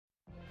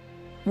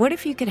What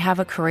if you could have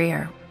a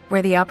career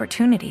where the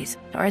opportunities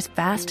are as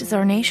vast as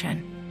our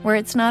nation, where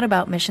it's not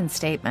about mission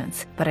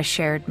statements, but a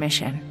shared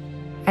mission?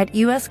 At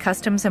U.S.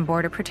 Customs and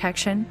Border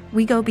Protection,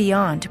 we go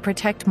beyond to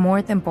protect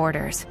more than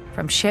borders.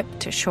 From ship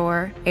to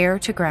shore, air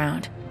to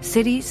ground,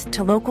 cities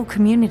to local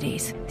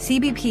communities,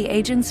 CBP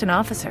agents and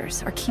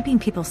officers are keeping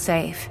people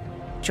safe.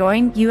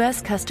 Join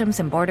U.S. Customs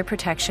and Border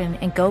Protection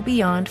and go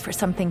beyond for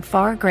something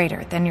far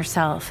greater than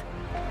yourself.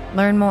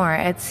 Learn more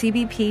at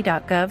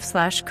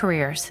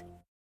cbp.gov/careers.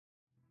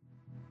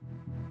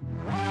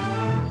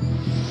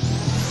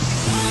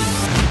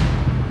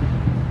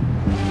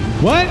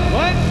 What?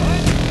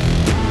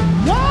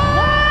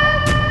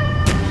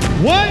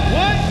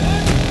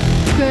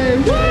 Say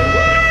what?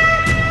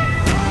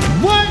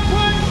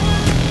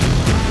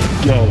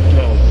 Go.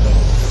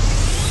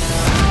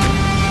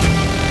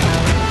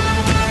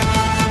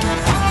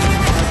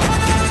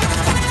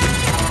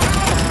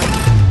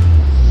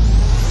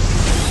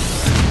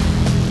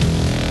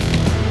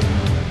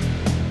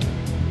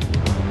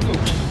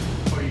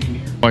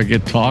 I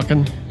get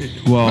talking.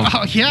 Well,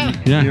 yeah.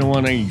 You don't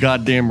want any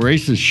goddamn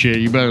racist shit.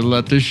 You better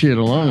let this shit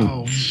alone.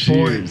 Oh,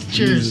 boy.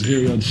 Cheers.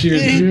 Cheers.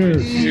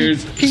 Cheers.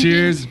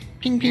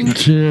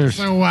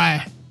 So,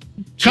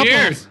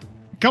 Cheers.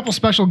 Couple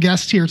special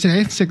guests here today.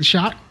 Let's take the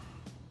shot.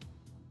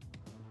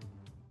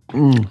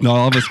 Not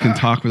all of us can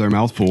talk with our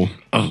mouth full.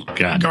 Oh,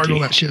 God. Gargle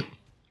that shit.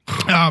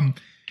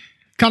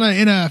 Kind of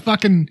in a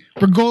fucking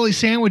Rigoli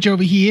sandwich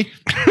over here.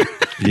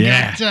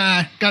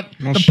 Yeah. Got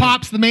the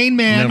Pops, the main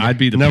man. I'd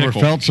be the Never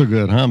pickle. felt so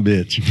good, huh,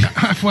 bitch?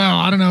 Well,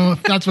 I don't know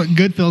if that's what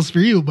good feels for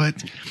you,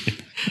 but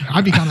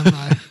I'd be kind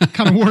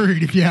of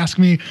worried if you ask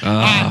me.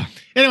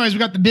 Anyways, we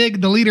got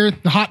the leader,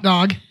 the hot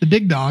dog, the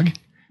big dog,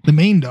 the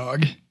main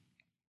dog.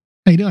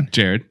 How you doing?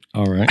 Jared.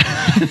 All right.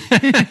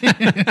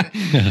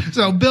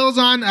 So Bill's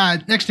on.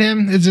 Next to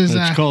him is his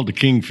It's called the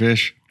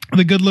Kingfish.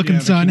 the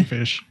good-looking son,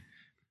 Kingfish.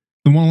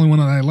 the only one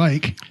that I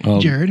like,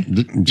 Jared.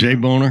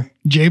 Jboner.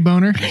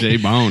 J-Boner.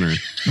 Jboner.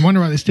 I wonder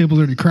why this table's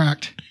already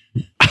cracked.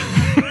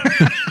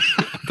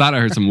 Thought I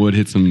heard some wood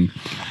hit some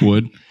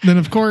wood. Then,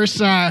 of course,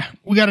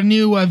 we got a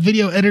new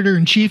video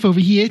editor-in-chief over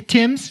here,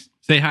 Tim's.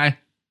 Say hi.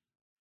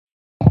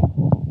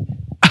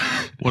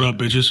 What up,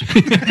 bitches?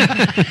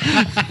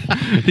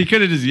 He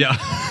could have just yelled.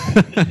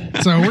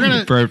 So we're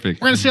gonna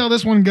Perfect. We're gonna see how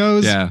this one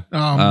goes.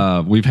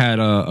 Yeah. We've had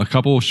a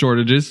couple of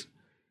shortages.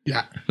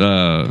 Yeah.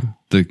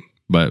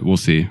 But we'll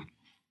see.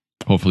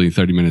 Hopefully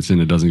 30 minutes in,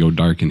 it doesn't go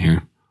dark in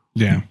here.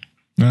 Yeah.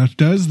 If it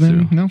does,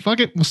 then So- no, fuck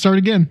it. We'll start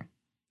again.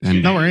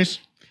 And, No worries.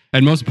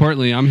 And most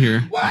importantly, I'm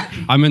here. What?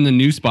 I'm in the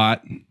new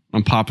spot.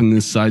 I'm popping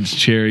this side's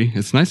cherry.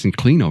 It's nice and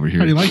clean over here.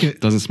 How do you like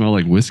it? Doesn't smell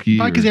like whiskey.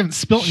 Probably because you haven't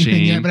spilt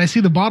anything yet, but I see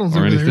the bottles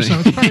or over there, so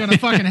anything. it's probably gonna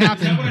fucking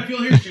happen. I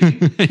feel here,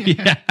 Shane.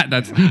 Yeah,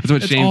 that's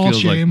what It's shame all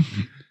feels shame.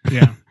 like.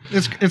 Yeah.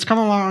 It's come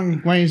a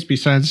long ways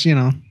besides,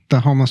 the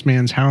homeless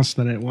man's house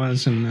that it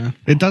was. And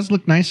it does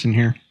look nice in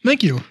here.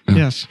 Thank you.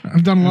 Yes.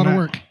 I've done a lot of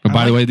work. But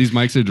by the way, these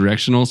mics are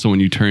directional, so when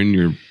you turn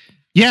your...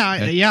 Yeah.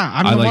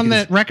 I'm I the like one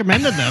this. that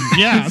recommended them.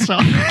 Yeah. So,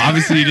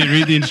 Obviously, you didn't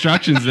read the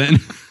instructions then.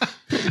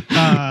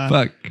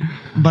 Fuck.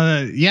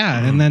 but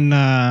yeah. And then,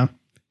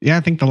 I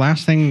think the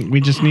last thing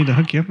we just need to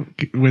hook you up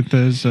with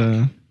is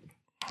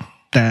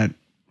that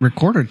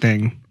recorder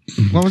thing.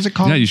 What was it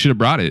called? Yeah, you should have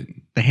brought it.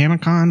 The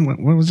Hamacon? What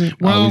was it?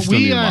 Well, we still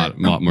need a lot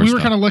more we were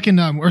stuff. kind of looking.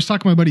 I was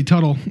talking to my buddy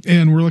Tuttle,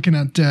 and we're looking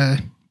at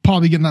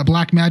probably getting that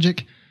Black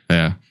Magic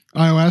Yeah.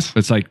 iOS.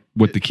 It's like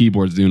what the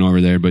keyboard's doing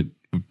over there, but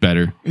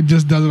better. It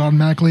just does it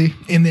automatically,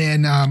 and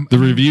then The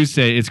reviews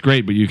say it's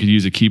great, but you could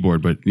use a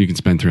keyboard, but you can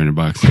spend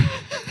 $300.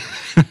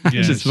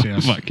 Yes.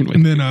 Fucking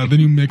and then the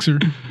new mixer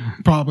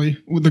probably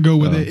would go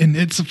with it, and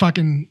it's a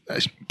fucking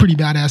pretty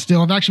badass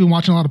deal. I've actually been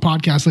watching a lot of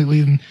podcasts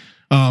lately, and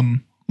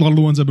a lot of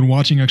the ones I've been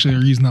watching actually are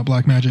using that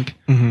Black Magic.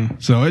 Mm-hmm.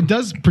 So it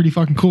does a pretty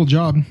fucking cool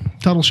job.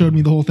 Tuttle showed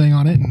me the whole thing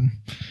on it, and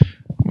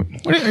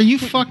what are you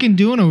fucking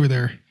doing over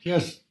there?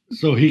 Yes,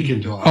 so he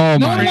can talk. Oh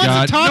No my one wants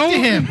God. to talk to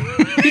him.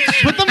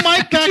 Put the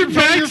mic back in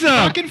front of your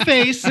fucking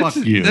face. Fuck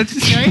you. That's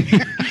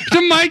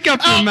the mic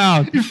up your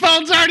mouth. Your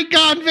phone's already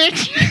gone,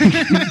 bitch.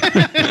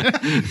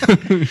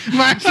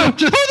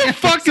 Who the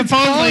fuck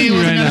supposedly he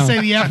wasn't right going to now?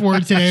 say the F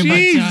word today, but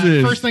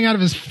Jesus. first thing out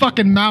of his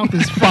fucking mouth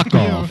is fuck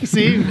off. you.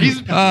 See? He's,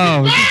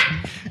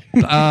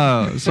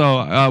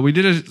 So we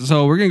did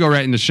so we're gonna go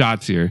right into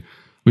shots here.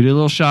 We did a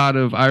little shot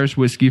of Irish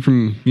whiskey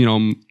from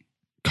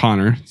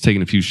Connor. He's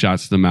taking a few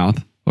shots to the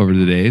mouth over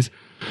the days.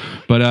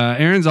 But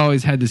Aaron's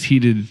always had this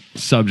heated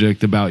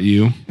subject about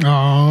you.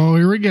 oh,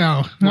 here we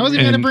go. I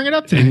wasn't going to bring it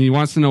up And today. he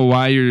wants to know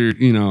why you're,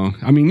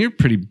 you're a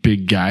pretty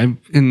big guy.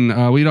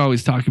 And we'd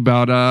always talk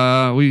about,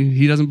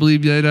 he doesn't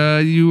believe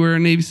that you were a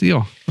Navy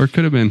SEAL or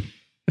could have been.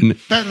 And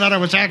That I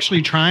was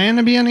actually trying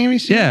to be an Navy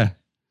SEAL? yeah.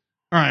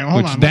 All right,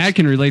 hold Which on. Dad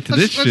can relate to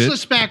this shit.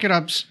 Let's back it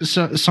up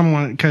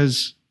somewhat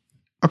because,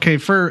 okay,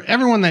 for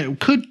everyone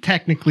that could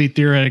technically,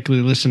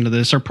 theoretically listen to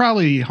this are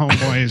probably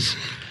homeboys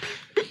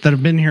that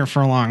have been here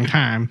for a long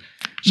time.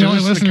 The only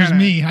this is listener is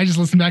kinda- me. I just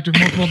listened back to it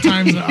multiple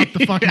times to up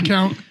the fucking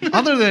count.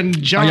 Other than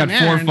Joe I got and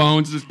 4 Aaron,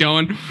 phones just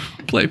going.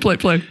 Play.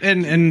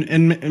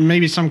 and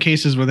maybe some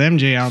cases with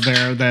MJ out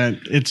there that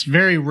it's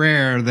very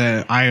rare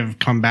that I have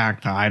come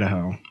back to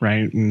Idaho,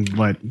 right? And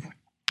what?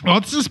 Well,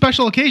 this is a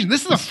special occasion.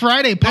 This is a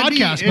Friday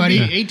podcast, It'd be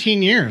buddy.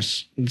 18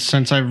 years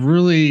since I've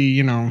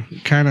really,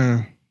 kind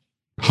of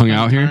Hung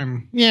out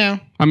here. Yeah.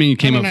 I mean, you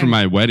came up for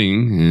my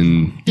wedding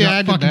and Yeah, Got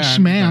I did fucking that,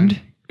 schmammed.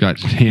 got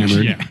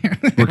hammered. Yeah.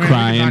 We're talk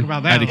crying.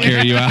 about Had that to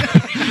carry you out.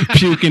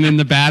 Puking in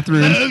the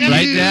bathroom.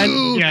 Right, Dad?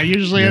 Yeah,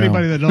 usually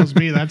anybody that knows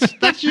me,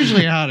 that's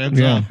usually how it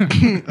ends up.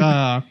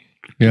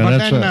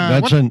 Yeah,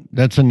 but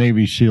that's a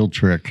Navy SEAL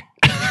trick.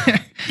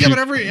 Yeah, but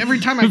every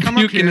time I come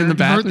up Puking here, in the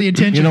Divert the bathroom.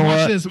 attention. You know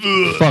Watch what?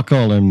 this. Fuck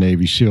all them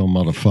Navy SEAL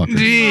motherfuckers.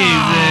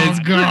 Oh,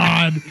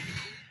 God.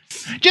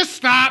 Just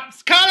stop.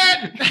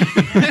 Cut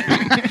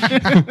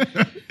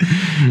it.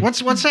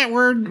 what's that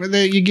word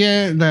that you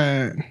get?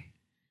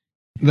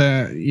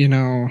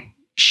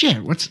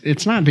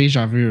 It's not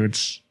deja vu.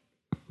 It's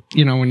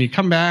when you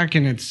come back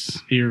and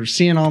you're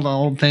seeing all the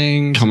old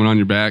things. Coming on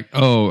your back.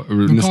 Oh,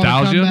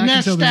 nostalgia? Come back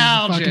until there's a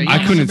Nostalgia. fucking-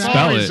 I couldn't It's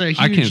spell always it. a I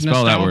can't huge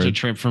spell that nostalgia word.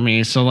 trip for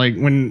me. So like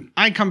when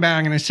I come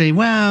back and I say,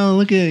 "Wow,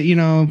 look at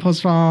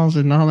Post Falls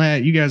and all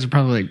that," you guys are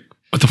probably like,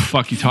 What the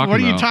fuck you talking "What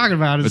are about? you talking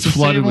about?" It's the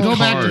flooded same with old Go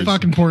back to cars.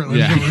 fucking Portland.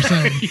 Yeah. Is what we're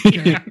saying.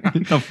 Okay.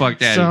 What the fuck,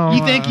 Daddy? So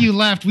You think you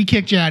left? We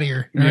kicked you out of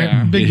here. All right?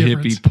 Yeah. Big the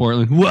difference. hippie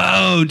Portland.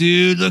 Whoa,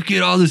 dude! Look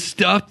at all the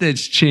stuff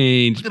that's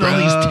changed, Look at all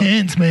bro. these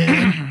tents,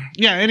 man.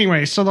 Yeah.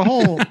 Anyway, so the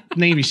whole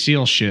Navy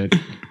SEAL shit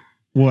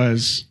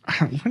was.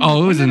 was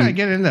when did an- I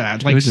get into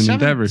that? it was an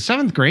seventh, endeavor.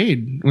 seventh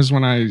grade was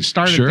when I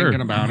started Sure.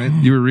 thinking about it.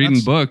 You were reading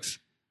That's- books.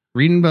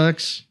 reading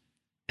books,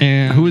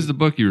 and Who was the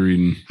book you were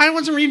reading? I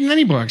wasn't reading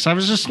any books. I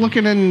was just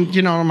looking in,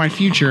 my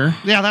future.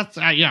 Yeah, that's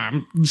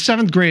I'm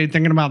 7th grade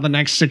thinking about the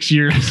next 6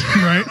 years.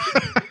 Right?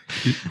 Like,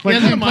 He what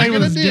hasn't am I played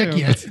with gonna his dick do?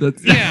 yet.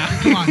 Yeah.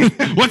 Come on.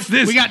 What's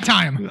this? We got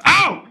time.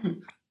 Ow!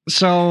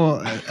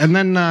 So, and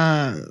then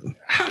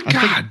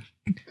God.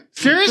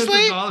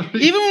 Seriously?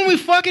 Even when we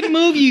fucking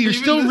move you, you're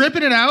still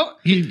ripping it out?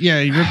 he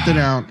ripped it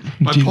out.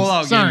 My Jesus.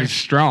 pull-out game Sorry. is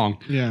strong.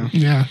 Yeah.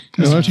 Yeah.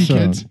 Now, Those let's, two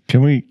kids.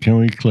 can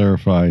we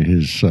clarify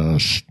his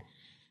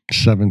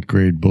 7th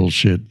grade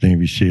bullshit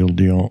Navy SEAL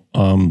deal?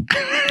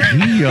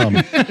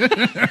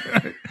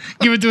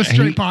 Give it to us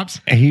straight, Pops.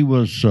 He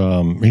was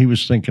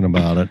thinking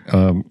about it,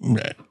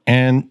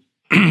 and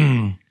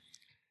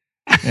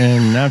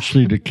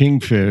naturally the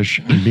Kingfish,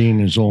 being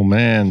his old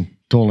man,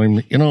 told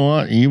him, you know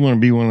what, you want to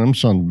be one of them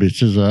son of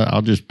bitches,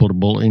 I'll just put a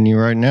bullet in you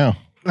right now.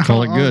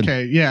 Call it good.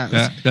 Okay, yeah.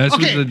 That's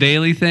Okay. the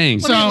daily thing.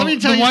 So let me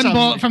tell the you one something.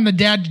 bullet from the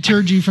dad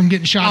deterred you from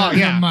getting shot Oh, at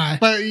yeah. from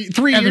But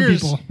 3 other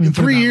years, people. We can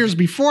put it 3 that years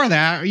before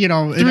that, in 3 years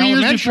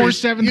elementary, before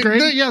 7th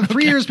grade? Yeah,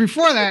 3 years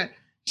before that,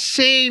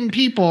 same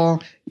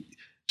people.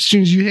 As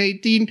soon as you hit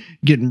 18,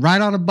 getting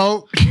right on a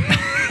boat.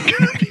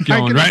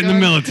 Going right in the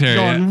military.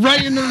 Going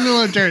right in the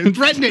military.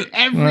 Threatened it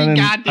every I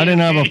goddamn didn't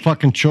have a day.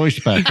 fucking choice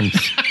back in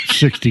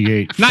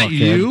 '68. Not fuckhead.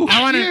 you.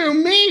 I want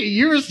me.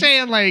 You were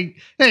saying like,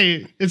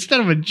 hey,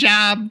 instead of a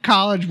job,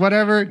 college,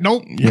 whatever.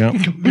 Nope. Yeah.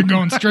 You're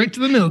going straight to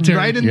the military.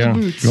 Right in Yeah. the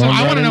boots. Going So I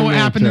right wanna in know the what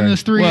happened in military.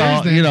 those 3 well,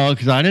 years then. you know,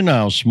 because I didn't know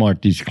how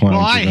smart these clowns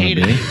Well, were I gonna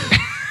hated be. it.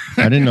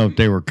 I didn't know if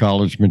they were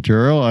college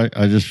material. I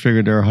just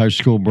figured they were high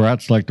school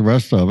brats like the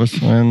rest of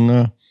us.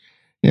 And,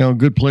 a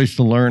good place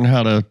to learn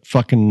how to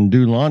fucking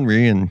do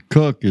laundry and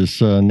cook is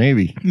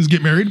Navy. Just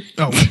get married?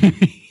 Oh.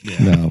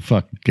 No,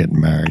 fuck getting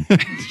married.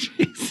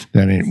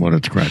 That ain't what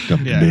it's cracked up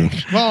to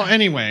be. Well,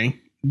 anyway,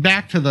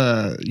 back to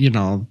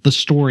the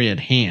story at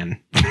hand.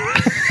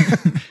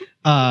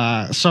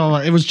 So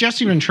it was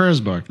Jesse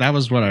Ventura's book. That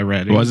was what I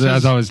read. Was it? I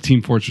thought it was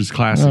Team Fortress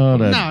Classic. Oh,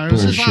 that No, it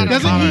was his bullshit.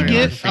 autobiography. Doesn't he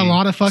get a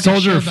lot of fucking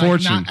Soldier shit of about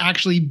Fortune. not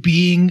actually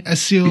being a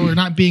SEAL or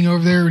not being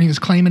over there when he was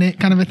claiming it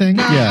kind of a thing?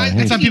 Yeah, I he-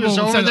 think Some he people was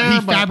over said that there,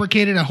 he but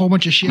fabricated a whole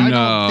bunch of shit. I No,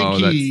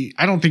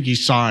 don't think he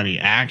saw any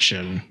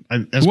action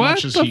as What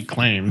much as the he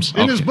claims.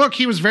 In his Okay. book,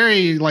 he was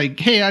very like,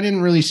 "Hey, I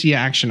didn't really see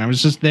action. I was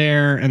just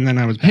there, and then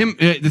I was back." Him.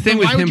 The thing Then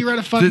with why him. would you write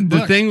a fucking the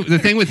book?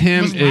 thing with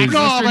him Was is.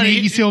 lackluster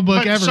Navy SEAL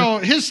book but ever. So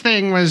his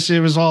thing was it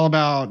was all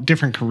about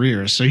different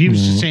careers. So he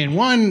was just saying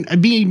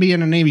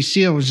being a Navy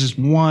SEAL was just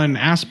one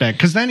aspect.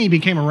 Because then he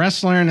became a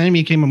wrestler, and then he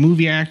became a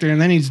movie actor,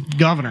 and then he's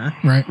governor.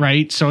 Right.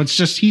 Right. So it's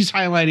just he's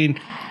highlighting,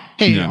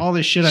 hey, Yeah. all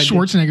this shit I did.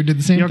 Schwarzenegger did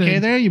the same You okay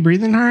thing. there? You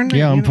breathing hard?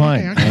 Yeah, I'm You know,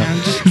 fine. okay, I'm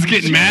just, He's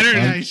getting madder.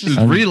 Yeah, He's he's just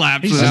just-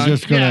 relapsing. I'm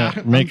just going to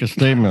Yeah. make a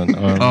statement.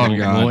 Oh, God.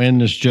 We'll end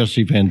this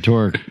Jesse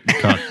Ventura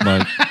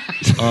cockbite.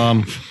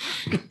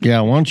 Yeah,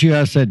 why don't you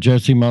ask that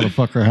Jesse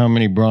motherfucker how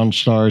many bronze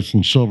stars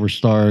and silver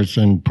stars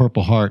and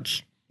purple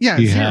hearts Yeah,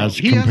 he zero. has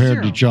He has compared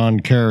zero. to John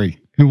Kerry,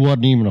 who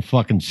wasn't even a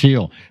fucking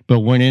SEAL, but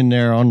went in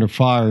there under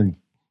fire and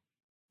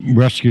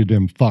rescued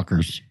them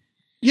fuckers.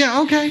 Yeah,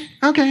 okay.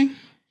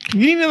 You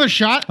need another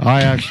shot?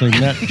 I actually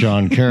met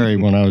John Kerry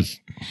when I was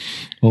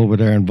over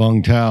there in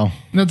Vung Tau.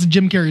 That's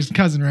Jim Carrey's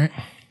cousin, right?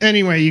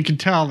 anyway, you could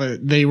tell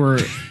that they were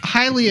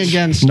highly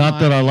against. Not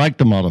that I like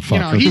the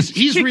motherfucker.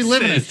 He's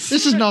reliving. This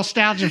is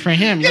nostalgia for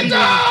him.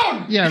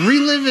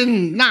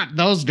 Reliving not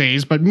those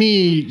days, but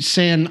me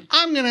saying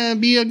I'm gonna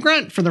be a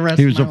grunt for the rest.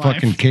 He was of my a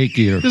fucking life. cake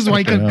eater. This is why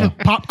you could cook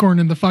popcorn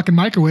in the fucking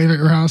microwave at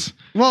your house.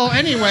 Well,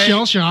 anyway,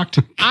 Shell shocked.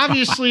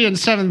 obviously in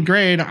 7th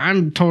grade,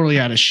 I'm totally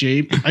out of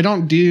shape. I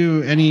don't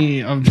do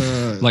any of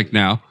the Like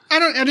now.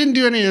 I didn't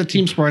do any of the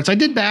team sports. I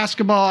did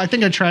basketball. I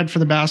think I tried for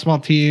the basketball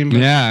team. But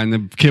Yeah, and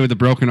the kid with the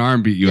broken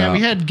arm beat you out. we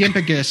had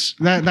Gimpicus.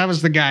 That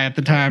was the guy at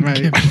the time.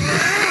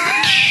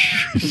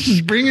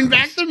 Just bringing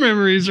back the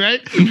memories,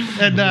 right?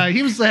 And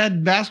he was the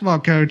head basketball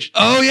coach.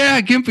 Oh yeah,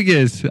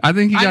 Gimpicus. I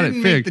think he got I it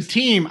didn't make fixed. the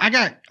team. I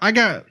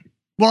got.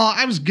 Well,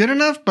 I was good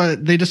enough,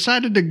 but they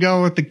decided to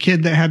go with the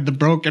kid that had the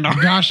broken arm.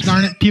 Gosh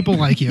darn it, people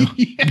like you.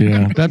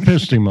 Yeah, that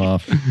pissed him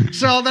off.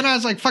 So then I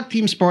was like, fuck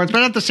team sports.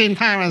 But at the same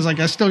time, I was like,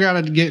 I still got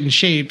to get in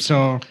shape.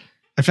 So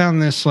I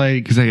found this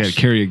like. Because I got to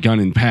carry a gun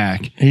and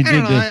pack. He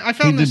don't know, I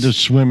found did this- the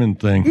swimming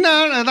thing.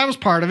 No, that was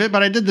part of it.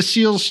 But I did the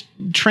SEALs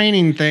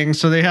training thing.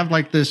 So they have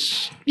like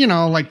this,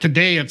 like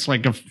today it's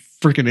like a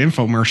freaking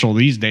infomercial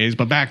these days.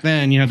 But back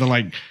then you had to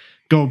like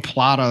go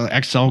plot a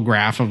Excel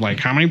graph of like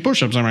how many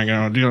push-ups am I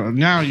going to do.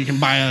 Now you can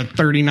buy a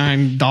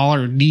 $39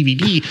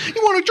 DVD.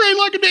 You want to train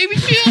like a Navy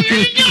SEAL? Here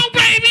you go,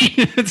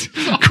 baby. It's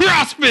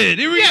CrossFit.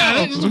 Here we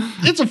go.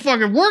 It's a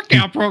fucking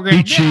workout program.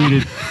 He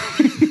cheated.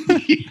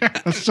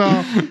 Yeah, so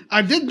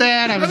I did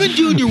that. I've been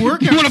doing your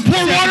workout. You want to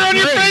pour water on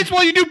your face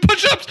while you do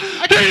push-ups?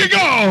 There you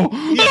go.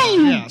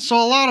 Yeah. So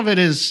a lot of it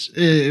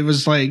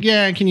was like,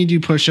 yeah, can you do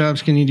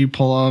push-ups? Can you do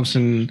pull-ups?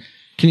 And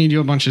can you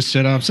do a bunch of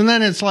sit-ups? And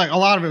then it's like a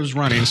lot of it was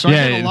running. So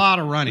I did a lot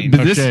of running.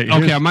 But Okay,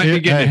 I might be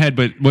getting ahead,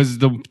 but was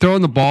the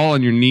throwing the ball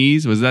on your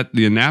knees, was that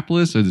the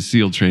Annapolis or the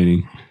SEAL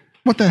training?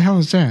 What the hell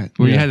is that?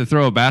 Where you had to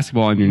throw a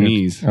basketball on your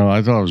knees. Oh,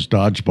 I thought it was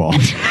dodgeball.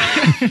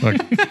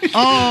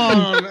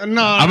 Oh,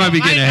 no. I might be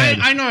getting ahead.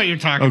 I know what you're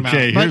talking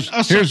Okay,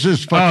 about. here's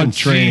this fucking Oh,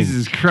 training.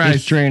 Jesus Christ.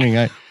 His training.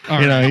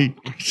 He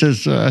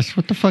says, I said,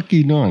 what the fuck are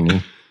you doing?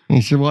 And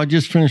he said, well, I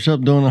just finished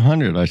up doing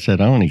 100. I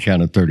said, I only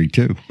counted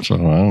 32. So I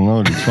don't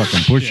know these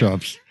fucking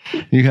push-ups.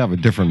 You have a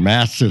different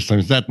math system.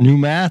 Is that new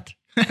math?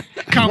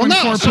 Common Well,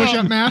 no, Core so-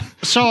 push-up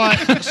math. So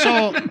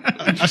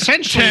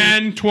essentially,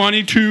 10,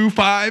 22,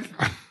 5.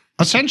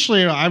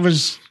 essentially, I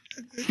was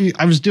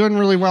doing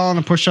really well on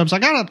the push-ups. I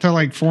got up to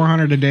like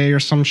 400 a day or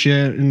some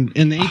shit in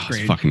the 8th It's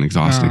grade. fucking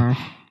exhausting.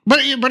 But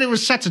it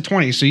was sets of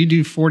 20. So you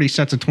do 40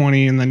 sets of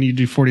 20 and then you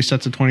do 40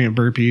 sets of 20 of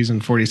burpees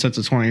and 40 sets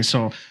of 20.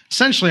 So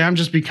essentially I'm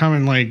just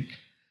becoming like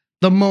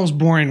the most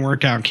boring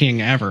workout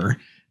king ever.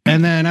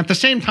 And then at the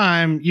same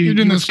time, You're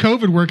doing those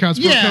COVID workouts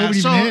before COVID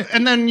even hit.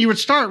 and then you would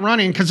start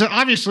running because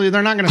obviously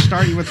they're not going to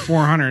start you with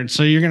 400.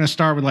 So you're going to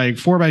start with like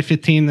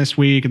 4x15 this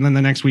week. And then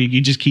the next week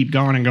you just keep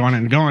going and going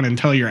and going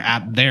until you're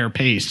at their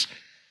pace.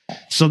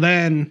 So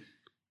then,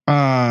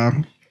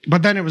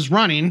 but then it was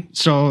running.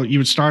 So you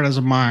would start as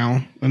a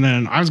mile. And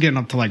then I was getting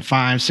up to like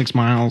 5-6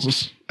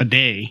 miles a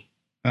day,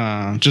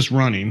 just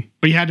running.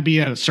 But you had to be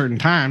at a certain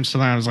time. So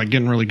then I was like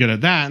getting really good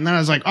at that. And then I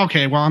was like,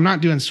 okay, well, I'm not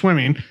doing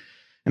swimming.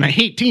 And I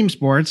hate team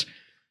sports,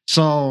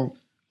 so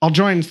I'll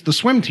join the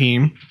swim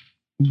team.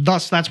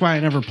 Thus, that's why I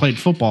never played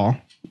football.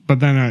 But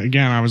then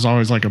again, I was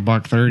always like a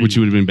 $130. Which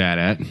you would have been bad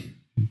at.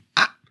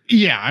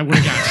 Yeah, I would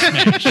have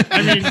got smashed.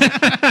 I mean,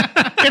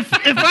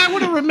 if I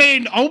would have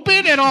remained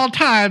open at all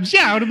times,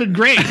 yeah, it would have been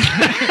great.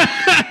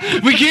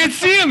 We can't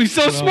see him. He's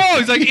so small.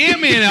 He's like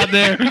Ant-Man out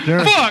there.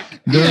 Fuck.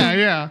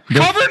 Yeah.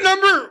 Cover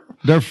number.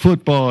 Their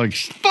football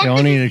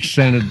only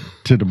extended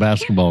to the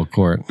basketball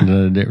court.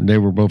 They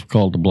were both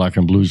called the Black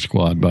and Blue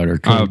Squad by their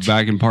coach.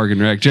 Back in Park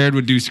and Rec. Jared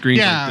would do screens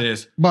Yeah, like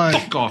this. but-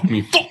 Fuck off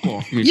me. Fuck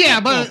off me. Yeah,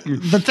 fuck but off me.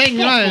 the thing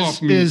Fuck was,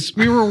 off me. is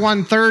we were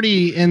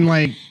 130 in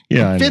like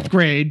Yeah, I know. 5th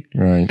grade.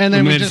 Right. And then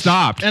And we then just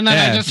stopped. And then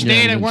I Yeah. just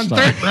stayed at and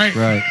 130. stuff.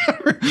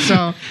 Right.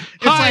 So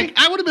it's like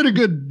I would have been a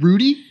good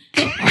Rudy.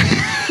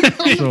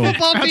 So,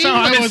 Football That's team.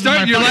 how I That was was in my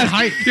fucking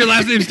height. Your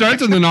last name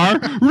starts with an R.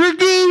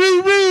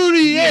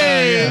 Rudy.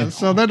 yeah.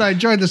 So then I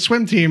joined the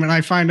swim team and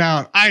I find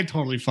out I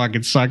totally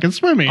fucking suck at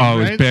swimming. Oh,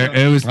 right?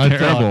 it was I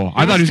terrible. thought-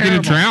 I thought he was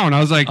going to terrible. drown. I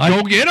was like,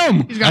 go get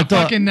him. He's got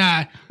fucking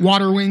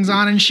water wings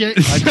on and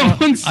shit.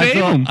 Someone save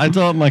him. I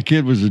thought my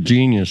kid was a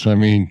genius. I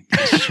mean,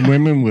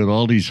 swimming with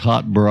all these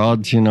hot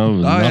broads, was yeah.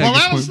 nothing. Well,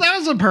 that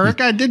was a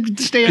perk. I did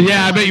stay. At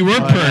Yeah, I bet you were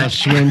perked.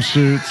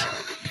 Swimsuits.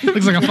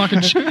 Looks like a fucking.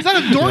 Is that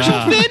a dorsal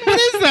fin? What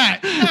is that?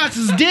 That's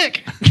his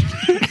dick.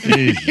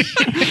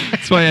 Jeez.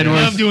 That's why I had I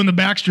to love doing the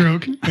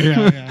backstroke.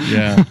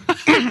 Yeah.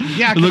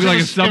 Yeah, It looked like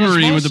a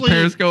submarine with the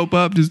periscope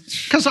up.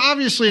 Just Because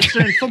obviously it's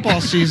during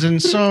football season,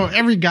 so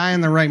every guy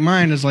in the right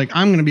mind is like,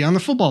 I'm going to be on the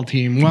football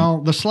team.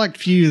 Well, the select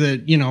few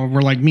that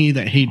were like me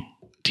that hate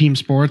team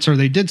sports or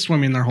they did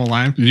swimming their whole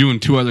life. you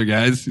and two other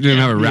guys. You didn't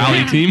have a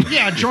rally team.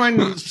 Yeah,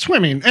 join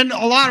swimming. And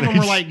a lot of them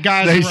were like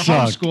guys they that were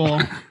sucked.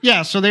 homeschool.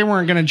 Yeah, so they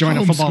weren't going to join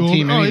a football Homeschooled?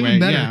 team Oh, anyway. even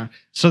better. Yeah.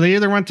 So they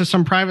either went to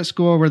some private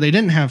school where they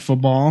didn't have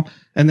football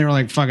and they were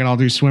like, fuck it, I'll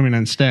do swimming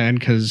instead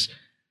because,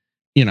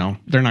 they're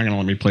not going to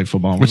let me play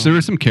football. Which there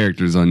were some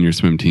characters on your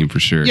swim team for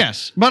sure.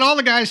 Yes, but all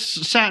the guys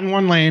sat in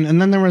one lane,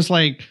 and then there was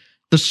like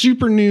the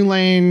super new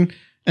lane,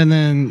 and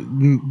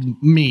then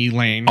me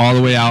lane. All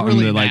the way out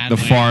Really in the bad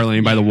far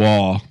lane by the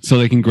wall, so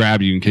they can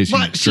grab you in case you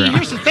But see, drown.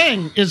 here's the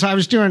thing: is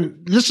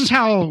this is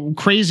how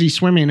crazy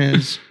swimming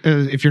is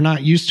if you're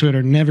not used to it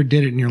or never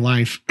did it in your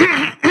life.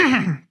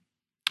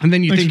 And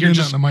then you think you're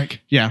just on the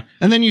mic. Yeah.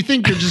 And then you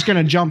think you're just going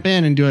to jump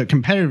in and do it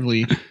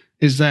competitively.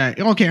 Is that,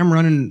 okay, I'm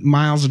running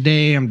miles a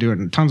day. I'm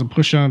doing tons of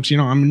push-ups.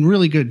 I'm in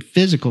really good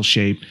physical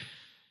shape.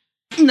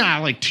 Nah,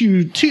 like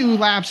two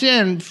laps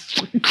in,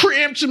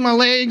 cramps in my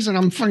legs, and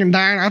I'm fucking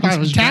dying. I thought it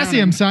was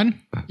potassium, drowning.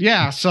 son.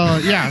 Yeah. So,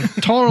 yeah,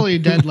 totally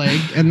dead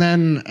legged. And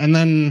then,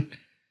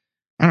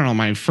 I don't know,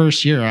 my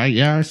first year,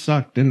 I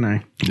sucked, didn't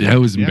I? Yeah, it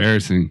was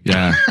embarrassing.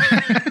 Yeah.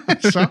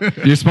 So,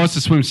 You're supposed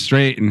to swim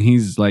straight, and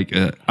he's like,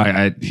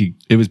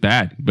 it was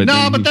bad. But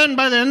then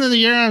by the end of the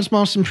year, I was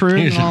most improved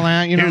and all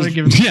that. They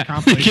give us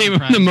yeah, he gave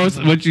him the most.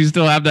 But you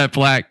still have that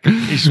plaque.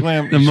 He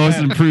swam. The most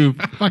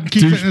improved. Fucking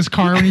keeps it in his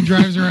car when he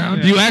drives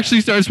around. You actually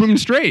started swimming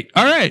straight.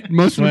 All right,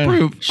 most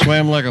improved.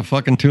 Swam like a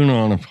fucking tuna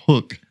on a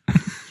hook.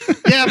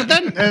 Yeah, but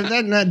then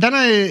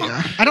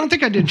I don't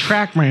think I did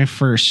track my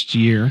first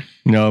year.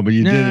 No, but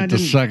you did it the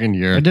second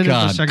year. I did it the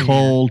God, second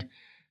cold,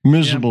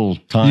 miserable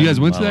time. You guys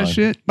went to of my that life.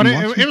 shit? But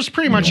it was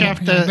pretty much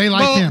after. Yeah, they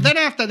liked him. Then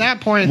after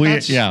that point, We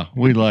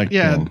liked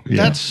him.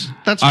 that's.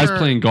 I was where-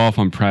 playing golf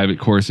on private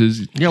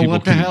courses. Yeah, People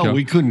what the couldn't hell? go.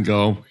 We couldn't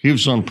go. He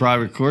was on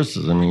private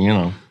courses. I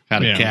mean,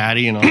 had a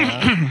caddy and all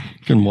that.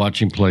 Couldn't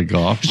watch him play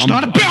golf. It's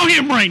not about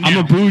him right now. I'm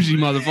a bougie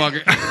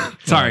motherfucker.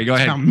 Sorry, go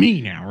It's ahead. about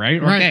me now,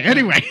 right? Right. Okay.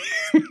 Anyway,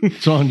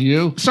 It's on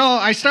you. so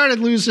I started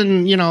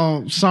losing.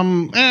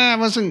 I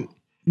wasn't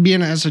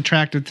being as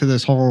attracted to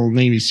this whole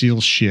Navy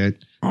SEAL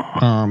shit.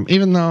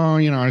 Even though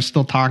I was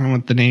still talking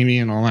with the Navy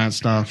and all that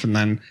stuff, and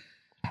then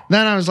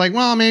I was like,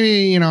 well,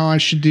 maybe I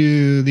should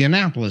do the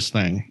Annapolis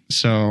thing.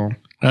 So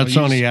That's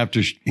only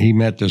after he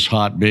met this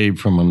hot babe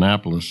from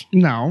Annapolis.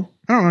 no,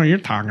 I don't know what you're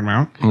talking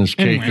about. And this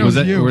cake. Anyway, Was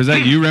you.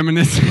 that you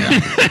reminiscing?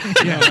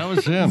 Yeah, that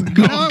was him. No,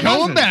 it Going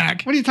wasn't.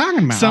 back. What are you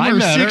talking about? Summer I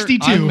met her.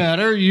 62. I met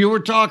her. You were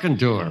talking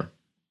to her.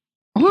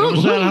 It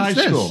was at high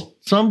school.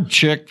 Some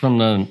chick from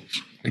the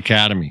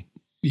academy.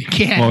 You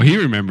can't. Well, he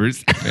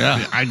remembers.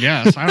 Yeah. I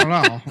guess. I don't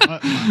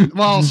know.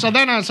 Well, so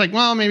then I was like,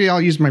 well, maybe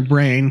I'll use my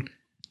brain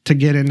to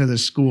get into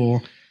this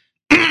school.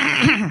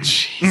 God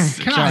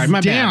Sorry,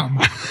 my damn.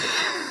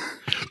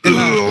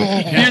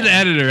 You're the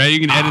editor, right? You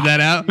can edit that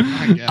out.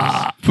 I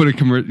guess. Put a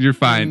commercial. You're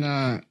fine.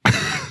 And,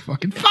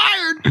 Fucking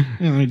fired.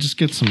 let me just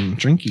get some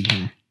drinky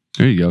here.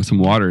 There you go. Some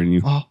water in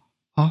you. Oh.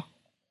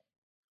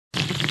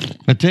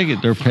 I take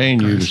it they're paying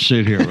you to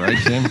sit here, right,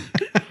 Tim?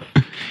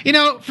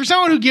 For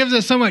someone who gives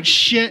us so much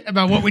shit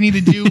about what we need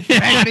to do,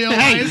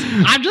 audio-wise,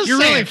 I'm just you're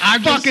saying. really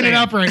I'm just fucking it saying.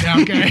 up right now.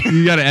 Okay.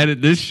 You got to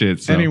edit this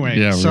shit. So. Anyway,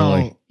 Yeah, so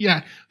really.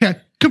 Yeah.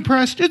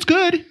 Compressed. It's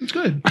good. It's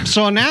good.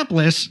 so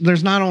Annapolis,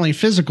 there's not only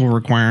physical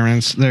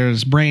requirements,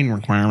 there's brain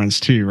requirements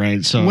too,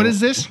 right? So What is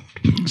this?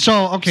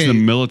 So okay, It's the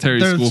military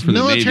there's school for the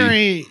military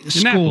Navy. schools,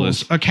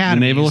 Annapolis. academies,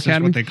 The Naval is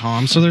Academy? what they call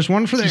them. So there's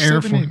one for the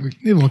Air Force.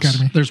 Naval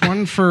Academy. There's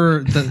one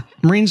for the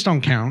Marines.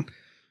 Don't count.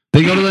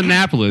 They go to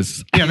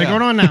Annapolis. Yeah, they go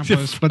to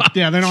Annapolis, but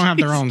they don't have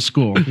their own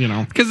school.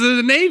 Because of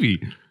the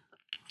Navy.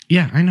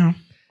 Yeah, I know.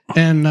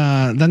 And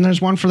then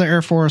there's one for the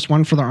Air Force,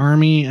 one for the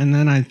Army, and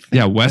then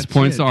West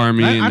Point's the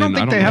Army. I don't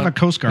think they have a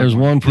Coast Guard. There's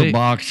one for They-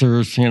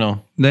 boxers,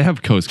 They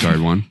have Coast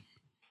Guard one.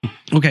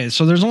 Okay,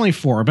 so there's only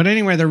 4, but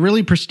anyway, they're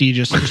really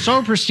prestigious. They're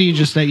so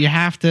prestigious that you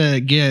have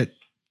to get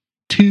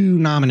 2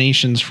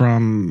 nominations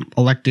from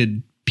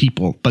elected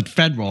people, but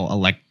federal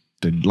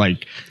elected,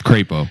 like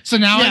Crapo. So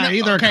now,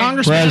 either a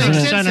congressman this or a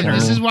makes sense. senator.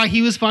 This is why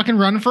he was fucking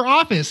running for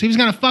office. He was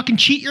gonna fucking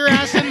cheat your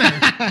ass in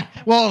there.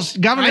 well,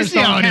 governors I see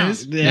how don't it count.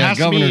 is. Yeah,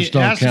 governors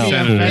don't count. a Cool.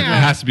 It federal-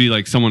 has to be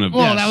like someone of.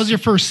 Well, that was your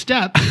first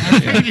step.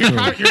 you're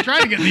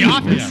trying to get in the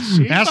office.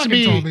 You It has to fucking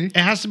be. told me. It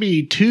has to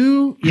be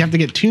 2. You have to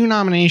get 2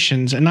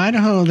 nominations. In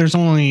Idaho, there's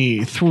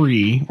only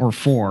 3 or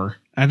 4.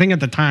 I think at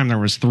the time there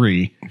was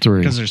 3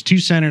 because there's 2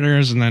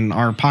 senators, and then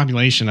our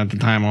population at the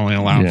time only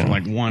allowed for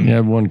like 1. Yeah,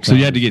 one. So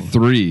you had to get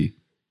 3.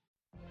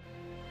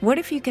 What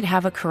if you could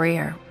have a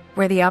career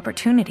where the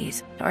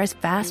opportunities are as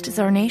vast as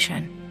our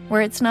nation,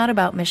 where it's not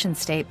about mission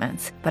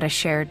statements, but a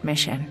shared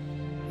mission?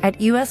 At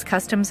U.S.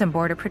 Customs and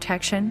Border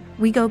Protection,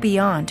 we go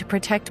beyond to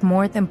protect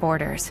more than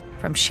borders.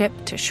 From ship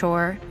to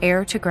shore,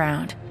 air to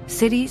ground,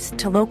 cities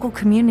to local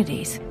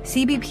communities,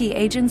 CBP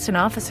agents and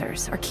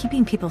officers are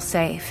keeping people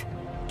safe.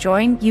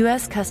 Join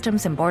U.S.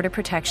 Customs and Border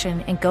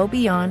Protection and go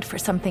beyond for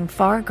something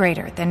far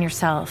greater than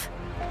yourself.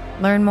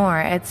 Learn more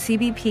at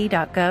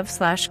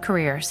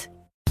cbp.gov/careers.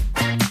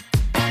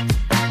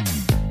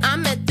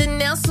 I'm at the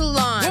nail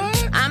salon.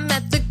 I'm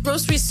at the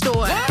grocery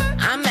store.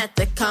 I'm at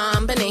the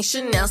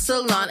combination nail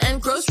salon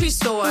and grocery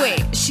store.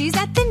 Wait, she's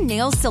at the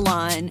nail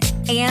salon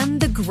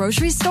and the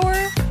grocery store?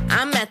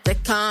 I'm at the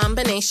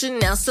combination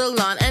nail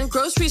salon and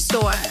grocery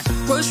store.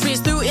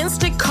 Groceries through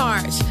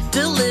Instacart,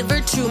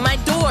 delivered to my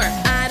door.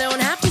 I don't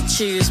have to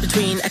choose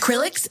between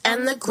acrylics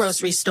and the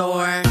grocery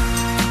store.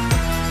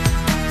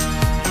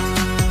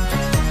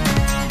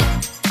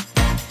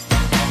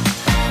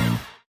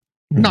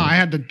 No, I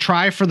had to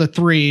try for the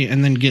 3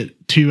 and then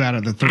get 2 out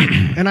of the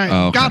 3. And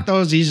I got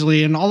those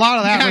easily. And a lot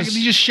of that was...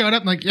 You just showed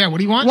up and like, yeah, what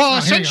do you want? Well,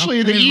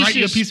 essentially, the easiest... Write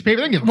you a piece of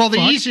paper.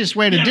 The easiest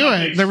way to do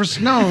it, there was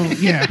no...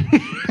 Yeah.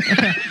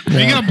 Are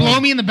you going to blow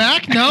me in the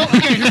back? No?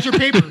 Okay, here's your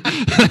paper.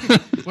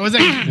 What was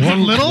that?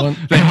 One little?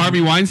 They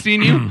Harvey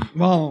Weinstein you?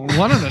 Well,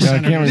 one of the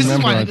senators... This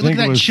is why, look at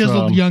that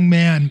chiseled young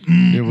man.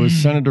 It was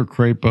Senator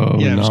Crapo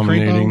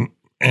nominating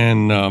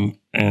and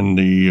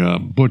the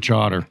Butch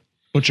Otter.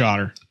 Butch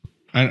Otter.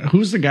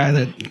 Who's the guy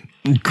that...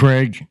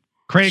 Craig.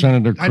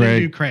 Senator Craig. I didn't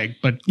do Craig,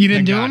 but... You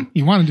didn't do him?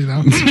 You want to do that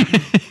one.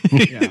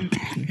 Yeah.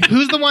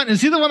 Who's the one?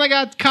 Is he the one that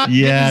got caught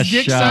getting his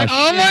dick sucked?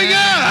 Oh my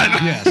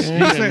God! Yes.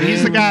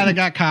 He's the guy that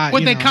got caught.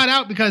 What they cut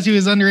out because he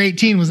was under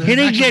 18 was... He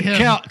didn't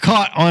get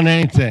caught on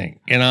anything.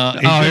 You know?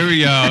 Here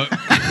we go.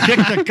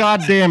 Kicked the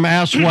goddamn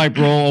ass wipe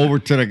roll over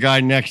to the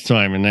guy next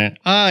time and then,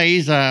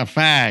 he's a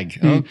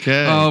fag.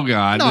 Okay. Oh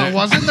God. No, it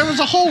wasn't. There was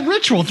a whole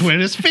ritual to it.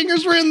 His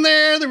fingers were in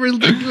there. They were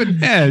doing...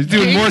 Yeah, he's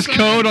doing Morse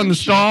code on the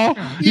stall.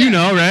 Yeah. You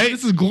know, right?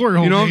 This is glory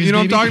hole. You know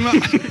what I'm talking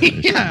about?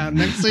 Yeah.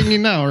 Next thing you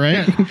know,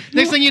 right?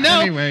 Next thing you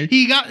know,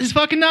 he got his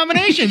fucking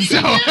nomination. So,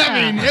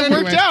 I mean, it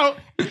worked out.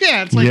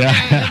 Yeah, it's like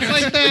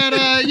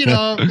that,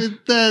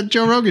 the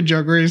Joe Rogan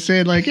joke where he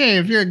said, like, hey,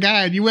 if you're a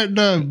guy and you went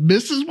to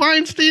Mrs.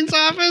 Weinstein's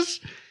office,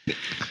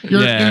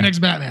 you're the next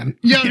Batman.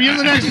 Yeah, you're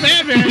the next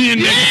Batman.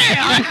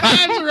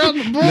 High-fives around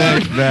the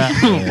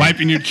board.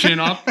 Wiping your chin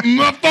off.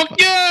 Fuck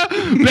yeah!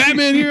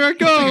 Batman, here I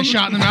come. Take a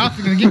shot in the mouth.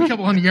 You're going to get a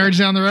couple hundred yards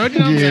down the road. You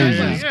know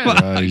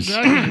what I'm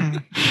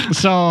saying?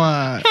 So,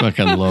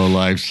 fucking low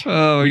lives.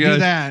 Oh, my God. Do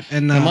that.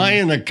 And, am I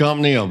in the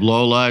company of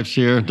low lives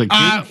here? The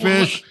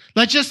Kingfish?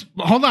 Let's just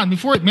hold on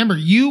before. Remember,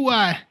 you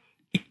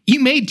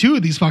made 2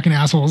 of these fucking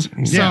assholes.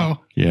 So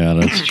yeah,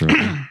 that's true.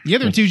 The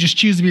other 2 just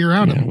choose to be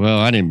around them. Well,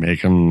 I didn't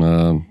make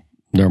them.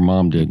 Their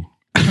mom did.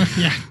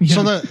 Yeah.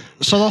 So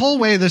the whole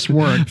way this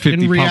worked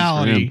in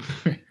reality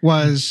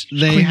was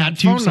they had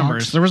phone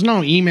numbers. There was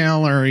no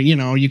email or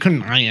you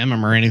couldn't IM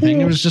them or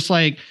anything. It was just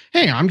like,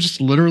 hey, I'm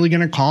just literally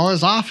going to call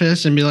his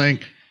office and be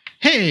like,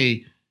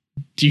 hey,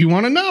 do you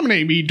want to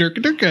nominate me,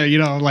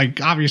 Durka?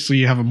 Like obviously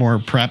you have a more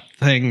prep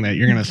thing that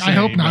you're going to say. I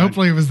hope not.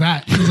 Hopefully it was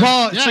that.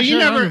 Well, so you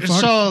never.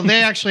 So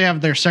they actually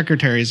have their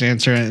secretaries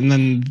answer it, and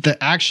then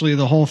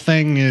the whole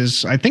thing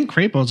is. I think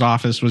Crapo's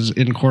office was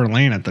in Coeur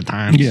d'Alene at the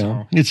time. Yeah,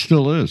 so. It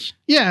still is.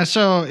 Yeah,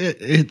 so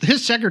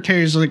his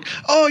secretary is like,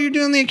 "Oh, you're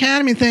doing the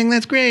academy thing.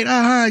 That's great.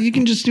 You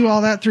can just do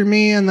all that through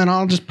me, and then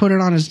I'll just put it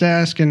on his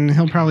desk, and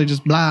he'll probably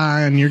just blah,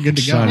 and you're good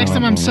to go." Next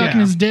time I'm sucking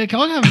his dick,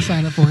 I'll have him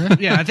sign up for you.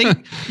 Yeah, I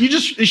think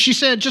she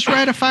said, just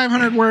write a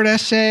 500-word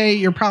essay.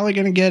 You're probably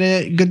going to get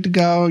it. Good to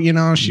go.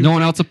 No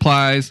one else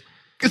applies.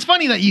 It's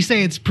funny that you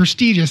say it's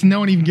prestigious. No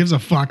one even gives a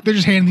fuck. They're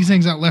just handing these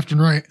things out left and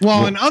right.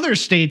 Well, in other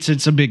states,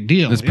 it's a big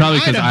deal. It's probably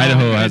because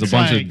Idaho has a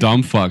bunch of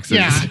dumb fucks.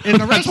 Yeah, in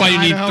the that's rest why you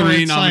need Idaho,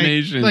 3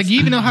 nominations. Like, you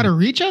even know how to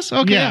reach us?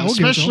 Okay, yeah,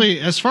 especially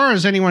as far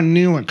as anyone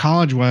knew what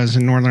college was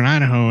in Northern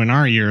Idaho in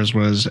our years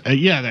was,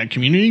 that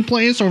community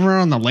place over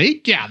on the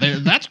lake. Yeah,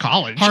 that's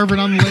college. Harvard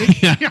on the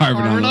lake. Yeah,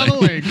 Harvard on the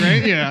lake,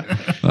 right? Yeah.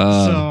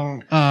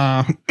 So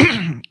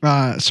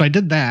I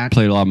did that.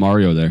 Played a lot of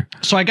Mario there.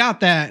 So I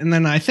got that, and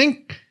then I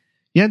think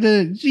you had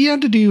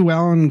to do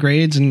well in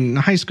grades, and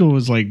high school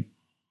was like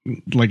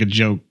a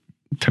joke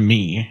to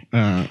me.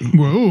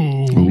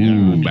 Whoa,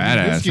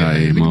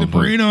 badass! Look at the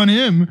brain on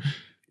him.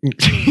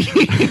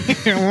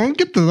 We'll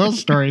get to those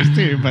stories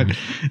too, but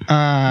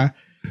I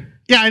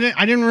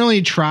didn't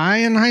really try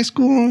in high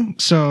school,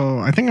 so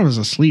I think I was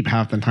asleep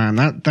half the time.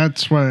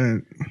 That's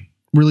what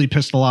really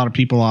pissed a lot of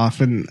people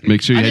off. And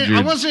make sure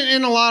I wasn't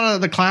in a lot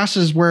of the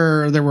classes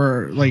where there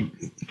were like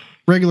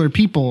regular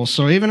people,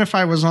 so even if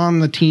I was on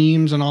the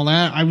teams and all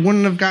that, I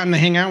wouldn't have gotten to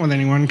hang out with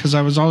anyone because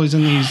I was always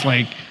in these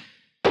like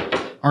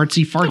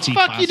artsy fartsy. What the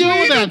fuck you doing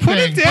with that Put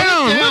thing? it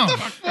down. What the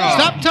fuck?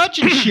 Stop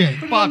touching shit.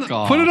 Fuck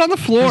off. Put it on the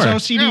floor. His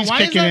OCD's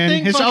why is kicking that in.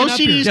 thing His fucking up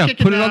OCD's here?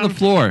 kicking put it on the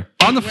floor.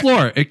 On the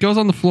floor. It goes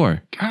on the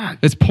floor. God,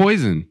 it's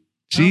poison.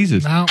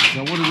 Jesus. Now, Is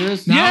that what it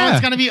is? now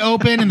it's gonna be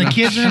open, and the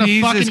kids are gonna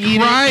Jesus fucking eat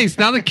it. Christ.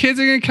 Now the kids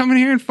are going to come in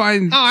here and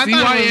find I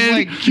thought it was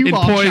like cue and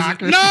ball poison.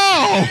 chocolate. No!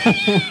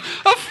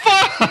 Oh,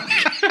 fuck!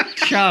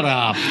 Shut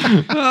up.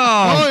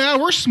 Oh yeah,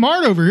 we're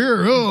smart over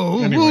here.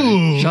 Oh,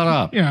 ooh. Shut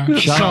up. Yeah,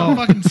 Shut up.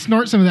 fucking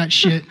snort some of that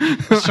shit.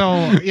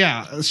 So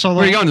yeah, so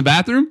Where you going, the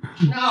bathroom?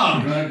 No,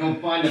 I'm going to go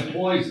find a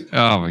poison.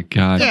 Oh, my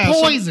God. Yeah,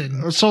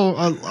 Poison. So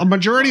a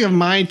majority of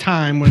my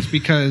time was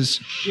because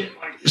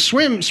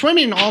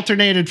swimming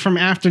alternated from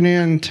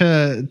afternoon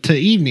to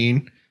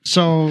evening.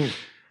 So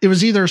it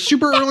was either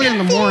super early in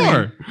the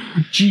morning.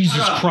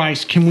 Jesus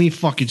Christ, can we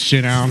fucking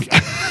sit down?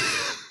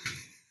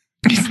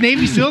 His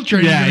Navy SEAL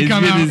training Yeah, is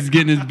gonna come out. he's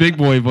getting his big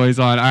boy voice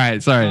on. All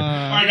right, sorry. All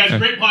right, guys,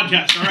 great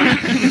podcast. All right.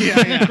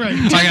 Yeah.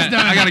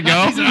 I gotta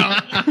go.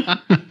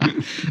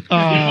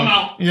 I'm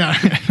out. Yeah.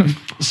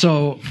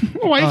 So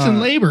Wife's in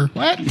labor.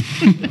 What?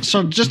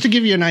 so just to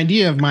give you an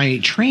idea of my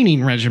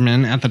training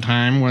regimen at the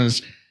time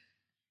was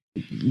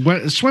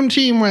swim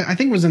team. I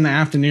think was in the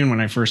afternoon when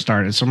I first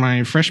started. So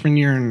my freshman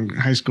year in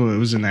high school, it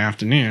was in the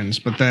afternoons.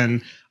 But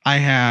then I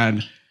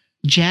had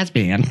jazz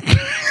band.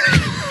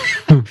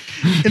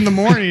 In the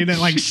morning at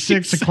like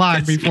 6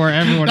 o'clock before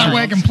everyone That else.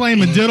 way I can play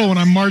Madiddle when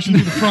I'm marching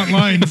through the front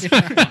lines.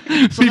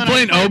 So you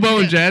playing oboe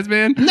and jazz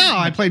band? No,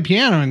 I played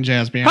piano in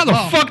jazz band. How the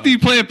fuck do you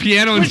play a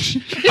piano? Here's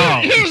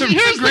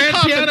the grand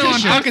piano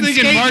on competition. I was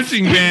thinking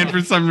marching band for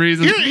some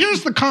reason.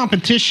 Here's the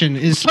competition.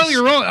 Is Play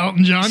your role,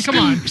 Elton John. Come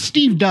on.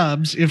 Steve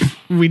Dubbs, if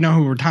we know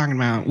who we're talking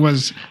about,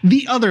 was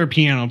the other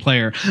piano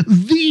player.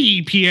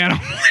 The piano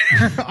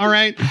player. All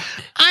right.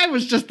 I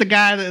was just the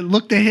guy that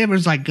looked at him and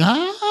was like,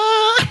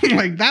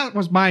 like that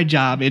was my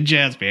job in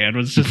jazz band.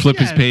 Was just Flip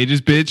his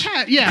pages, bitch.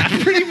 Yeah,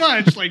 pretty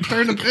much. Like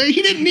turn the.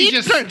 He didn't need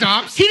to turn.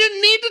 He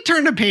didn't need to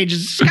turn the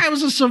pages. This guy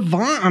was a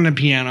savant on the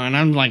piano, and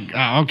I'm like,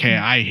 oh, okay,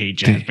 I hate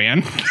jazz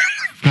band.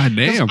 God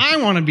damn. I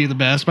want to be the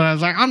best, but I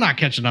was like, I'm not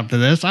catching up to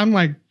this. I'm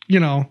like,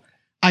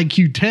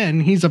 IQ 10.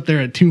 He's up there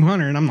at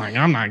 200. I'm like,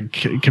 I'm not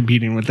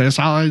competing with this.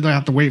 I'll either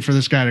have to wait for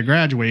this guy to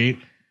graduate.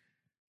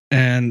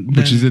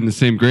 Which is in the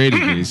same grade as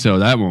me, so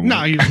that won't No,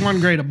 work. he was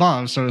one grade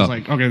above, so it's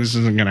like, okay, this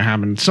isn't going to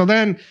happen. So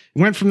then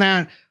went from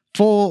that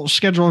full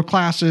schedule of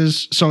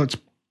classes. So it's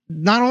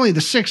not only the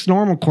 6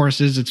 normal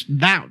courses, it's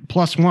that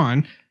plus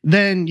 1.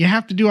 Then you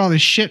have to do all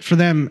this shit for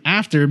them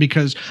after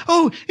because,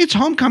 it's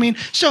homecoming.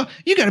 So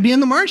you got to be in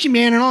the marching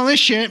band and all this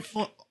shit.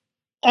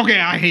 Okay,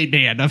 I hate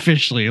band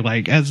officially.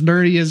 Like as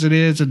nerdy as it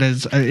is and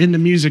as into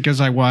music as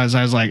I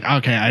was like,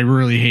 okay, I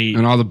really hate.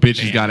 And all the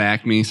bitches got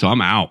Acme, so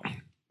I'm out.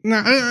 No,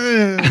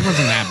 it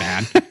wasn't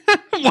that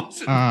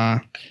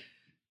bad.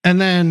 And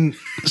then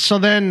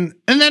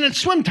it's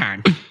swim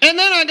time. And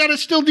then I got to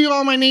still do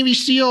all my Navy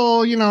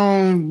SEAL,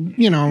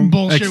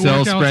 Bullshit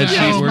Excel workouts spreadsheet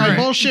at home. my Right.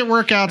 bullshit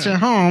workouts at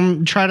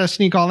home, try to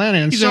sneak all that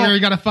in. He's over there,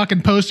 got a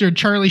fucking poster of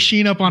Charlie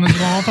Sheen up on his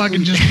wall,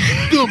 fucking just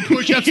doing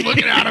push-ups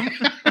looking at him.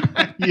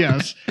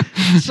 yes.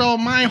 So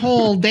my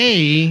whole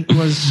day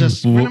was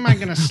just, when am I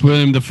going to sleep?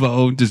 William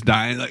Dafoe just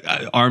dying, like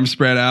arms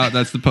spread out.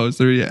 That's the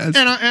poster. Yes.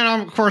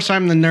 And of course,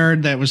 I'm the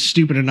nerd that was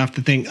stupid enough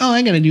to think,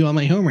 I got to do all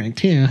my homework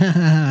too.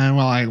 Well,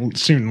 I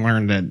soon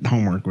learned that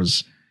homework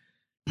was,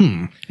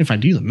 if I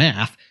do the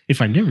math,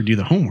 if I never do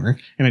the homework,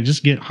 and I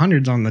just get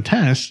hundreds on the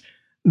test,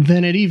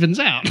 then it evens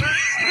out.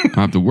 I don't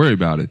have to worry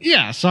about it.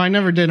 Yeah, so I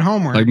never did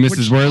homework. Like Mrs.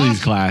 which Worley's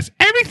awesome. class.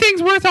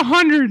 Everything's worth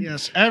 100.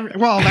 Yes.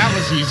 Well, that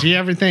was easy.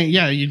 Everything.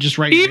 Yeah, you just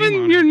write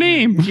Even your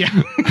name. Yeah.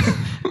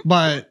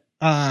 But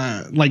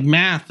like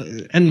math,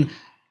 and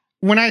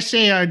when I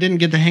say I didn't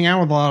get to hang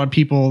out with a lot of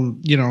people,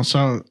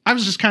 so I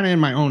was just kind of in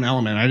my own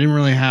element. I didn't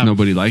really have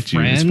Nobody liked you.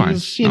 friends,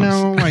 It's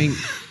fine. like.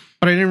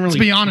 But I didn't really. To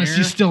be honest, care.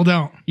 you still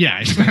don't.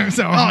 Yeah.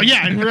 So,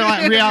 In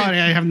reality,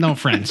 I have no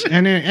friends.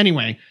 And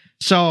anyway,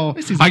 so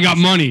I got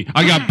money.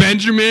 I got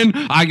Benjamin.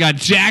 I got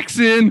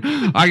Jackson.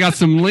 I got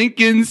some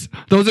Lincolns.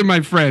 Those are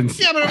my friends.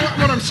 yeah. But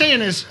what I'm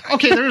saying is,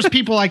 okay, there was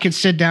people I could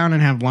sit down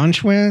and have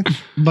lunch with,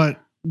 but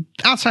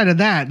outside of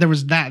that, there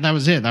was that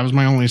was it. That was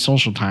my only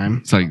social time.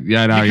 It's like,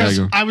 yeah, now I gotta Because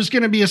go. I was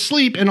going to be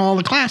asleep in all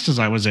the classes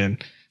I was in.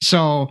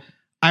 So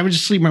I would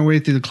just sleep my way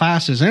through the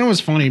classes. And it was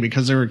funny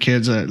because there were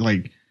kids that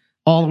like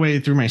all the way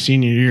through my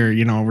senior year,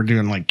 we're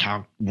doing like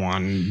Calc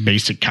 1,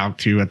 basic Calc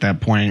 2 at that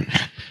point.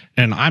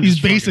 And I'm these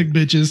just basic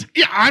bitbitches.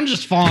 Yeah, I'm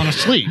just falling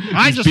asleep.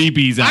 I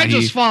BBs out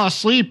here. just fall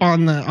asleep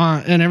on the,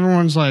 and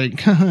everyone's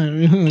like,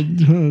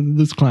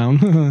 this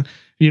clown,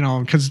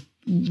 because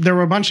there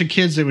were a bunch of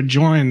kids that would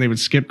join. They would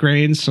skip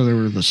grades, so there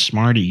were the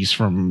smarties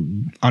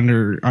from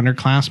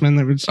underclassmen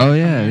that would. Oh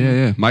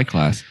yeah. My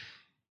class.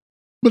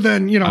 But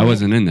then I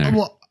wasn't in there.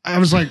 Well, I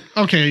was like,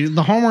 okay,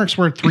 the homework's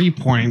worth 3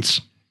 points.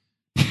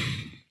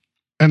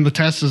 And the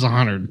test is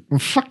 100. Well,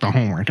 fuck the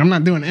homework. I'm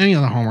not doing any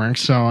of the homework.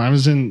 So I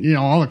was in,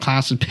 all the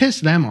classes,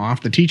 pissed them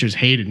off. The teachers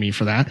hated me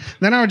for that.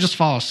 Then I would just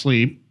fall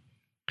asleep.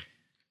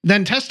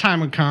 Then test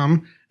time would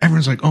come.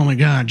 Everyone's like, oh my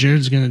God,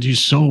 Jared's going to do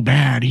so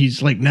bad.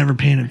 He's like never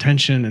paying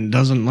attention and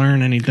doesn't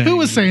learn anything. Who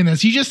was saying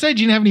this? You just said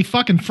you didn't have any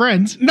fucking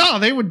friends. No,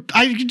 they would.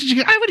 I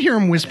would hear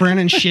them whispering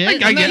and shit.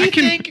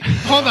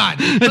 Hold on.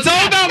 It's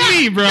all about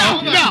me, bro.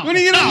 No. When are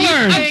you gonna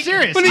learn? I'm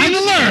serious. When are you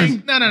gonna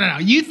learn? No.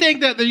 You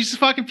think that there's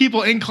fucking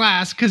people in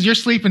class because you're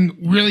sleeping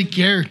really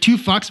care 2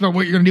 fucks about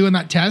what you're gonna do in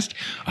that test?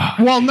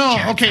 Well, no.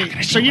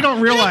 Okay, so you don't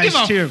realize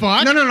give a too.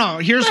 fuck. No.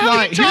 Here's What the hell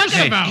why. are you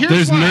talking about? Here's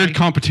There's why. nerd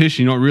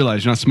competition. You don't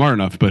realize you're not smart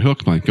enough, but he'll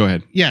complain. Go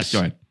ahead. Yes. Go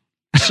ahead.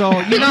 So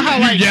you know how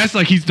like Yes,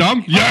 like he's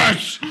dumb?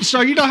 Yes.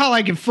 So you know how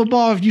like in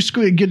football, if you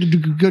get a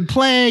good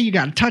play, you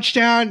got a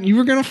touchdown, you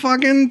were gonna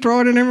fucking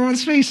throw it in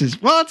everyone's faces.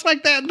 Well, it's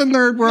like that in the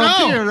nerd world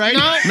too, right?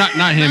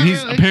 Not him.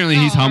 He's apparently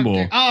he's humble.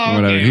 okay. Oh,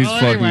 Whatever. okay. He's Well,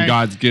 fucking anyway.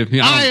 God's gift. I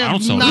I am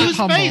don't sell not- this. Lose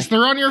humble. face.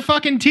 They're on your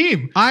fucking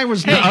team. I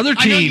was The other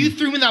I know team. you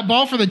threw me that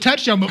ball for the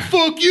touchdown, but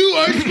fuck you,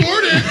 I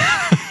scored it.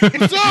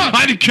 What's up? I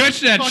had to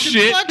catch that Fucking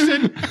shit.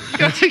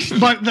 flexing.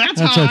 But that's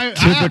That's how a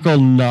typical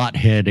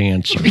knothead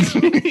answer.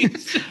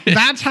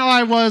 that's how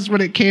I was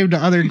when it came to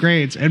other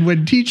grades. And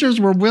when teachers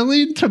were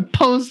willing to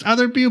post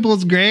other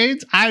people's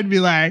grades, I'd be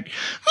like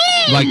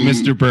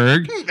Mr.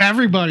 Berg.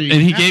 everybody.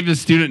 And he gave the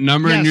student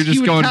number and you're Yes, he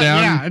just would going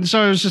down. Yeah, and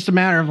so it was just a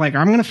matter of like,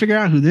 I'm going to figure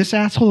out who this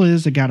asshole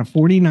is that got a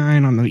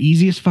 49 on the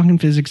easiest fucking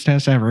physics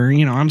test ever.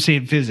 You know, I'm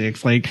saying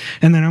physics, like,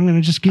 and then I'm going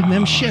to just give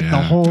them shit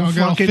the whole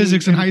fucking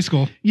physics in high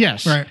school.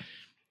 Yes. Right.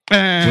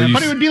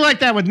 But it would be like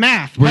that with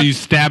math. Where But you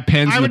stab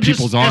pens I into would just,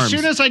 people's arms. as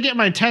soon as I get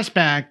my test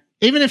back,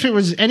 even if it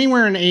was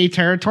anywhere in A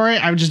territory,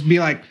 I would just be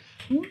like,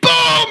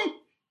 boom!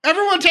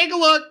 Everyone take a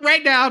look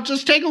right now.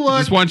 Just take a look.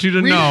 Just want you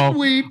to Read know and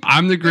weep.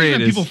 I'm the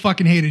greatest. People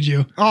fucking hated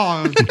you.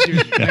 Oh,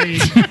 dude, they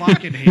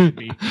fucking hate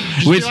me.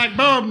 Just Which- be like,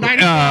 boom,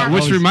 94.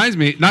 which reminds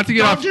me, not to get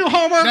Don't off. do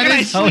homework That and I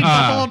is- sleep the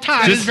whole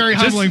time. That is very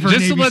humbling for a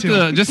just Navy to let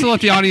SEAL. just to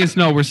let the audience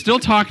know, we're still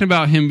talking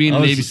about him being a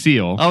was- Navy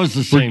SEAL. I was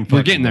the same.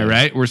 We're getting there,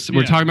 right? We're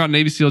talking about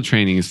Navy SEAL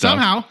training and stuff.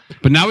 Somehow.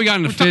 But now we got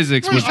into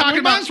physics. He's Which, talking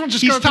we might about as well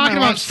just go he's through talking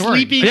my life about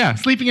story.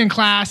 sleeping in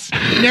class,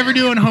 never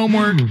doing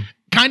homework,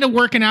 kind of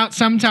working out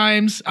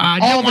sometimes.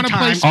 Didn't want to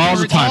play sports. all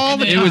the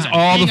time. It was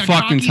all the Being a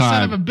fucking cocky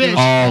son of a time. bitch.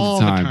 All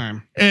the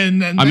time.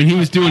 And then, I mean, he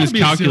was doing his I'll be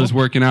a calculus, SEAL.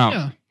 working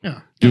out, Yeah.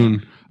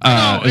 doing.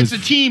 No, it it's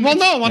was- a team. Well,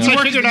 no, once I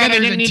Working figured out I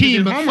together as didn't a need team, to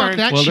do but homework, fuck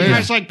that well, shit. there- I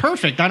was like,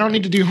 perfect. I don't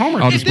need to do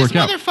homework. I'll If just this work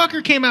out.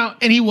 motherfucker came out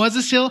and he was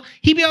a SEAL,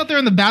 he'd be out there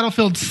on the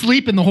battlefield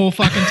sleeping the whole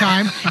fucking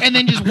time and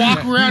then just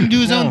walk around and do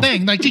his own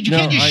thing. Like, dude, you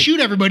can't just shoot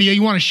everybody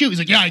you want to shoot. He's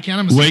like, yeah, I can.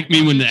 I'm a Wake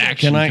SEAL. me when the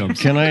action comes.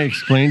 Can I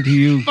explain to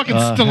you? Fucking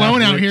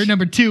Stallone out here,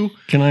 number 2.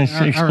 Can I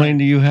explain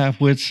to you,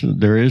 half-wits?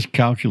 There is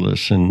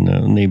calculus in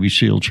Navy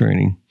SEAL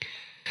training.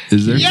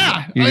 Is there?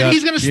 Yeah, You got-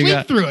 he's gonna you sleep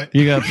got- through it.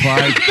 You got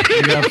 5.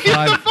 You got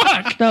 5.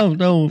 Fuck.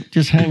 No,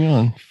 just hang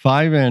on.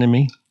 5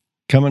 enemy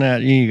coming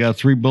at you. You got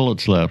 3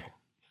 bullets left.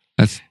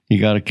 That's You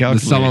got to the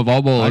calculate. sum of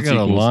all bullets. I got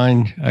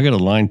to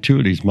line 2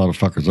 of these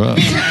motherfuckers up.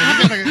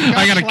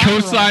 I got a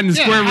cosine and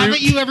Yeah, square root.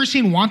 haven't you ever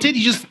seen Wanted?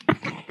 You just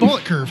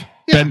bullet curve.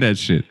 Bend that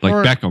shit like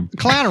Or Beckham.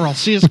 Collateral,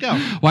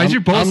 CSGO. Why does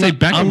your bullet say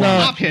Beckham? I'm on not-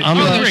 it? Top hit. I'm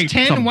Oh, not- there's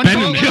 10 Some and 1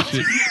 bending bullet that left.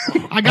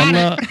 shit. I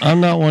got it.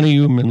 I'm not one of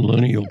you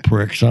millennial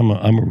pricks. I'm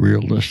a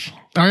realist.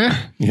 Oh yeah,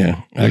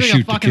 Yeah, I look at shoot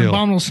a to fucking kill.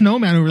 abominable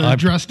snowman over there I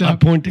dressed I up.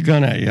 point the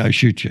gun at you. I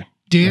shoot you.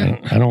 Do you?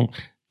 I don't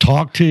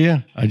talk to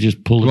you. I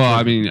just pull it. Well,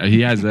 I mean,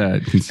 he has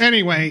that.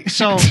 Anyway,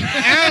 so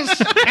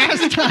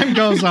as time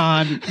goes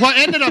on, what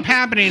ended up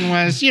happening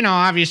was, you know,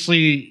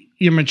 obviously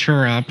you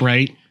mature up,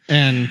 right?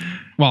 And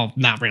well,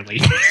 not really.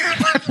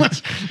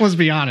 let's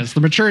be honest.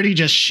 The maturity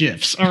just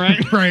shifts. All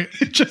right, Right.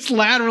 It just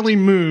laterally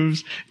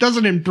moves,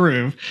 doesn't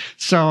improve.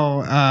 So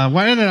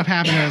what ended up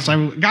happening is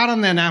I got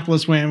on the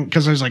Annapolis wing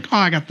because I was like, oh,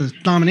 I got the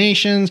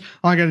nominations.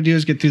 All I got to do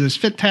is get through this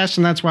fit test,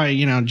 and that's why,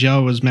 you know,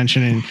 Joe was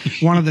mentioning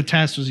one of the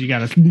tests was you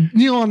got to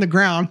kneel on the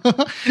ground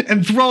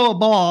and throw a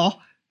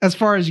ball as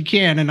far as you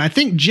can. And I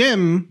think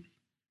Jim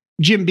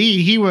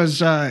B, he was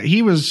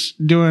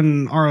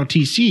doing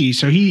ROTC,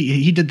 so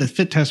he did the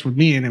fit test with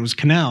me, and it was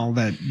Cannell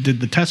that did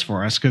the test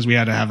for us because we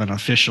had to have an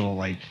official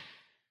like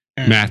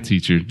Math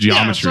teacher,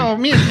 geometry. Yeah, so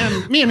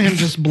me and him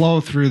just blow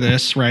through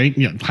this, right?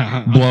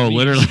 Yeah, Blow,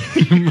 literally.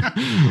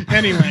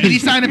 Anyway, Did he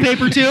sign a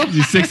paper too?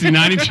 He's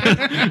 69 each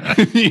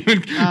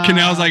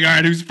Canal's like, all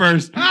right, who's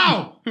first?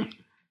 Ow!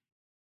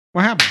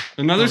 What happened?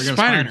 Another Oh, we got a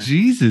spider.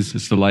 Jesus,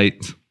 it's the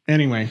light.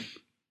 Anyway,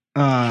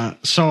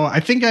 so I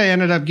think I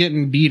ended up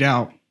getting beat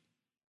out.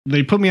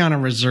 They put me on a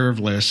reserve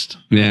list.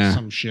 Yeah.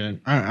 Some shit.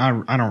 I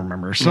don't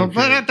remember. So, Okay.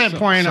 but at that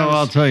point, So I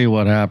I'll was, tell you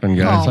what happened,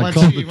 guys. Oh, I let's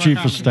called see the what chief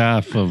of happened.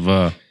 staff of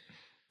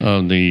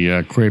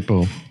the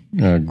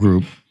Crapo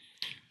group,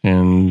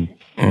 and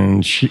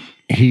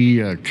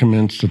he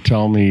commenced to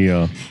tell me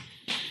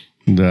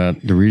that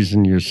the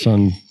reason your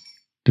son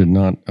did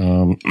not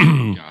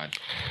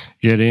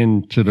get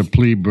into the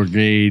plebe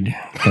brigade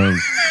of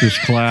this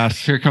class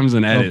Here comes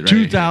an edit. of right?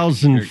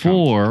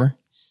 2004.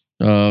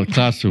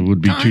 Class that would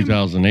be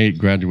 2008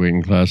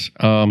 graduating class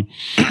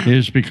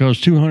is because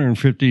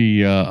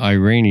 250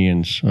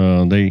 Iranians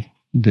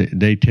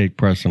they take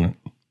precedent,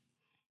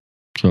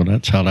 so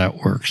that's how that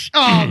works.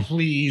 oh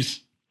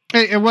please.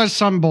 It was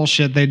some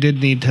bullshit. They did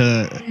need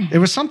to. It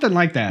was something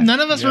like that. None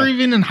of us were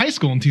even in high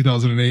school in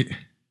 2008.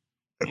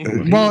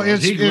 Well,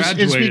 it's He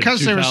graduated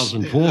because there was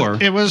 2004.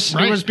 It was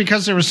Right. it was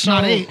because there was so,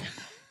 Not 8.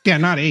 Yeah,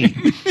 not 8.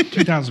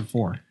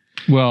 2004.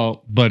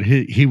 Well, but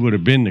he would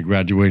have been the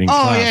graduating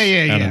class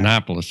yeah. at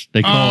Annapolis.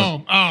 They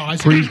call I it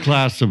see.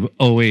 pre-class of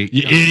 08.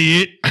 You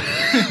idiot.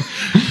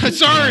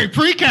 Sorry,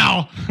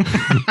 pre-cal.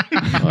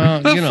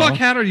 Well, What the fuck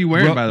hat are you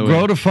wearing, by the way?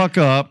 Grow the fuck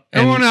up.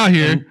 and- Everyone out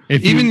here, and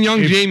if you- even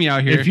young if- Jamie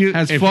out here, if you-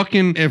 has if-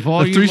 fucking if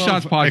all the you Three love-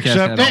 Shots podcast.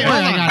 except- hat Hey, on.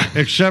 I got it.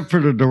 except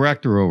for the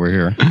director over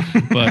here.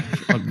 But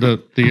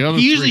the other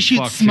He usually three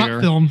shoots fucks smut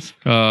here, films.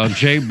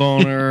 Jay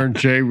Boner,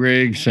 Jay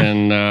Riggs,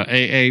 and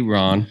AA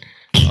Ron.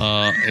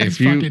 If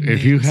fucking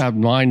you names. have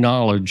my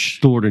knowledge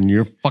stored in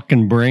your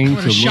fucking brains, I would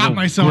have of shot little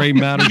myself gray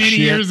matter many shit,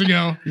 years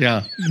ago.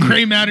 yeah,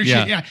 Gray matter Yeah.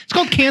 shit. Yeah, it's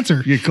called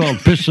cancer. you call it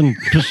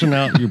pissing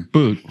out your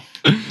boot.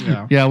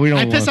 Yeah. Yeah, we don't.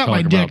 I piss wanna out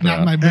my talk dick, about not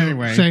that. my boot.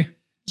 Anyway. Say,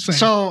 Same.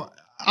 So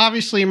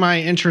obviously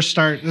my interest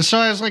started. So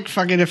I was like,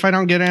 fuck it. If I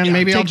don't get in,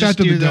 maybe I'll take that just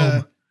to do the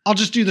dome. I'll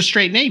just do the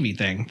straight Navy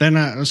thing.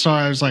 Then, so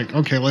I was like,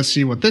 okay, let's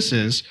see what this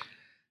is.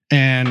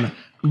 And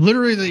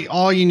literally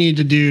all you need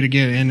to do to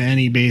get in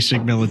any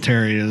basic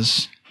military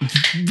is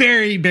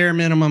very bare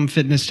minimum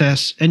fitness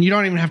tests. And you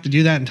don't even have to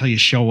do that until you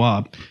show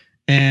up.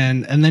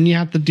 And then you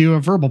have to do a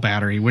verbal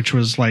battery, which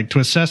was like to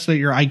assess that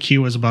your IQ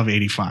was above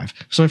 85.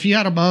 So if you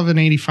had above an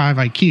 85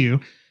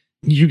 IQ,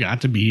 you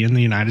got to be in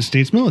the United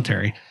States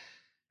military.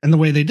 And the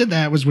way they did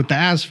that was with the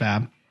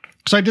ASVAB.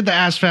 So I did the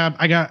ASVAB.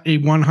 I got a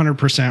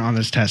 100% on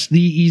this test. The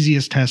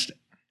easiest test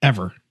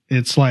ever.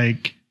 It's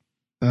like...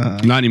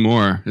 Not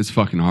anymore. It's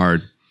fucking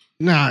hard.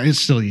 Nah, it's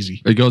still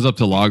easy. It goes up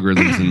to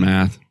logarithms in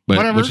math, but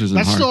Whatever. which isn't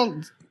That's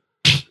hard.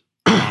 still...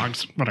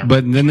 dogs. Whatever.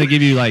 But then they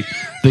give you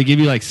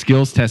like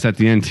skills tests at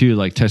the end too,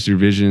 like test your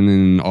vision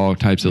and all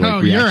types of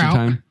like you're reaction out.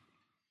 time.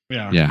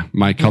 Yeah. Yeah,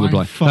 my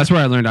colorblind. fuck. That's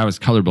where I learned I was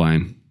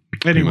colorblind.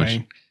 pretty much.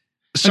 Anyway.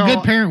 So, a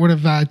good parent would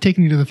have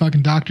taken you to the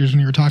fucking doctors when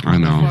you were talking I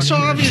about know. that. So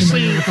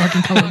obviously- you're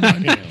fucking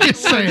colorblind.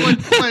 Just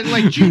saying.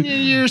 like junior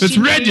year, It's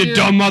senior red, you year-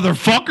 dumb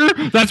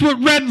motherfucker. That's what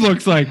red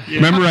looks like.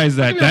 Memorize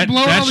that. I'm gonna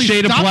blow That all these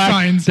shade of stop black.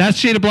 signs. That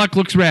shade of black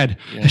looks red.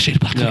 That shade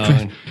of black looks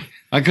red.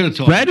 I could have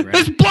told Red? him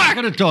It's I black.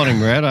 could have told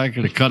him red. I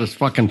could have cut his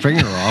fucking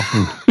finger off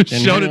and he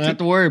Showed it didn't to- have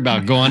to worry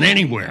about going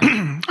anywhere.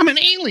 I'm an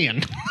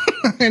alien.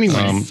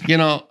 Anyway.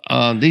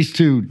 These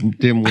two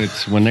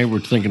dimwits, when they were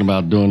thinking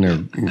about doing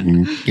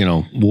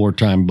their,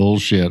 wartime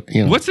bullshit,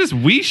 What's this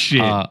wee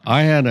shit?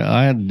 I had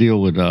to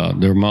deal with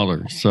their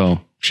mother, so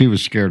she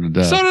was scared to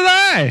death. so did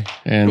I.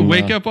 And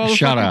Wake up all the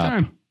shut fucking up.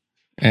 time.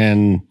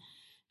 And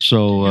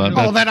so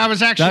that I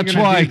was actually that's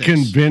gonna why I do this.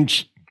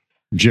 convinced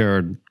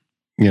Jared,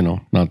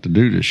 not to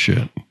do this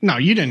shit. No,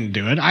 you didn't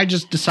do it. I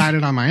just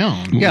decided on my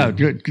own. Yeah,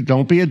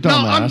 don't be a No,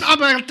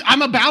 dumbass.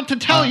 I'm about to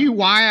tell you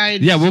why I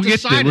Yeah, we'll get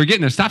decided. there. We're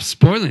getting there. Stop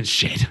spoiling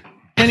shit.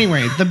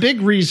 Anyway, the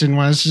big reason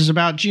is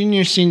about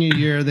junior, senior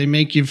year.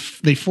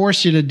 They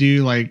force you to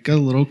do like a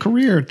little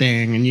career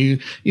thing, and you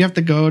have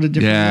to go to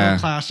different Yeah. little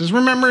classes.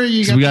 Remember,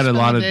 you So we got to a spend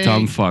lot of day-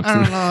 dumb fucks. I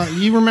don't know.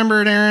 You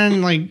remember it,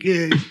 Aaron? Like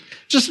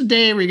just a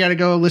day where you got to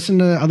go listen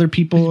to other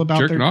people about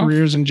Jerking their off?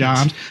 careers and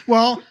jobs.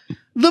 Well,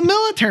 the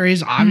military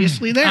is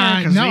obviously there.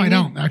 'cause no, they I need-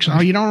 don't, actually.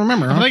 Oh, you don't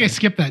remember? I think I Okay.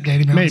 skipped that day,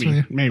 to be honest with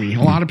you. Maybe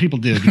a lot of people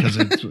did because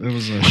it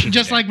was a shit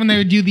Just day. like when they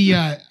would do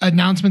the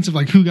announcements of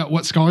like who got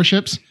what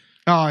scholarships.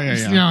 Oh yeah.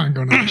 Yeah, I'm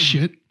going to that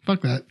shit.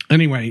 Fuck that.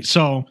 Anyway,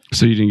 so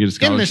So you didn't get a in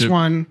scholarship? this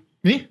one,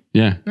 Me?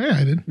 Yeah. Yeah,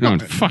 I did. No,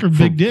 fuck. for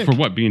big dick. For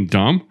what? Being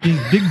dumb? Being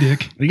a big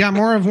dick. you got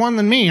more of one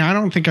than me. I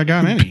don't think I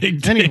got any.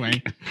 Big dick.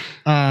 Anyway,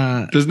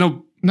 There's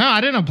no. No,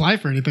 I didn't apply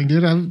for anything,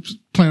 dude. I was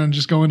planning on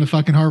just going to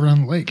fucking Harvard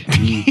on the Lake.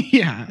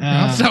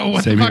 yeah. So what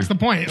the same fuck's here. the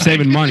point?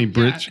 Saving money,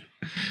 bitch.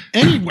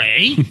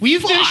 Anyway, Will you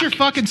finish your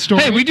fucking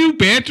story? Hey, we do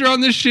banter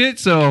on this shit,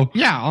 so.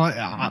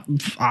 yeah,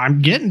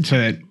 I'm getting to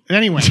it.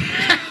 Anyway,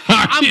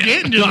 I'm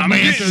getting to the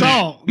man.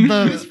 so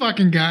this the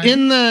fucking guy.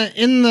 in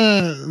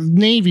the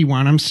Navy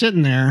one, I'm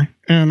sitting there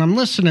and I'm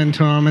listening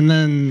to them, and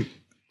then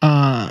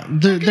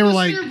they were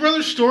like, your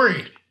brother's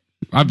story.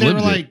 I've they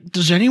lived were it. like,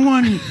 does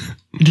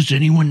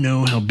anyone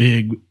know how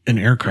big an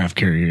aircraft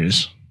carrier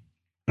is?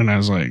 And I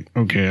was like,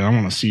 okay, I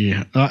want to see.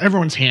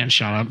 Everyone's hand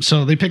shot up.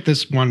 So they picked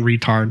this one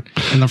retard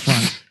in the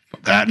front.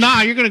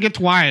 Nah, you're going to get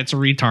to why it's a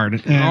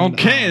retard. And,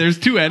 Okay, there's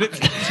two edits.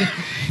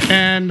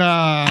 And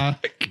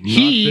Not big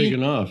he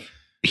enough.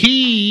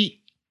 he's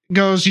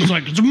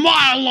like, it's a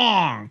mile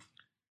long.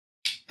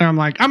 And I'm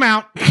like, I'm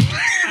out.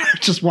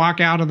 Just walk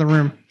out of the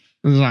room.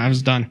 I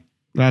was done.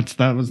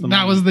 That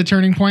was the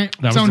turning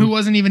point. was Someone the- who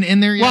wasn't even in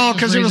there yet. Well, just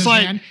 'cause it raised was his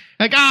like- hand.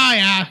 oh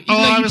yeah, even Oh,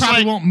 though I you was probably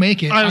like- won't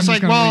make it. I was I'm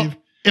like, just gonna well, leave.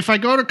 if I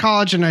go to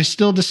college and I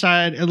still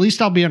decide, at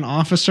least I'll be an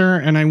officer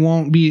and I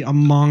won't be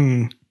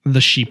among the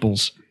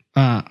sheeples.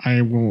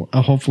 I will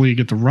hopefully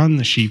get to run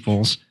the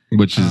sheeples,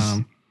 Which is.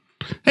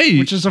 Hey,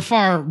 which is a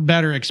far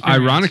better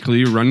experience. ironically,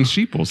 you're running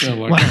sheeples. You're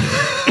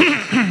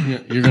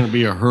going to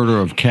be a herder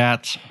of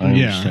cats. I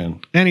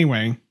understand.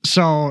 Anyway,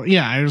 so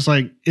yeah, I was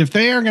like, if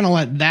they are going to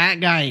let that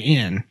guy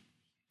in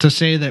to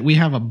say that we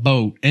have a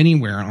boat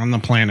anywhere on the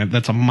planet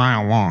that's a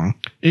mile long,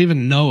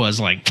 even Noah's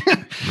like,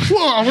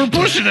 whoa, we're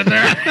pushing it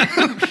there.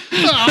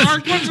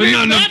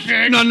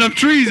 Not enough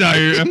trees out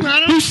here. Not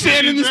enough Who's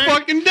sanding trees, this right?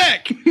 fucking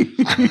deck?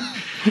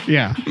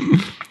 Yeah.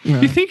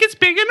 You think it's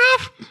big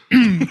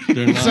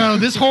enough? So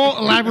this whole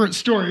elaborate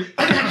story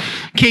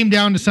came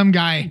down to some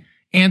guy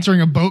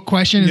answering a boat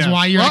question. Is Yes.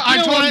 why you're. Well, like, I you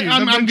know told what? you,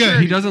 I'm the good.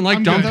 maturity. He doesn't like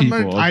I'm dumb good.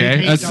 people. I Okay,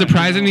 hate that's dumb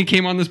surprising. people. He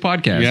came on this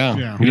podcast. Yeah.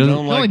 He He doesn't don't The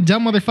only like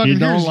dumb motherfucker He here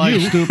don't is like you.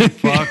 stupid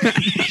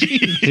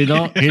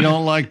fucks. He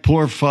don't like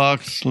poor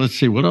fucks. Let's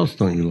see, what else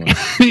don't you like?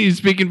 He's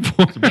speaking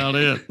for. About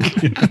it.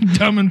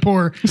 Dumb and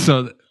poor.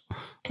 So,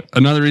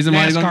 Another reason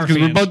why he's on NASCAR because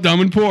we're fans. both dumb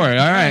and poor. All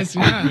right.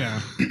 Yeah.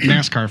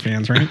 NASCAR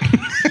fans, right?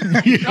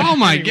 Oh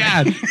my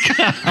God.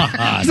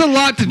 There's a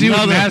lot to do with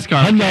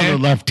NASCAR. Another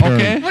left turn.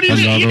 Okay. What do you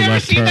mean? You never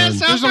seen that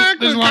South Park?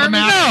 There's a lot of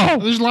math.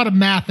 No. There's a lot of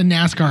math in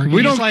NASCAR.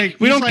 We games.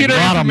 don't get a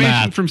lot our of information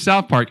math. from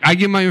South Park. I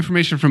get my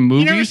information from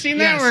movies. You never seen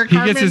that? Yes. Where He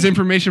Cartman, gets his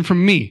information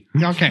from me.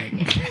 Okay.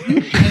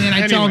 And then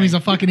I tell him he's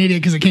a fucking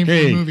idiot because it came from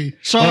Hey. the movie.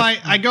 So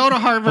I go to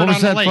Harvard What was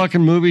on the that lake.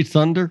 fucking movie,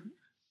 Thunder?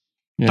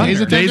 Yeah.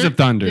 Days of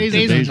Thunder.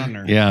 Days of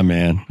Thunder. Yeah,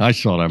 man. I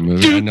saw that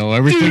movie. I know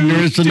everything there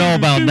is to know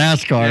about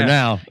NASCAR Yeah.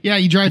 now. Yeah,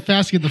 you drive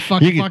fast, get the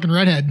fucking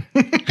redhead.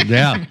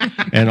 Yeah.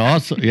 And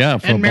also, yeah,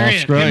 from And Marriott, in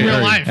Australia.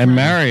 real life. And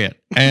Marriott.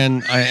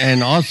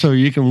 And also,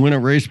 you can win a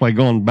race by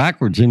going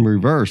backwards in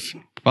reverse.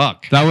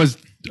 Fuck. That was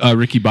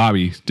Ricky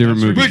Bobby. Different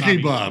movie. Ricky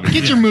Bobby.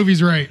 Get your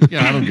movies right.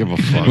 Yeah, I don't give a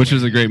fuck. Which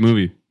was a great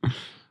movie.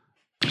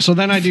 So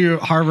then I do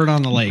Harvard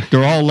on the lake.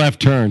 They're all left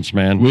turns,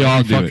 man. We all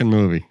Every do fucking it.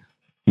 movie.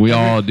 We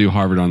all do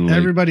Harvard on the Lake.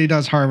 Everybody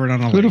does Harvard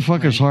on the lake. Who the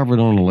fuck is Harvard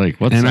on the Lake?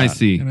 What's that?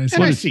 NIC.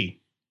 NIC.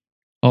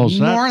 Oh, is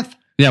that? North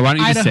Yeah, why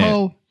don't you just say it?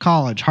 Idaho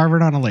College.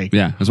 Harvard on the lake.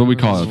 Yeah, that's what we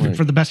call it.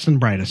 For the best and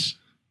brightest.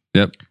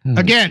 Yep.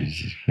 Again.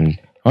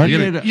 Aren't You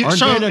they gotta- the, aren't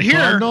so they the here-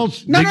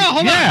 Cardinals? No, hold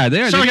on. Yeah,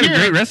 they are. So They got a here-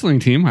 great wrestling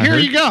team. I Here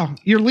heard. you go.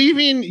 You're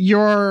leaving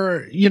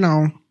your,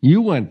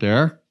 You went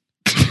there.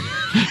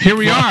 Here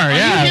we are. You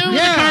Yeah. hear the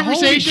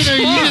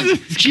conversation?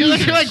 You're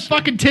like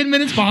fucking 10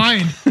 minutes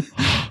behind.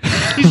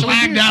 He's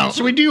lagged out.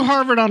 So we do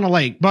Harvard on the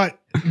lake, but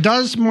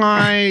does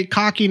my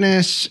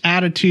cockiness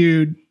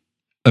attitude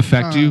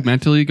Affect you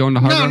mentally going to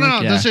Harvard? No.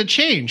 Like, yeah. Does it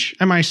change?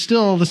 Am I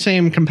still the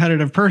same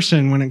competitive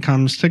person when it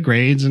comes to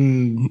grades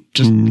and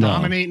just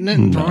dominating it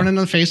and throwing it in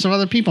the face of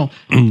other people?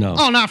 No.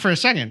 Oh, not for a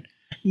second.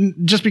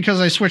 Just because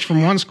I switched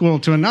from one school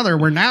to another,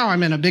 where now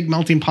I'm in a big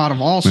melting pot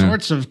of all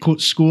sorts of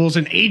schools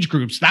and age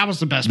groups. That was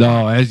the best part.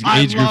 No, age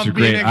groups love are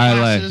being great. in I like,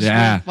 classes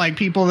yeah. with, like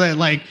people that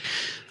like.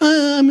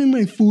 I'm in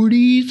my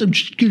 40s. I'm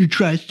just gonna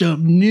try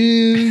something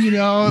new.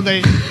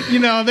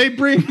 They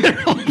bring their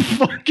own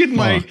fucking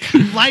like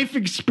life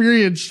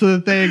experience to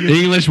the thing.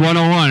 English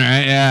 101,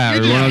 right? Yeah.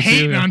 You're or just 102.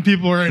 hating on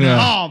people right Yeah.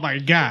 now. Oh my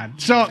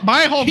god! So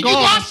my whole You goal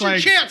lost is your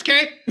like, chance,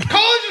 okay?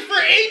 College is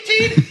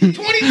for 18,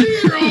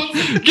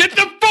 22-year-olds. Get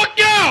the fuck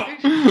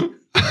out!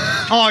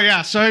 oh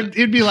yeah. So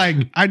it'd be like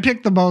I'd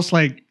pick the most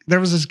like there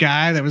was this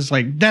guy that was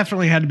like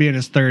definitely had to be in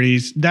his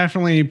 30s,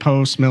 definitely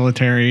post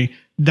military,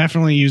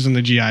 definitely using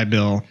the GI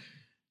Bill,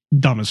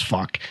 dumb as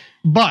fuck.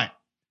 But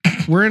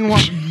we're in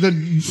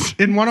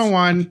in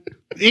 101,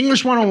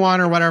 English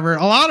 101 or whatever.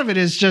 A lot of it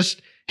is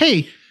just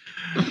hey.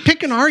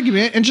 Pick an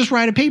argument and just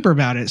write a paper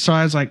about it. So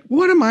I was like,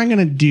 what am I going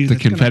to do? The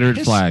that's gonna Confederate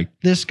piss flag.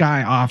 This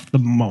guy off the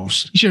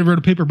most. You should have wrote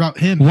a paper about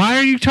him. Why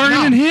are you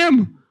targeting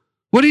him?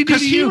 What did he do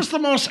Because to he you? was the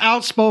most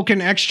outspoken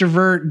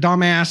extrovert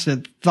dumbass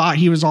that thought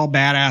he was all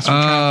badass.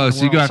 Oh,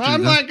 so you got so to-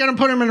 I'm not going to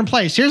put him in a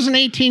place. Here's an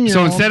 18-year-old.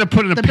 So instead of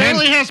putting a that pen-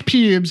 barely has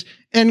pubes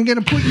and going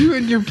to put you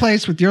in your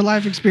place with your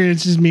life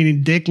experiences,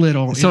 meaning Dick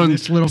Little. So, in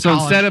this little so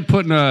college. instead of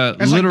putting a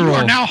It's literal, like,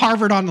 you are now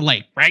Harvard on the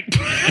lake, right?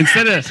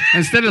 instead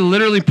of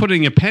literally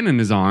putting a pen in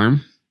his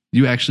arm,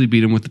 you actually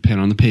beat him with the pen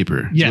on the paper.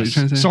 Is what you're Yes.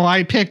 trying to say? So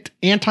I picked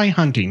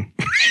anti-hunting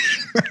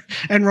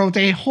and wrote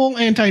a whole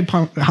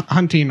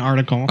anti-hunting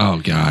article. Oh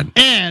God!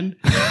 And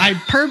I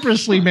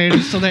purposely made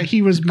it so that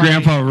he was my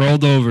Grandpa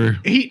rolled over.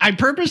 I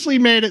purposely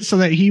made it so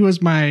that he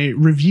was my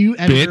review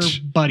editor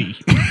Bitch. buddy.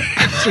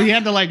 So you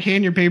had to like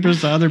hand your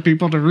papers to other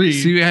people to read.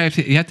 See, you have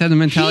to have the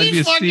mentality He to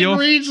be a fucking seal.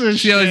 reads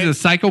this See how he's shit. a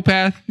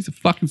psychopath? He's a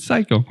fucking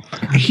psycho.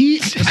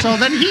 So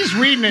then he's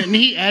reading it and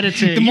he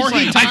edits it. The more He's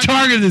he like, I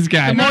targeted this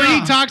guy. The more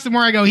he talks, the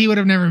more I go, he would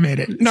have never made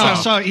it. no,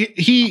 so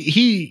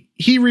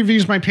he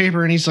reviews my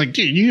paper and he's like,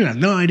 dude, you have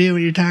no idea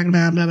what you're talking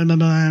about, blah blah blah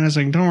blah. And I was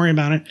like, don't worry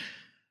about it.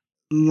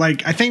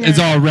 Like I think It's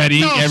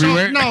already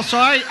everywhere. So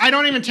I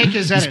don't even take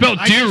his You edit. spelled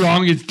I deer just-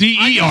 wrong. It's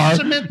DER, I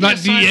submit the not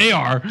assignment-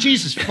 DAR.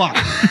 Jesus fuck.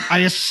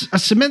 I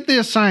submit the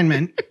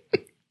assignment.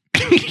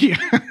 Yeah.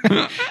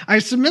 I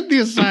submit the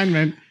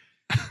assignment.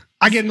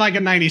 I get like a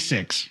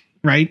 96,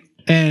 right?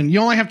 And you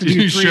only have to do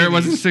You 3 sure of it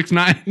wasn't these.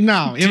 6'9"?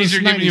 No, it was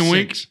Teacher giving you a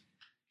wink? 96.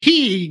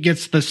 He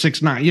gets the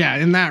 6'9", yeah,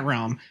 in that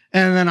realm.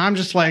 And then I'm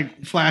just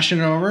like flashing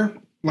it over,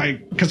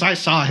 like because I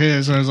saw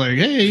his. I was like,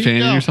 hey, here you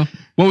Fanning go. yourself.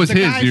 What was The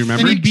his? guy Do you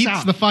remember? And he freaks beats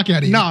out. the fuck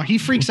out of you. No, he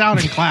freaks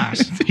out in class.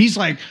 He's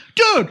like,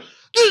 dude,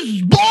 this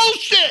is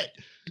bullshit.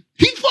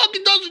 He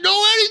fucking doesn't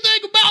know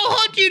anything about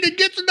hunting and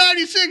gets a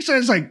 96. And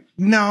it's like,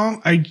 no,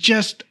 I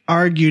just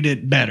argued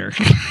it better.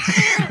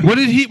 What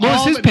was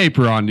All his the-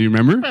 paper on? Do you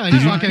remember? Probably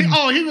fucking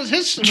he was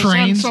his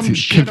trained some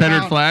shit Confederate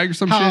about flag or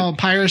some how shit?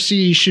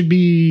 piracy should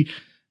be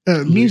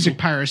music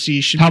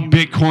piracy should How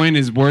be Bitcoin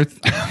is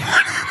worth.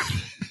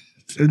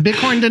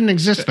 Bitcoin didn't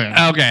exist then.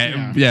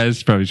 Okay, yeah,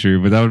 it's probably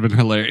true, but that would have been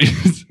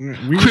hilarious.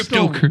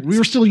 Cryptocurrency. We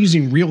were still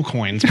using real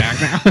coins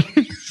back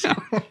then. So,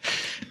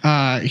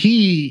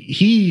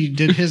 he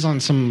did his on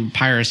some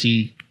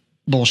piracy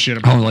bullshit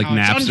about Oh, like how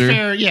it's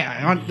Napster?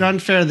 unfair,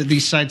 unfair that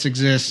these sites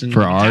exist and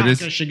For Metallica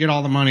artists? should get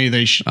all the money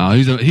they should. Oh,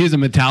 he's a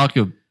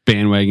Metallica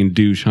bandwagon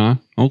douche, huh?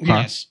 Okay.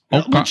 Yes.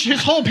 Okay. Which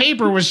his whole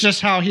paper was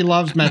just how he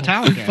loves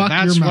Metallica. Fuck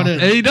That's your what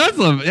mouth. it. He does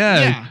love,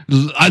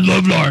 I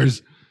love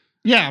Lars.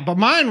 Yeah, but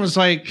mine was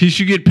like, He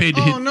should get paid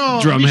to hit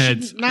drum we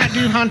heads. should not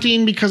do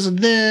hunting because of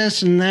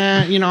this and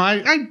that. You know,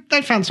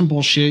 I found some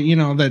bullshit, you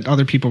know, that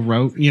other people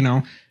wrote, you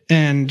know,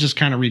 and just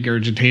kind of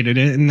regurgitated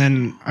it. And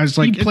then I was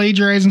like, You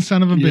plagiarizing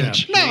son of a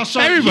bitch. no, so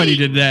Everybody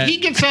did that. He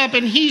gets up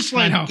and he's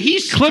like, know.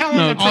 he's Cliff telling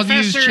the notes. All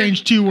these professor.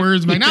 change 2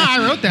 words. I'm like, nah,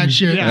 I wrote that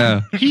shit.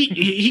 Yeah.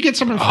 He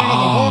gets up in front of the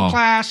whole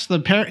class,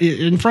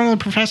 in front of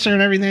the professor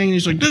and everything. And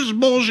he's like, this is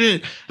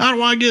bullshit. How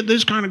do I get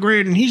this kind of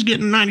grade? And he's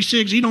getting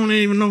 96. He don't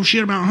even know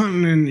shit about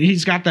hunting. And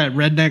he's got that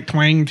redneck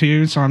twang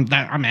too. So I'm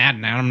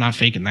adding that. I'm not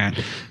faking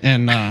that.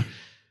 And I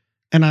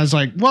was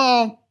like,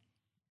 well,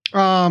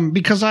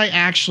 because I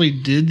actually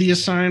did the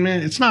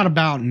assignment, it's not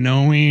about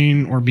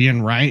knowing or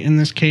being right in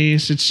this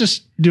case. It's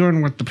just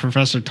doing what the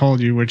professor told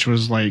you, which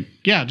was like,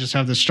 yeah, just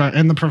have this structure.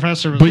 And the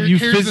professor was But like, you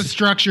Here's the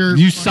structure.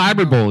 You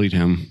cyberbullied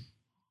him.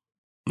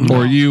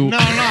 Or you. no,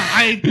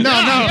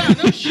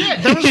 No shit.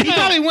 He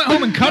thought he went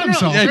home and cut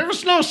himself. There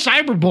was no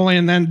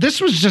cyberbullying then. This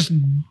was just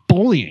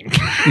bullying.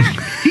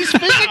 He's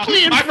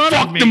physically in front of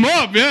fucked me. him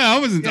up. Yeah, I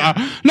wasn't. No,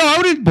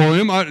 I didn't bully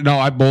him.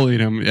 I bullied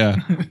him. Yeah.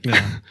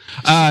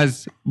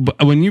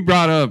 When you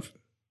brought up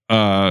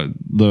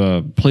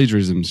the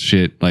plagiarism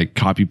shit, like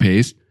copy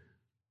paste,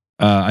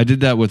 I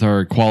did that with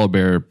our koala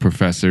bear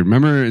professor.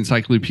 Remember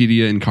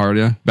Encyclopedia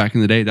Encarta back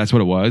in the day? That's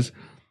what it was.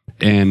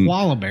 And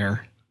Koala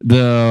bear.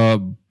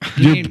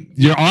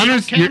 Your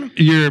honors He's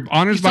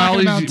talking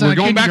biology. about, We're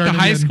going back to kindergarten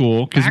high again.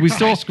 school because Back we to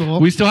still high school.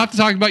 we still have to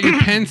talk about your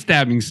pen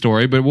stabbing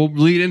story, but we'll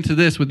lead into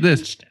this with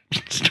this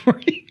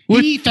Story.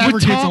 He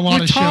fabricates a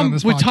lot of shit on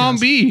this with Tom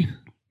podcast. B.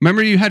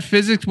 Remember you had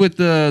physics with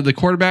the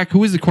quarterback. Who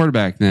was the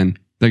quarterback then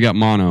that got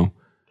mono?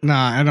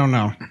 Nah, I don't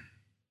know.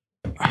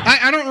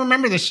 I don't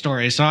remember this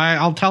story, so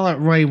I'll tell it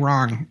way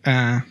wrong.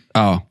 Yeah,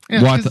 Well,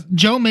 I, 'cause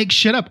Joe makes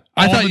shit up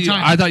I all thought the you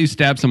time. I thought you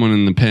stabbed someone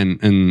in the pen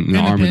in the In the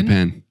arm with pen? the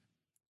pen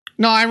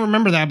No, I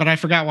remember that, but I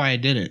forgot why I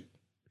did it.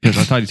 because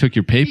I thought you took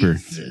your paper.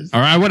 All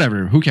right,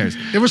 whatever. Who cares?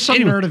 It was some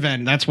Anyway. nerd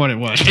event. That's what it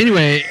was.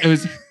 Anyway, it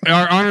was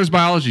our honors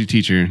biology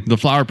teacher, the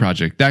flower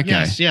project. That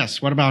guy.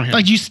 Yes. What about him?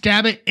 Like you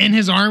stab it in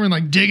his arm and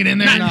like dig it in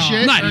there Not- and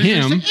shit. not Or you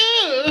just him. like,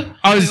 "Ugh."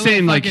 I was Like a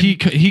saying, like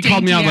little he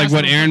called me out, dainty like ass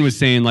what little Aaron was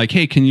saying, like,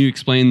 hey, can you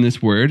explain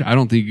this word? I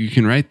don't think you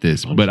can write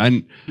this, but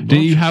didn't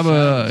you have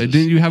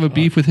a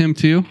beef with him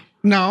too?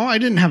 No, I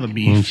didn't have a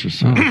beef. Bunch of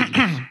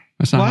savages.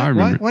 That's not how I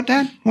remember. What,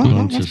 Dad? What?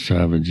 Bunch of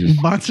savages.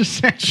 Bunch of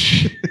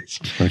savages.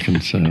 Fucking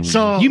savages.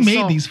 So You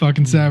made these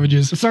fucking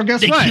savages. So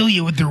guess They what? kill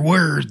you with their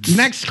words.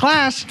 Next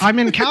class, I'm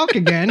in calc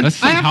again. That's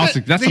some I have house.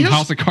 to- That's some here's-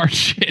 house of cards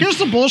shit. Here's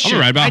the bullshit. I'm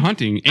gonna write about I-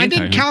 hunting. I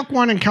did Calc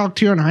 1 and Calc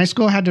 2 in high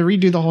school. I had to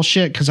redo the whole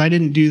shit because I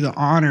didn't do the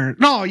honor.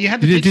 No, you had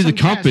to You did do the some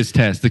test. compass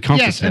test. The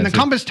compass Yes, test. and the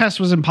compass test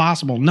was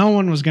impossible. No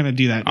one was going to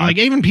do that. Like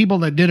even people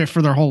that did it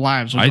for their whole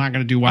lives was I- not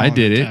going to do well. I on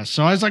did the it. test.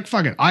 So I was like,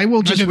 "Fuck it, I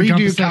will just did the redo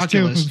compass test, too.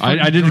 calculus."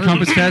 I did the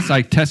compass test.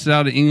 I tested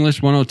out in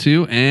English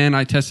 102, and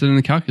I tested in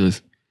the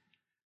calculus.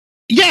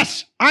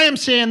 Yes, I am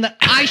saying that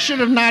I should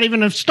have not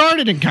even have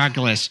started in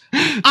calculus.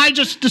 I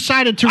just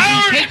decided to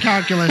retake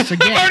calculus I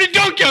again. already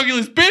done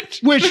calculus,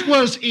 bitch. Which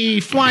was a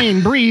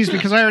flying breeze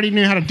because I already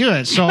knew how to do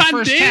it. So God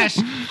first damn. test,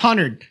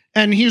 100.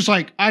 And he was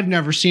like, I've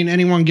never seen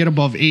anyone get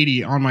above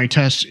 80 on my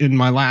tests in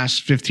my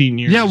last 15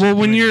 years. Yeah, well,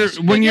 when you're Yeah,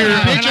 and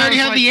bitch, I I already was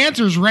have like- the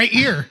answers right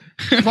here.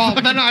 Well,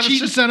 then I was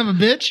Cheating just, son of a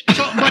bitch.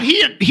 so, but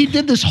he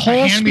did this whole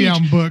speech.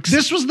 Hand-me-down books.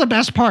 This was the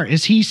best part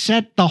is he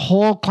set the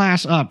whole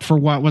class up for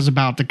what was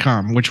about to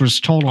come, which was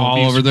total all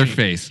abuse over of their me.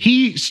 face.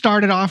 He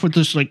started off with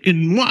this like,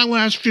 in my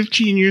last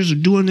 15 years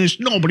of doing this,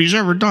 nobody's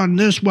ever done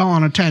this well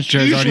on a test.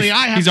 Usually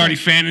I have he's to- already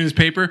fanning his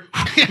paper.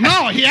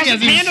 No, he hasn't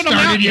hasn't even handed them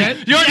out started yet.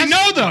 yet. You already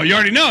know, though. You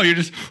already know. You're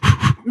just.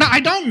 No, I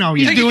don't know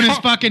yet. He's doing his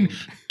fucking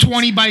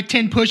 20 by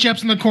 10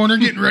 push-ups in the corner,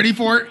 getting ready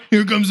for it.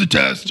 Here comes the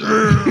test.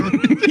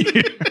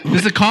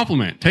 It's a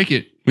compliment. Take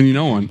it when you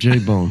know one.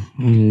 J-Bone,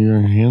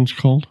 your hands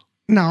cold?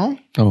 No.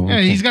 Oh, Yeah,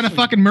 okay. he's got to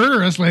fucking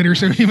murder us later,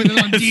 so he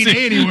wasn't on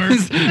DNA anywhere.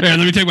 Here, let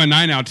me take my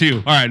 9 out too.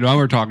 All right, now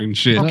we're talking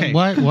shit. Okay.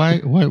 Why?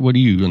 What are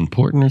you,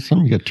 important or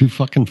something? You got 2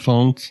 fucking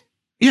phones?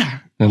 Yeah.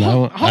 And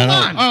Hold I on.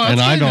 don't, Oh, let's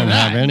and I get into don't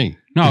that. have any.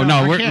 No, No,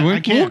 I we're, can't. we're, I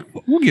can't.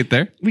 We'll get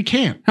there. We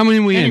can't. How many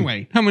we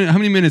Anyway. in? How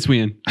many minutes we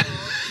in?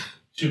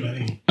 Too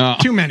many.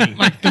 Too many.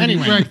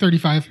 Anyway. We're like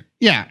 35.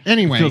 Yeah.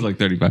 Anyway. Feels like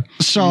 35.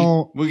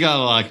 So. We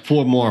got like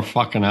 4 more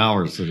fucking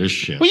hours of this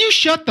shit. Will you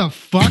shut the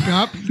fuck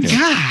up?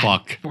 God.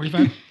 Fuck.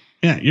 45.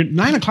 Yeah. You're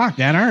 9 o'clock,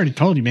 Dad. I already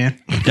told you,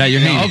 man. Yeah, you're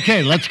hanging.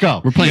 Okay, let's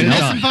go. We're playing You're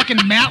Elsa. missing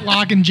fucking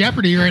Matlock and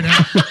Jeopardy right now.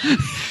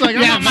 It's like,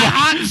 I want my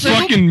hot soup.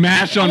 Fucking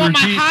mash on I want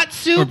my repeat. hot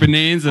soup. Or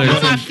bananas. I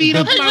want my feet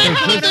up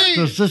my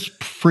Does this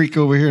freak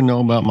over here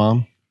know about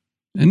Mom?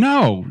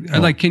 No.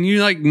 Like, can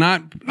you, like,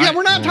 not. Yeah,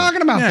 we're not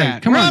talking about Yeah,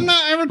 that. come on. I'm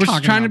not ever We're talking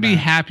just trying to about be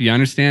that. happy. I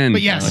understand.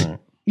 But yes.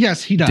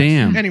 Yes, he does.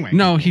 Damn. Anyway.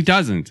 No, he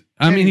doesn't.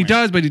 I mean, he Anyway.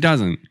 does, but he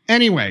doesn't.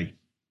 Anyway.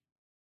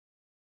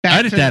 Back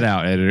Edit to- that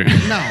out, editor.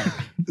 No.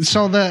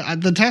 So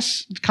the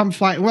tests come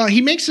fly. Well,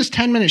 he makes this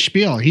 10-minute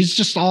spiel. He's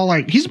just all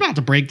like, he's about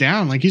to break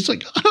down. Like, he's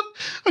like,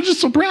 I'm just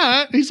so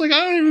proud. He's like, I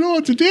don't even know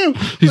what to do.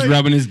 He's like,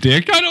 rubbing his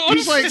dick. I don't.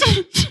 He's like,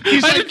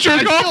 I had to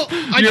jerk off.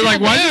 You're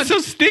like, why is it so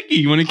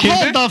sticky when it came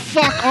Hold back? the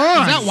fuck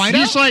on. Is that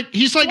whiteout?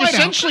 He's like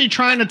essentially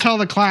trying to tell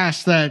the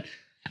class that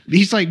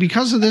he's like,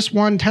 because of this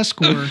one test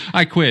score,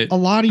 I quit. a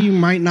lot of you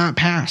might not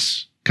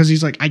pass. Because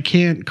he's like, I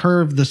can't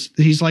curve this.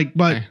 He's like,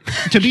 but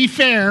to be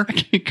fair, I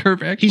can't curve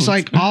excellence. he's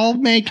like, I'll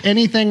make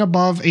anything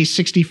above a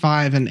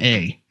 65 an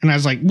A. And I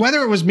was like,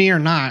 whether it was me or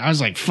not, I was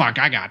like, fuck,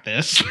 I got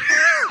this.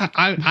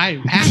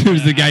 I it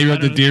was the guy you wrote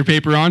the deer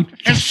paper on.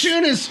 As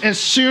soon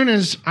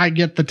as I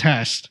get the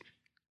test,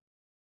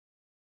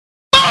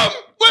 boom,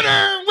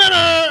 winner.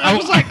 I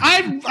was like,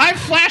 I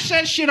flashed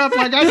that shit up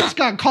like I just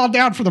got called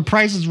down for The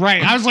Price is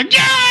Right. I was like,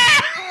 yeah,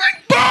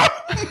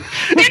 boom,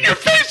 in your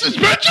faces,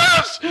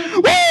 bitches.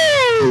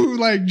 Woo,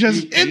 like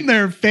just in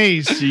their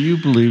face. Do you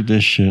believe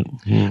this shit?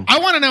 Yeah. I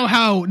want to know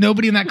how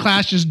nobody in that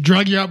class just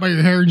drug you out by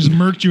your hair and just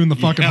murked you in the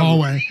fucking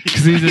hallway.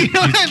 Because he's You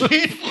know what I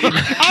mean?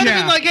 I'd have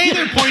been like, hey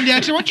there,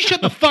 Poindexter, why don't you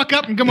shut the fuck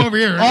up and come over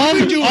here? All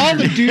the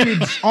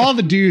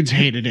dudes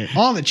hated it.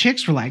 All the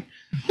chicks were like,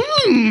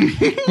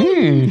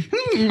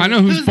 I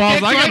know whose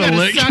balls I gotta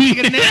lick. Suck to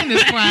get an A in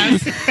this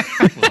class.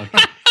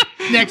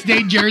 Next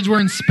day, Jared's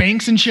wearing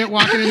Spanx and shit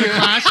walking into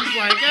class. He's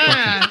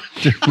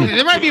like,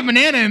 there might be a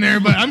banana in there,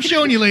 but I'm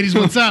showing you ladies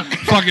what's up.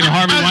 Fucking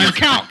Harvey How's your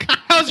Weinstein. calc?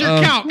 How's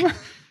your calc?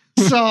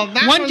 so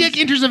that One was, dick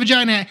enters a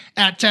vagina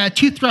at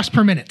 2 thrusts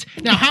per minute.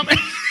 Now, how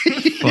many?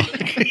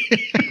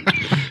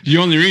 You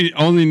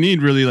only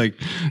need really like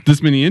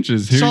this many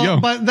inches. Here you go.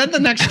 But then the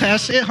next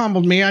test, it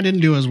humbled me. I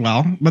didn't do as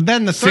well. But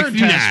then the third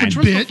 69, test, which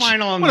was the bitch.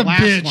 final and What the a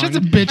last bitch. one, That's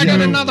a bitch I got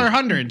move. another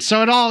 100.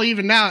 So it all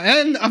evened out.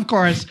 And of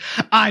course,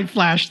 I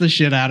flashed the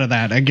shit out of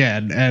that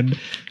again. And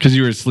Because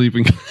you were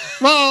sleeping.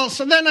 well,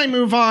 so then I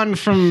move on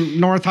from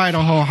North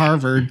Idaho,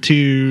 Harvard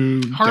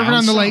to Harvard down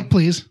on the south. lake,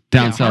 please.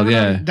 Down south, Harvard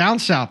yeah. down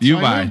south. So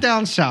Uvi. I moved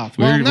down south.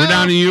 We're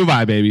down in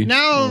Uvi, baby.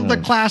 Now the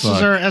classes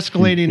fuck. are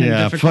escalating in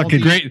Yeah, difficulty.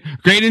 fucking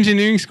Great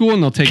engineering school,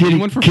 and they'll take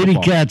anyone for Kitty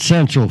football. Cat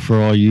Central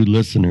for all you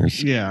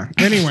listeners. Yeah.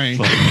 Anyway.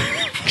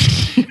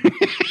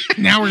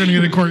 Now we're going to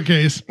get a court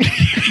case.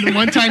 The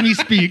one time he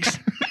speaks.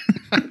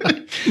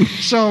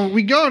 So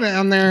we go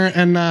down there,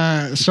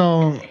 and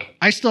so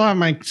I still have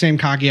my same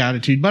cocky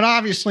attitude, but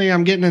obviously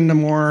I'm getting into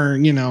more,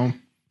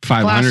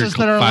 500, classes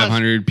that are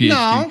 500 PhD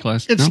no,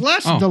 class. it's No?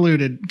 less Oh.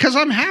 diluted because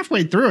I'm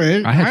halfway through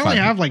it. I had I only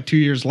 500. have like 2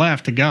 years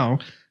left to go,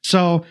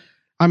 so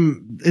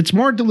it's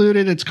more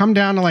diluted. It's come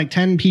down to like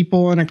 10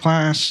 people in a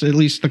class, at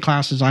least the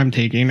classes I'm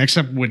taking,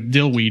 except with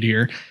Dillweed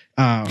here.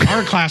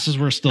 Our classes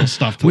were still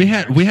stuffed. We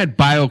had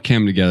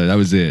biochem together. That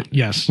was it.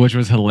 yes, Which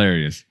was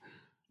hilarious.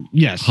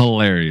 yes,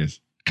 Hilarious.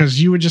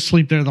 because you would just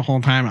sleep there the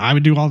whole time. I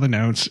would do all the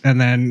notes,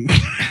 and then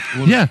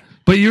Yeah.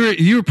 But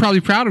you were probably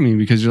proud of me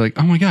because you're like,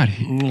 oh my God.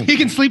 He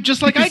can sleep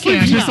just like I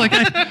can. Just like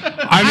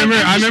I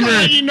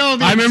remember. you know,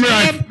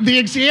 the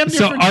exam.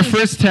 So our differences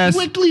first test-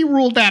 quickly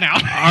ruled that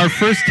out.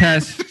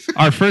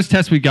 Our first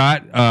test we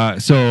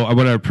got, so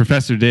what our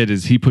professor did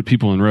is he put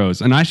people in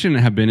rows, and I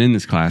shouldn't have been in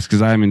this class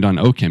because I haven't done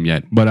OChem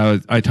yet, but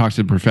I talked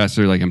to the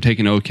professor, like, I'm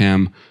taking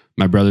OChem,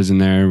 my brother's in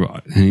there,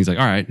 and he's like,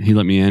 all right, he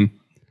let me in.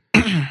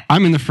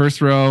 I'm in the first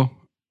row,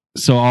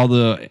 so all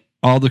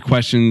the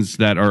questions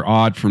that are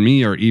odd for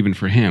me are even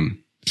for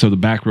him, so the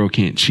back row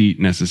can't cheat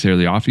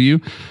necessarily off of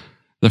you.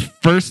 The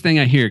first thing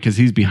I hear, because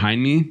he's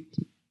behind me,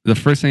 the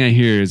first thing I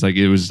hear is like,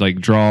 it was like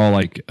draw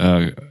like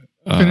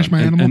Finish my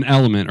animal? an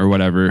element or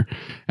whatever,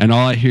 and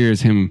all I hear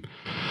is him,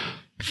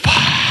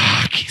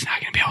 fuck, he's not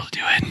gonna be able to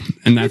do it,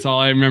 and that's all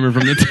I remember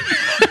from the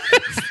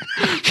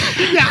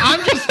Yeah,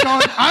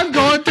 I'm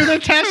going through the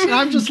test, and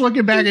I'm just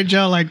looking back at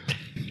Joe like,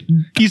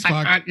 He's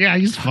fucked. yeah,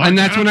 he's fucked. and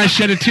that's when I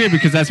shed a tear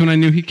because that's when I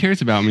knew he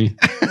cares about me.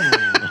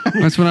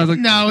 That's when I was like,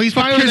 No, he's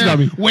fuck probably cares there about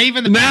me.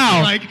 waving the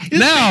Now, back like, this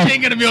bitch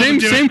ain't gonna be able to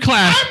do same it.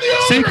 class,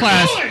 same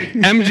class.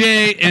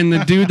 MJ and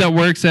the dude that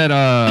works at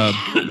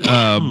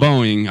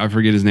Boeing, I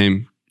forget his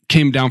name,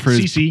 came down for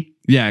his CC.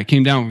 Yeah,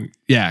 came down.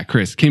 Yeah,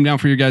 Chris came down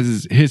for your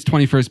guys' his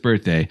 21st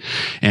birthday,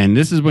 and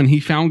this is when he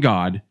found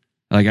God.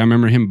 Like, I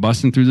remember him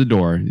busting through the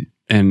door,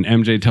 and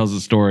MJ tells the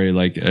story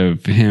like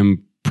of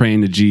him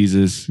praying to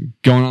Jesus,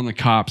 going on the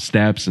cop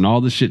steps, and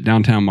all the shit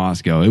downtown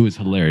Moscow. It was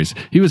hilarious.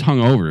 He was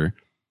hungover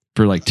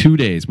for like 2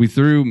 days. We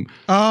threw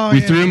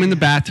him in the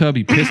bathtub.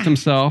 He pissed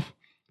himself.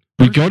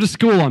 We go to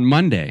school on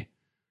Monday,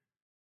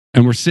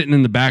 and we're sitting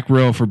in the back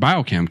row for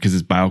biochem because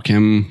it's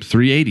biochem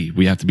 380.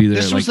 We have to be there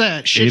This like was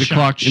that shit 8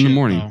 o'clock shot in the shit,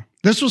 morning. though.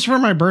 This was for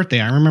my birthday.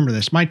 I remember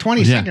this. My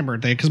 22nd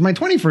birthday, because my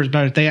 21st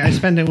birthday, I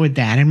spent it with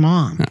dad and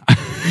mom.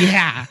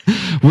 Yeah.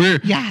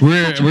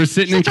 We're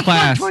sitting in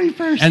class,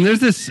 and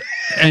there's this,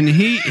 and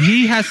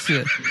he has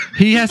to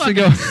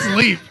go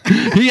Sleep.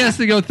 he has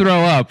to go throw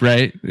up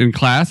right in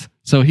class.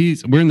 So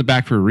we're in the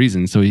back for a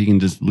reason, so he can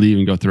just leave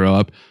and go throw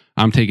up.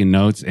 I'm taking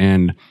notes,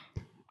 and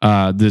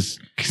this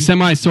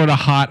semi sort of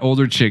hot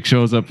older chick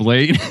shows up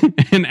late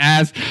and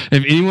asks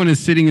if anyone is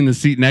sitting in the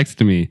seat next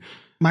to me.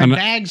 My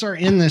bags are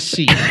in this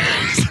seat,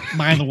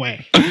 by the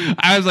way.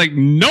 I was like,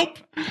 nope.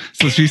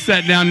 So she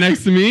sat down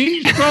next to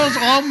me. She throws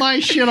all my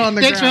shit on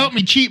the Thanks for ground. helping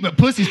me cheat, but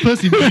pussy's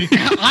pussy, buddy.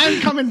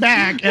 I'm coming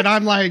back, and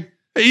I'm like,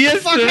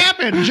 Yes, what the fuck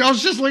happened?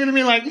 Joe's just looking at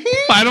me like,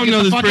 I don't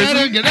know this Fuck out of here,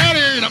 person. get out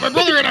of here. You're not my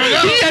brother. And I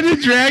He had to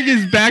drag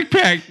his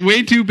backpack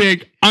way too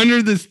big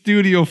under the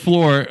studio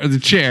floor of the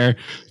chair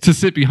to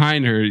sit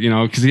behind her, you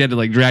know, because he had to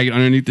like drag it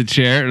underneath the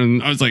chair.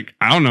 And I was like,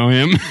 I don't know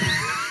him.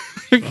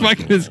 Fuck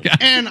this guy.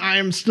 and I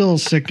am still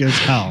sick as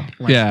hell.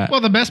 Like, Yeah. Well,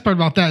 the best part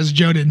about that is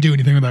Joe didn't do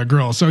anything with that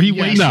girl, so he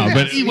wasted. No,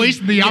 but- he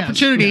wasted the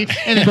opportunity,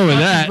 and then But with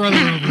fucked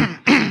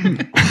his that-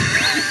 brother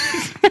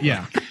over.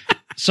 yeah.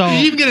 So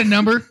Did you even get a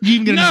number? Did you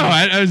even get a No, number?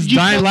 I was Did you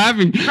dying pull-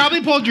 laughing. You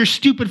probably pulled your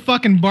stupid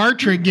fucking bar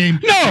trick game.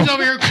 No. He's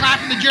over here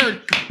clapping the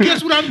jerk.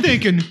 Guess what I'm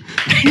thinking?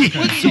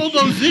 What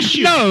Silvo's this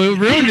shit? No, it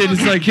ruined it.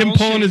 It's like him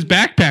pulling his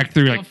backpack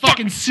through. A Like,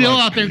 fucking seal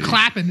out there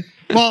clapping.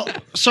 Well,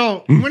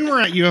 so when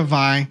we're at U of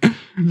I,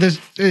 this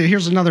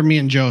here's another me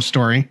and Joe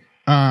story.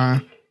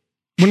 When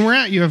we're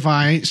at U of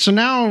I, so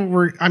now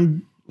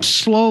I'm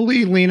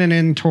slowly leaning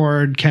in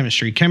toward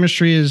chemistry.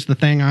 Chemistry is the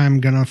thing I'm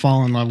gonna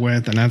fall in love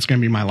with, and that's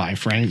gonna be my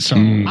life, right? So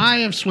I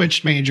have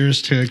switched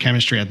majors to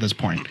chemistry at this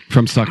point.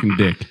 from sucking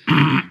dick.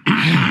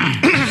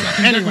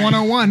 Anyway,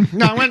 101.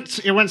 No,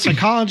 it went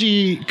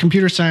psychology,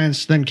 computer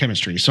science, then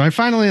chemistry. So I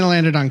finally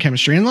landed on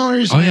chemistry. And the only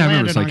reason Oh, yeah, I I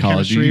remember landed on psychology,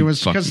 chemistry you was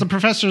because fucking- the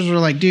professors were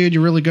like, dude,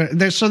 you're really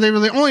good. So they were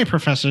the only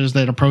professors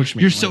that approached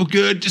me. You're Like, so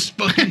good. Just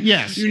fucking.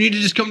 Yes. You need to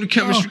just come to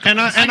chemistry. And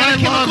I I got a love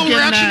chemical getting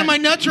reaction that, in my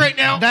nuts right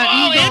now. that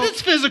Oh, ego. and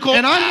it's physical.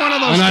 And I'm one of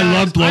those And I guys.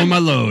 love blowing my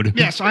load.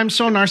 Yes, I'm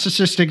so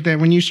narcissistic that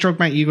when you stroke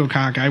my ego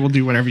cock, I will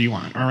do whatever you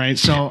want. All right.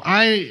 So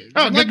I'm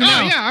good to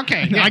know. yeah,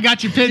 okay. I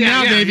got you pinned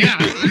now, baby.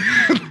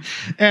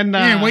 And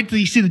Man, wait till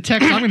you see the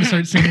text I'm going to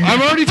start singing.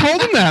 I've already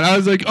told him that. I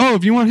was like, oh,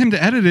 if you want him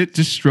to edit it,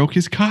 just stroke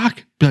his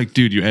cock. Be like,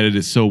 dude, you edit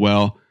it so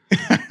well.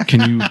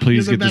 Can you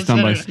please You're get the this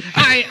done by? best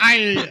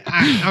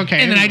I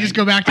okay. And then I just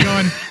go back to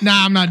going,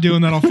 nah, I'm not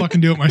doing that. I'll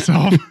fucking do it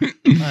myself.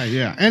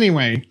 yeah.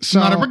 Anyway, so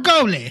Not a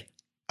regole.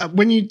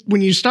 when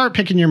you start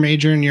picking your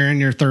major and you're in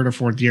your third or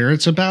fourth year,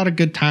 it's about a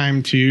good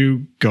time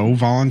to go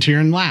volunteer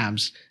in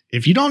labs.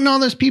 If you don't know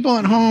those people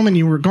at home and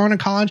you were going to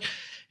college,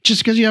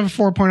 just because you have a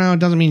 4.0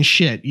 doesn't mean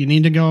shit. You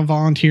need to go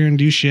volunteer and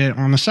do shit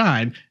on the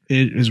side.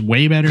 It is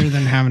way better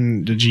than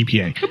having the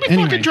GPA. Don't be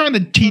fucking trying to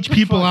teach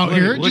people out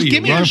here. What Just are give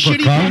you, me a run for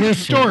shitty fucking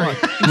Congress or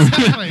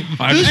story.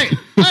 what? Exactly.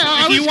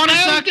 If you want to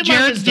suck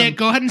Jared's dick,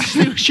 go ahead and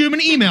shoot him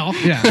an email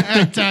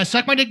at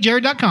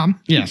suckmydickjared.com.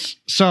 Yes.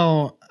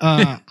 So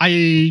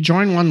I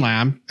joined one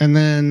lab, and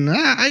then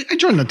I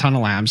joined a ton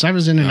of labs. I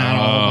was in and out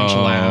of a whole bunch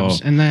of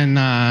labs, and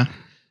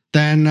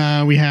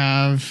then we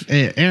have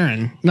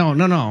Aaron.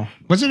 No.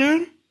 Was it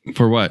Aaron?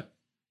 For what?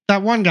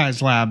 That one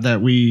guy's lab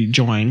that we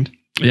joined.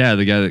 Yeah,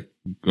 the guy that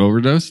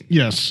overdosed.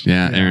 Yes.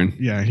 Yeah, Aaron.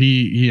 Yeah,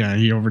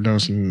 he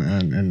overdosed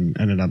and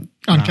ended up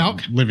On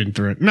calc? living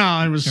through it.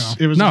 No, it was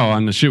No,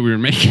 on the shit we were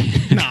making.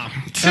 No.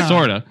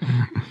 Sorta.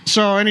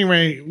 So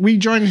anyway, we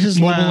joined his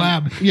Mobile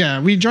lab. lab.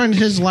 Yeah, we joined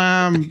his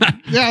lab.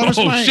 Yeah, that was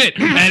Oh shit!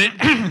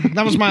 Edit.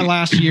 that was my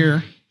last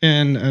year,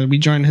 and we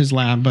joined his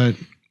lab. But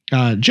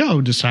Joe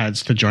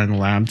decides to join the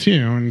lab too,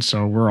 and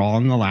so we're all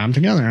in the lab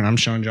together. And I'm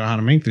showing Joe how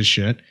to make this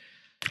shit.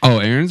 Oh,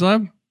 Aaron's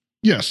lab.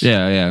 Yes.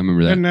 Yeah, I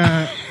remember that. And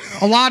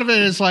a lot of it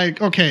is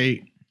like,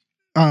 okay,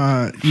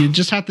 you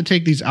just have to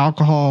take these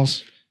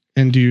alcohols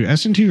and do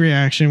SN2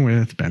 reaction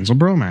with benzyl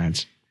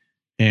bromides.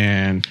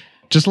 And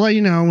just to let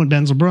you know what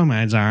benzyl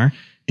bromides are,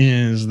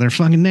 is they're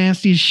fucking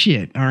nasty as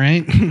shit. All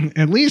right.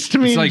 At least to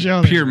me It's and like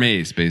Joe. pure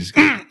mace,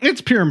 basically. It's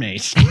pure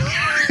mace.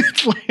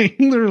 It's like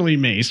literally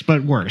mace,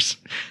 but worse.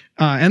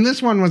 And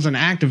this one was an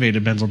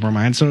activated benzyl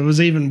bromide, so it was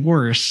even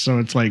worse. So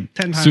it's like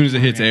 10 times. As soon as it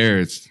more hits reaction. air,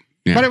 it's.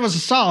 Yeah. But it was a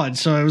solid,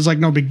 so it was like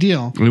no big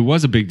deal. It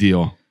was a big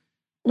deal.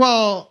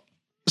 Well,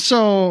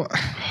 so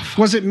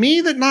was it me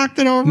that knocked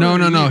it over?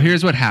 No.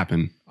 Here's what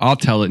happened. I'll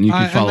tell it, and you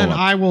can follow and then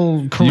up. I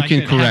will correct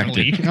You can it. correct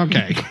happily. it.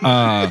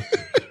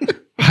 Okay.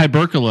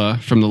 Hypercola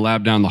from the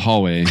lab down the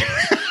hallway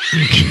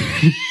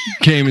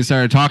came and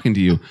started talking to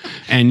you,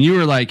 and you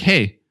were like,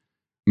 "Hey,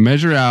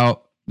 measure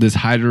out this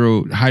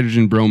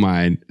hydrogen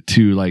bromide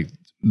to like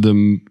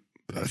the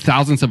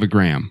thousandths of a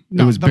gram."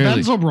 No, it was the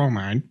barely benzyl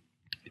bromide.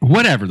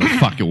 whatever the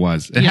fuck it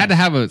was. It had to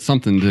have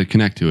something to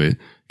connect to it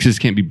because it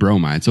can't be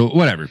bromide. So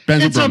whatever,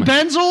 benzyl It's bromide. a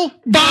benzyl.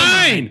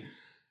 Fine.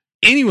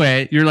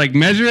 Anyway, you're like,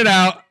 measure it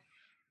out.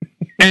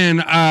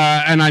 And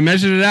I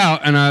measured it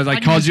out, and I was like,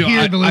 I can just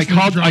hear the listeners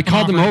I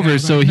called him dropping off over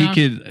right so now. he No,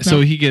 could no. so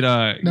he could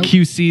Nope.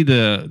 QC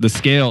the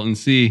scale and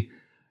see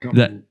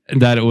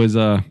that it was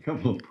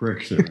Couple of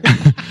pricks there.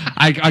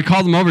 I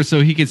called him over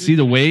so he could see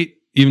the weight,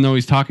 even though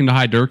he's talking to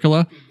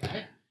Hydercola.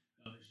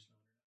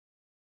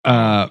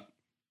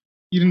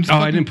 You didn't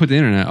I didn't put the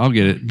internet. I'll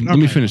get it. Let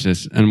me finish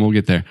this, and we'll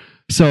get there.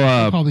 So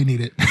probably need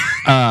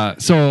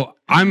it. so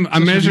I'm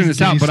measuring these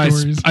this out, gay but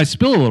stories. I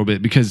spill a little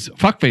bit because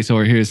fuckface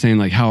over here is saying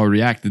like how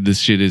reacted this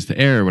shit is to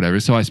air or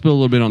whatever. So I spill a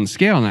little bit on the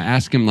scale, and I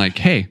ask him like,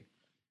 hey,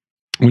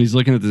 when he's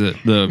looking at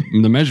the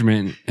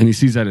measurement and he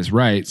sees that it's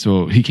right,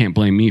 so he can't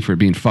blame me for it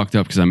being fucked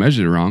up because I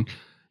measured it wrong.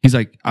 He's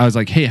like, I was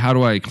like, hey, how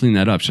do I clean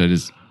that up? Should I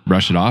just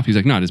brush it off? He's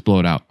like, no, just blow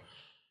it out.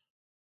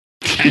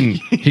 And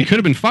he could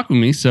have been fucking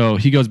with me. So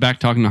he goes back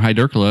talking to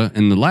Hydurkula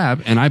in the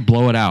lab and I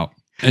blow it out.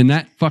 And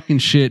that fucking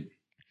shit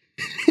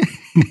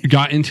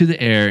got into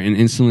the air and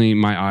instantly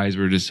my eyes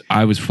were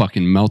I was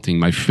fucking melting.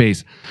 My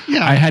face.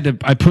 Yeah.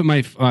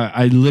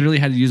 I literally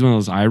had to use one of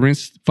those eye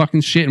rinse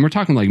fucking shit. And we're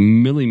talking like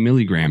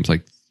milligrams,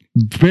 like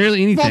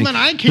barely anything. Well, then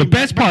I came. The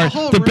best part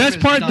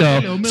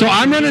though. So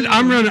I'm running.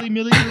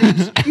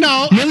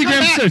 No,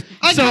 milligrams.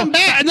 I come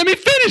back. And let me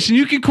finish, and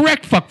you can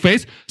correct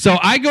fuckface. So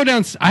I go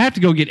down. I have to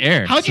go get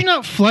air. How'd you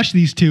not flush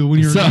these two when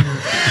you were? So,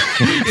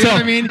 you know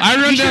what I mean, I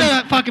run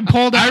down. Fucking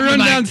pulled out. I run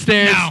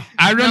downstairs.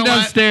 I run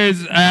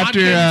downstairs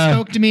after.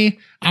 Spoke to me.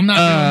 I'm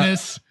not doing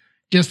this.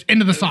 Just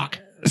into the sock.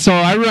 So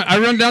I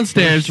run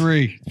downstairs.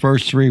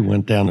 First three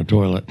went down the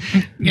toilet.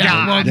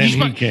 Yeah, well, then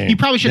he came. You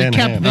probably should have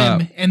kept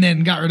them and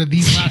then got rid of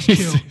these last two.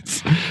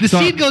 The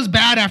seed goes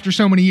bad after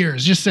so many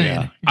years. Just saying.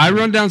 Yeah. I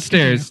run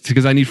downstairs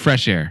because I need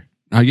fresh air.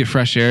 I get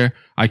fresh air.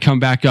 I come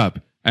back up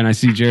and I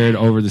see Jared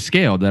over the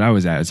scale that I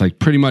was at. It's like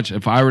pretty much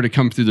if I were to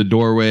come through the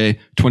doorway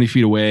 20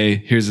 feet away,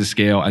 here's the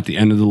scale at the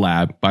end of the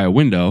lab by a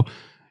window.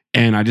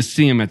 And I just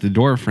see him at the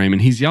door frame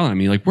and he's yelling at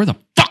me like, where the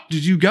fuck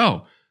did you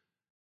go?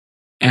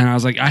 And I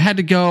was like, I had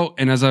to go.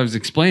 And as I was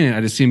explaining,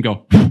 I just see him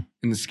go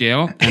in the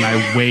scale. And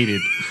I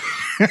waited.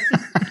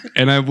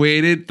 And I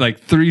waited like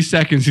 3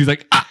 seconds. He's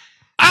like,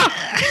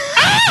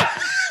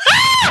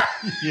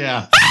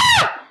 Yeah.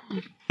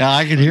 Yeah,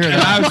 I could hear it.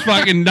 And I was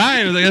fucking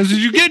dying. I was like, that's what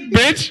you get,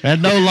 bitch.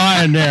 Had no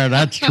lying there.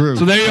 That's true.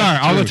 So there you are.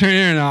 I'll go turn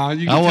here now.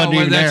 You can I wasn't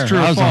even there. True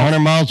I was 100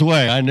 miles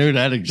away. I knew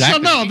that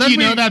exactly. So no, you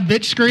know that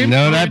bitch scream?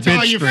 No, that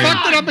bitch you scream.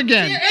 fucked it up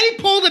again. Yeah, and he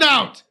pulled it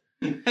out.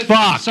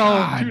 Fuck.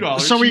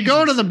 So we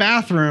go to the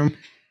bathroom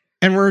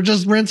and we're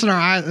just rinsing our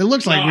eyes. It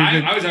looks like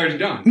I was already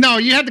done. No,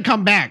 you had to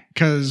come back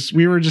because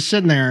we were just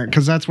sitting there.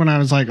 Because that's when I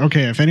was like,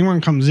 okay, if anyone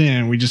comes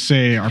in, we just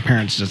say our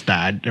parents just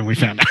died and we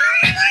found out.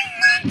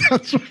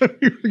 That's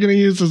what we were gonna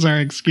use as our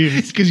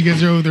excuse. Because you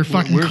guys are over there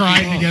fucking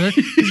crying together.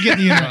 He's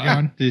getting the internet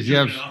going. Did you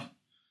have?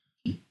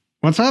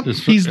 What's up?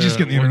 He's just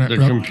getting the internet. The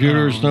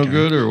computer's no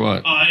good or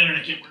what?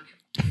 Internet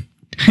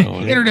can't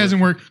work. Internet doesn't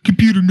work.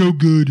 Computer no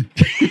good.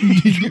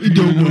 It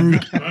don't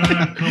work.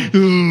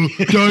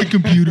 Die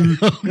computer.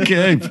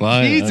 Okay,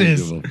 fine.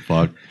 Jesus. I don't give a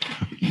fuck.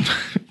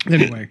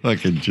 Anyway,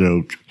 fucking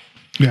joke.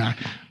 Yeah.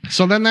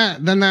 So then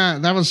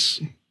that was.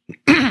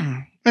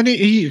 And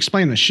he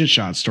explained the shit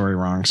shot story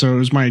wrong. So it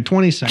was my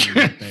 22nd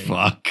birthday.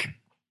 Fuck.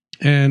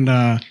 And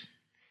I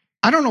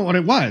don't know what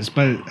it was,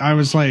 but I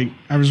was like,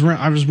 we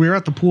were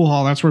at the pool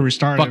hall. That's where we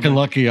started. Fucking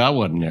lucky I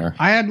wasn't there.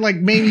 I had like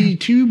maybe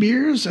 2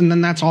 beers, and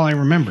then that's all I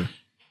remember.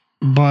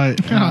 But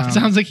it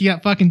sounds like you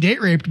got fucking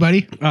date raped,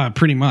 buddy.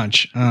 Pretty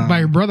much by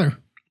your brother.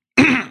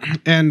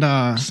 And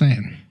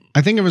saying.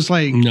 I think it was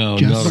like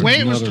the way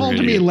it was told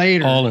to me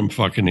later. All them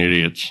fucking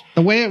idiots.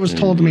 The way it was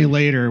told to me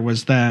later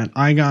was that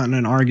I got in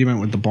an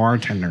argument with the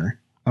bartender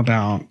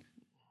about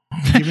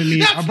giving me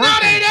That's a birthday.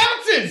 not 8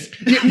 ounces.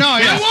 No,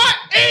 you know what?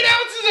 8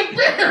 ounces of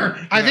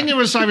beer.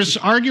 I was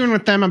arguing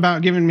with them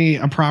about giving me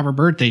a proper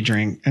birthday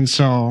drink, and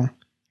so.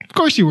 Of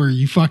course you were,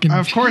 you fucking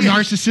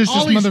narcissistic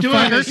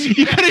motherfucker.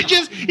 He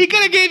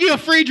could have gave you a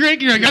free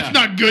drink. And you're like, that's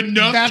not good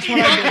enough. That's what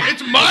I did.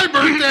 It's my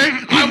birthday.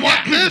 I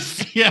want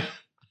this. Yeah.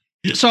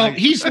 So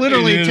he's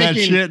literally taking that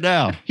shit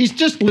now. He's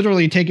just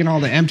literally taking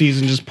all the empties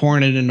and just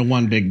pouring it into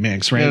one big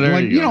mix, right? Yeah, there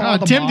you go. all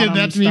the Tim did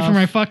that to me for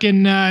my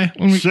fucking my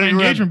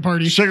engagement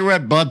party.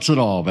 Cigarette butts and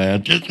all,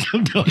 man.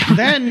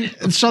 then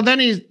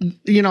he's,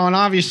 and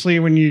obviously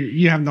when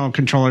you have no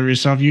control over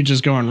yourself, you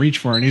just go and reach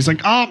for it. And he's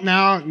like, oh,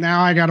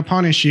 now I got to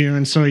punish you.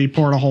 And so he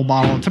poured a whole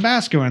bottle of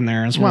Tabasco in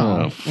there as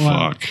well. Oh,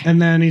 fuck. And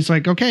then he's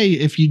like, okay,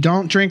 if you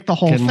don't drink the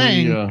whole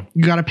thing,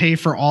 you got to pay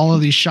for all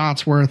of these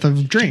shots worth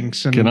of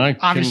drinks. And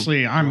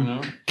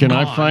Can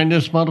I find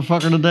this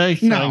motherfucker today?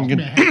 So No. I can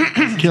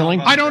get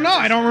killing. I don't know.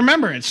 I don't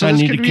remember it. So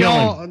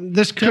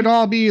this could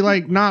all be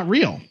like not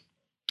real.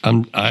 I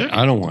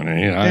don't want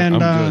any. I'm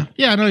good.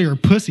 Yeah, I know you're a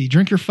pussy.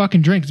 Drink your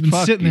fucking drink. It's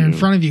been sitting there in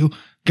front of you.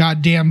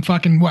 Goddamn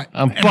fucking what?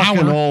 I'm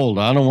fucking old.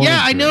 I don't want.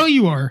 Yeah, I know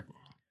you are.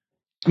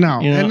 No,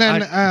 and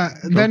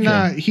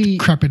then he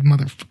decrepit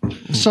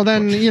motherfucker. So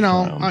then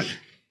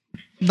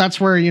that's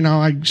where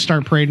I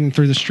start parading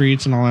through the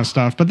streets and all that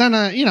stuff. But then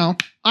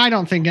I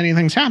don't think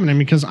anything's happening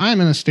because I'm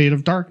in a state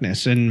of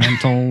darkness and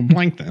mental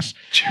blankness,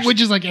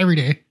 which is like every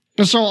day.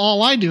 So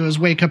all I do is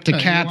wake up to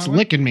cats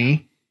licking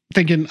me,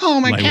 thinking, "Oh,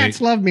 my cats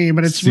love me,"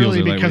 but it's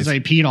really because I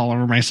peed all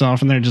over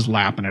myself and they're just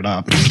lapping it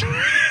up,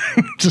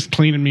 just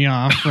cleaning me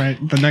off right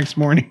the next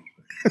morning.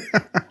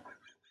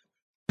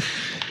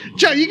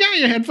 Joe, you got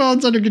your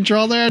headphones under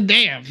control there?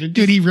 Damn.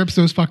 Dude, he rips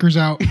those fuckers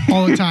out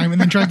all the time and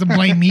then tries to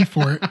blame me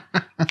for it.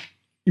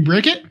 You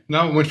break it?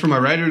 No, it went from my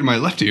right ear to my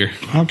left ear.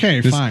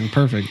 Okay, fine.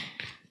 Perfect.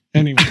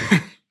 Anyway.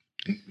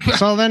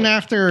 So then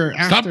after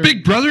Stop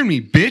big brothering me,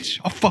 bitch.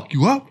 I'll fuck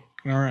you up.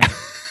 All right.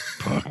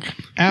 Fuck.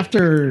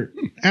 After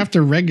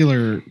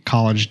regular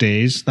college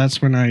days,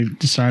 that's when I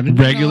decided.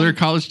 Regular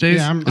college days?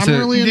 Yeah, I'm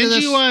really into Did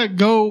this. you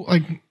go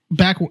like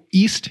back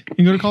east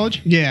and go to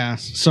college? Yeah.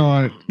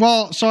 So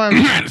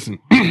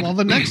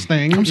the next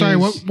thing. I'm sorry.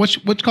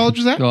 What college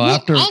was that? So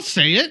after, I'll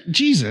say it.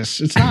 Jesus,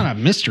 it's not a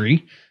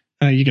mystery.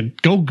 You can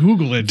go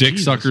Google it. Dick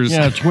Jesus. suckers.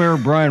 yeah, it's where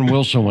Brian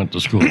Wilson went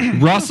to school.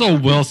 Russell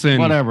Wilson.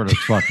 Whatever his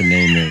fucking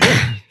name is.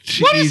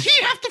 What does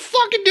he have to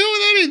fucking do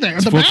with anything?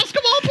 The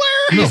basketball player?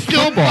 No, He's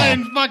still football.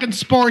 playing fucking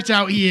sports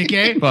out here,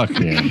 okay? Fuck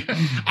yeah.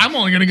 I'm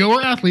only gonna go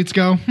where athletes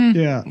go.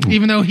 Yeah.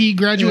 Even though he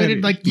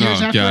graduated like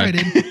years Oh, after God. I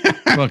did.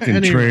 Fucking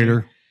Anyway.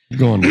 traitor.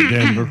 Going to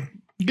Denver.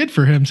 Good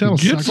for him. Seattle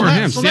Good sucks. for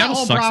him. So that Seattle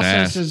whole sucks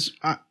process ass. is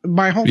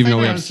my whole Even though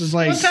thing we on have this is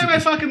like One time I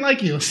fucking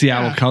like you.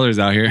 Seattle colors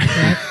out here.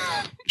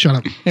 Shut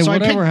up. Hey, So I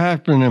whatever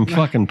happened to them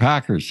fucking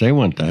Packers? They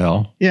went to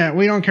hell. yeah,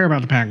 we don't care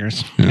about the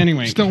Packers.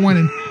 Anyway. Still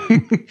winning.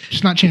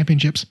 Just not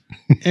championships.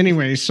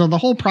 Anyway, so the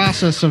whole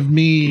process of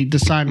me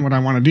deciding what I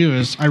want to do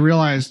is I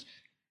realized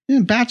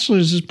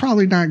bachelor's is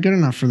probably not good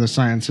enough for the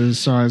sciences.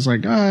 So I was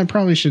like, I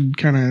probably should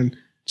kind of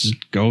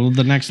just go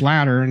the next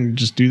ladder and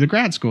just do the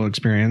grad school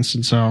experience.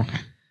 And so,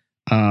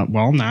 now I'm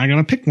going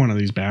to pick one of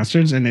these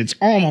bastards, and it's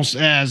almost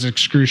as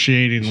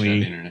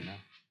excruciatingly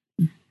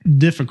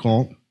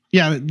difficult.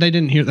 Yeah, they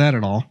didn't hear that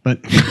at all, but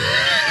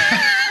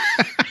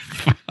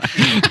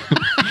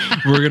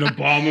We're gonna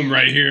bomb them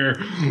right here.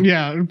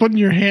 yeah, putting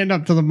your hand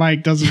up to the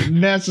mic doesn't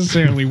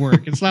necessarily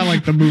work. It's not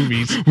like the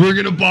movies. We're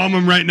gonna bomb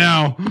them right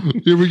now.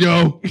 Here we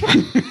go.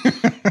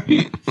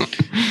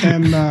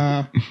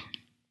 And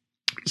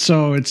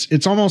so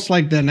it's almost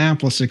like the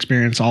Annapolis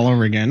experience all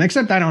over again,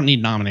 except I don't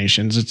need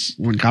nominations.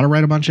 We got to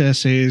write a bunch of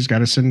essays, got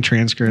to send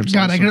transcripts.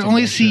 God, I can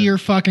only see your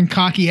fucking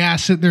cocky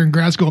ass sitting there in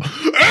grad school.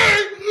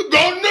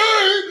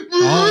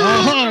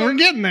 We're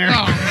getting there.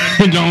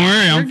 Don't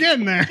worry, We're I'm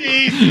getting there.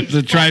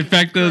 the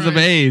trifectas of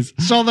A's.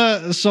 So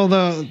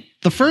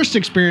the first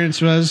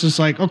experience was just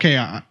like, okay,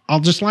 I'll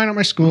just line up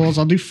my schools.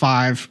 I'll do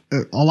 5.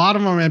 A lot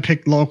of them I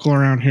picked local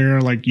around here,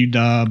 like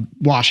UW,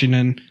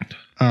 Washington,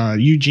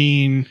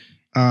 Eugene,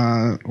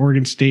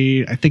 Oregon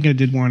State. I think I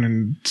did one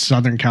in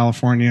Southern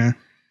California.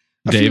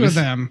 A few of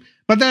them.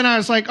 But then I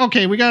was like,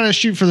 okay, we got to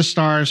shoot for the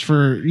stars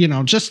for,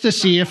 just to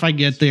see if I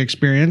get the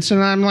experience.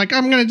 And I'm like,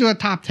 I'm going to do a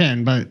top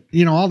 10. But,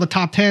 all the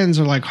top 10s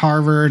are like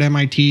Harvard,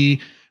 MIT.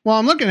 Well,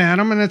 I'm looking at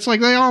them and it's like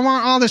they all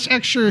want all this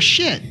extra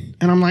shit.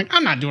 And I'm like,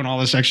 I'm not doing all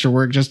this extra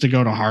work just to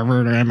go to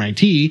Harvard or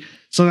MIT.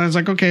 So then I was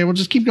like, okay, we'll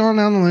just keep going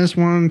down the list.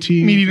 1, 2.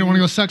 You mean you don't want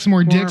to go suck some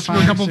more dicks for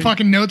a couple of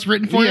fucking notes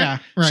written for you? Yeah.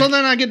 Right. So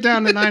then I get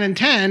down to 9 and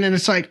 10 and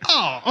it's like,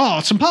 oh,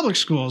 some public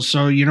schools.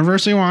 So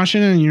University of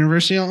Washington and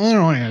University of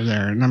Illinois are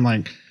there. And I'm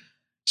like,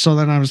 so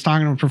then I was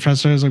talking to a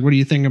professor. I was like, what do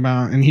you think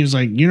about? And he was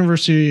like,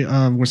 University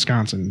of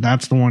Wisconsin.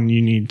 That's the one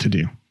you need to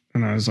do.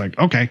 And I was like,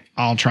 okay,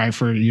 I'll try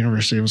for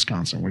University of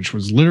Wisconsin, which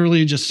was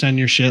literally just send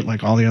your shit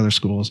like all the other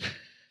schools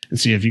and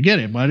see if you get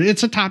it. But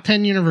it's a top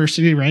 10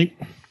 university, right?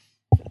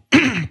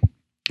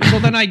 So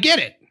then I get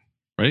it.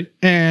 Right.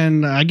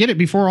 And I get it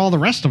before all the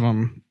rest of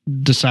them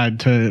decide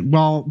to.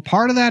 Well,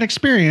 part of that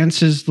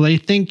experience is they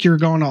think you're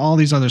going to all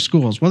these other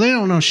schools. Well, they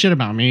don't know shit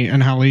about me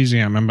and how lazy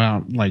I am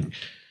about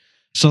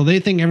so they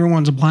think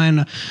everyone's applying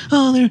to,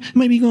 they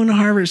might be going to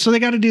Harvard. So they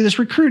got to do this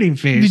recruiting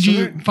phase. Did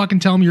you fucking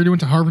tell them you were doing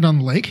to Harvard on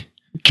the Lake?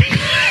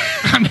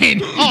 I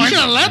mean, I should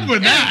have led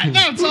with that.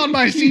 That's on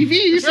my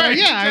CV. So Right,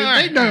 yeah,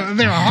 right. they know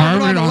they're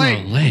Harvard on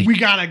the Lake. We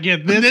got to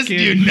get this kid.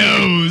 dude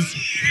knows.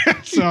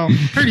 So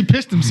Heard he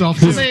pissed himself.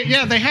 So they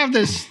have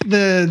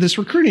this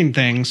recruiting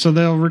thing. So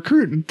they'll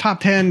recruit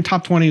top 10,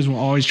 top 20s will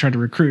always try to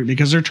recruit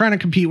because they're trying to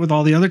compete with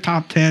all the other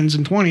top 10s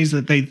and 20s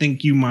that they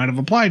think you might have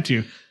applied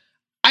to.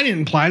 I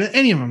didn't apply to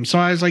any of them. So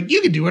I was like, you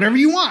can do whatever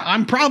you want.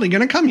 I'm probably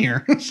going to come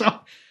here. So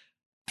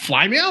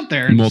fly me out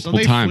there. Multiple so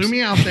they times. flew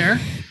me out there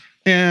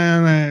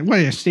and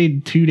I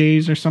stayed 2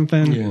 days or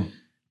something.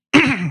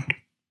 Yeah.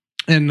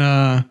 And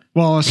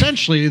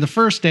essentially the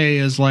first day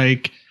is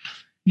like,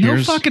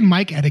 No fucking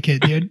mic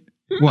etiquette, dude.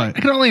 What? I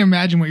can only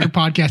imagine what your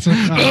podcast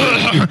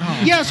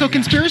is. Yeah, so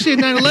conspiracy at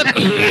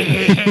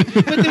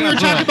 9/11. But then we were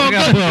talking about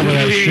I put up with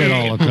that shit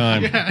all the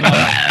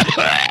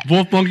time.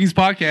 Wolf Monkeys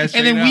podcast.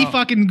 and then we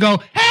fucking go,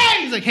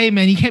 hey! He's like, hey,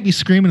 man, you can't be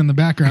screaming in the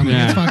background. Like,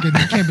 Yeah. it's fucking,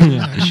 you can't be doing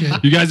that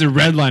shit. You guys are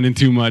redlining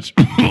too much.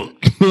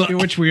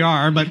 which we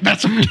are, but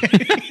that's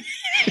okay.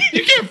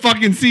 You can't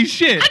fucking see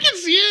shit. I can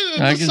see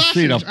it. I can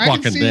see the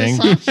fucking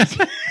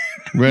thing.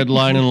 Red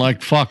lining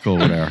like fuck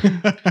over there.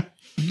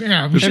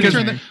 Yeah, we should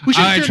turn the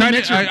mixer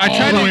all the way I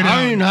down.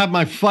 don't even have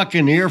my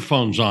fucking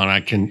earphones on. I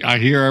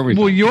hear everything.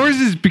 Well, yours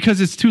is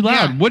because it's too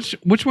loud. Yeah.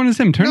 Which one is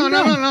him? Turn it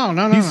down.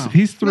 No.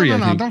 He's 3. No, I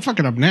think. don't fuck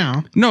it up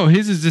now. No,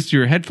 his is just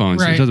your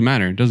headphones. Right. It doesn't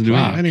matter. It doesn't do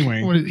anything.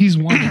 Anyway, What, he's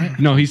 1, right?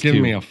 No, he's giving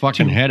 2. me a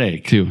fucking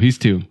headake. 2. He's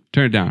 2.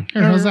 Turn it down.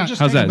 Here, how's that?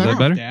 How's that? Is that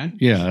better? Dad.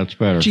 Yeah, that's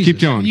better. Keep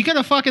going. You could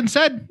have fucking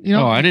said,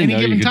 I didn't any know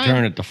you given could time.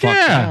 turn it the fuck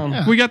Yeah.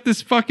 down. We got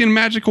this fucking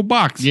magical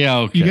box. Yeah,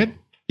 okay. You good?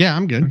 Yeah,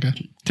 I'm good.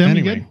 Okay. Tim, you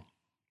Anyway. good?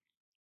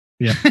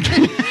 Yeah.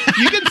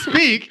 You can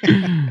speak. You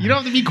don't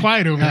have to be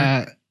quiet over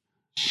there.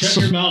 Shut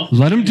your mouth.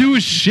 Let him do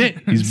his shit.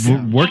 He's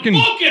working.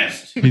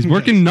 Focused. He's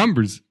working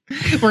numbers.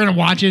 We're going to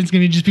watch it. It's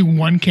going to just be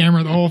one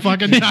camera the whole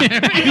fucking time.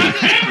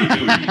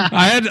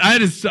 I had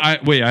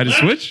to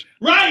switch.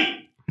 Right.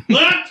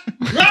 Left.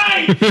 Right.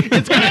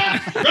 right.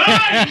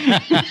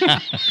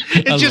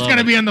 It's just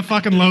gonna be on the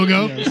fucking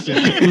logo.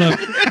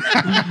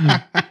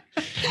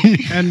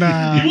 And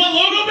you want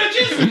logo,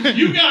 bitches?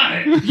 You got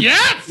it.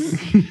 Yes.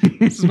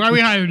 This is why we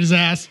hired his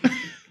ass.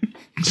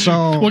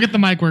 so We'll get the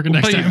mic working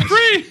next time.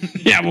 Free.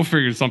 Yeah, we'll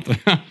figure something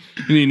out.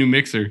 We need a new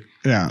mixer.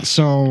 yeah,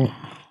 so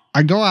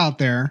I go out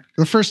there.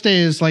 The first day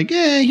is like,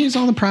 yeah, here's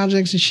all the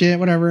projects and shit,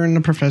 whatever, and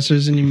the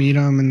professors, and you meet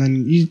them, and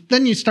then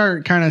you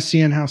start kind of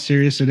seeing how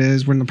serious it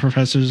is when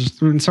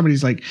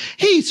somebody's like,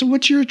 hey, so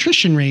what's your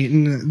attrition rate?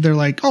 And they're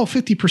like, oh,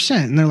 50%,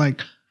 and they're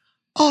like,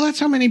 oh, that's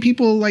how many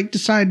people like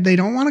decide they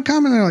don't want to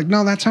come, and they're like,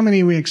 no, that's how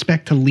many we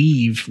expect to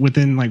leave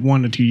within like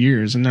 1 to 2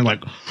 years, and they're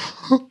like,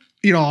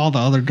 all the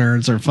other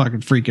nerds are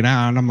fucking freaking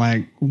out, and I'm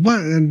like, what?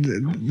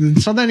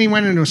 And so then he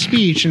went into a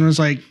speech and was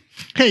like,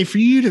 hey, for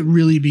you to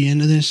really be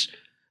into this,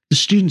 the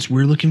students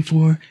we're looking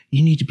for,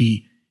 you need to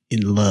be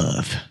in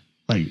love.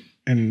 Like,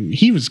 and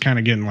he was kind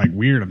of getting like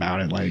weird about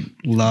it, like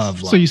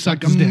love. So you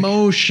sucked his dick.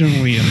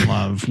 Emotionally in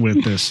love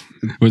with this.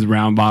 With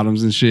round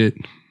bottoms and shit.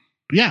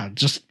 Yeah,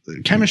 just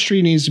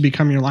chemistry needs to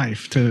become your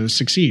life to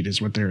succeed,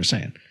 is what they were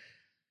saying.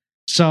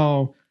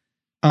 So,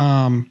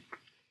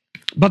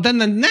 but then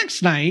the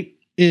next night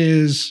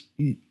there's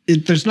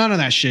none of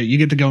that shit. You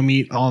get to go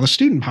meet all the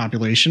student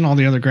population, all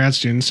the other grad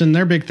students, and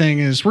their big thing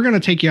is we're going to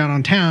take you out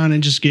on town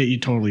and just get you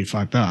totally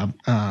fucked up.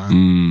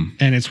 And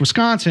it's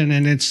Wisconsin,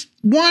 and it's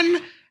 1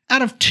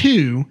 out of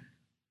 2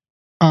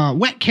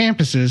 wet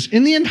campuses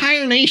in the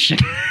entire nation.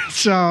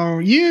 So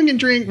you can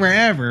drink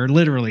wherever,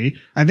 literally.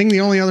 I think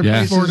the only other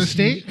place Florida is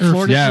State.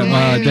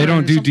 They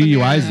don't do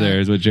DUIs there,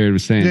 is what Jared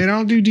was saying. They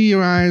don't do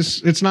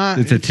DUIs.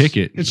 It's a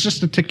ticket. It's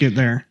just a ticket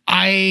there.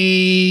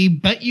 I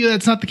bet you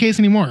that's not the case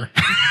anymore.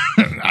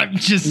 I'm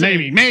just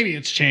saying. Maybe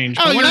it's changed.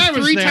 Oh, But you're when I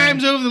was 3 there-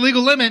 times over the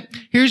legal limit.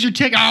 Here's your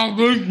ticket. Oh,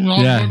 good.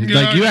 Yeah,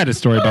 like you had a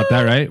story about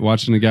that, right?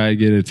 Watching a guy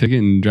get a ticket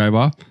and drive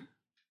off.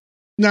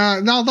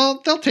 No,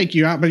 they'll take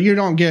you out, but you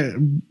don't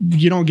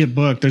get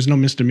booked. There's no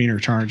misdemeanor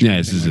charge. Yeah,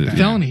 this is a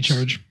felony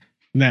charge.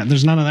 Yeah,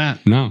 there's none of that.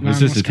 No, Not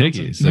it's in just a Wisconsin.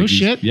 ticket. It's No like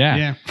shit? Yeah.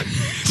 Yeah.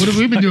 What have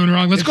we been doing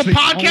wrong? Let's It's go the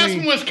podcast only-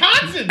 from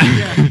Wisconsin.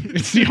 Yeah,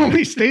 it's the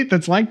only state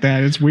that's like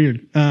that. It's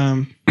weird.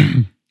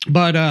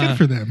 But Good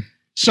for them.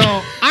 so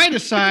I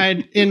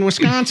decide in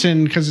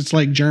Wisconsin, because it's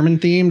like German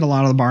themed, a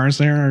lot of the bars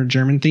there are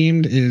German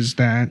themed, is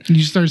that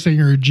You started saying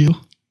you're a Jew.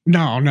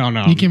 no.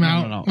 You came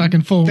out like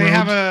in full They robes.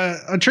 have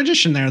a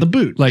tradition there, the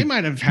boot. Like they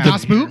might have had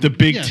Das Boot? The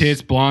big Yes.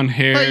 tits, blonde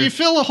hair. But you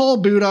fill a whole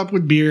boot up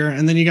with beer,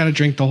 and then you got to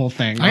drink the whole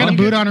thing. I got a You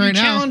boot get- on right you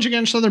now. Challenge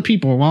against other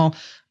people. Well,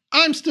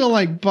 I'm still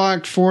like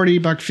 $1.40,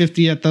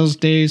 $1.50 at those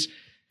days,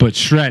 but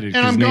shredded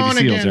and because I'm Navy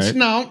going SEALs, against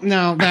right?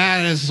 no,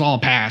 that is all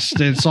past.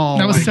 It's all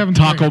That was like- 7th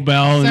Taco grade.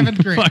 Bell. And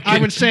 7th grade. fucking- I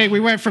would say we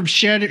went from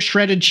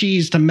shredded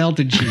cheese to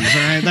melted cheese.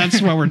 All right,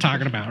 that's what we're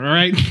talking about. All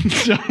right,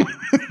 so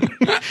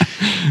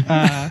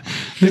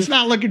it's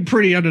not looking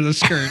pretty under the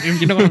skirt,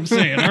 if you know what I'm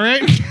saying. All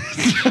right.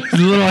 It's a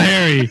little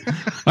hairy.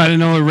 I didn't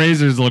know what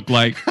razors looked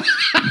like.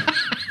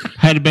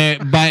 Had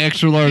to buy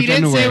extra large He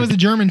didn't underwear. say it was a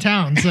German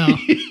town, so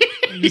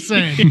I'm just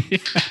saying.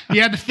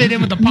 You had to fit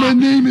in with the pop.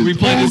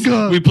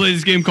 we play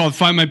this game called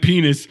Find My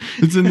Penis.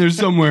 It's in there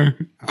somewhere.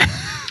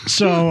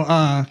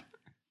 So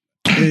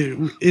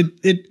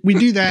we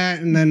do that,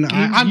 and then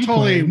I'm you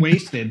totally played.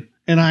 wasted,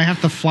 and I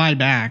have to fly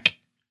back.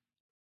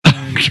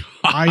 And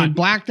I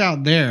blacked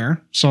out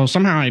there, so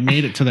somehow I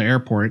made it to the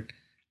airport.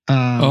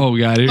 Oh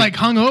god! Like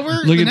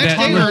hungover? Look the at next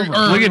that! day,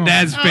 Look at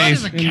Dad's Oh, that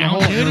face. doesn't in the count,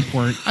 whole dude.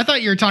 airport. I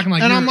thought you were talking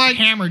like And you're I'm like,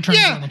 hammered trying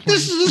to get on yeah, the plane.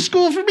 this is the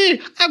school for me.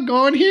 I'm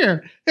going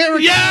here. It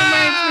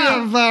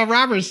reminds me of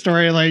Robert's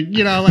story. Like,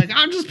 like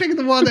I'm just picking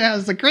the one that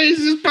has the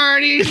craziest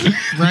parties.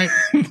 right.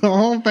 The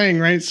whole thing,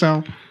 right?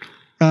 So,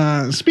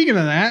 speaking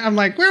of that, I'm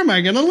like, where am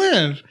I going to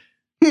live?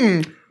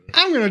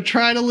 I'm going to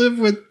try to live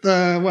with,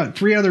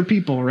 3 other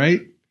people,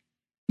 right?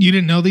 You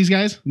didn't know these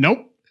guys?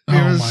 Nope. Oh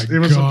It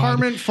was God.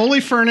 apartment, fully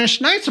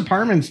furnished, nice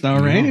apartments though,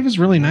 right? It was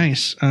really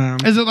nice.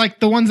 Is it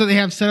like the ones that they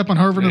have set up on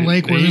Harvard and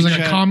Lake where there's like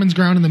a commons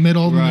ground in the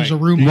middle and there's a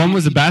room? One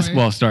was a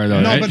basketball star though,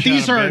 no, right? but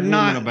these Got a are bedroom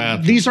and a not.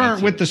 bathroom, These aren't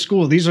that's with it. the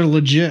school. These are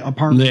legit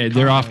apartments.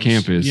 They're off condos.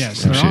 campus.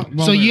 Yes. Oh, they're shit. all-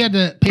 well, So you had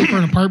to pay for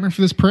an apartment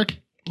for this prick?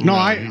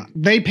 No,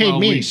 they paid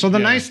me. So the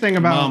yeah. nice thing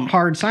about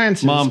hard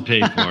sciences, Mom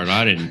paid for it.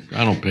 I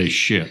don't pay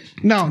shit.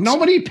 no,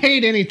 nobody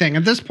paid anything.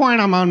 At this point,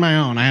 I'm on my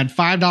own. I had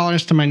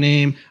 $5 to my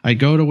name. I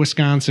go to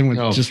Wisconsin with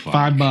Oh, just fuck.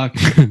 $5.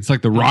 It's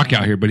like the Rock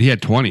out here, but he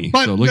had 20.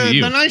 But so look at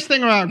you. the nice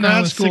thing about No,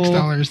 grad it's school,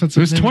 $6. That's It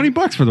was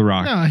 $20 for the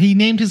Rock. No, he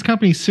named his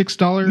company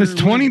 $6. It's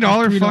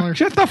 $20. Fuck,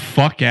 get the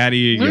fuck out of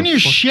here. Learn you your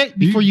fuck- shit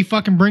before you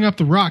fucking bring up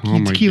the rock. Oh You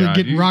my tequila God.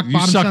 getting rock You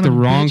bottom. sucked son the of a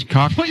wrong bitch.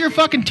 cock. Put your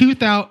fucking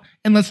tooth out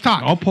and let's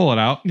talk. I'll pull it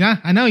out Yeah,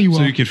 I know you will.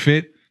 so you can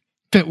fit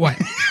Fit what?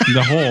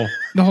 the hole.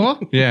 The hole?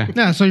 Yeah.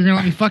 Yeah, so you're gonna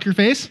let me fuck your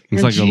face?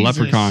 It's like a Jesus.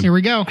 leprechaun. Here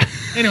we go.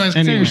 Anyways,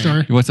 continue your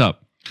story. What's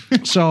up?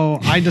 so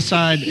I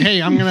decide,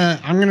 hey, I'm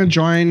gonna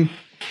join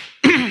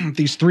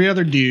these 3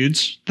 other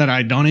dudes that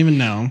I don't even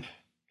know.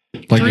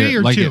 Like 3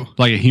 or 2?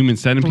 like a human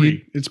centipede?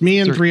 3. It's me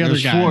and 3 other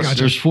There's guys. four.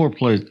 There's 4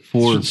 places.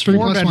 4. It's 3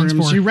 4 plus one's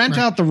bedrooms. 4. You rent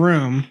Right. out the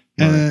room,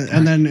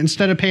 and then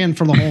instead of paying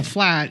for the whole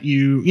flat,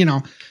 you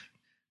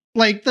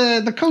like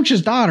the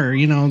coach's daughter,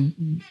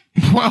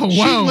 Whoa.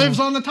 she lives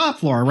on the top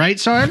floor, right?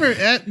 So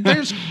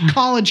there's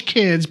college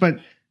kids, but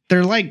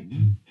they're like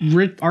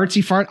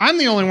artsy fart. I'm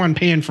the only one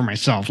paying for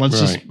myself. Let's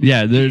just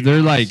yeah.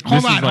 They're like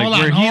hold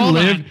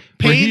on.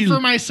 Paying for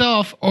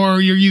myself,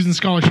 or you're using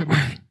scholarship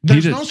money?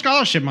 There's no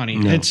scholarship money.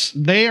 No.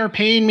 They are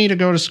paying me to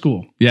go to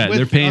school. Yeah,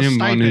 they're paying him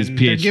on his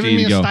PhD They're giving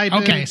me to go. a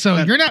stipend. Okay, so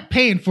you're not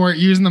paying for it.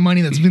 You're using the money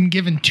that's been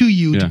given to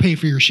you to pay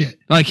for your shit.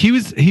 Like he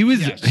was Okay.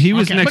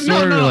 next But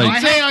door to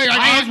like.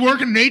 I was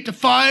working 8 to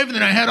 5, and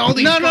then I had all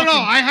these. No.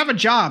 I have a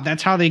job.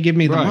 That's how they give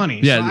me the money.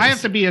 Yeah, so I have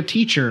to be a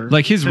teacher.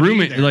 Like his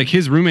roommates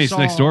So-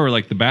 next door were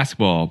like the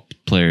basketball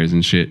players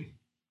and shit.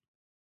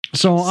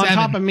 So on 7.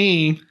 top of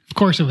me, Of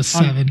course, it was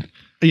 7.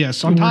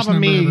 yes, on The top worst of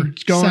me number ever.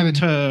 going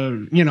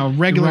 7. to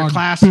regular You're wrong,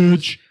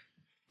 classes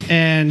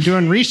and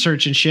doing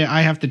research and shit,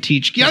 I have to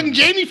teach Young kids.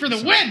 Jamie for the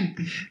win.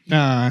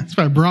 Uh, That's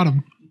why I brought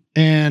him.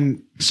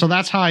 and so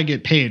that's how I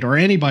get paid, or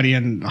anybody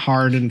in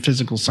hard and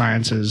physical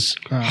sciences.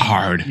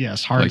 Hard.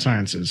 Yes, hard Like-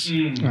 sciences.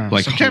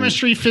 like So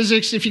chemistry,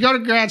 physics. If you go to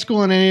grad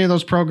school in any of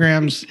those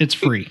programs, it's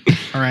free.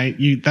 All right,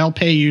 they'll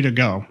pay you to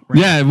go. Right?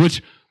 Yeah,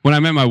 which when I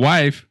met my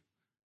wife,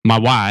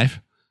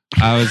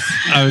 I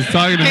was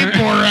talking to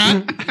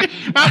her.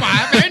 My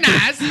wife, very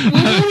nice.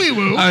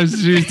 Woo.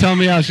 She was telling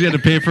me how she had to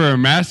pay for her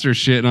master's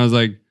shit, and I was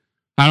like,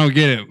 I don't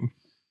get it.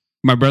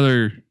 My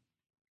brother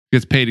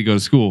gets paid to go to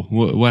school.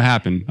 What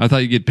happened? I thought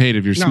you get paid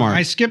if you're No, smart.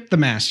 I skipped the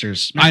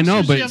masters. I know,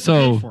 Masters but you have to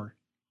pay so- for.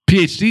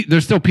 PhD,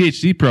 there's still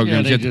PhD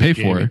programs you have to pay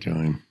for.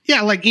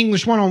 Yeah, like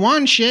English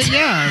 101 shit.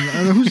 Yeah,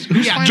 who's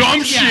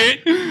Dumb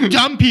shit.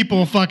 Dumb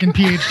people fucking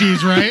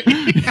PhDs, right?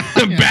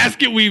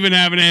 Basket weaving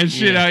having ass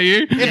shit out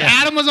here. If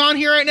Adam was on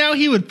here right now,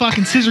 he would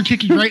fucking scissor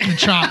kick you right in the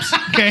chops.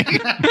 Okay.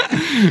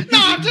 No,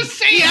 I'm just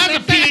saying. He has a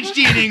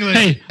PhD in English.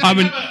 Hey,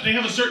 They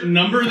have a certain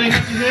number they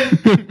have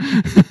to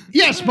hit.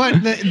 Yes,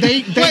 but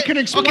they could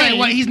explain. Okay,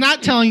 what he's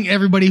not telling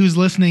everybody who's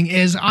listening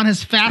is on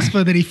his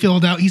FAFSA that he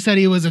filled out, he said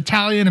he was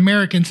Italian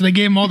American, so they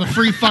gave him all the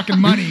free fucking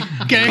money.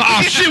 Okay.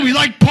 oh shit, we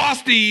like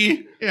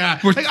pasty. Yeah.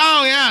 We're-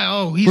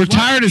 Like, he's we're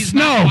tired of he's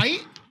not snow. white?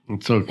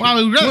 It's okay.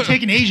 Well, we'd rather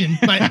take an Asian,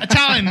 but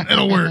Italian,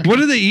 it'll work. What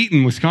do they eat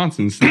in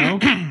Wisconsin? Snow,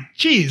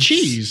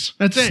 Cheese.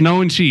 That's it.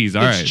 snow and cheese.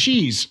 All It's right,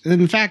 cheese.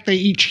 In fact, they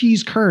eat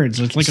cheese curds.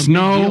 It's like a big deal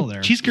snow,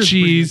 there. Cheese curds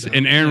cheese, pretty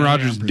good, and Aaron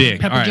Rodgers' dick.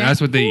 All Pepper right, jack?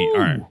 that's what they eat. All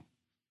right, a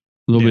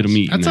little bit of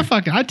meat. That's in a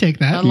fucking. I'd take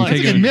that. like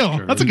That's a it. good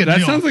meal. That's a good that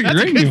meal. sounds like That's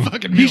a great good meal.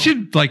 fucking meal. He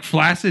should like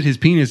flaccid his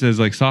penis as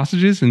like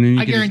sausages, and then you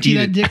I can guarantee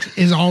just eat that dick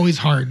is always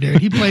hard, dude.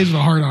 He plays with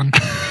a hard on.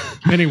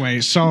 Anyway,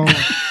 so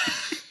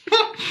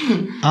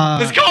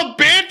It's called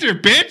banter,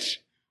 bitch.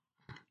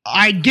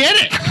 I get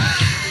it.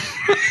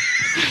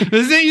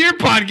 This ain't your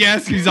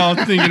podcast. He's all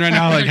thinking right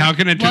now, like, how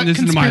can I turn What this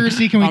into my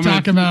conspiracy can we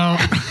talk about?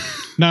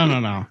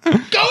 No.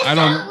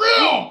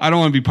 I don't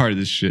want to be part of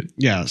this shit.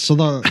 Yeah. So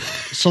the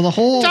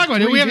whole Talk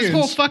about it. We have this dudes-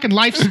 whole fucking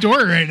life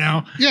story right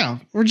now. Yeah,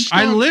 we're just.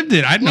 I lived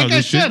it. I know Like I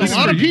this shit. said, This a is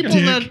lot for of you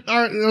people guys. that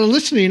are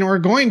listening or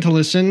going to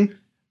listen.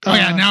 Oh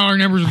yeah, now our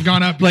numbers have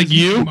gone up. Like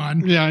you? Come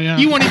on. Yeah.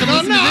 You won't even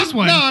listen to this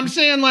one. No, I'm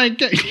saying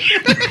like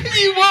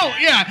You won't.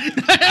 Yeah,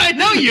 I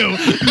know you. You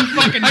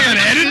fucking. I gotta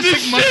edit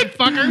this shit.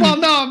 motherfucker. Well,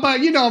 no, but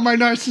my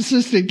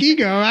narcissistic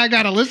ego, I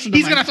gotta listen to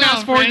He's gonna myself,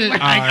 fast forward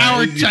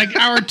right? to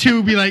hour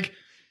 2, be like,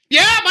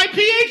 yeah, my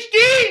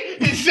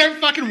PhD, and start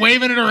fucking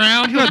waving it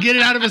around. He'll get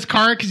it out of his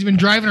car because he's been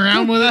driving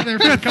around with it. There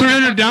for a couple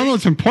 300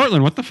 downloads from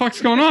Portland. What the fuck's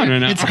going on right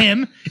now? It's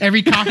him.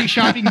 Every coffee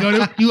shop you can go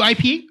to. New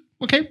IP.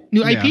 Okay,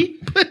 new IP.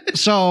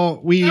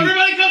 So we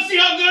Everybody come see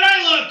how good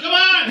I look. Come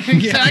on.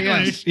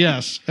 Exactly.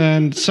 yes.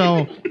 And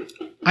so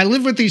I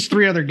live with these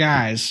 3 other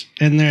guys,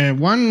 and the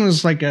one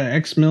was like an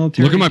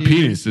ex-military. Look at my dude.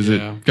 penis. Is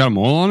it got a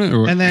mole on it?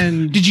 Or And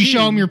then Did you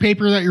show him your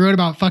paper that you wrote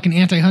about fucking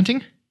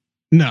anti-hunting?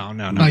 No.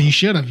 Oh, you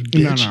should have. You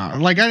bitch. No.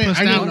 Like I Pussed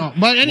didn't out. know.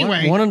 But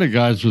anyway, One of the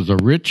guys was a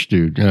rich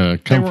dude. They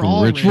Come were from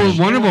all rich. rich. well,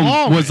 one of them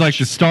all was like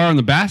the star on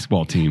the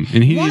basketball team,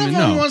 and he one didn't of even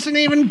them know. wasn't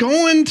even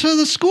going to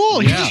the school.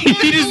 He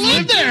just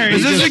lived there.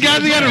 Is this the guy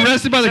that got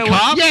arrested by the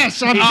cops?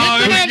 Yes, I'm Oh, getting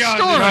to my that God,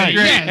 story. This is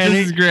great. Yes. And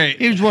This is great.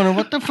 He was wondering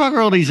what the fuck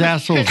are all these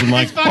assholes in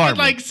my He's fucking apartment?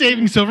 like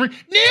saving silver. Neil,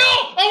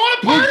 I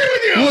want to party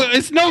with you. Well,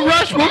 it's no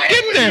rush. We'll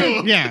get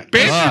there. Yeah.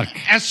 Fuck.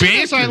 As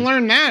soon as I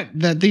learned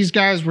that these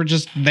guys were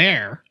just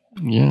there,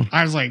 Yeah.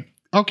 I was like,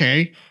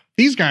 okay,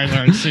 these guys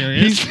aren't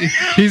serious.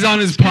 He's on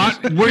his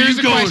pot. Where Here's you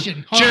a going,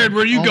 question. Hold Jared? on.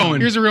 Where are you Hold on.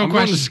 going? Here's a real I'm going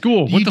question. to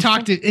school. You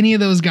talked to any of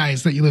those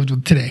guys that you lived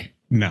with today?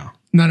 no.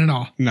 None at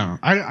all. No.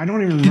 I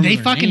don't even remember. Did they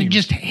their fucking names.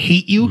 just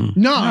hate you?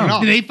 No.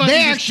 Did they fucking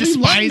just actually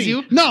despise loved me.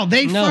 you? No,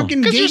 they No.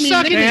 fucking 'Cause gave you're me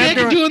sucking nicknames. dick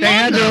and doing They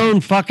had laundry. their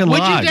own fucking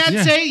What'd your lives.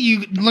 dad say?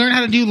 You learn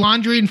how to do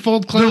laundry and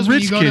fold clothes when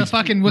rich you go to kids.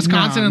 fucking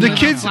Wisconsin. No. and The live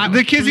kids, flat the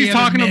with kids 3 he's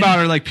other talking men. about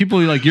are like people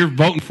like you're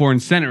voting for in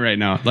Senate right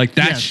now, like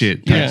that Yes.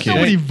 shit. Yeah. That shit.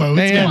 Nobody votes.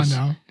 They Come had, on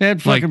now. they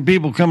had fucking Like-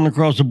 people coming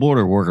across the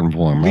border working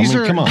for them. These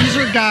come on.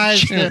 are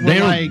guys that were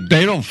They like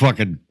don't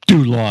fucking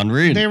do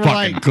laundry and They were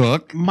fucking like,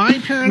 cook. My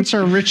parents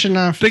are rich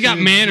enough. They got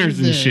to manners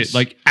do and this, shit,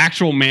 like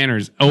actual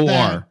manners. OR.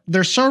 that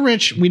They're so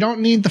rich. We don't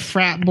need the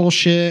frat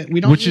bullshit. We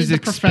don't Which need is the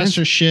expensive.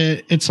 professor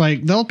shit. It's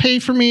like they'll pay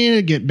for me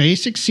to get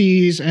basic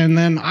C's, and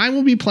then I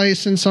will be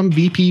placed in some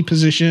VP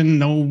position.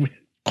 No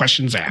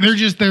questions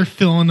asked. They're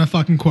filling a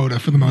fucking quota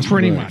for the most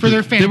part. Pretty much. For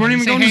their family. They weren't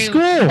even Say, going to hey,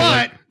 school.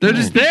 but They're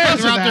just there.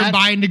 They're out there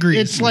buying degrees.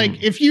 It's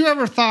like if you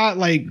ever thought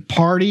like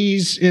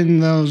parties in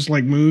those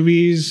like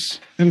movies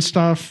and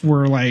stuff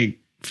were like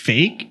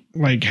fake,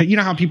 like you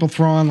know how people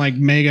throw on like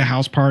mega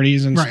house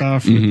parties and Right.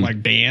 stuff with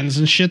like bands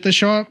and shit that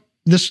show up.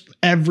 This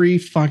every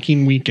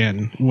fucking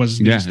weekend was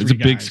these it's three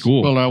a big guys.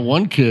 school. Well, that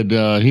one kid,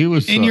 he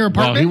was In your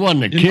Well, he apartment?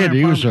 wasn't a In my kid;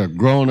 he was a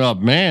grown-up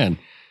man.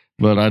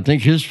 But I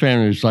think his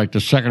family was like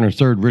the second or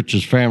third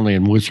richest family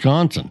in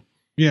Wisconsin.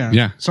 Yeah.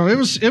 Yeah. So it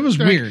was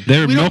weird. They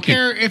were we don't milking.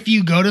 care if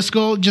you go to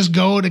school, just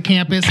go to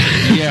campus.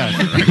 Yeah,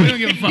 We don't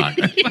give a fuck.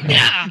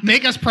 Yeah.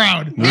 Make us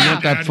proud. we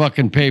got that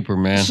fucking paper,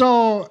 man.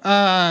 So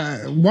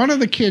one of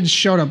the kids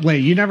showed up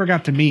late. You never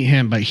got to meet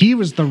him, but he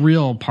was the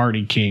real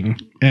party king.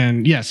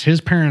 And yes,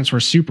 his parents were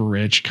super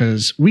rich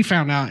because we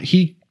found out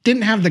he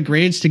didn't have the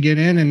grades to get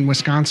in, and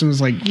Wisconsin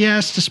was like,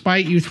 yes,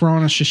 despite you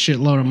throwing us a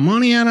shitload of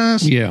money at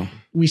us, Yeah.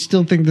 we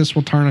still think this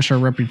will tarnish our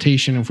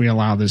reputation if we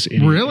allow this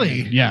idiot.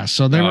 Really? Yeah.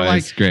 So they were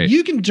like, that's great.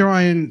 you can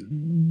join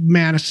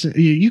Madison,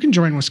 you can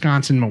join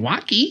Wisconsin,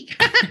 Milwaukee,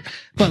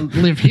 but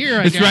live here.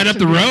 I It's right guess. up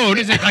the road.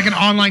 Is it like an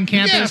online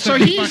campus? Yeah, so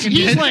that we he's fucking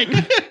he's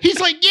did?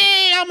 like,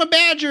 yeah, I'm a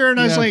Badger, and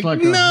I was Yeah, like, it's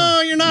like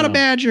no, you're not a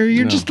Badger,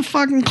 you're just a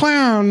fucking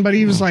clown. But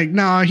he was like,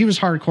 no, he was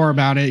hardcore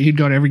about it. He'd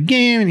go to every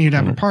game and he'd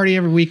have a party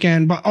every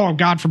weekend. But oh,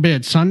 God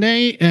forbid,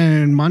 Sunday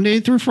and Monday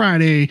through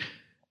Friday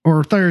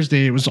or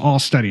Thursday, it was all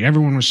study.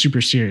 Everyone was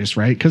super serious,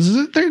 right?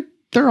 Because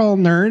they're all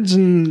nerds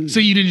and. So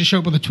you didn't just show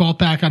up with a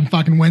 12-pack on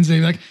fucking Wednesday,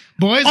 like,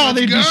 boys, Oh, let's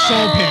they'd go. be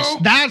so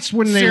pissed. That's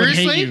when they would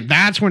Seriously? hate you.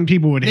 That's when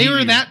people would hate you. They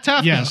were that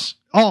tough, Yes.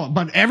 Oh,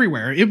 but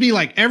everywhere. It'd be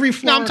like every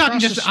floor. No,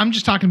 I'm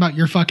just talking about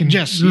your fucking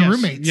your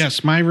roommates.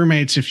 Yes, my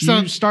roommates. If So-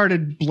 you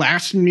started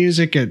blasting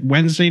music at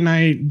Wednesday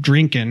night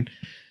drinking,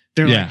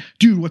 they're Yeah. like,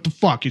 dude, what the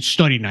fuck? It's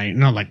study night.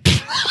 And I'm like,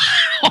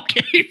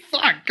 okay,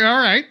 fuck. All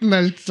right. And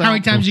that's, How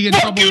many times you get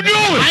in trouble? with it?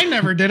 I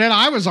never did it.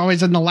 I was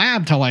always in the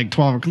lab till like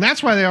 12.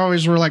 That's why they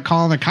always were like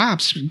calling the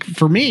cops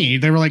for me.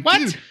 They were like, What?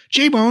 dude,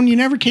 J-Bone, you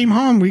never came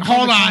home. We called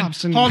Hold the on.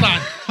 cops. And Hold on.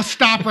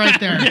 Stop right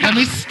there. Let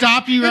me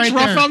stop you right It's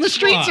there. rough on the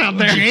streets out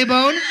there.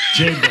 J-Bone?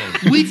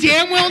 J-Bone. We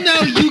damn well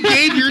know you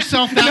gave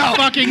yourself that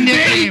fucking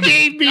nickname.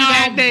 Gave me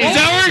that name. Is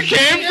that where it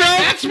came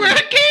from? That's where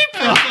it came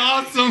from.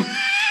 That's awesome.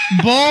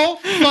 Bull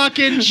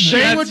fucking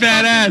shit. That's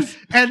badass.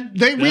 And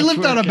we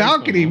lived on a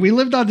balcony. We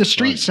lived on the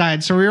street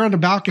side, so we were on the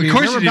balcony. Of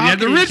course There you were did. You had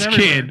the balconies rich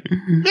everywhere.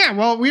 kid. Yeah,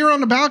 well, we were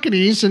on the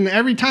balconies, and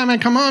every time I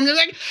come home, they're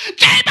like,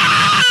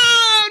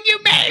 J-Bone, you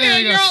made There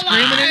it. you You're go,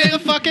 screaming alive." into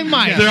the fucking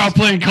mic. They're all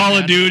playing Call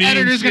of Duty. and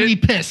Editor's gonna be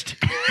shit. pissed.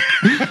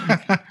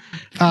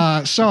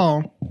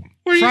 So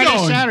Where you Friday,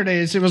 going?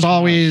 Saturdays, it was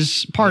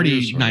always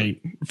party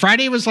night.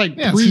 Friday was like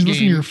Yeah, so you listen to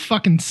pre-game. your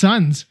fucking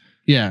sons.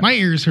 Yeah, My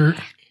ears hurt.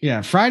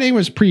 yeah. Friday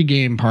was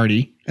pre-game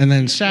party, and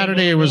then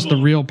Saturday was the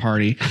real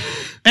party.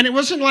 And it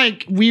wasn't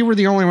like we were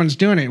the only ones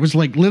doing it. It was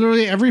like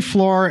literally every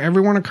floor,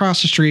 everyone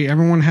across the street,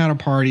 everyone had a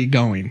party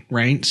going,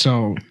 right?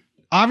 So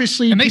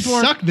obviously, And they people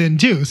are- suck then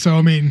too. So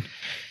I mean,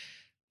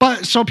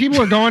 But so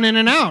people are going in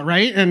and out,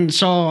 right? And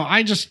so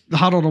I just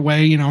huddled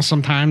away, you know,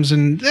 sometimes.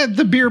 And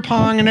the beer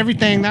pong and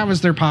everything, that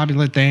was their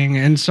popular thing.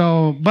 And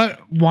so, but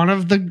one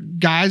of the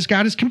guys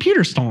got his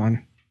computer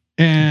stolen.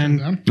 And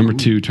Number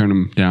 2, turn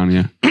them down.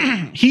 Yeah.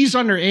 he's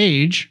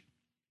underage.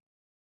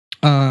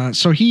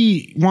 So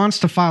he wants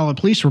to file a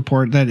police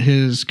report that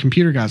his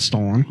computer got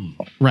stolen,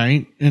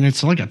 right? And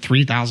it's like a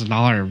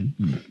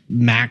 $3,000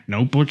 Mac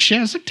notebook shit.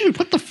 I was like, dude,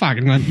 what the fuck?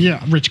 And then,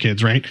 yeah, rich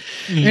kids, right?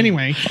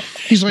 Anyway,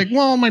 he's like,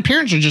 well, my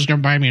parents are just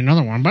gonna buy me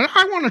another one, but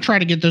I want to try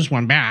to get this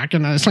one back.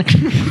 And I was like,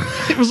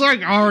 it was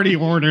like already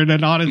ordered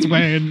and on its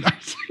way. And I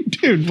was like,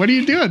 dude, what are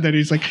you doing? Then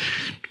he's like,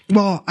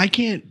 well, I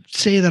can't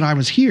say that I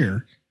was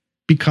here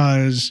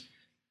because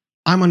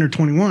I'm under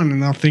 21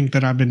 and they'll think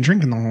that I've been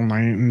drinking the whole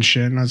night and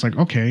shit. And I was like,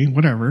 okay,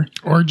 whatever.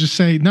 or just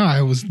say no,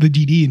 I was the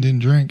DD and didn't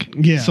drink.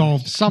 Yeah.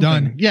 Solved. Something.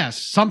 Done.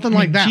 Yes. Something I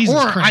like mean, that. Jesus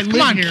or Christ. I Come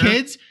live on, here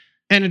kids.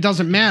 and it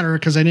doesn't matter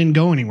because I didn't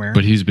go anywhere.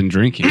 But he's been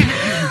drinking.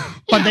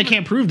 But they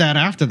can't prove that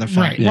after the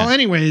fact. Right. Well,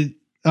 anyway,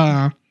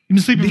 You've been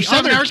sleeping The for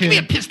 7 other hours. Give me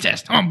a kid- piss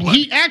test. Oh, I'm blood.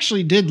 he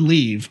actually did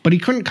leave, but he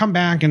couldn't come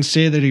back and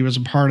say that he was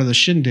a part of the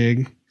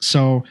shindig.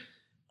 So,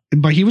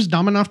 but he was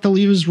dumb enough to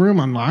leave his room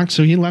unlocked.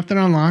 So he left it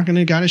unlocked and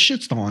it got his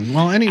shit stolen.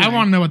 Well, anyway. I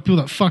want to know what people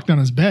that fucked on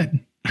his bed.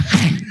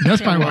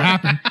 That's probably what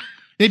happened.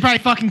 They probably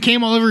fucking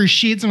came all over his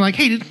sheets and were like,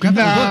 hey, dude, grab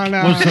that book.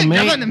 No. What's the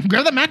main-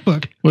 Grab that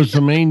MacBook. Was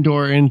the main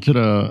door into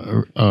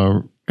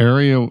the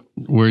area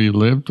where you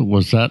lived?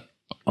 Was that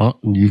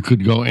you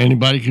could go?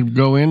 Anybody could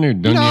go in, or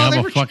don't No, you they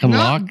have were- a fucking no.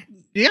 lock?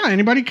 Yeah,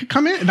 anybody could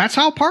come in. That's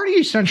how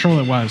party central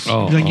it was.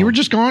 Oh, like you oh. were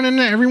just going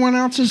into everyone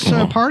else's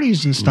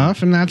parties and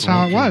stuff, and that's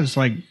how it was.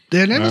 Like,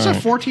 and it was a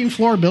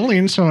 14-floor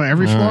building, so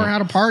every floor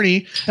had a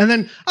party. And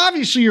then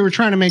obviously you were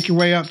trying to make your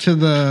way up to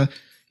the,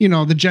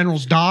 the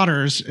general's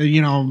daughters, Did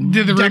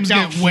the rooms decked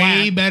out get way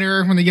flat.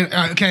 better when they get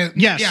okay?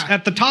 Yes, yeah.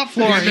 at the top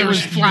floor, Yeah, there it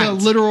was was flats. the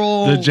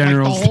literal, The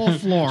general's- the whole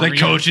floor. The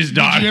coach's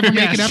daughter. Did you ever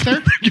make it up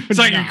there? It's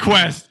like a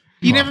quest.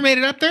 You never made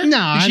it up there? No, Did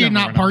I she never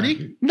not went party? up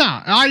there.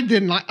 No, I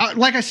didn't.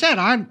 Like I said,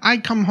 I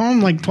come home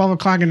like 12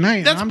 o'clock at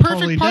night. That's and I'm perfect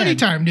totally party dead.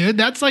 time, dude.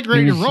 That's like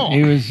ready to roll.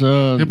 He was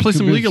They play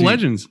some League of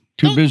Legends.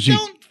 Too busy.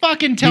 Don't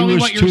fucking tell He me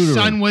was what your tutoring.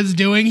 son was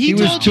doing. He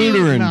was told you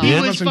tutoring, he dude.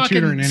 was Wasn't fucking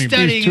tutoring anybody.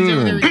 studying. He was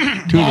tutoring.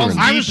 Tutoring.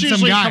 I was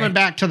usually coming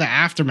back to the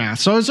aftermath,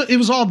 so it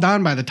was all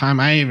done by the time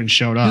I even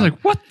showed up. I was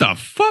like, what the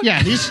fuck?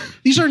 yeah, these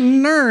are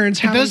nerds. If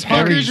having those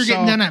parties, fuckers are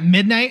getting so- done at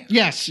midnight,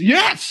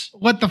 Yes.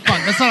 what the fuck?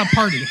 That's not a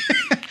party.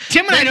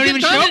 Tim and I don't get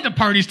even done show at- up to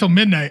parties till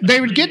midnight. They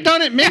would get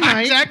done at midnight. Yeah,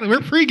 exactly.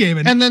 We're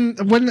pre-gaming. And then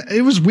when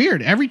it was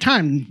weird, every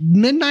time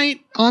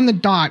midnight on the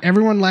dot,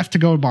 everyone left to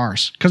go to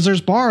bars because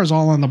there's bars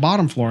all on the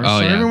bottom floor. Oh,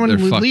 so yeah, everyone they're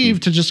would fucking- leave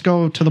to just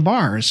go to the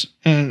bars.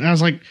 And I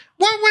was like,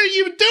 what were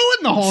you doing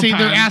the whole See, time?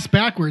 they're ass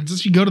backwards.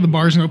 If you go to the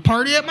bars and go,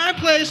 party at my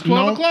place,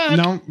 12 o'clock.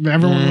 No,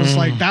 everyone was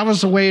like, that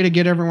was a way to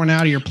get everyone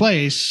out of your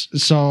place.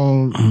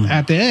 So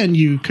at the end,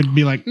 you could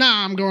be like,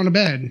 nah, I'm going to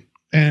bed.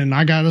 And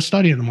I got to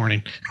study in the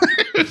morning.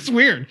 It's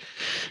weird.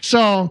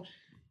 So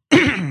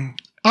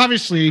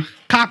obviously,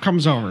 cop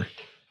comes over.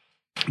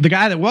 The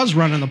guy that was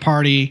running the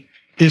party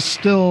is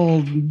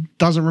still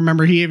doesn't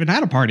remember he even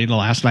had a party the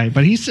last night,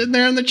 but he's sitting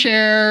there in the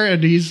chair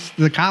and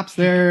the cop's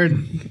there.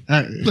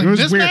 It was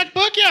This weird.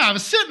 MacBook? Yeah, I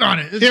was sitting on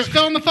it. It just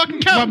fell on the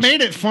fucking couch. What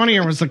made it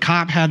funnier was the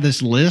cop had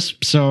this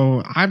lisp,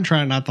 so I'm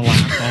trying not to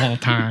laugh the whole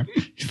time.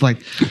 He's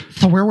like,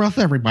 so we're with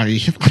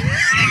everybody.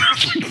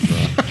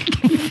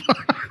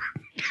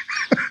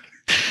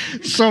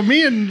 So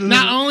me and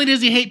Not only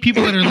does he hate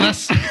people that are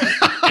less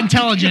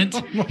intelligent,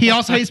 he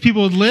also hates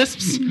people with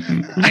lisps.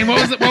 And what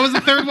was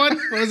the third one?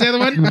 What was the other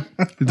one?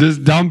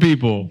 Just dumb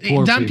people.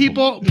 Dumb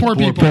people, poor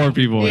people. Poor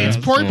people. It's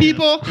Yeah. poor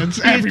people.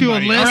 it's He hates people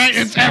with everybody. lisps. All right,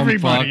 it's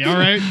everybody. All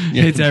right.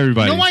 It's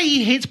everybody. You know why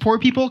he hates poor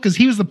people? Because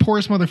he was the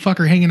poorest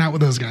motherfucker hanging out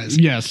with those guys.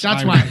 Yes,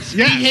 That's I why. was.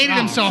 Yes. He hated Oh,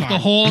 himself fuck. the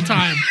whole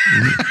time.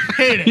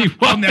 Hated it.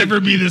 I'll never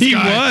be this He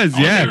guy. was,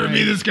 I'll yeah. never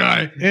be this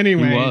guy.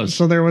 Anyway, He was.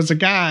 so there was a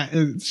guy.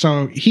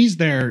 So he's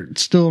there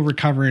still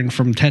recovering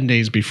from 10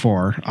 days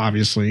before,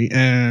 obviously.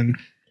 And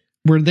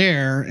we're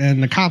there,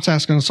 and the cop's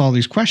asking us all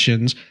these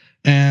questions.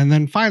 And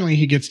then finally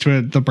he gets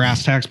to the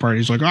brass tacks part.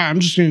 He's like, I'm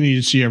just going to need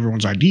to see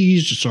everyone's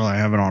IDs just so I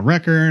have it on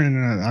record.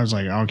 And I was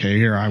like, okay,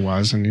 here I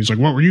was. And he's like,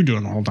 what were you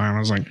doing the whole time? I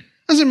was like,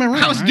 I was in my room.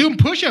 I was right? doing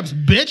push-ups,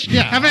 bitch.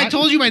 Yeah, Haven't I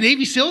told you my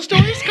Navy SEAL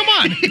stories? Come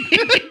on.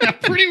 Yeah,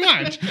 pretty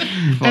much.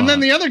 And then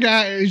the other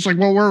guy, he's like,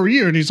 well, where were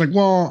you? And he's like,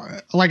 well,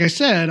 like I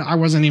said, I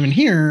wasn't even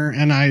here.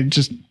 And I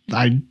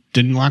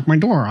didn't lock my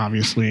door,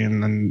 obviously.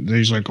 And then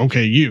he's like,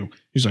 okay, you.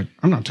 He's like,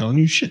 I'm not telling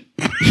you shit.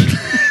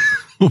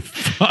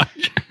 Fuck.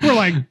 We're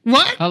like,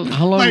 what? How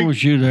long Like-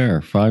 was you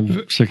there?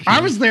 5, 6 years? I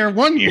was there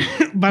 1 year,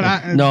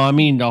 but No, I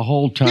mean the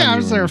whole time. yeah, I you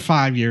was were there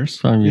 5 years.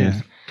 5 years.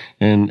 Yeah.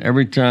 And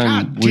every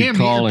time God we'd damn,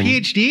 call your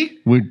him, PhD?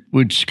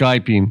 we'd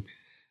Skype him.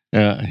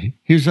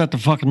 He was at the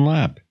fucking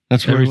lab.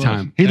 That's where Every he was.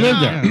 time. He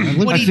lived there.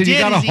 Yeah, What I he said, did you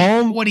got a is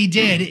home? What he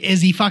did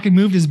is he fucking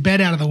moved his bed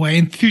out of the way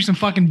and threw some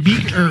fucking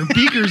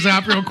beakers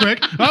out real quick.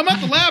 I'm at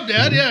the lab,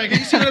 Dad. Yeah, can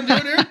you see what I'm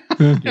doing here?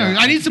 Yeah,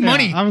 I need some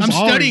money. I was I'm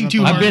always studying at too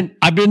the hard.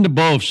 I've been to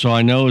both, so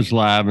I know his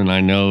lab and I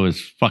know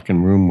his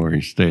fucking room where he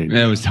stayed.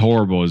 It was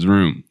horrible, his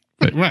room.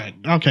 But Right.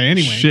 Okay.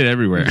 Anyway, shit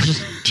everywhere.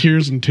 just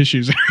tears and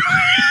tissues.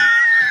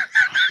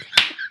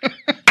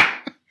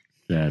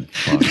 Sad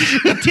fuck.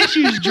 The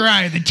tissue's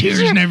dry. The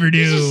tears never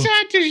do.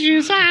 Sad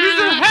tissues.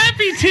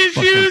 Happy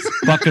tissues.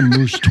 Fucking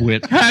moose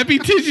twit. Happy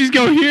tissues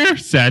go here.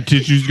 Sad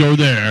tissues go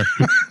there.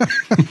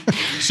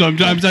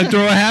 Sometimes I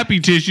throw a happy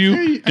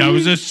tissue. That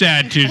was a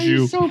sad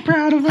tissue. I'm so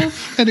proud of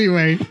us.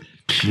 Anyway,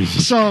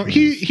 so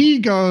he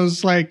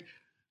goes like,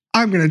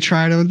 I'm gonna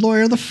try to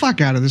lawyer the fuck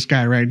out of this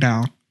guy right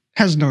now.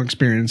 Has no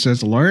experience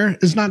as a lawyer.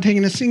 Is not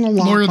taking a single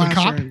law Lawyer the class.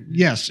 cop?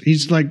 Yes,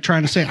 he's like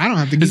trying to say I don't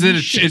have to. Give Is it you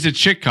a, shit. it's a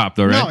chick cop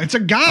though, right? No, it's a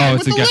guy Oh,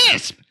 with it's the a guy.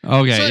 lisp.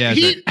 Okay, So yeah.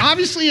 he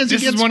obviously as This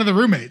he gets is one of the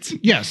roommates.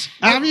 yes,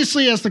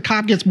 obviously as the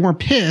cop gets more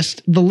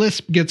pissed, the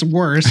lisp gets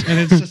worse, and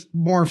it's just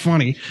more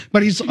funny.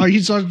 But he's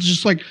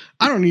just like,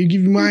 I don't need to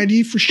give you my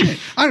ID for shit.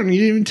 I don't need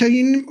to even tell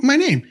you my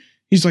name.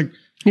 He's like.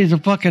 He's a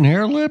fucking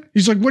hair lip?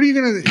 He's like, what are you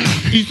going to...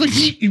 He's like,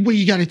 well,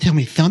 you got to tell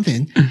me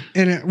something.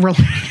 And we're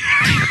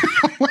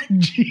like,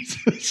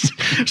 Jesus.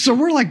 So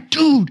we're like,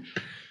 dude,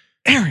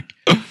 Eric,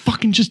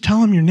 fucking just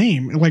tell him your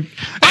name. Like,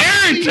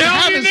 Aaron,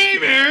 tell him your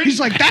name, Aaron.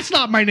 He's like, that's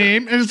not my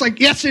name. And it's like,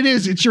 yes, it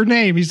is. It's your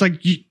name. He's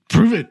like,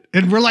 prove it.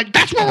 And we're like,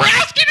 that's what we're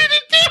asking you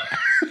to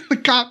do.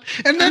 The cop.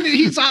 And then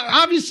he's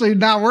obviously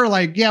now we're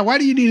like, yeah, why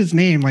do you need his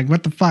name? Like,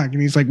 what the fuck?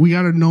 And he's like, we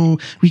got to know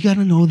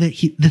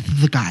that this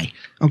is the guy,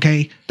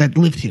 okay, that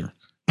lived here.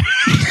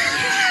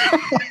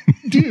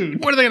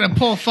 Dude, What are they gonna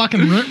pull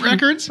fucking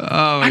records? Oh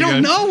my I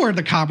don't God. know where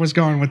the cop was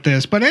going with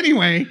this, but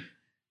anyway,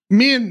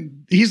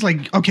 he's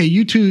like, okay,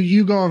 you two,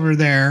 you go over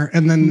there,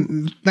 and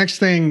then next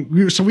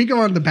thing, so we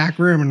go in the back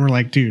room and we're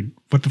like, dude,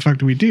 what the fuck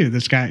do we do?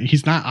 This guy,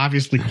 he's not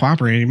obviously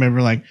cooperating, but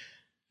we're like,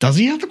 does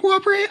he have to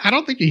cooperate? I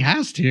don't think he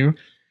has to.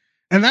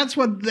 And that's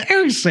what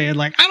Eric's saying.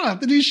 Like, I don't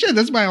have to do shit.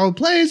 That's my own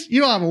place.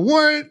 You don't have a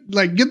warrant.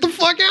 Like, get the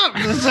fuck out.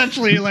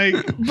 Essentially, like,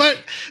 but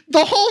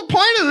the whole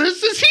point of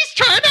this is he's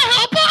trying to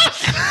help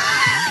us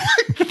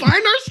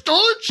find our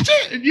stolen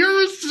shit. And you're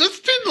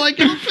resisting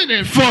like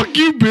infinite. Fuck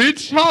you,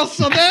 bitch. Well,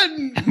 so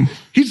then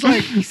he's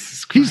like,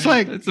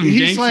 That's some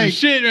gangster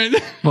shit right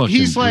there.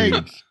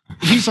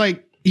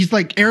 he's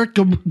like, Eric,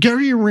 go to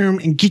your room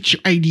and get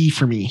your ID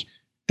for me.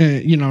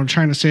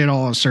 Trying to say it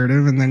all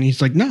assertive. And then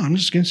he's like, no, I'm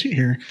just going to sit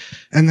here.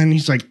 And then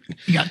he's like,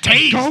 You got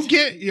tased. Don't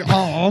get,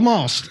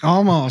 almost.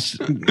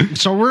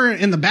 So we're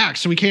in the back,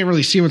 so we can't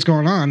really see what's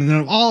going on. And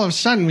then all of a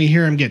sudden we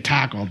hear him get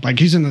tackled. Like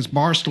he's in this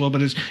bar stool,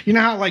 but it's, you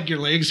know how like your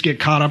legs get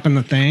caught up in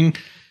the thing?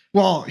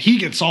 Well, he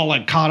gets all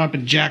like caught up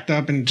and jacked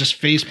up and just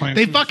face plants.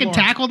 They fucking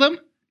tackled him?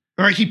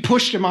 Or he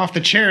pushed him off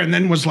the chair and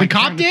then was like. The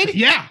cop did?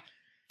 Yeah.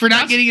 For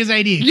not getting his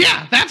ID.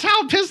 Yeah, that's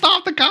how pissed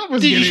off the cop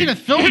was. Dude, you should have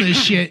filmed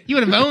this shit. You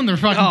would have owned their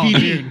fucking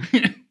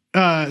PD.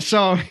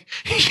 So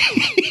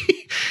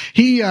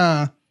he's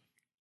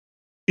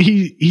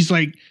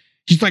like,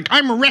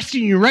 I'm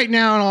arresting you right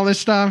now and all this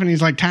stuff. And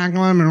he's like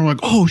tackling him and we're like,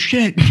 oh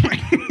shit.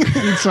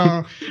 And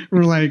so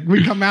we're like,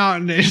 we come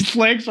out and his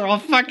legs are all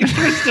fucking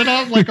twisted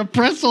up like a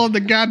pretzel in the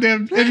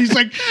goddamn. And he's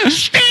like,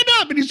 stand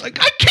up. And he's like,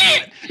 I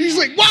can't. And he's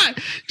like, what?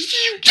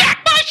 You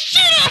jacked my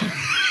shit up.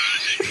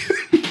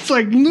 It's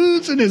like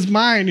losing his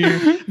mind here.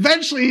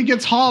 Eventually he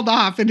gets hauled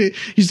off and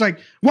he's like,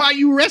 why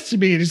you arrested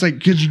me? And he's like,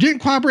 because you didn't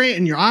cooperate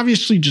and you're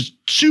obviously just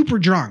super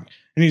drunk.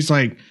 And he's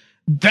like,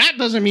 that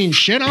doesn't mean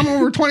shit. I'm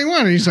over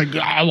 21. And he's like,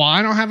 well,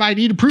 I don't have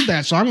ID to prove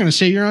that. So I'm going to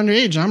say you're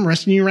underage. I'm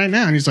arresting you right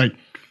now. And he's like,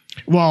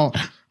 well,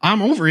 I'm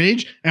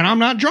overage and I'm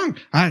not drunk.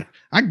 I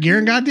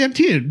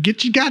guarantee you,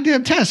 get your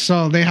goddamn test.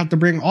 So they have to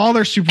bring all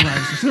their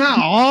supervisors.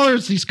 Now,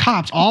 there's these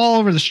cops all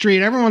over the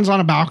street. Everyone's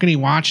on a balcony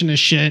watching this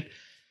shit.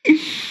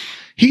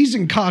 He's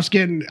in cuffs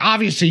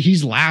obviously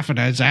he's laughing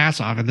his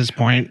ass off at this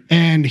point,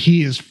 and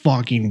he is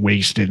fucking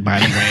wasted, by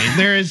the way.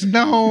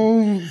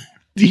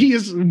 He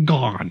is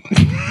gone.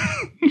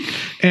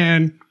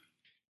 And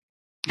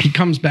he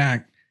comes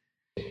back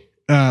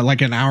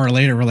like an hour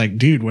later. We're like,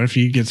 dude, what if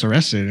he gets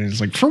arrested? And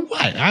it's like, for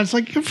what? I was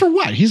like, for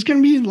what? He's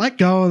going to be let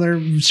go. Their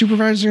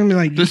supervisors are going to be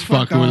like, just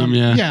fucking with him,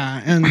 yeah.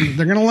 Yeah, and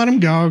they're going to let him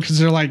go because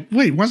they're like,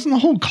 wait, wasn't the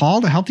whole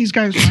call to help these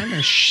guys find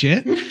their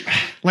shit?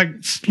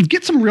 Like,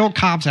 get some real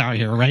cops out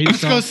here, right?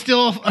 Let's go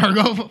steal or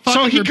go fucking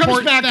so he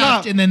comes back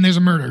up, and then there's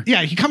a murder.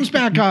 Yeah, he comes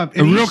back up.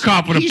 A real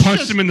cop would have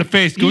punched him in the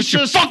face. Go with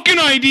your fucking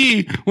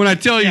ID when I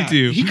tell you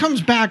to. He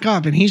comes back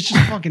up, and he's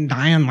just fucking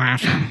dying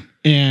laughing.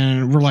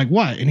 And we're like,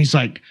 what? And he's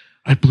like,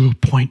 I blew a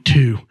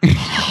 .2.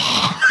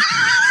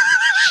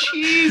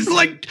 Jeez.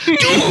 Like,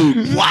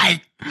 dude, what?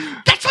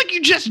 That's like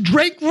you just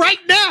drank right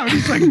now. And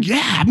he's like,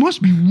 yeah, I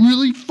must be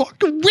really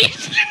fucking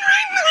wasted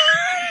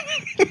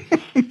right now.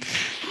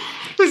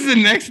 This is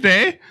the next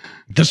day?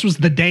 This was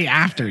the day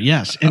after,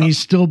 yes. And he's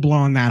still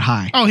blowing that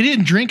high. Oh, he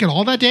didn't drink at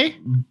all that day?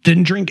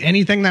 Didn't drink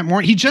anything that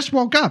morning. He just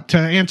woke up to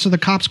answer the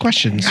cops'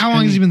 questions. How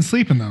long has he been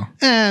sleeping, though?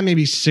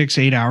 Maybe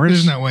 6-8 hours.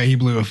 There's no way he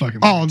blew a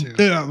fucking well,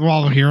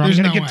 here I'm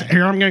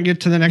gonna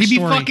get to the next story. He'd be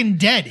story. fucking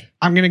dead.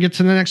 I'm gonna get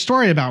to the next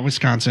story about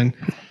Wisconsin.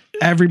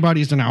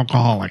 Everybody's an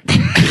alcoholic.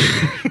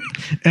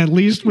 At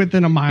least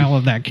within a mile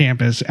of that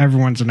campus,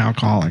 everyone's an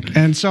alcoholic.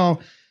 And so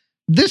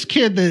this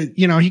kid that,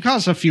 he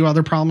caused a few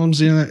other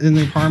problems in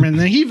the apartment, and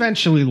then he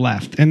eventually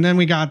left. And then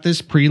we got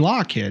this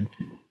pre-law kid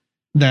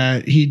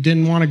that he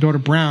didn't want to go to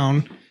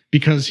Brown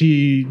because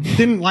he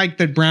didn't like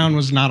that Brown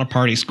was not a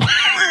party school.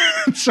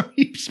 So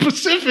he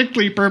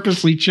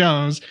purposely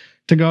chose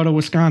to go to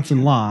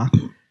Wisconsin Law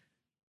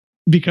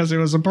because it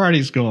was a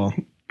party school.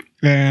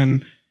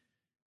 And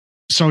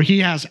so he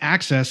has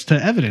access to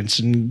evidence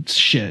and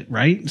shit,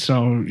 right?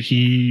 So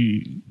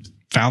he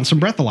found some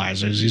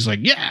breathalyzers. He's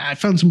like, yeah, I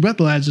found some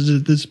breathalyzers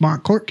at this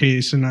mock court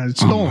case and I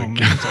stole them.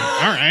 Like,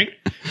 all right.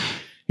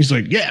 He's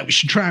like, yeah, we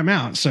should try them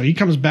out. So he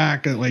comes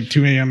back at like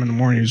 2 a.m. in the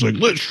morning. He's like,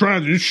 let's try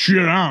this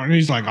shit out. And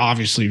he's like,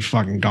 obviously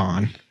fucking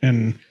gone.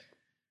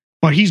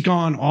 But he's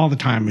gone all the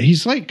time.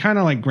 He's like kind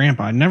of like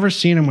grandpa. I've never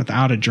seen him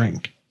without a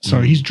drink.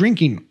 So he's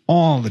drinking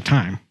all the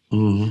time.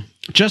 Mm-hmm.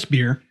 Just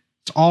beer.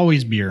 It's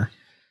always beer.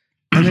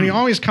 And then he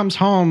always comes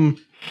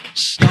home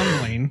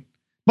stumbling.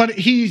 But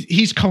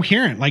he's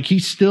coherent. Like he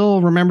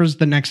still remembers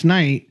the next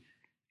night.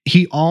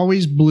 He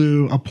always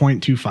blew a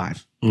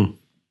 .25. And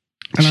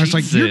I was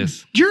like,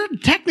 you're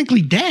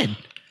technically dead.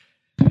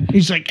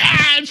 He's like,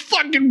 it's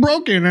fucking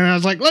broken. And I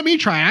was like, let me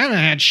try. I haven't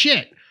had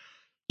shit.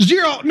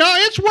 0. No,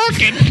 it's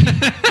working.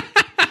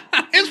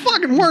 It's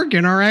fucking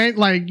working. All right.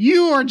 Like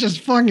you are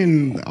just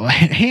fucking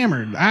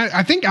hammered.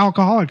 I think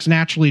alcoholics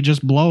naturally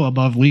just blow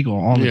above legal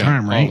all the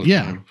time. Right.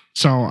 Time.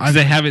 So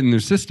they have it in their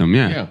system.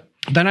 Yeah.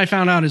 Then I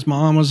found out his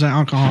mom was an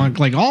alcoholic.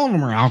 Like all of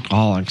them are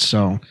alcoholics.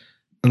 So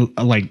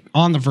like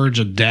on the verge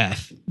of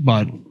death,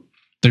 but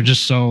they're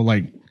just so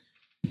like,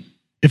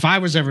 if I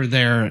was ever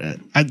there,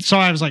 so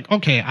I was like,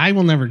 okay, I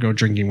will never go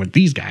drinking with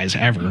these guys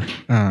ever.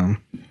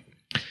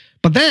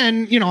 But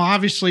then,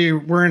 obviously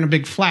we're in a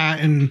big flat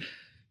and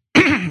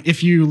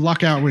if you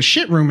luck out with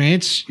shit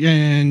roommates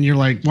and you're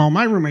like, well,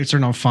 my roommates are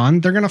no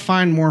fun, they're going to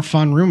find more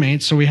fun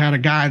roommates. So we had a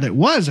guy that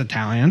was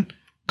Italian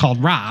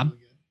called Rob.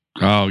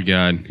 Oh,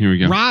 God. Here we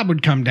go. Rob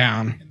would come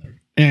down,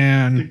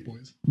 and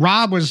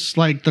Rob was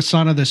like the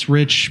son of this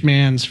rich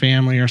man's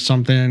family or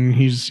something.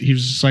 He was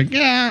just like,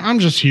 yeah, I'm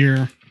just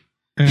here.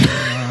 And,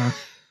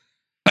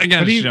 I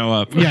got to show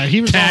up. Yeah,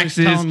 he was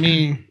Taxes. always telling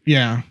me,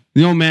 yeah.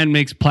 The old man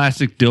makes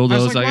plastic dildos. I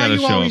was like, why got are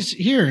to you show always up.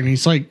 here? And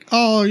he's like,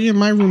 oh, yeah,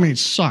 my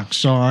roommates suck.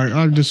 So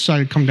I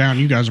decided to come down.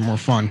 You guys are more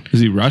fun. Is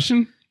he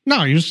Russian?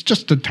 No, he was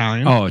just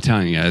Italian. Oh,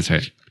 Italian. Yeah, that's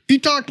right. He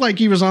talked like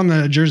he was on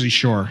the Jersey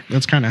Shore.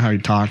 That's kind of how he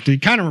talked. He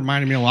kind of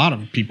reminded me a lot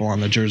of people on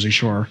the Jersey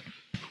Shore.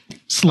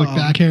 Slick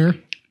back hair.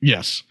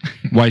 Yes.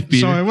 Wife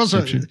beater. So it was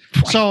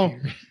so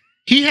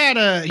he had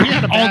a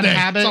bad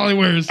habit. That's all he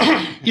wears.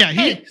 Yeah.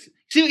 Hey,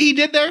 see what he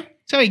did there?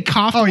 So he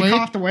coughed away. He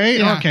coughed away?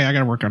 Yeah. Okay, I got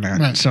to work on that.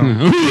 Right. So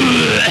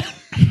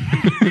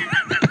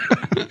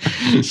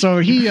so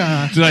he Did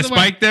I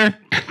spike there?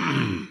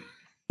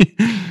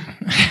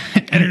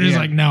 Editor's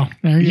like, no.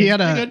 He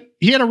had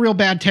a real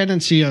bad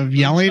tendency of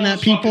yelling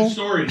at people.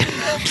 Story.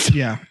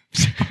 Yeah.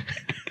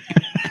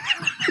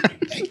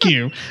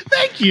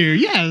 Thank you.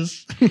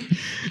 Yes. Is Tip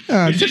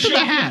this of show the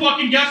for hat.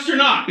 fucking guests or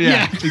not?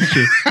 Yeah. It's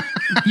true.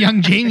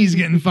 Young Jamie's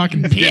getting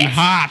fucking pissed. Getting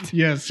hot.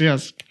 Yes.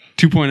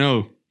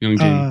 2.0. Young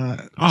Jamie.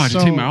 I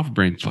just hit my alpha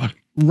brain. Fuck.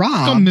 Look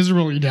how Rob.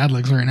 miserable your dad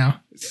looks right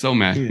now. So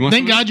mad. You want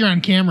Thank some of God you're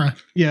on camera.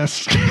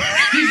 Yes.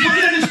 He's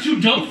looking at his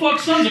two dumb fuck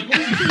sons. Of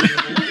course he's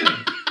miserable.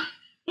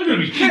 Look at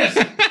him. He's pissed.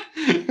 this?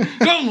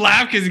 Don't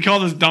laugh because he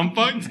called us dumb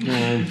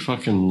fucks.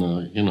 Fucking,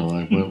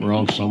 I went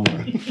wrong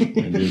somewhere. I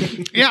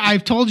did. Yeah,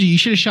 I've told you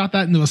should have shot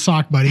that into a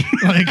sock, buddy.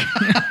 Like,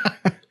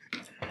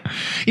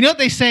 you know what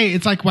they say?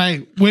 It's like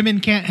why women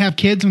can't have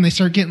kids when they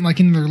start getting like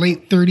in their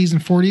late 30s and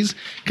 40s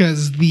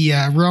because the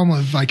realm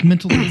of like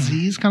mental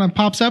disease kind of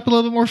pops up a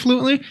little bit more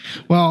fluently.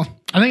 Well,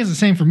 I think it's the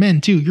same for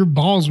men too. Your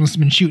balls must have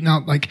been shooting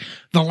out like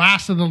the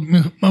last of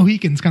the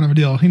Mohicans kind of a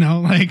deal, you know?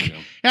 Like,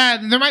 yeah,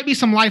 there might be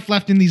some life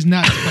left in these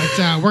nuts,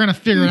 but we're gonna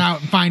figure it out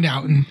and find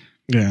out. And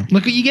Yeah.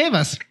 look what you gave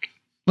us.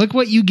 Look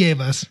what you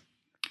gave us.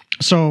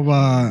 So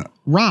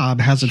Rob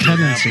has a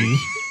tendency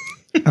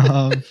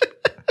of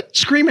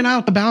screaming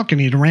out the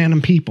balcony to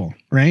random people,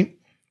 right?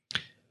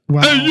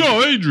 Well, Hey,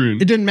 yo, Adrian.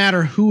 it didn't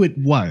matter who it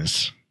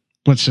was.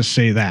 Let's just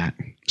say that.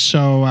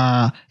 So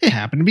it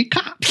happened to be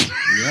cops.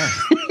 Yeah.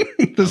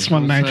 This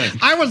one night. say.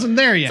 I wasn't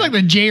there yet. It's like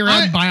the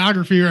J-Rod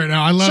biography right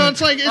now. I love So it.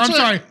 it's like- I'm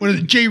sorry. What is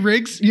it? J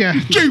Riggs? Yeah.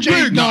 J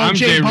Riggs. No, I'm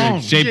J J-Bone.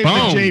 Riggs.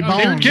 J-Bone.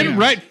 J-Bone. Get it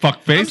right, I'm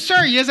fuckface.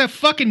 sorry. You guys have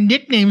fucking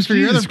nicknames for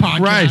Jesus your other podcasts.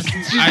 Christ.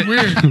 It's just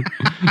weird.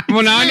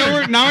 Well, now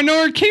I know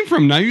where it came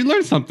from. Now you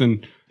learned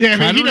something. Yeah,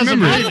 Try but he to doesn't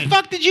remember How it. the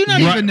fuck did you not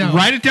even know?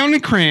 Write it down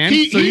in crayon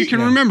so you can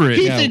remember it.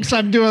 He thinks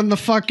I'm doing the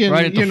fucking,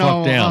 Write it the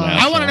fuck down,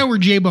 I want to know where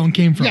J-Bone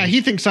came from. yeah, he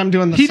thinks I'm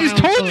doing the He just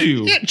Silence told of-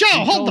 you. Yeah, Joe,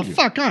 hold the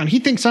fuck on. He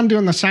thinks I'm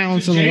doing the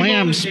Silence of the J-Bone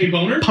Lambs and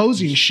J-Boner?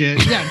 posing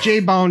shit. Yeah,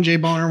 J-Bone,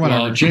 J-Boner,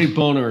 whatever. Well, Jay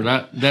Boner,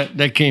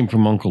 that came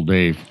from Uncle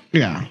Dave.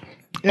 Yeah.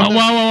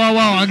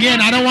 Whoa. Again,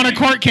 I don't want a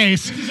court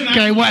case.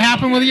 Okay, what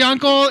happened with your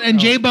uncle and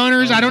Jay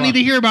Boners? I don't need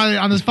to hear about it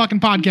on this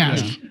fucking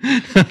podcast.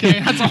 Okay,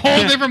 that's a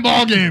whole different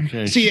ballgame.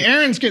 Okay. See,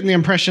 Aaron's getting the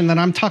impression that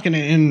I'm tucking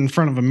it in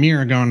front of a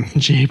mirror going,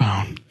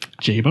 J-Bone.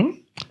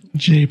 J-Bone?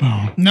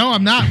 J-Bone. No,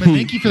 I'm not, but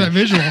thank you for that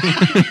visual.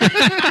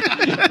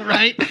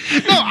 Right?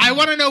 No, I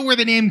want to know where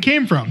the name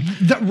came from.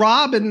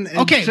 Rob and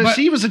Okay, since but-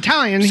 he was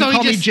Italian, he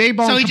called me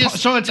J-Bone. So he just,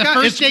 so it's the got,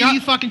 first it's day got,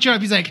 you fucking showed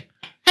up, he's like,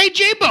 hey,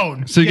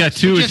 J-Bone. So you got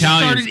two just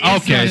Italians.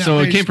 started Okay, instantly so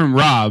that it way. came from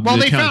Rob. Well,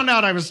 the they Italian. found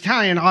out I was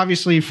Italian,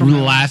 obviously from The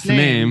my last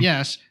name.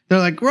 Yes, they're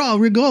like, "Oh,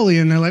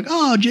 Rigoli," and they're like,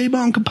 "Oh,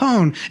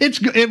 Jbonecapone."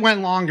 It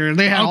went longer.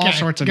 They had all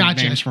sorts of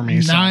nicknames for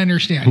me. So, Now I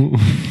understand.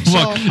 so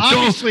Look,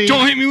 obviously,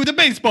 don't hit me with a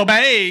baseball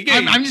bat. Hey,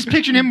 I'm just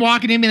picturing him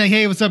walking in, being like,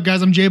 "Hey, what's up,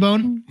 guys? I'm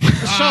J-Bone.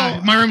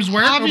 So My room's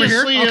where? Over here?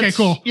 obviously Okay, it's-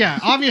 cool. Yeah,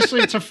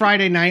 obviously it's a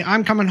Friday night.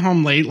 I'm coming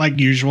home late like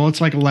usual. It's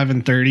like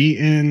 11:30,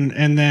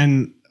 and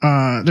then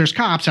there's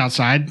cops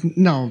outside.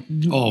 No,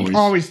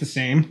 always the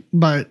same.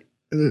 But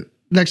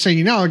next thing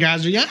you know, the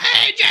guys are yelling,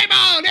 "Hey,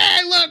 J-Bone!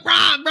 Hey, look,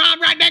 Rob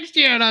right next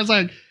to you!" And I was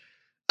like,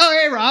 "Oh,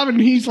 hey, Rob!" And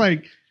he's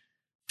like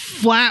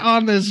flat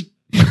on this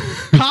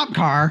cop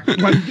car,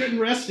 like getting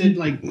arrested.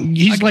 Like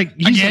he's Again?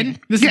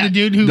 like, This is the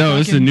dude who. No,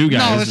 this is a new guy.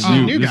 No, this is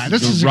a new guy.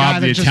 This is a Rob, guy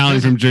the that just Italian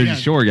doesn't- from Jersey yeah.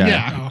 Shore guy.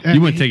 Yeah.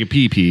 You wouldn't take a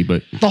pee,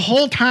 but the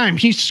whole time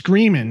he's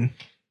screaming.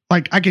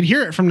 Like I could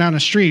hear it from down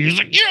the street. He's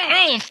like, "You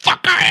know who the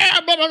fuck I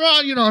am," blah, blah, blah.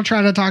 You know, I'm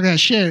trying to talk that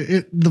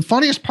shit. The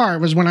funniest part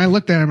was when I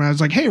looked at him and I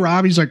was like, "Hey,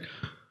 Rob." He's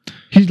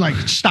like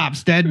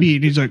stops dead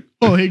beat. He's like,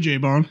 "Oh, hey,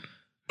 J-Bone.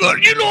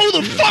 You know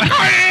who the fuck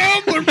I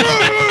am."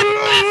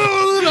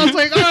 And I was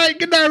like, "All right,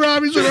 good night,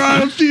 Rob." He's like, "All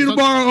right, I'll see you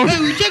tomorrow."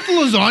 Hey, we take the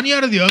lasagna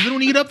out of the oven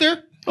when you get up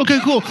there? Okay,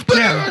 cool.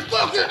 Yeah.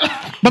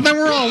 But then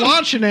we're all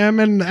watching him,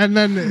 and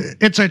then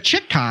it's a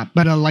chick cop,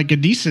 but like a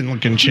decent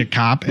looking chick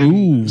cop. And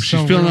ooh, she's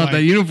so filling we're out like-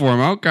 that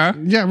uniform. Okay.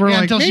 Yeah, we're Yeah,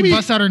 like, until maybe she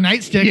busts out her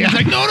nightstick. Yeah. He's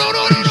like, no.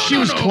 she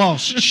was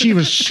close. She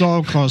was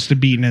so close to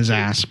beating his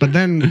ass. But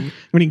then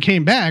when he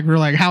came back, we were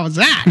like, "How was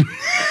that?"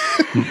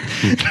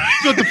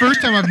 It's not the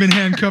first time I've been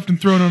handcuffed and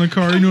thrown on a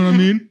car. You know what I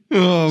mean?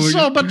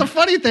 But the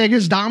funny thing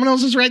is,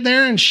 Domino's is right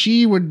there, and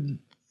she would.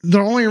 The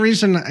only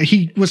reason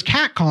he was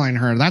catcalling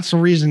her, that's the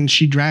reason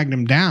she dragged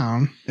him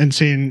down and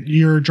saying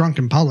you're drunk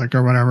in public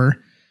or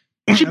whatever.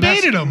 She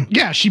baited him.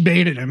 Yeah, she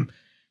baited him.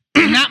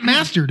 Not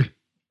mastered.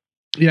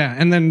 Yeah,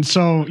 and then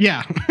so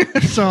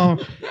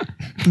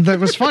that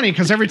was funny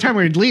because every time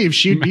we'd leave,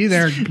 she'd be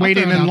there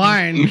waiting in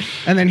line,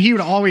 and then he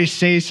would always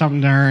say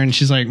something to her, and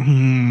she's like,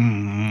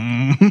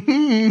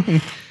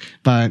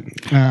 But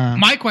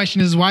my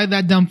question is, why did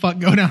that dumb fuck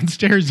go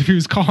downstairs if he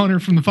was calling her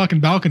from the fucking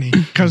balcony?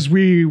 Because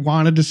we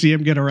wanted to see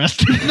him get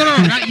arrested. No,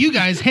 not you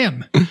guys,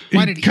 him.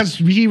 Why did he? Because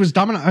he was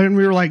dumb enough, and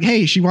we were like,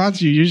 "Hey, she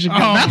wants you. You should go."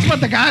 That's what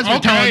the guys were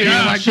telling me.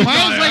 Yeah.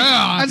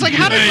 I was like,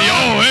 "How did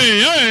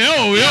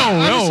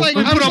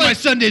I put on my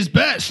Sunday's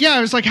best." Yeah,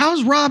 I was like,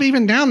 "How's Rob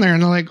even down there?"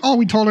 And they're like, "Oh,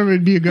 we told him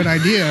it'd be a good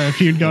idea if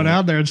you'd go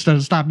down there instead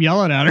of stop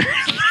yelling at her."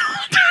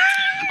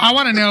 I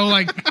want to know,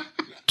 like,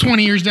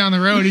 20 years down the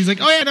road, he's like,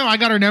 "Oh yeah, no, I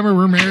got her number.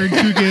 We're married,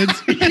 2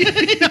 kids."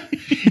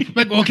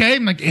 Like, okay,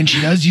 I'm like, and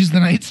she does use the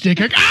nightstick.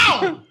 Like,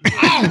 ow,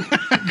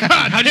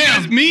 God, how'd you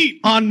guys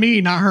meet? On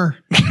me, not her.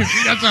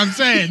 That's what I'm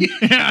saying.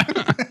 Yeah.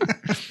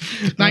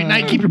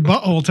 Night, keep your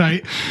butthole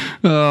tight.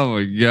 Oh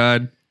my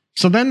God.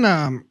 So then,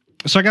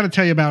 so I got to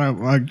tell you about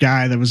a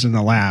guy that was in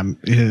the lab.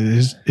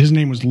 His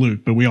name was Luke,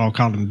 but we all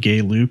called him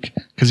Gay Luke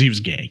because he was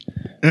gay.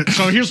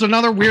 So here's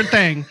another weird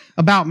thing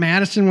about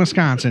Madison,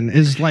 Wisconsin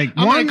is like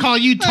I'm gonna call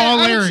you Tall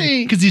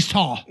Larry because he's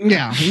tall.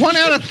 Yeah, 1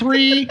 out of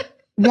 3.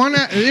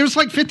 It was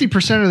like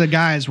 50% of the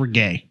guys were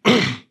gay.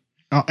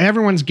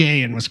 Everyone's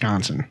gay in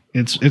Wisconsin.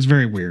 It's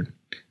very weird.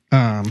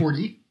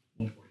 40.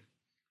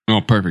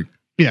 Oh, perfect.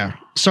 Yeah.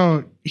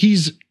 So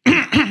he's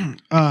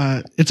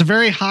it's a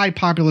very high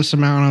populous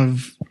amount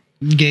of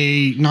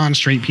gay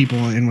non-straight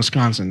people in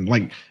Wisconsin.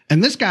 Like,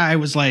 and this guy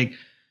was like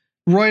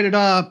roided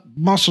up,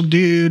 muscle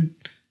dude,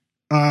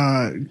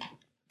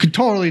 could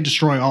totally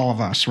destroy all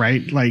of us,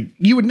 right? Like,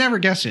 you would never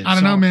guess it. I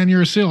don't know, man.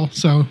 You're a seal,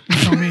 so you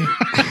tell me.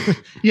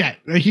 Yeah,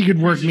 he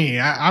could work me.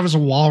 I was a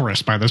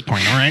walrus by this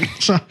point, all right?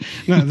 So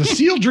no, the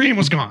seal dream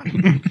was gone.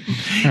 All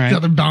right. The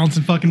other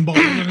bouncing fucking balls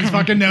on his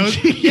fucking nose.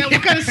 Yeah,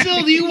 what kind of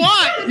seal do you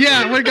want?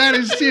 Yeah, what kind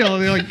of seal?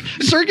 They're like,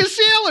 circus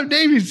seal or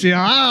Navy seal?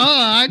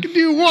 I can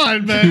do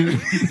one, but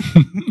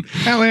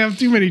I only have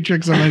too many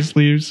tricks on my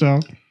sleeve, so.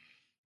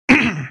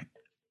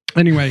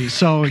 Anyway,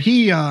 so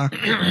he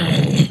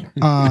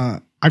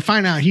I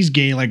find out he's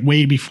gay like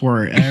way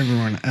before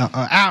everyone,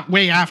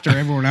 way after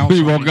everyone else.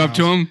 You woke up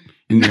to him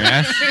in your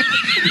ass.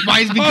 Why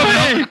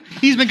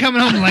he's been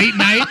coming home late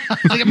night.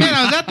 He's like, man,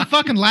 I was at the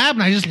fucking lab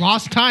and I just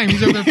lost time.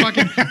 He's over there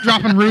fucking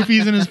dropping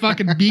roofies in his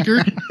fucking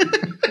beaker.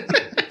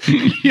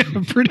 Yeah,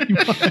 pretty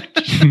much.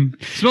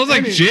 Smells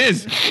like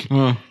jizz.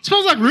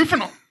 Smells like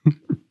Rufinol.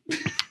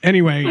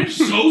 Anyway, I'm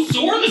so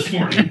sore this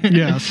morning.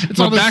 Yes,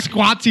 it's all the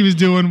squats he was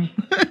doing.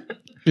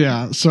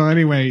 Yeah. So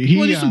anyway, he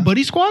do some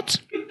buddy squats.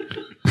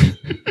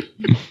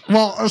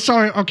 Well,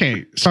 sorry.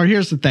 Okay. So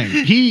here's the thing.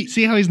 He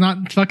see how he's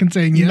not fucking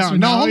saying yes.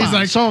 No. Hold he's on.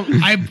 Like, so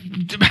I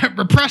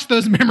repressed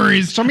those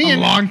memories. So a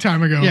long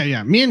time ago.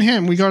 Yeah. Me and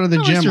him, we go to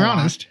the gym. You're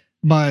honest,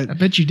 but I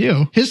bet you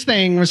do. His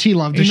thing was he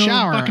loved to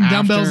shower. Fucking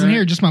dumbbells in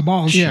here, just my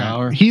balls. Yeah,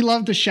 shower. He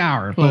loved to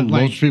shower. Well, but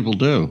like, most people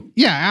do.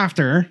 Yeah,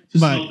 after.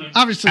 But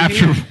obviously,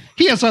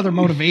 he has other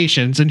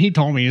motivations, and he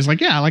told me he's like,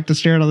 yeah, I like to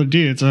stare at other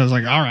dudes. So I was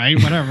like, all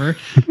right, whatever.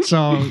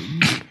 So.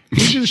 He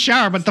should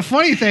shower, but the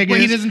funny thing is,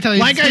 he doesn't tell you.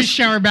 Like I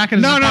shower back in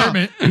his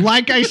apartment. No.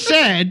 Like I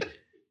said,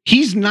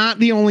 he's not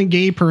the only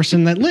gay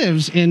person that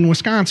lives in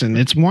Wisconsin.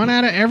 It's 1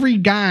 out of every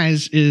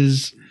guys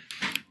is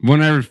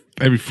 1 out of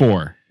every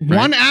 4. Right?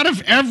 1 out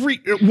of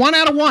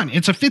 1.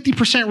 It's a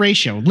 50%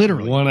 ratio,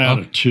 literally. 1 out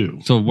of 2.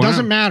 So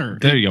doesn't matter.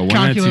 There you go. 1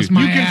 Calculus, out of 2.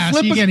 my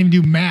ass. You can't even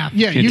do math.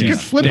 Yeah, you can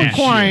flip a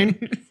coin,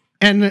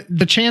 and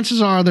the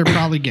chances are they're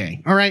probably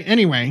gay. All right.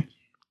 Anyway.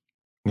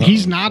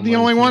 He's not the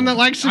only one that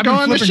likes to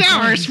go in the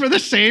showers for the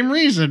same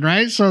reason,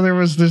 right? So there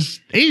was this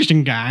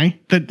Asian guy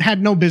that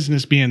had no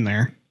business being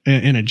there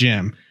in a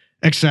gym,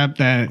 except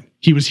that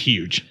he was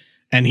huge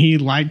and he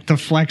liked to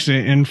flex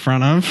it in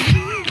front of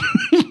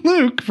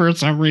Luke for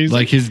some reason.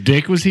 Like his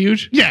dick was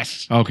huge?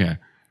 Yes. Okay.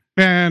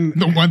 And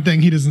the one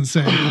thing he doesn't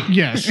say.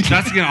 Yes.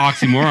 That's an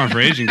oxymoron for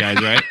Asian guys,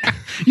 right?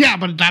 Yeah,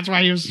 but that's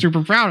why he was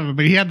super proud of it.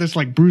 But he had this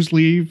like Bruce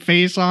Lee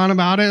face on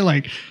about it.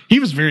 Like he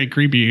was very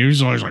creepy. He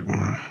was always like,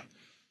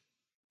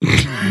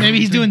 maybe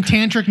he's doing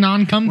tantric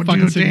non-cum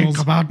fucking signals.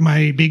 Think about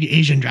my big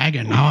Asian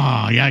dragon?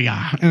 Oh,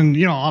 yeah. And,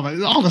 you know,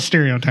 all the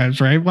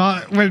stereotypes, right? Well,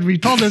 when we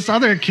told this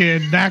other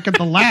kid back at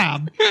the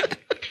lab,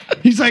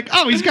 he's like,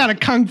 oh, he's got a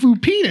kung fu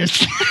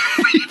penis.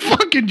 He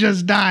fucking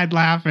just died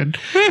laughing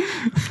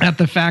at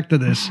the fact of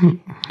this.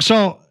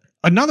 So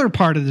another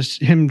part of this,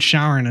 him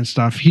showering and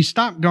stuff, he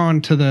stopped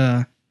going to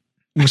the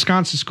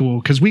Wisconsin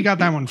school because we got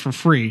that one for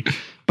free.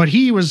 But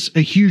he was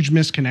a huge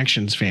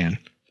Misconnections fan.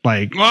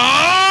 Like,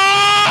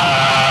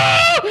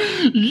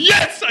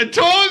 yes, I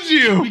told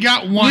you. We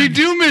got one. We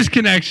do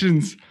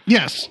Misconnections.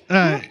 Yes.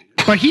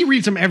 But he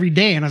reads them every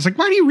day. And I was like,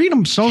 why do you read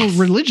them so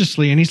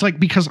religiously? And he's like,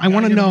 because I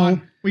want to know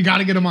We got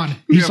to get him on.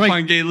 He's gotta like,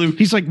 find Gay Luke.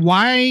 He's like,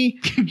 why?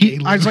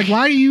 I was like,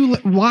 why do you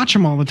watch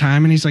him all the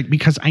time? And he's like,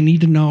 because I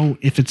need to know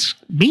if it's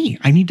me.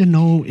 I need to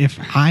know if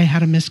I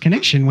had a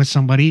misconnection with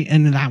somebody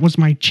and that was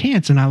my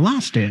chance and I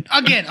lost it.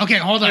 Again, okay,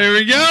 hold on. There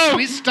we go. Let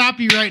me stop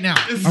you right now.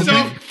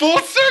 So full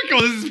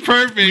circle. This is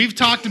perfect. We've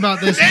talked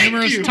about this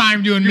numerous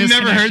times doing You've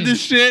never heard misconnections.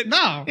 this shit?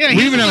 No. Yeah,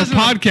 We even have a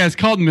podcast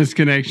called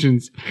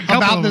Misconnections.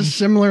 About this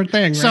similar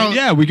thing. Right? So-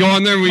 Yeah, we go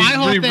on there and we My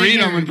whole thing reread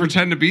them here- and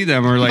pretend to be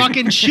them. Or like,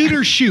 Fucking shoot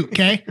or shoot,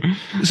 okay?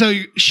 So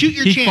you shoot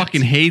your He chance.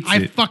 fucking hates I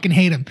it. fucking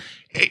hate him.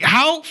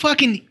 How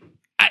fucking...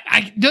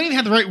 I don't even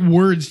have the right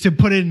words to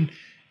put in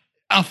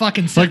a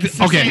fucking sentence.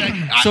 To okay, say,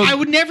 like, so- I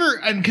would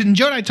never... Because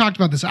Joe and I talked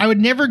about this. I would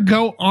never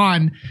go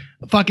on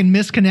fucking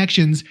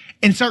misconnections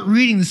and start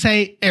reading to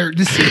say or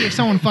to see if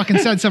someone fucking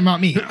said something about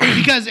me.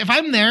 Because if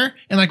I'm there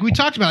and like we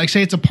talked about, like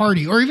say it's a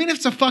party or even if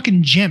it's a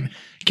fucking gym,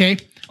 okay?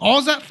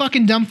 All that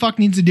fucking dumb fuck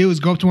needs to do is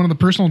go up to one of the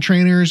personal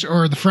trainers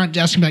or the front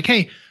desk and be like,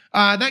 hey,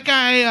 that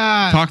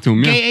guy, Talk to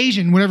him, gay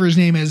Asian, whatever his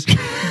name is,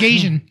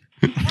 Gaysian.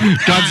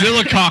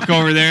 Godzilla cock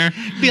over there.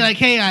 Be like,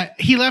 hey,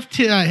 he left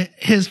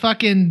his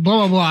fucking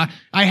blah, blah, blah.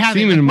 I have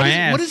Semen it. in Like, my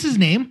ass. what is his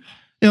name?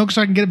 You know,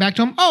 so I can get it back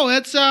to him. Oh,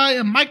 it's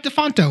Mike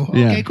DeFonto.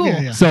 Yeah. Okay, cool.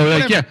 Yeah. So,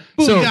 like, Whatever. yeah.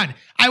 Boom, So- done.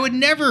 I would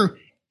never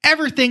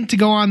ever think to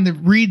go on to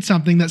read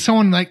something that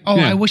someone like, oh,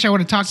 Yeah. I wish I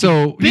would have talked So,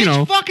 to you. Bitch, you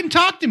know, fucking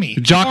talk to me.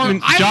 Jock, or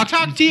I would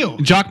talk to you.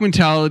 Jock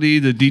mentality,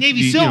 the deep, Navy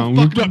you SEAL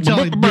know, fucking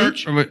mentality,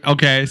 bitch.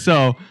 Okay,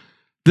 so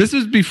this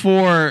was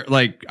before,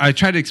 like, I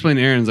tried to explain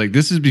to Aaron's, like,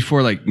 this is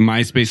before, like,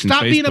 MySpace and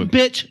Stop Facebook. being a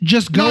bitch.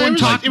 Just go No, it and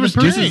was talk like- to it the was-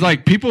 person. This is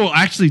like people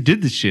actually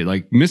did this shit.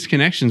 Like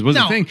misconnections was a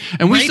No. thing,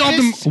 and we saw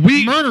them.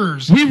 Rapists,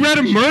 murderers. We read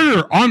a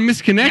murder on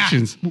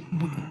misconnections.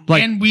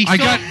 Like and we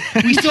still,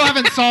 we still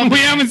haven't solved we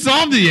it. haven't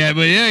solved it yet,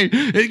 but yeah,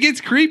 it gets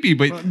creepy.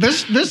 But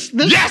This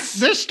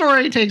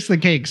story takes the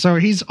cake. So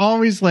he's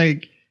always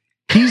like,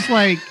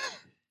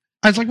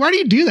 I was like, why do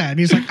you do that? And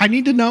he's like, I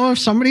need to know if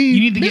somebody You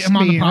need to get missed him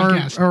on the me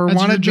podcast. or That's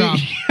wanted your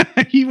me.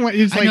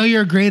 He's I like, know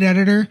you're a great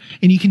editor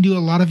and you can do a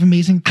lot of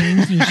amazing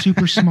things and you're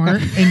super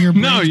smart and your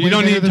No, brain's you way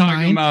don't better need than talking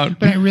mine, about-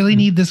 But I really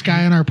need this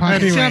guy on our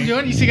podcast. See what I'm Anyway.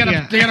 doing? You see,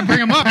 they gotta bring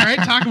him up, right?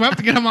 Talk him up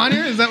to get him on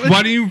here. Is that what?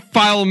 why do you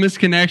file a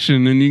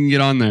misconnection and you can get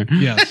on there?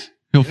 yes.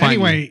 He'll find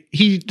Anyway,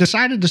 he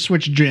decided to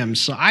switch gyms.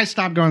 So I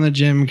stopped going to the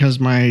gym because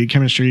my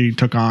chemistry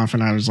took off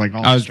and I was like,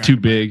 all I was distracted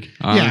too big.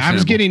 by it. Yeah, I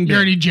was getting You're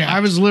already big. jacked. I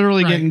was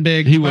literally Right. getting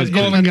big. He was but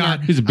golden in the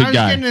god. nerd- He's a big I was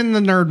guy. getting in the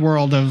nerd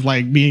world of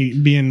like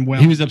being well.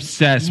 He was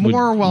obsessed with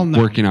More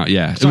well-known. working out.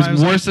 Yeah, So it was, I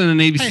was worse than the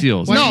Navy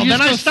SEALs. Why don't No, you then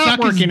just I go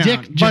stopped suck his working dick,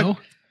 out. Joe?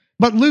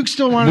 But Luke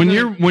still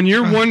wanted When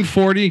you're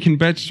 140 and can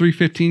bench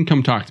 315,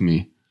 come talk to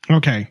me.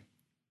 Okay.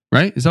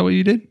 Right? Is that what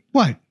you did?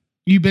 What?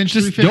 You bench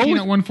Just 315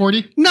 go- at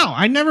 140? No,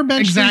 I never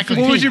benched Exactly.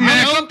 315. What was your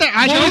max? I know that-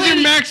 I what know was your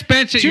that- max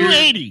bench at your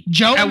 280.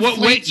 Joe At what weight,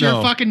 inflates your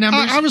though? fucking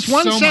numbers. I was so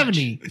much.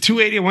 170.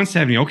 280 and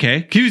 170.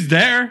 Okay. He was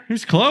there. He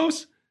was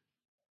close.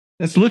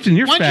 That's lifting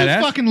your Why don't fat you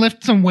ass. fucking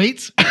lift some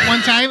weights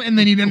one time and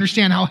then you'd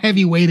understand how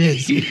heavy weight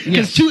is?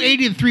 Because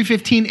 280 to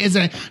 315 is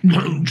a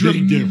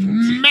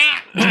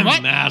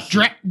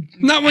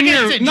Not when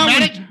you're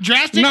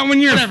drastic. not when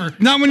you're whatever.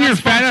 not when you're a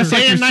fat ass sponsored.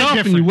 like Day and night yourself and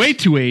you difference. weigh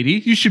 280.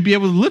 You should be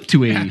able to lift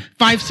 280.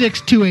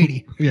 5'6",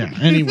 280. Yeah.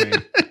 Anyway,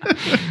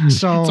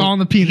 so It's all in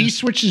the penis. He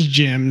switches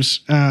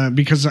gyms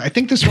because I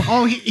think this.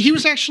 He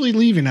was actually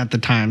leaving at the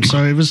time,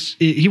 so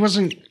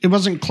it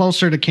wasn't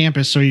closer to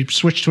campus, so he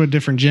switched to a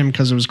different gym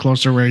because it was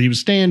closer where he was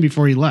staying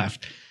before he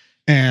left,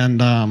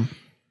 and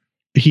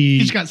He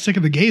just got sick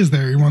of the gays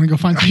there. You want to go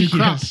find some new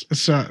crops. Yes.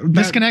 So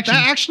Misconnection.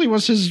 That actually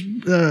was his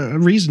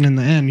reason in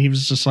the end. He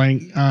was just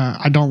like,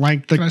 I don't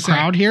like the Can I say-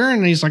 crowd here,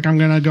 and he's like, I'm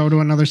gonna go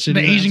to another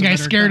city. The that has Asian a guy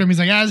better scared crowd. him. He's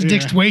like, his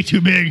dick's way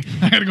too big.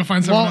 I gotta go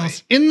find someone Well,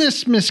 else. in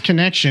this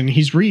misconnection,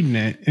 he's reading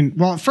it, and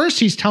well, at first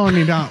he's telling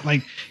me about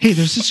like, hey,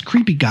 there's this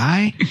creepy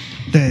guy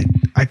that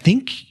I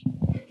think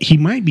he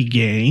might be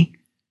gay,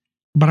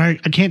 but I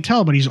can't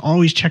tell. But he's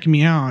always checking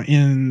me out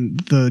in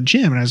the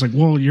gym, and I was like,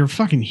 well, you're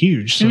fucking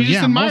huge. So Maybe just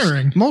yeah,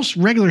 admiring. most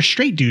regular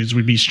straight dudes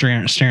would be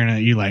staring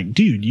at you like,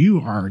 dude,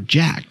 you are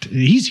jacked.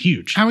 He's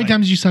huge. How many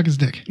times did you suck his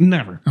dick?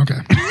 Never. Okay.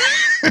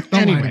 Don't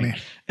lie to me.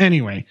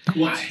 Anyway,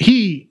 Why?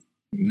 he.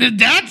 The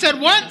dad said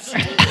once.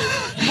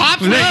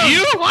 Pops Was that knows.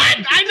 you? What?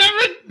 I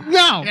never.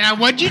 No. Yeah,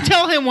 what'd you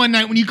tell him one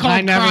night when you called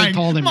I never crying?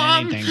 told him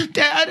Mom, anything.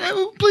 Dad,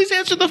 please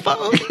answer the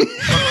phone.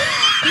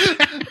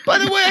 By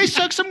the way, I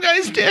sucked some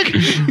guy's dick.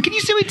 Can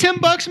you send me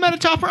 $10? I'm at a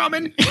Top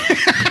Ramen.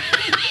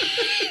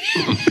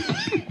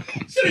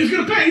 Said he was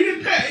gonna pay. He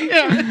didn't pay.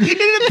 Yeah, he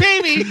didn't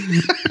pay me.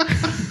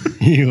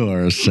 You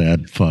are a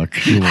sad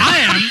fuck. You are. I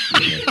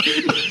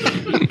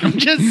am. I'm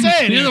just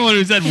saying. You're the one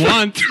who said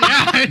once.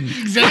 Yeah,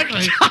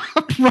 exactly.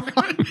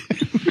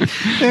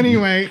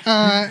 Anyway,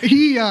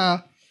 he.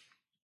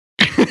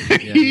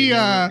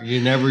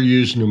 You never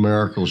use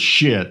numerical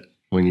shit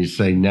when you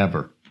say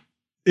never.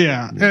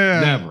 Yeah.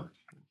 Never.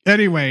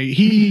 Anyway,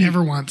 he.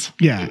 Never once.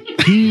 Yeah.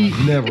 He.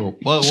 Never.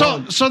 Well, So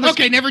this,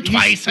 Okay, never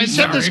twice. He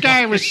said this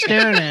guy was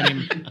staring at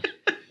him.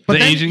 But The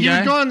then Asian he was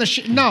guy? going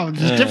no,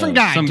 it's a different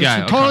guy. Some Just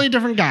guy, a totally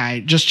different guy.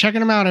 Just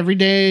checking him out every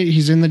day.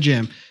 He's in the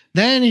gym.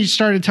 Then he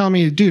started telling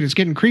me, dude, it's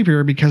getting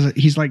creepier because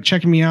he's like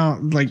checking me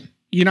out. Like,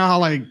 you know how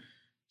like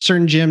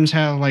certain gyms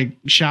have like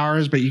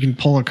showers, but you can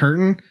pull a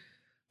curtain.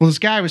 Well, this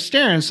guy was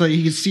staring so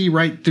he could see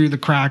right through the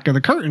crack of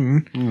the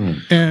curtain.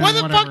 And Why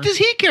the fuck does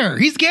he care?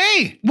 He's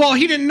gay. Well,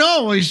 he didn't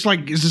know. He's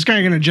like, is this guy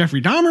going to Jeffrey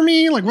Dahmer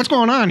me? Like, what's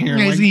going on here?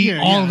 Yeah, like, he's eating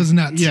all of his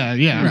nuts.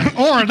 Yeah. Right.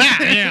 Or that.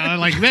 Yeah.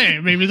 Like, hey,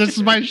 maybe this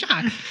is my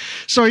shot.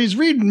 So he's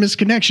reading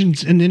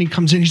Misconnections, and then he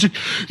comes in. He's like,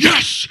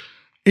 yes.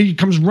 And he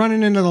comes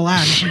running into the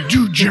lab. He's like,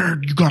 dude,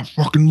 Jared, you got to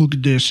fucking look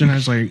at this. And I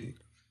was like,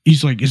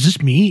 he's like, is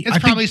this me? It's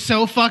probably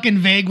so fucking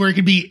vague where it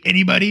could be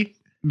anybody.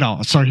 No.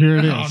 So here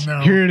it is. Oh,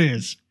 no. Here it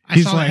is. I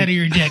saw the head of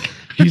your dick.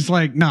 He's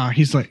like, no,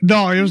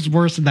 it was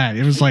worse than that.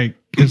 It was like,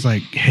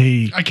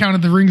 hey. I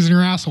counted the rings in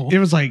your asshole. It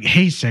was like,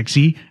 hey,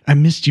 sexy, I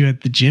missed you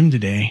at the gym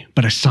today,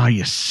 but I saw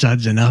you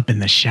sudsing up in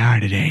the shower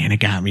today, and it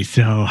got me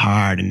so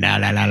hard, and la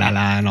la la la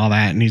la, and all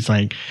that. And he's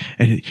like,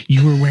 and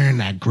you were wearing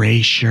that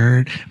gray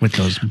shirt with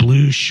those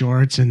blue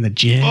shorts in the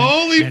gym.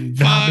 Holy and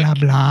blah, blah,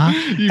 blah.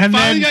 You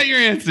finally got your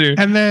answer.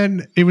 And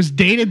then it was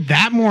dated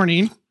that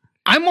morning.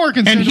 I'm more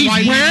concerned he's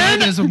why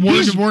wearing you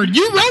word to word.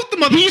 You wrote the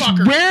motherfucker.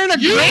 He's wearing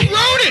You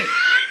wrote it.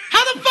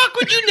 How the fuck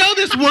would you know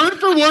this word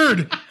for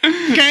word?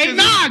 Okay,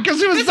 nah, because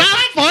it was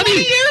that funny. 20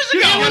 years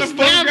ago. It was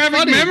that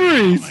funny.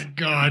 Memories. Oh my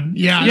God.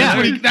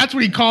 Yeah. That's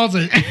what he calls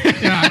it.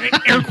 Yeah.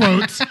 Air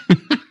quotes.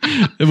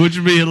 Which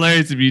would be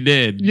hilarious if you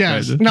did.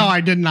 Yes. No, I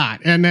did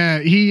not. And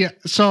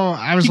so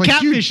I was he like,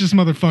 catfished this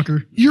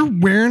motherfucker. You're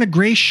wearing a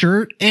gray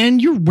shirt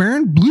and you're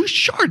wearing blue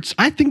shorts.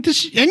 I think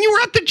this, and you were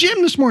at the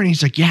gym this morning.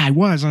 He's like, yeah, I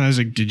was. And I was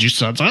like, did you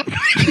suds up?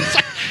 He's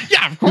like,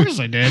 yeah, of course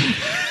I did.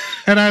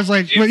 And I was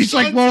like, well, he's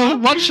like, well,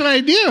 what should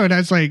I do? And I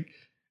was like,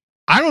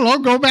 I don't know,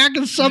 go back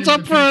and suds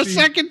up for a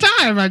second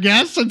time, I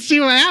guess, and see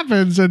what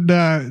happens.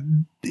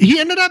 And he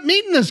ended up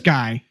meeting this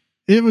guy.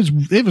 It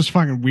was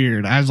fucking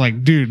weird. I was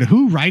like, dude,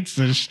 who writes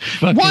this?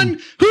 Who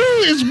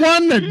is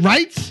one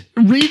that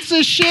reads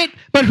this shit?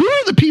 But who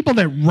are the people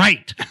that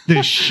write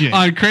this shit?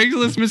 On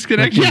Craigslist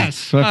Misconnections?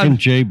 Yes. Fucking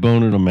Jay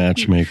Boner, the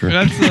matchmaker.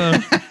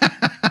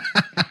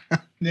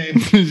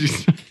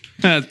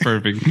 That's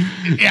perfect.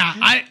 Yeah,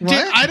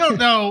 I don't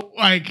know.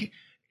 Like,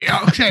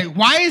 okay,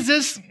 why is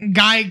this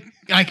guy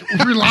like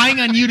relying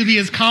on you to be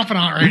his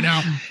confidant right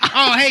now?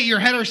 Oh, hey, you're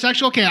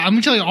heterosexual. Okay, I'm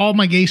gonna tell you all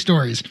my gay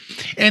stories,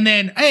 and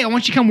then hey, I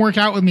want you to come work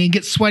out with me and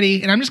get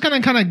sweaty, and I'm just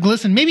gonna kind of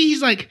glisten. Maybe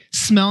he's like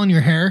smelling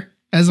your hair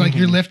as like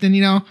you're lifting.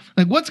 You know,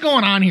 like what's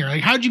going on here?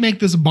 Like, how'd you make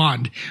this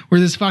bond where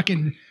this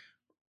fucking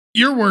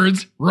your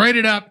words, write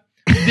it up,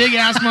 big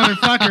ass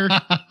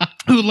motherfucker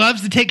who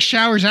loves to take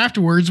showers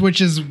afterwards,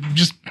 which is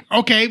just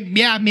okay.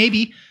 Yeah,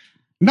 maybe.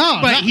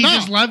 But he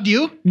just loved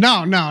you?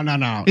 No.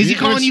 Is he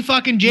calling you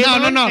fucking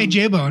J-Bone? No. Hey,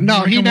 J-Bone.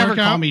 No, he never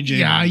called me J-Bone.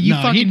 Yeah, you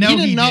fucking know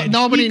he did.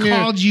 Nobody knew.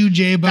 Called you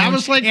J-Bone. That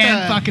was like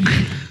and fucking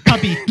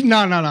puppy.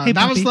 No. Hey,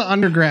 that was puppy. the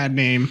undergrad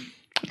name.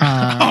 So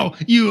now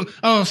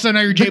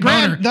you're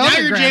J-Boner. Now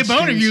you're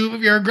J-Boner.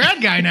 You're a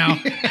grad guy now.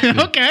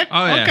 Okay.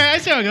 Oh, yeah. Okay, I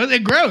see how it goes.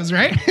 It grows,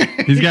 right?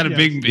 He's got a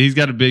big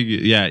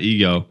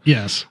ego.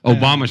 Yes.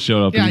 Obama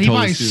showed up Yeah, and he told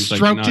probably us he was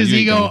stroked like, no, his you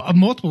ain't ego going.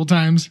 multiple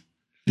times.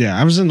 Yeah,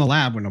 I was in the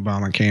lab when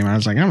Obama came. I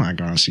was like, I'm not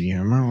going to see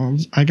him.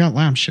 I got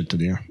lab shit to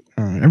do.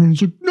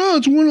 Everyone's like, no,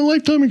 it's a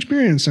one-in-a-lifetime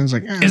experience. And I was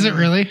like, is it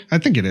really? I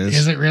think it is.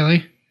 Is it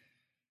really?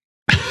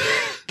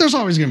 There's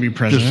always going to be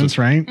presidents,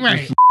 right?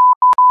 Right.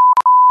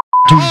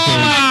 Oh, my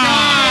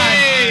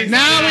God.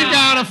 Now we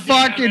got to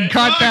fucking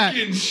cut that.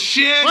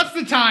 Shit. What's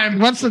the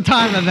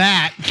time of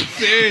that?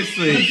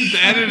 Seriously. The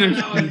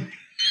editor.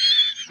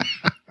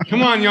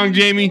 Come on, young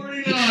Jamie.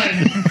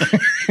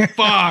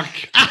 Fuck.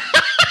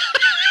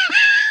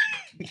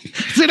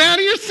 Is it out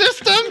of your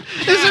system?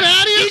 Is it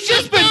out of your He's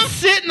just been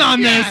sitting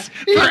on this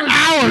for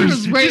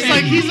hours.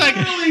 He's like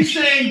literally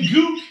saying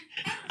gook.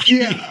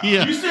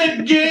 Yeah. You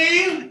said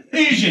gay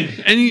Asian.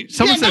 And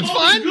someone said that's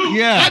fun.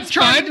 Yeah. That's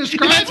fun. That's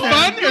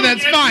fun or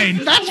that's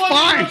fine? That's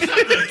fine. He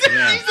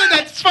said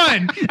that's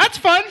fun. That's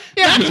fun.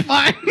 Yeah, that's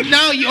fine.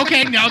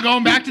 Now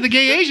going back to the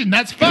gay Asian.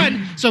 That's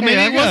fun. So maybe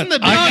it wasn't the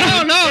big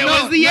one. No. It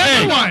was the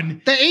other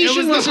one. The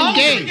Asian wasn't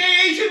gay. Gay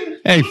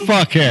Asian. Hey,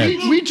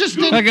 fuckhead. We just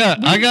didn't.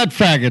 I got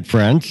faggot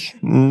friends.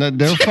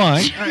 They're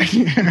fine.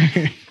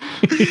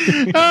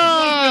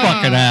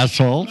 Fucking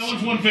assholes. That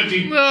was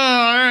 150. All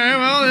right.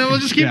 Well, then we'll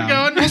just keep it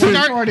going.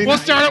 We'll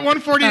start at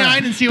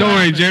 149 and see what Don't worry,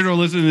 happens. Jared will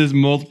listen to this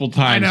multiple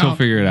times. I know. He'll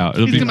figure it out.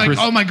 It'll He's be gonna be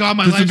like, oh my God,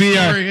 my this life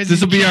story.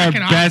 This will be our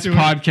best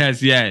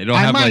podcast yet. It'll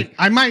have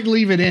I might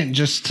leave it in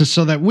just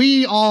so that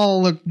we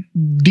all look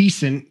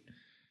decent.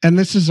 And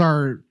this is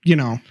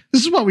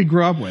this is what we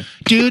grew up with.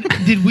 Dude,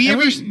 did we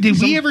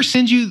ever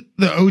send you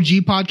the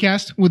OG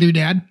podcast with your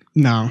dad?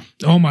 No.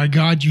 Oh my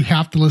God, you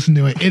have to listen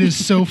to it. It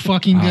is so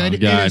fucking good.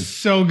 It God. is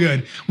so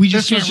good. We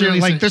just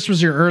This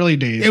was your early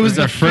days. It was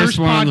right? the first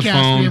one on the podcast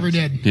phone. we ever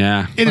did.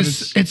 Yeah.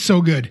 It's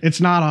so good. It's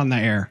not on the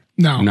air.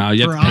 No.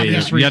 You For have to pay.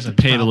 obvious You have to reasons,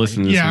 pay to probably.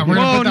 listen to this. Yeah, one. we're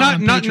gonna Well, put that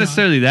on not Patreon.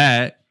 necessarily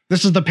that.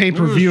 This is the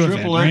pay-per-view of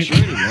it, right?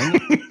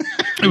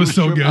 It was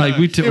so good. Like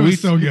it was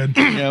so good.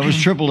 Yeah, it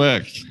was triple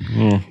X.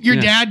 Yeah. Your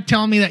dad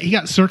telling me that he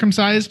got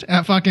circumcised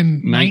at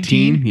fucking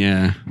 19.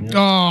 Yeah.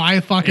 Oh,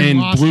 I fucking And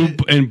lost blue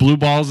it. and blue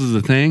balls is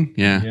a thing.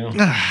 Yeah.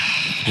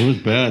 It was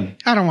bad.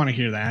 I don't want to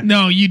hear that.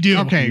 No, you do.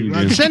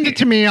 Okay, send it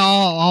to me.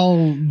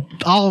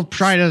 I'll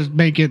try to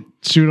make it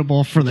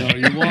suitable for the.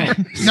 You won't.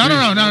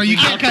 No. You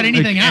can't cut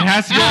anything out. It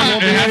has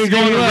to go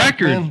on the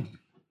record.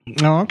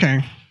 Oh,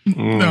 okay.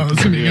 No,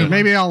 it's gonna be good.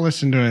 Maybe I'll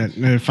listen to it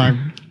if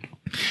I.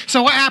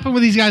 So what happened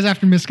with these guys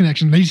after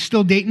misconnection? They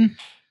still dating?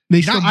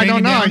 They still I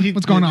don't banging know. down?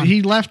 What's going on?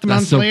 He left a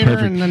That's month so later,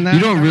 perfect. and then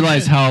You don't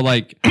realize how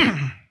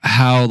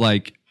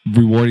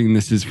rewarding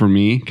this is for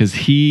me because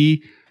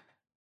he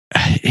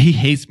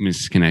hates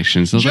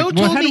misconnections. So Joe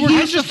told me he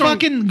used to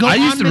fucking go. I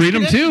used to read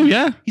them too.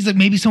 Yeah. He's like,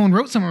 maybe someone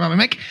wrote something about me. I'm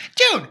like,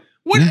 dude,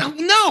 what?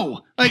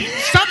 No, like,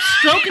 stop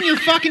stroking your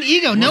fucking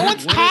ego. No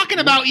one's talking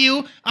about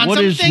you on What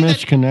is something that.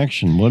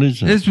 misconnection? What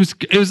is it?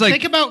 It was like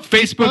Think about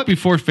Facebook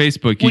before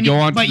Facebook. You when go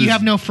on, but you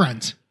have no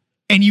friends,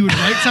 and you would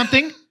write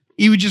something.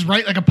 You would just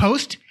write like a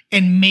post,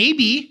 and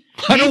maybe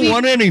I don't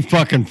want any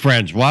fucking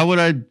friends. Why would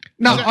I?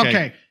 No,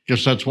 okay.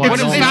 Guess that's why.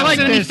 It's I don't not like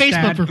like it. any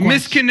Facebook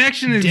requests.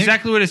 misconnection is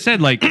exactly what it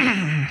said. Like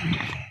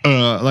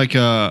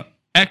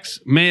ex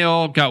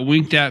male got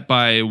winked at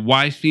by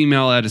Y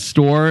female at a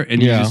store,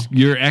 and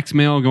your ex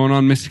male going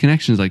on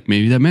misconnections. Like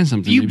maybe that meant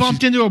something. You Maybe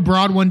bumped into a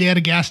broad one day at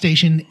a gas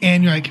station,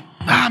 and you're like,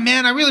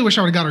 man, I really wish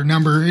I would have got her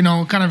number,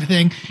 kind of a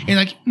thing. And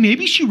like,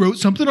 maybe she wrote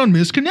something on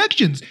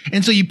misconnections.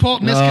 And so you pull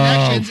up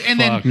misconnections, and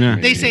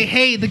then they say,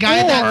 hey, the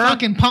guy that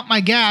fucking pumped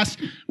my gas,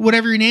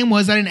 whatever your name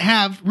was, I didn't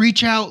have,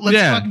 reach out, let's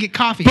fucking get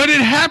coffee. But it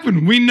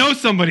happened. We know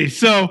somebody.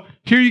 So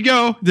here you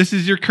go. This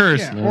is your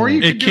curse. Yeah. Or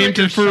you could do came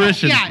to yourself.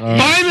 fruition. Yeah.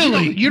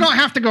 Finally, you don't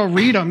have to go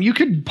read them. You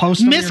could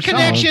post them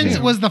Misconnections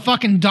yourself. was the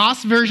fucking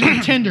DOS version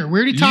of Tinder. We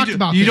already talked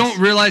about this. You don't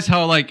realize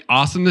how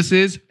awesome this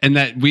is, and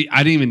that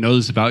I didn't even know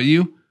this about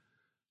you.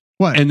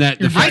 What? And that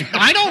the fact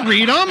I don't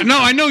read them. No,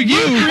 I know you.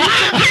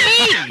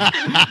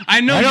 I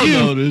know I don't you.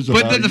 know this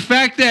but about the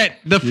fact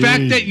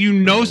that you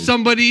know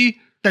somebody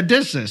that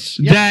does this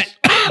that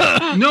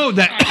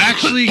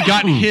actually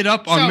got hit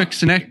up on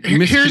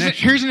misconnection.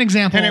 Here's an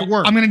example. And it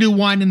worked. I'm going to do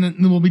one, and then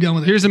we'll be done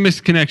with it. Here's a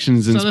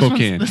misconnections in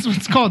Spokane. This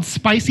one's called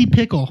Spicy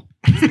Pickle.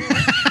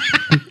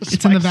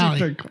 It's in the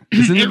valley.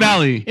 It's in the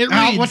valley. It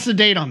reads, what's the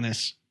date on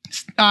this?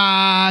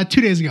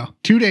 2 days ago.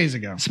 2 days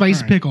ago.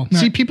 Spicy pickle.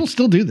 See, people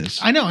still do this.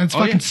 I know. It's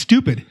fucking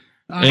stupid.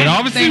 It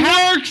obviously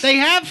works. They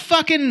have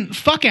fucking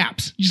fuck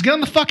apps. You just get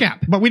on the fuck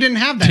app. But we didn't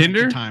have that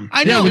Tinder? at the time.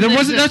 I know. Yeah, there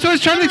wasn't. That's what I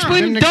was trying to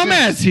explain. Didn't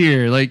Dumbass exist.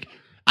 here. Like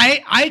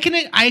I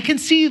can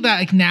see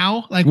that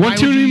now. Like one why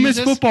too would you many use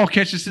missed this? football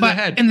catches to the But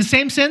head. in the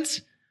same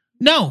sense,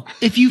 no.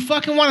 If you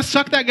fucking want to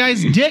suck that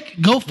guy's dick,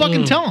 go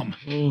fucking tell him.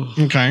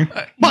 Okay.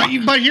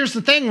 But here's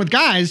the thing with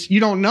guys, you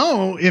don't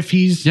know if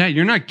he's. Yeah,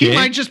 you're not gay. He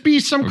might just be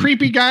some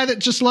creepy guy that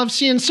just loves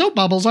seeing soap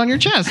bubbles on your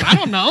chest. I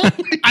don't know.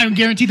 I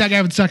guarantee that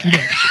guy would suck your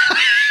dick.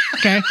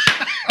 Okay?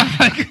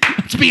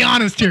 Let's be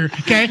honest here.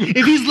 Okay?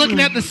 If he's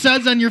looking at the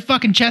suds on your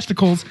fucking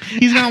chesticles,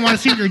 he's going to want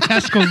to see what your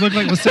testicles look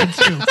like with suds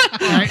too. All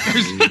right?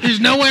 There's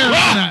no way around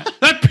that.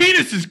 That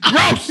penis is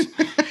gross.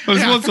 I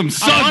just want some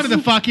suds. I wanted to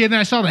fuck you, and then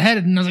I saw the head,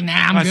 and I was like, nah,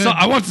 I'm good.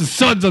 I want some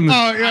suds on the.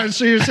 Oh, yeah.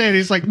 So you're saying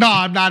he's like, no,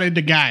 I'm not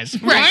into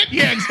guys. Right?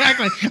 Yeah,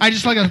 exactly. I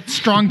just like a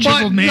strong, But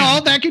chiseled man.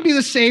 no, that could be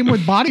the same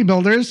with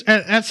bodybuilders.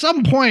 At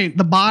some point,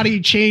 the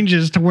body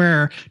changes to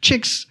where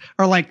chicks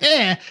are like,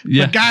 Yeah.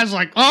 but guys are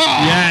like,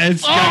 oh. Yeah,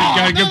 it's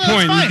got a good no,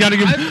 point. that's He's got a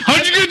good. fine.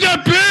 How'd you get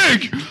that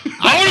big?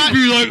 I would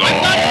be like,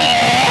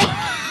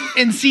 oh.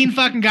 And seeing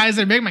fucking guys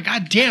that are big, I'm like,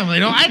 God damn, God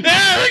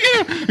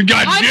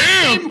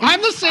damn. I'm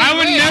the same I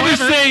would way, never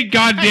however- say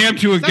goddamn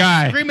to a Stop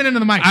guy. screaming into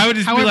the mic. I would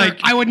just be However, like,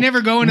 I would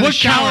never go into the What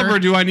shower caliber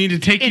do I need to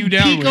take you and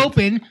down peek with?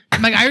 open.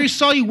 I'm like, I already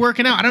saw you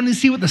working out. I don't need to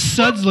see what the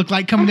suds look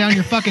like coming down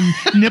your fucking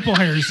nipple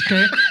hairs.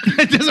 Okay,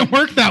 it doesn't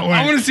work that way.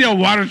 I want to see how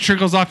water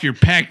trickles off your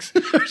pecs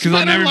because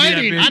I'll never be that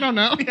big. I don't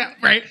know. Yeah,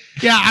 right.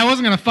 Yeah, I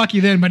wasn't gonna fuck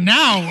you then, but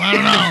now I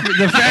don't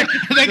know. I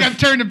think I've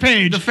turned a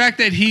page. The fact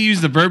that he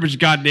used the verbiage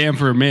 "goddamn"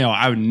 for a male,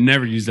 I would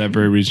never use that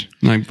verbiage.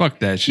 I'm like, fuck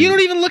that shit. You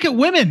don't even look at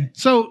women.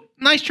 So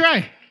nice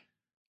try.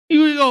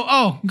 You would go,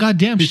 oh,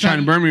 goddamn. He's trying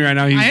to burn me right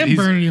now. I am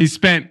burning you. He's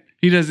spent.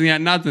 He doesn't got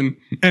nothing.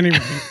 Anyway.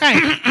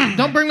 Hey,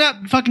 don't bring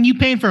that fucking you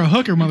paying for a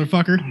hooker,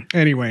 motherfucker.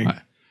 Anyway.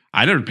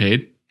 I never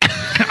paid.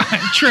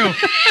 True.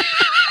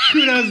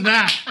 Who does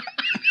that?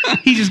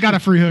 He just got a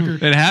free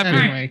hooker. It happened.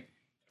 Anyway,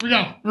 here we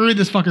go. Read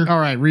this fucker. All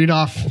right, read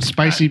off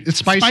spicy. It's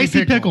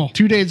spicy pickle.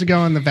 2 days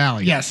ago in the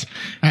valley. Yes.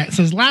 All right. It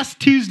says last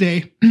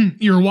Tuesday,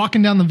 you were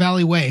walking down the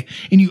valley way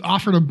and you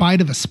offered a bite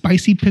of a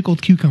spicy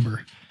pickled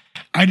cucumber.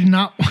 I did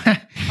not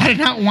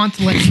want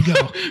to let you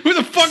go. Who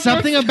the fuck?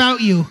 Something about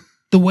you,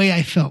 the way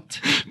I felt.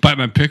 Bite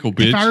my pickle,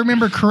 bitch. If I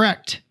remember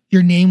correct,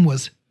 your name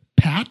was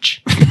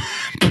Patch.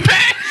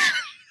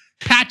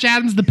 Patch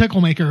Adams, the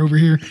pickle maker over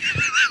here.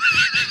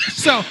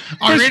 So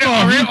I'll read it.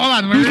 Hold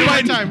on. Who's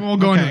by time? We'll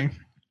go into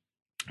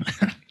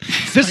it.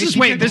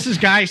 This is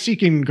guy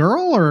seeking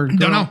girl or girl?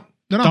 Don't know.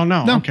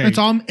 No, No, okay.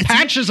 It's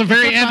Patch is a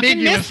very fucking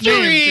ambiguous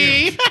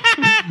mystery. name,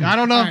 I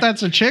don't know All if right.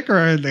 that's a chick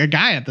or a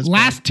guy at this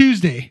Last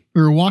Tuesday,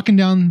 we were walking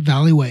down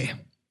Valley Way,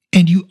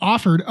 and you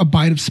offered a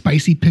bite of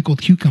spicy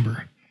pickled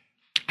cucumber.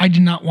 I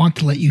did not want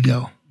to let you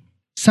go.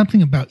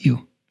 Something about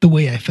you, the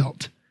way I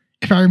felt.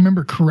 If I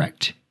remember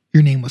correct,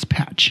 your name was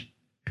Patch.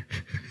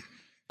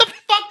 The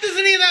fuck does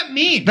any of that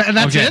mean?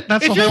 That's Okay. it.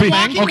 That's If the you're whole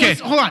walking thing. with,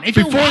 hold on. If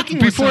you're walking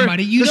with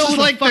somebody, you know who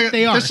the fuck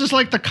they are. This is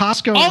like the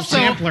Costco Also,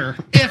 sampler.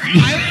 If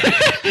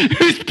I,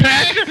 Who's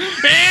Pat?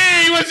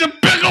 Hey, he wants a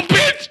pickle,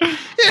 bitch.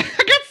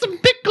 I got some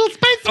pickles,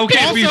 spicy.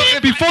 Okay, Also,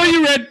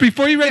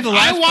 before you read the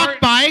last I walk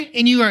part, by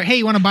and you are, hey,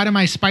 you want to bite of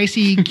my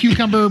spicy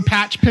cucumber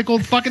patch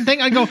pickled fucking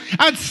thing? I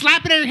would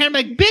slap it in your hand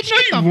and be like, bitch,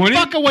 get the wouldn't.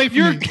 fuck away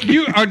from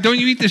me. Don't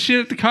you eat the shit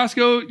at the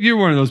Costco? You're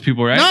one of those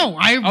people, right? No,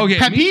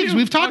 pet me peeves. too.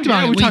 We've talked Okay,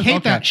 about it. We talked- hate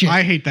okay. that shit.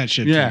 I hate that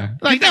shit. Yeah. Too.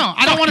 Like, no,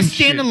 I don't want to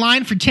stand in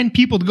line for 10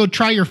 people to go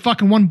try your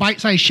fucking one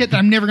bite-sized shit that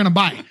I'm never going to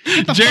buy.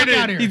 Get the fuck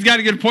out of here. He's got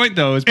a good point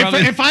though. It's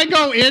probably If I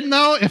go in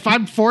though, if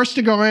I'm forced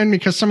to go in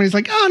because somebody's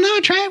like, "Oh no,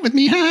 try it with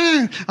me,"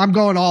 I'm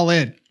going all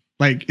in.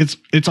 Like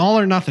it's all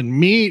or nothing.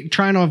 Me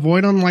trying to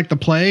avoid them like the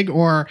plague,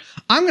 or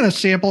I'm gonna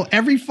sample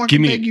every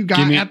fucking thing you got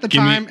at the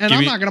time, and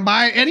I'm not gonna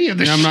buy any of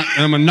this. I'm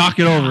gonna knock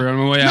it over on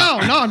my way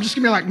out. No, I'm just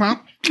gonna be like,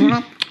 "Mom."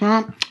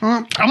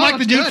 I'm like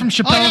the dude from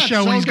Chappelle's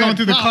show when he's going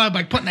through the club,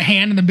 like putting a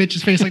hand in the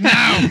bitch's face, like,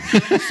 no,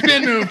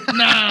 spin move,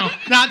 no,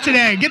 not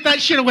today. Get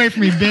that shit away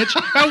from me, bitch.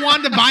 If I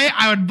wanted to buy it,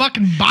 I would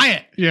fucking buy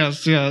it.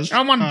 Yes.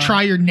 I want to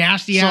try your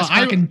nasty ass so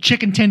I- fucking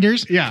chicken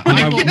tenders. Yeah.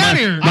 Like, get out of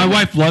here. My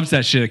wife loves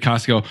that shit at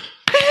Costco.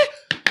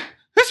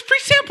 There's free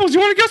samples. You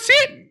want to go see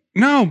it?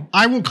 No.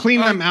 I will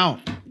clean them out,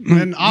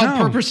 and I'll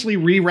no. purposely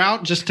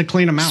reroute just to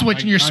clean them out.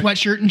 Switching your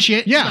sweatshirt and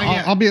shit. Yeah,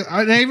 Like, I'll be.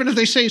 Even if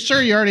they say,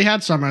 "Sir, you already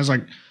had some," I was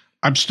like,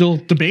 I'm still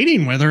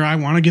debating whether I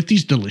want to get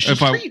these delicious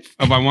treats.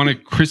 If I want a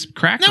crisp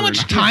cracker. How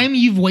much time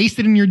you've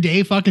wasted in your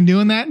day fucking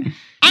doing that?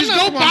 Just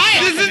go buy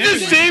it. This is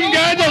the same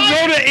guy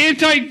that wrote an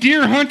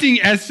anti-deer hunting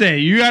essay.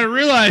 You got to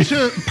realize.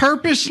 To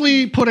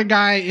purposely put a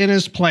guy in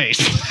his place.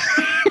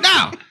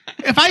 No.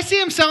 If I see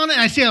him selling it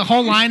and I see a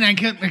whole line and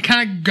I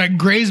kind of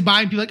graze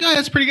by and be like, oh,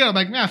 that's pretty good. I'm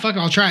like, yeah, fuck it,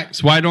 I'll try it.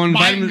 That's why I don't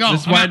Buy invite it him. and go.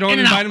 That's why I I'm don't in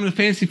and invite out. him to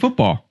fantasy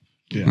football.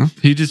 Yeah. Huh?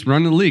 He just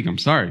run the league. I'm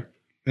sorry.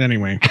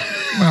 Anyway.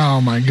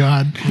 Oh, my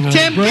God.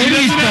 Tim,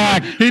 Brady's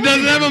back. He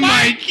doesn't have a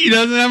mic. He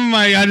doesn't have a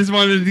mic. I just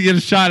wanted to get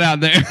a shot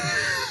out there.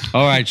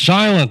 All right,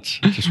 silence.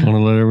 Just want to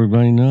let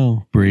everybody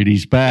know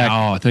Brady's back.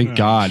 Oh, thank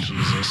God.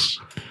 Jesus.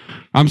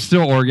 I'm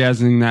still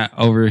orgasming that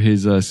over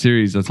his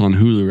series that's on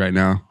Hulu right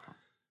now.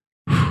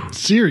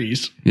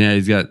 Series? Yeah,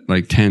 he's got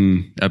like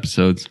 10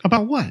 episodes.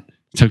 About what?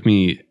 Took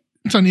me.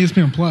 it's on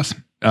ESPN Plus.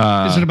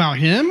 Is it about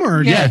him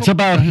or? Yeah, it's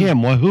about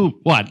him. Well, who?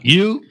 What?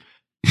 You?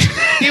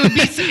 It would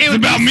be. It would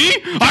about be, me?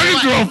 I can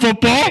throw a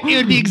football. It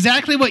would be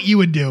exactly what you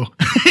would do.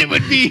 It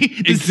would be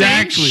the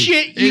Exactly. same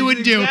shit you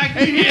would do.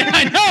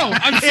 I know.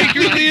 I'm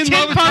secretly in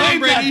love with Tom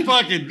Brady.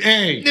 Fucking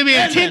hey. It'd be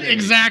a 10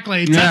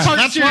 exactly. Yeah.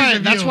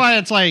 That's why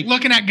it's like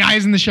looking at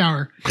guys in the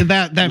shower.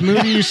 that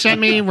movie you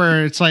sent me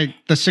where it's like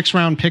the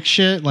 6-round pick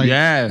shit. Like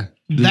Yeah.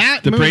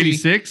 that the movie, Brady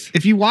 6?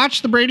 If you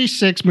watch the Brady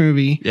 6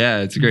 movie, Yeah,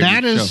 it's a great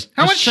that show. is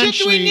How much shit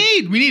do we essentially-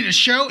 need? We need a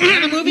show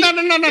and a movie? No.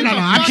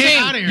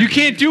 I'm You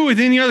can't do it with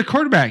any other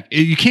quarterback.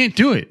 You can't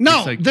do it. No,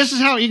 It's like, this is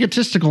how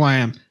egotistical I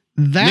am.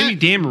 That maybe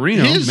Dan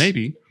Marino.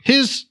 Maybe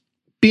his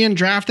being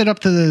drafted up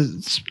to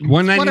the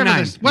 199.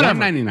 whatever.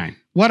 199.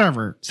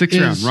 Whatever. 6th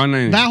round, is- run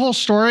 99. That whole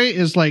story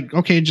is like,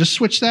 okay, just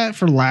switch that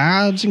for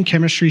labs and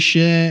chemistry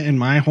shit and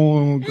my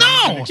whole.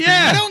 No.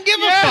 Yeah. I don't give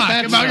a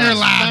fuck about your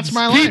labs. That's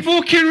my life.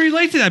 People can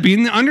relate to that.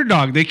 Being the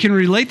underdog, they can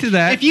relate to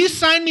that. If you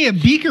sign me a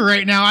beaker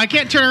right now, I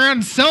can't turn around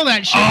and sell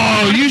that shit.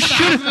 Oh, you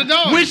should $1,000.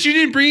 have. Which you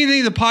didn't bring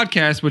anything to the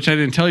podcast, which I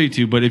didn't tell you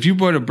to. But if you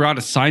would have brought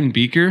a signed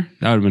beaker,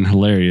 that would have been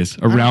hilarious.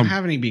 I don't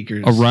have any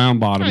beakers. A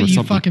round bottom Oh, or you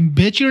something. fucking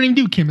bitch. You don't even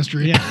do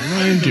chemistry. Yeah, I'm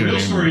not even The doing real it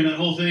story in anymore. that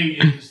whole thing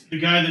is the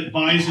guy that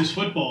buys his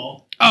football.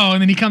 Oh,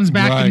 and then he comes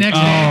back the Right. next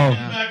day.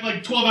 Back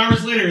like 12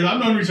 hours later, I'm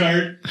done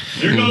retired.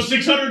 There goes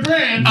 600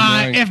 grand.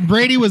 If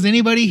Brady was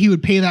anybody, he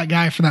would pay that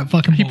guy for that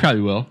fucking He ball.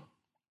 probably will.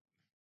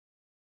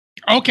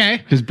 Okay.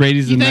 Because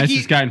Brady's the You think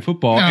nicest he- guy in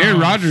football. No, Aaron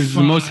Rodgers is the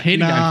fuck. most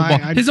hated guy in Nah,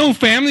 football. His own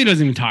family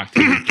doesn't even talk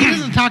to him. He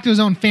doesn't talk to his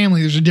own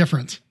family. There's a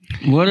difference.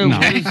 What? No.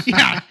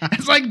 Yeah.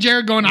 It's like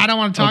Jared going, I don't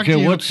want to talk Okay, to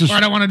you. what's the- or I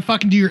don't want to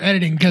fucking do your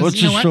editing because What's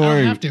you know the what? I don't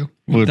story have to.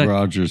 with That-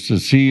 Rodgers?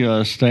 Is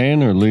he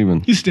staying or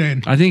leaving? He's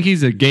staying. I think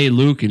he's a gay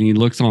Luke, and he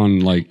looks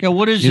on like. Yeah,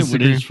 what is it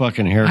with Instagram. his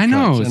fucking haircuts? I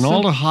know, And it's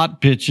all so- the hot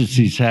pitches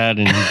he's had,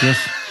 and he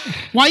just,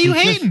 Why are you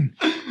hating?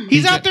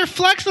 He's out there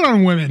flexing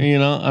on women. you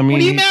know, I mean.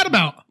 What are you mad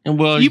about?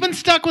 Well, You've been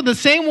stuck with the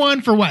same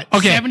one for what?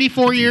 Okay.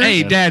 74 years?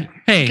 Hey, Dad.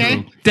 Hey,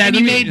 Okay. Dad.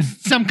 And you let me- made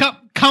some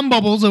cum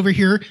bubbles over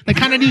here that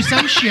kind of do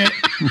some shit.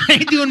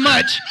 Ain't doing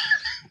much.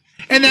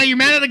 And now you're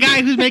mad at a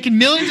guy who's making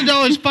millions of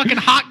dollars fucking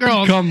hot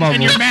girls. Cum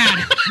And you're bubbles.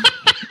 mad.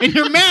 And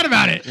you're mad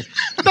about it.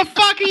 What the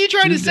fuck are you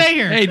trying to say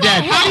here? Hey,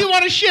 Dad. How do you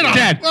want to shit on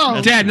Dad. him?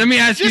 Oh. Dad. Let me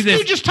ask you This this.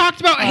 dude just talked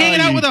about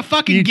hanging out you- with a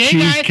fucking you gay guy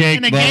cheesecake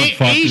and a gay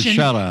motherfucker, Asian.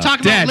 shut up.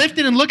 Talking Dad. about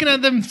lifting and looking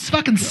at them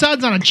fucking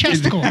suds on a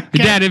chesticle. Okay?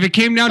 Dad, if it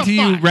came down What to the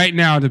you fuck? right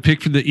now to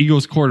pick for the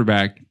Eagles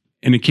quarterback,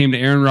 and it came to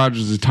Aaron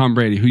Rodgers or Tom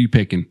Brady, who you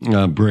picking?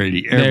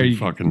 Brady every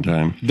fucking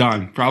time.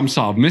 Done. Problem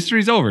solved.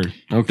 Mystery's over.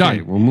 Okay,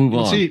 Done. we'll move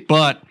on. see.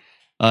 But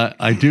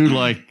I do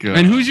like.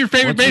 And who's your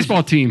favorite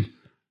baseball team?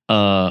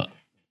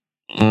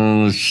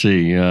 Let's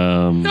see.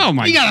 Oh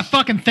my! You gotta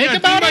fucking think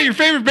about it. your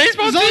favorite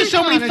baseball There's team.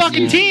 only so many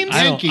fucking teams.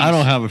 I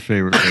don't have a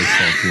favorite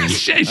baseball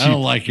team. I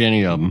don't like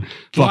any of them.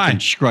 Why? Fucking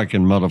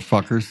striking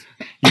motherfuckers.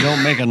 You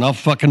don't make enough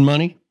fucking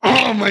money.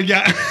 Oh my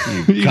god!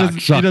 You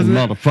cocksucking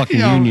motherfucking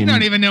union. You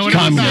don't even know what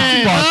I'm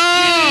saying.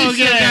 Oh,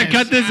 okay.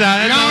 Cut this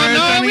out.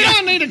 No, we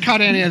don't need to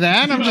cut any of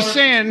that. I'm just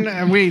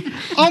saying we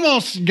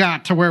almost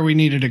got to where we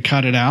needed to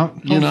cut it out.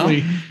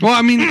 Hopefully. Well,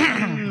 I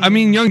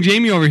mean, young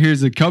Jamie over here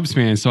is a Cubs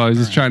fan, so I was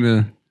just trying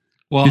to.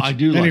 Well, I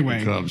do like Anyway.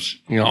 the Cubs,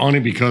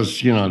 only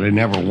because, they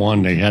never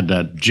won. They had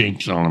that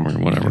jinx on them or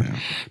whatever. Yeah.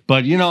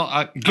 But,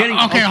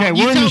 Okay,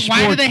 we're in the why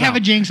do sports they have now. a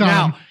jinx on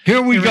Now, them?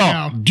 here we Here we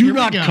go. go. Do Here we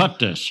not go. cut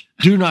this.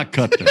 Do not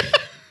cut this.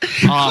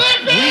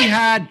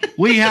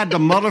 We had the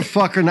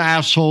motherfucking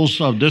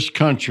assholes of this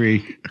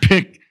country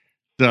pick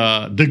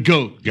the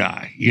GOAT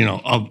guy,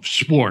 of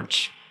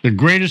sports, the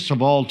greatest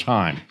of all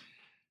time.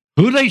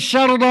 Who they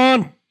settled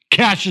on?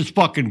 Cassius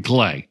fucking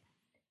Clay.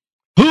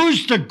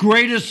 Who's the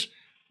greatest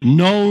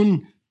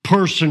known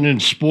person in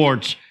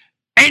sports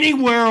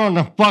anywhere on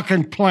the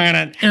fucking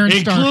planet, Aaron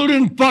Stark.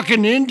 including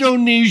fucking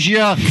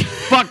Indonesia,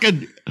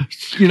 fucking,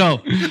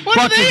 What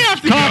do they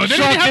have to go? They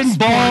don't have cocksucking,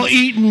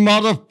 ball-eating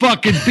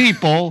motherfucking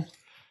people,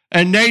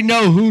 and they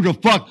know who the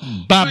fuck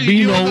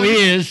Babino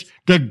is,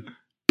 the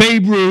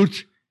Babe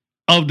Ruth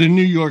of the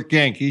New York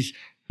Yankees,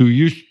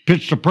 who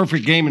pitched the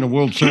perfect game in the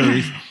World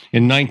Series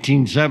in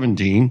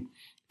 1917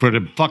 for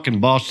the fucking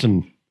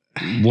Boston,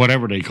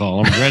 whatever they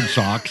call them, Red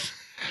Sox.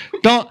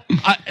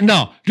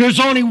 No, there's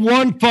only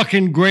one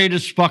fucking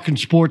greatest fucking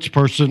sports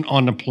person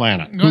on the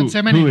planet. Go ahead,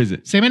 say my name. Who is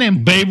it? Say my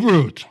name. Babe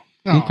Ruth.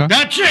 Okay.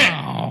 That's it.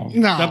 No,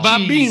 The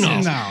Babino.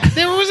 Jesus, no.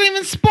 There wasn't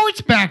even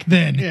sports back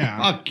then. Yeah.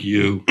 Fuck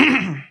you.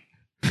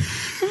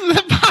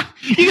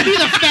 You could be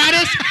the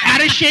fattest,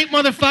 out of shape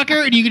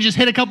motherfucker, and you could just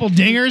hit a couple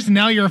dingers, and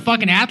now you're a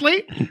fucking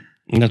athlete.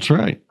 That's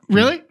right.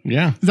 Really?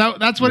 Yeah.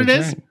 That's what it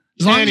That's is. right.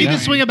 As long as you Anyway. can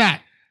swing a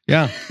bat.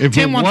 Yeah. If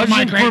Tim it wants a wasn't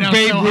mic right for now,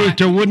 Babe so Ruth, hot.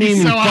 there wouldn't He's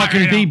even so hot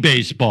fucking right be now.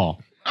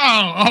 baseball.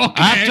 Oh,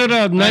 okay. After the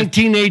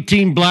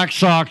 1918 Black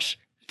Sox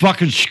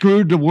fucking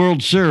screwed the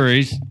World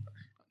Series,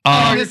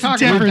 you're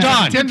talking we're about done.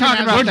 that. Tim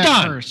talking about We're that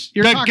done. first.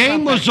 You're The talking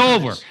game about was that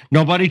over. first.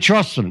 Nobody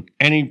trusts them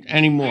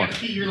anymore.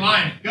 You're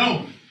lying.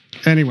 Go.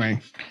 Anyway,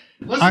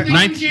 Listen to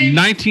him, James.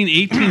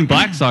 1918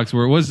 Black Sox.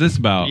 What was this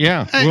about?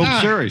 Yeah, Hey,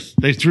 World Series.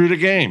 They threw the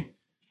game.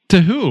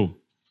 To who?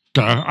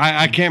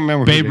 I can't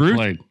remember Babe who they Ruth?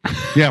 played.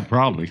 Yeah,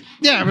 probably.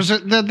 yeah, it was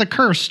the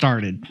curse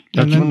started.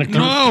 That's when the curse.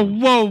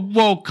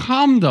 Whoa!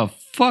 Calm the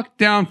fuck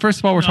down. First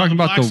of all, we're talking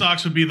the about Black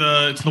Sox would be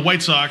the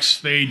White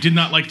Sox. They did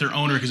not like their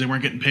owner because they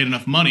weren't getting paid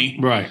enough money.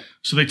 Right.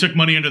 So they took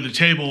money under the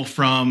table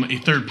from a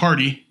third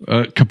party.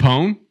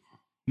 Capone.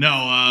 No,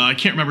 I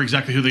can't remember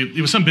exactly who it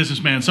was. Some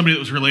businessman, somebody that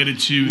was related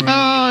to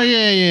Oh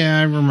yeah,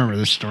 I remember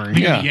this story.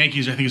 Yeah. the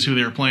Yankees. I think is who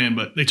they were playing,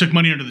 but they took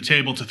money under the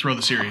table to throw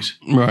the series.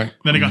 Right.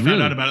 Then they got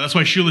found out about it. That's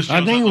why Shoeless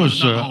Joe's I think it not was.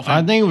 the Hall of Fame.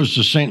 I think it was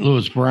the St.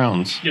 Louis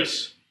Browns.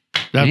 Yes.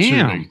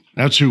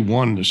 That's who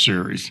won the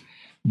series.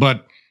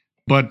 But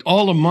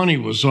all the money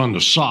was on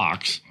the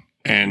Sox,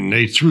 and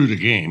they threw the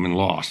game and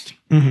lost.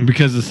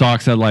 Because the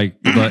Sox had like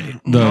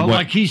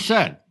Like he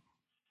said.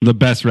 the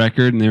best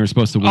record, and they were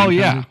supposed to win. Oh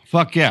yeah,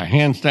 fuck yeah,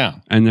 hands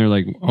down. And they're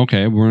like,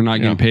 okay, we're not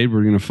getting Yeah. paid.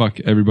 We're gonna fuck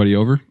everybody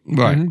over.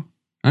 Right.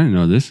 I didn't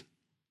know this.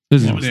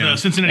 This It was is the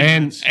Cincinnati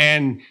Reds.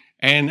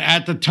 And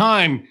at the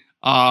time,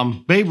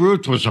 Babe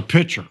Ruth was a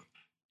pitcher.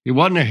 He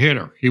wasn't a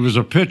hitter. He was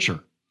a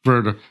pitcher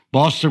for the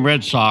Boston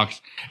Red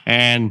Sox,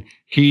 and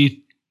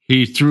he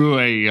threw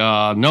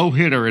a no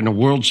hitter in the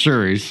World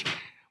Series,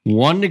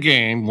 won the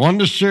game, won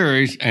the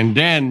series, and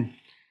then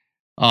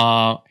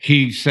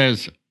he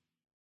says,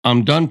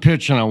 "I'm done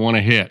pitching. I want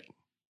to hit.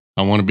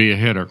 I want to be a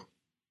hitter."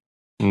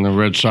 And the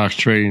Red Sox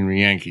trading the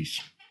Yankees,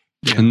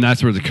 and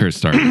that's where the curse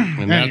started.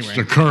 and that's Anyway.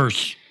 the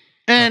curse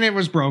And it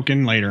was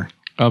broken later.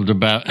 of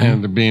the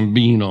and the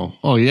Bambino.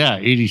 Oh yeah,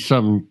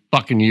 87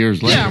 fucking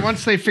years later. Yeah,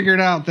 once they figured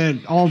out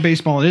that all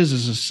baseball is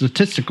a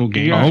statistical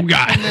game. Oh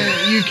God!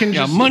 You can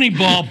Yeah, just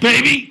Moneyball,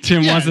 baby.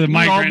 Tim wants a It's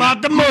mic all right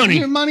about the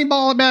money. money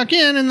ball it back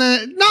in, and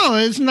no,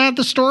 isn't that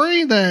the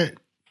story that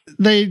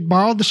they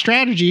borrowed the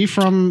strategy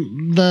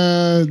from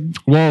the?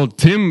 Well,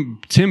 Tim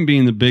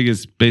being the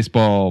biggest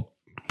baseball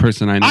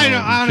person I know. I know,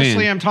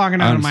 honestly, I'm talking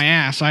out of my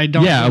ass. I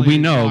don't. Yeah, really we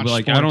know, watch but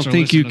like, I don't sports or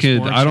think you listen to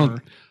could. sports I don't.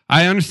 or-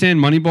 I understand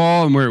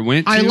Moneyball and where it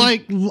went. To.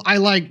 I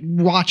like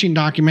watching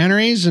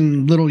documentaries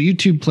and little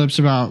YouTube clips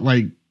about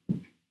like,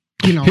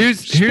 Here's-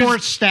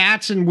 sports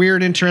stats and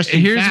weird,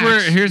 interesting. Here's facts,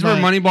 where but-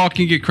 Moneyball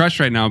can get crushed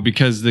right now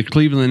because the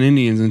Cleveland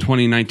Indians in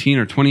 2019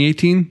 or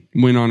 2018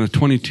 went on a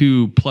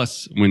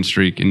 22+ win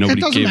streak and nobody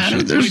It doesn't gave a matter.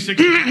 shit.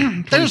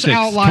 There's 26,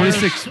 outliers.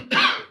 26,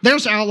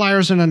 There's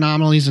outliers and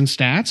anomalies in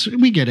stats.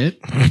 We get it.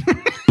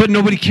 but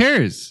nobody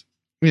cares.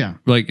 Yeah.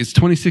 Like it's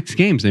 26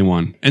 games they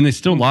won and they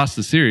still lost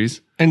the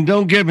series. And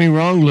don't get me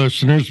wrong,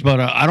 listeners, but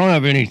I don't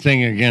have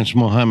anything against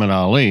Muhammad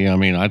Ali. I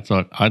mean, I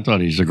thought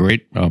he's a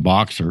great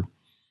boxer.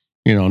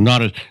 You know,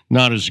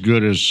 not as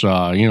good as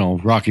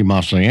Rocky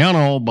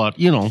Marciano, but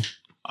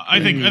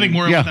I think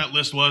more of what that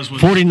list was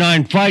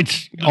 49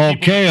 fights, all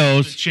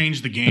KOs, that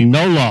changed the game,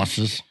 no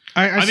losses.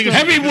 I think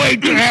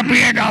heavyweight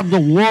champion of the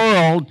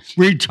world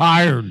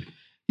retired.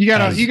 You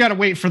gotta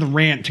wait for the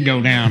rant to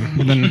go down.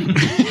 And then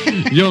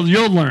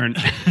you'll learn.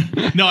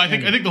 No, I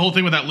think the whole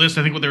thing with that list,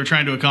 I think what they were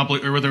trying to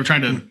accomplish or what they were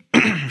trying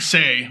to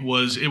say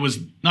was it was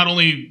not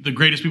only the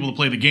greatest people to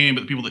play the game,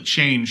 but the people that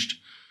changed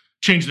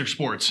their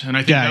sports. And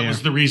I think that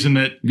was the reason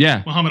that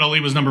Muhammad Ali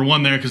was number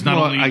one there, because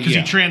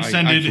he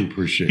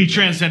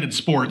transcended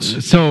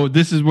sports. So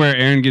this is where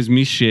Aaron gives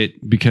me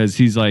shit because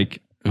he's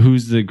like,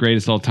 who's the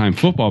greatest all-time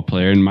football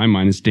player? In my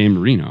mind, it's Dan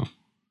Marino.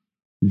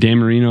 Dan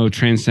Marino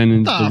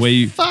transcended the way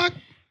you... Fuck?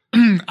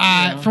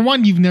 For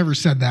one, you've never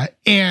said that.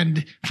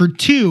 And for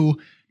two,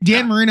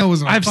 Dan Marino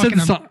was I've said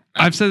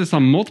this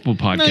on multiple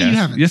podcasts. No, you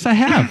haven't. Yes, I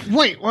have.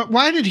 Wait,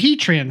 why did he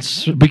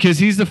Because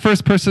he's the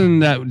first person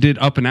that did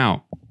up and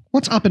out.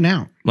 What's up and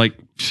out? Like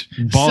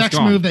ball's sex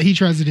gone. move that he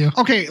tries to do.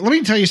 Okay, let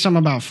me tell you something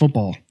about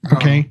football.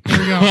 Okay, here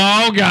we go.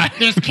 Oh god,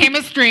 there's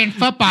chemistry in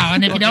football,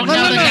 and if you don't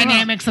know the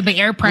dynamics of the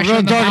air pressure,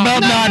 we're gonna talk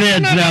about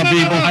knotheads now,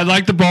 people. I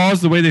like the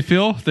balls the way they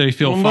feel. They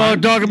feel fine. We're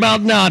gonna talk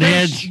about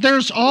knotheads.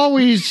 There's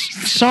always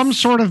some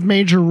sort of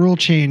major rule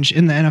change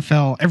in the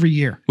NFL every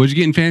year. What'd you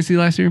get in fantasy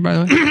last year, by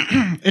the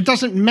way? It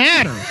doesn't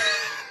matter.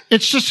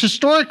 It's just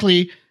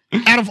historically,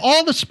 out of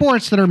all the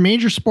sports that are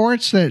major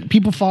sports that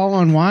people follow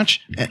and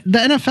watch, the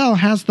NFL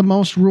has the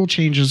most rule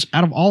changes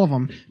out of all of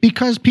them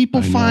because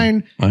people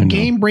find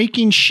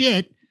game-breaking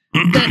shit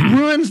that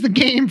ruins the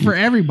game for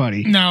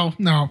everybody. No.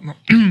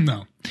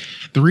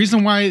 The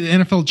reason why the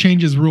NFL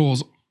changes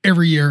rules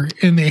every year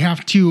and they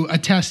have to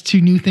attest to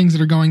new things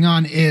that are going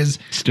on is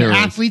the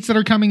athletes that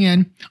are coming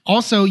in.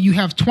 Also, you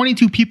have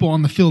 22 people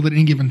on the field at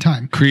any given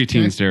time.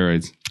 Creatine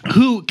steroids.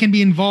 Who can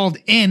be involved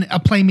in a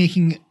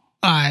playmaking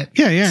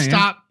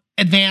stop,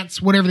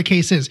 advance, whatever the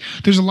case is.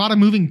 There's a lot of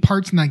moving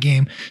parts in that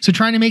game. So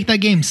trying to make that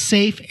game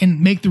safe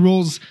and make the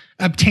rules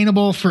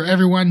obtainable for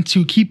everyone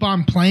to keep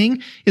on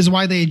playing is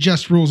why they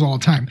adjust rules all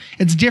the time.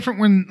 It's different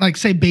when, like,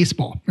 say,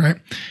 baseball, right?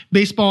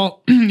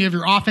 Baseball, you have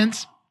your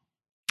offense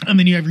and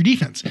then you have your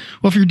defense.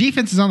 Well, if your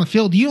defense is on the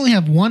field, you only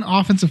have one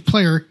offensive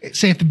player,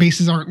 say if the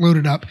bases aren't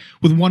loaded up,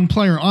 with one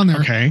player on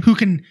there who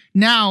can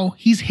now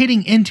he's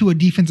hitting into a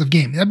defensive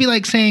game. That'd be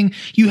like saying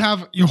you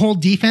have your whole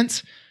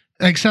defense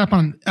like set up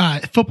on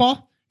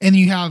football and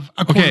you have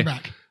a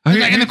quarterback.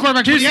 And the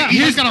quarterback,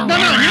 he's going to run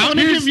around. Let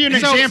me give you an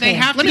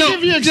example.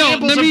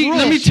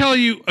 Let me tell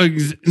you.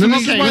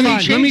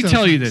 Let me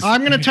tell you this. I'm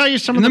going to tell you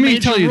some of the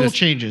major rule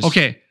changes.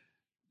 Okay.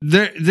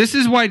 This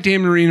is why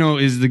Dan Marino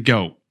is the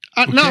GOAT.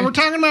 No, we're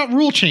talking about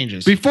rule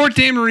changes. Before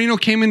Dan Marino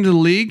came into the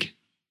league,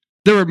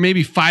 there were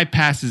maybe 5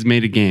 passes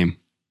made a game.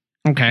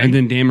 Okay. And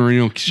then Dan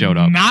Marino showed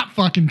up. Not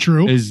fucking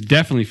true. It's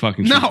definitely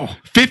fucking true. No.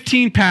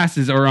 15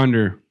 passes or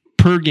under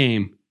per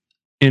game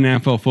in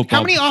NFL football.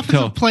 How many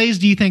offensive plays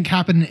do you think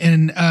happen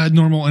in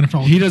normal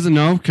NFL? He doesn't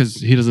know because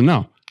he doesn't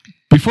know.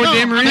 Before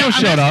Dan Marino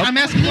showed up. I'm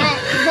asking you,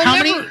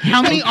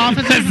 how many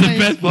offensive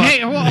plays? Hey,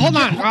 hold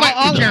on.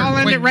 I'll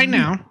end it right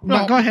now.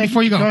 No, go ahead.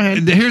 Before you go. Go ahead.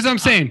 Here's what I'm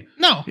saying.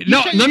 No,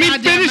 let me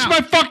finish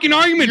my fucking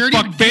argument,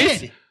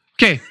 fuckface.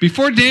 Okay,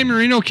 before Dan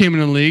Marino came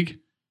into the league,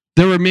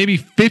 there were maybe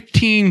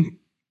 15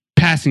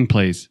 passing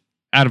plays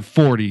out of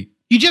 40.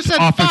 You just said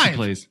offensive 5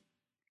 plays.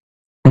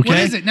 Okay. What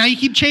is it? Now you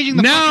keep changing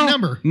the fucking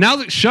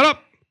number. Shut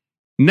up.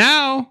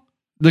 Now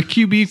the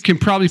QB can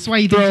probably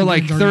throw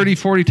like 30,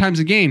 40 times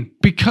a game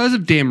because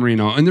of Dan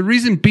Marino. And the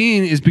reason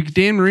being is because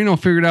Dan Marino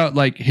figured out,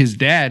 like his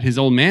dad, his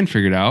old man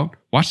figured out.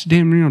 Watch the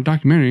Dan Marino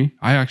documentary.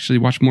 I actually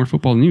watch more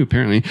football than you,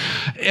 apparently.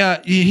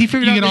 He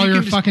figured out get all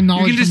your fucking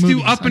knowledge. You can just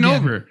do up and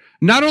over.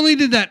 Not only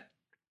did that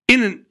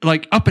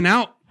up and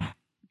out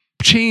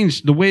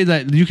change the way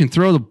that you can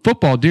throw the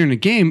football during the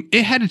game,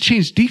 it had to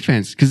change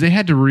defense because they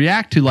had to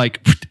react to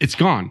it's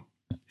gone.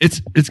 It's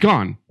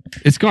gone.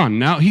 It's gone.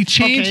 Now he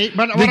changed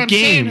the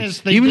game.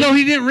 Even though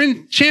he didn't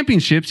win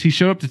championships, he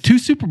showed up to 2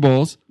 Super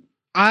Bowls.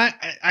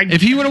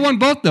 If he would have won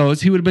both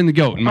those, he would have been the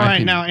GOAT. In my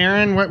opinion. Now,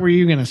 Aaron, what were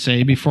you going to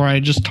say before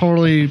I just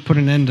totally put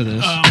an end to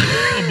this?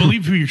 I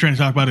believe who you're trying to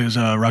talk about is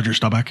Roger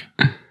Staubach.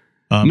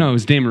 No, it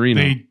was Dan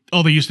Marino.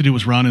 All they used to do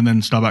was run, and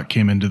then Staubach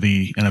came into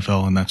the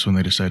NFL, and that's when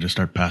they decided to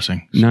start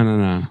passing. So.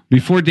 No.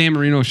 Before Dan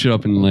Marino showed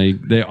up in the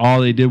league,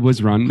 all they did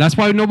was run. That's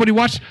why nobody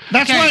watched.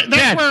 That's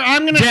where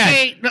I'm going to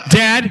say.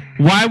 Dad,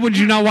 why would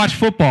you not watch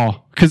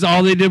football? Because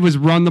all they did was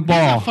run the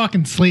ball.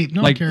 Fucking sleep.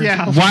 No one cares.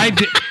 Yeah. Why?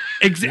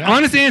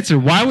 Honest answer.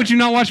 Why would you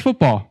not watch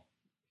football?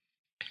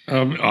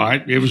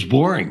 It was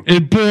boring. It's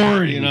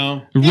boring.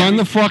 Run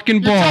the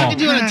fucking ball. You're talking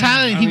to an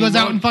Italian. He goes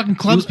out and fucking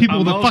clubs people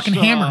with a fucking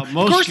hammer. Of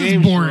course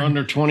it's boring.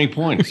 Under 20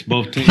 points,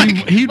 both teams.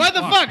 What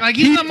the fuck? Like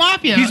he's in the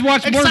mafia. He's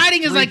watched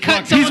exciting is like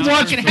cutting someone's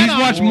fucking head off.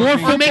 He's watched more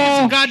football. Or making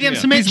some goddamn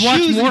cement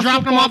shoes and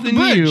dropping them off the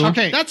bridge.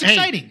 Okay, that's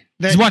exciting.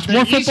 He's watched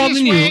more football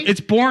than you.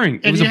 It's boring.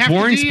 It was a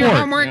boring sport.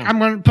 I'm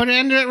going to put it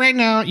into it right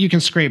now. You can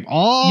scrape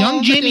all.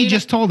 Young Jamie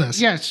just told us.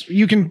 Yes,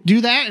 you can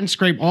do that and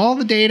scrape all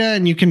the data,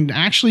 and you can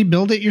actually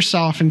build it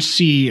yourself and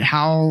see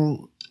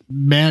how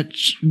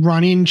much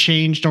running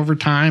changed over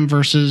time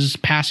versus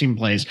passing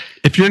plays.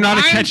 If you're not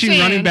a catching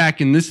running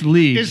back in this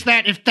league, is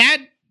that if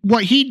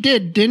what he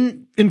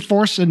didn't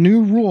enforce a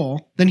new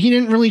rule, then he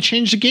didn't really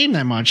change the game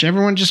that much.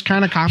 Everyone just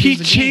kind of copies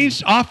the game. He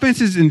changed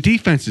offenses and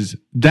defenses.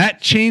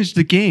 That changed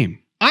the game.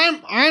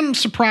 I'm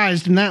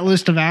surprised in that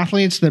list of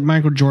athletes that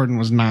Michael Jordan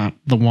was not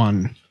the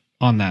one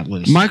on that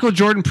list. Michael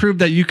Jordan proved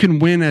that you can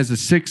win as a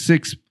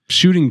 6'6"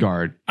 shooting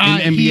guard in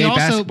NBA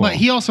basketball. But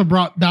he also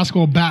brought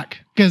basketball back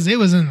because it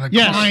was in the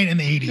decline in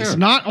the 80s. Sure.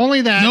 Not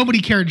only that, nobody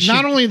cared shit.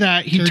 Not only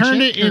that, he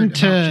turned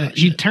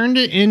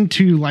it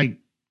into like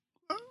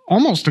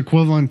almost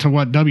equivalent to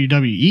what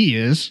WWE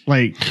is.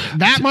 Like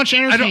that much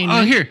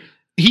entertainment.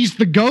 He's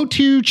the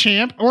go-to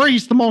champ, or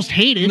he's the most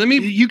hated.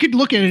 You could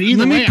look at it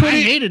either way. I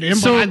hated him,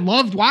 but I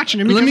loved watching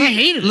him because I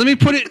hated him. Let me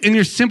put it in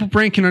your simple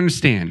brain can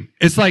understand.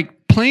 It's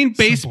like playing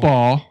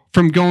baseball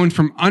from going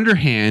from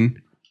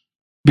underhand,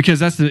 because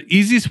that's the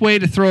easiest way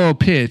to throw a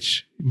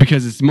pitch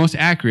because it's the most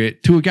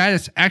accurate, to a guy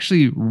that's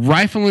actually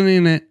rifling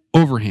in it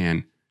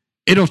overhand.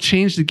 It'll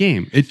change the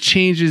game. It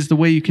changes the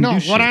way you can do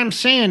shit. What I'm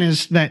saying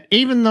is that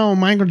even though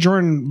Michael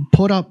Jordan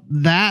put up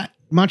that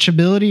much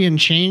ability and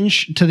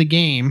change to the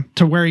game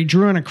to where he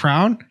drew in a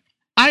crowd,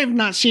 I have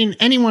not seen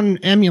anyone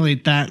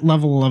emulate that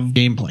level of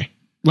gameplay.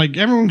 Like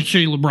everyone can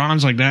say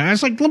LeBron's like that.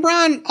 It's like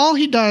LeBron, all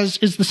he does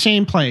is the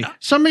same play.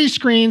 Somebody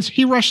screens,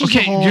 he rushes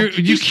the hole.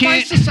 He's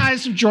twice the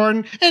size of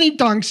Jordan, and he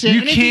dunks it.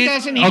 And if he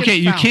doesn't, he gets fouled.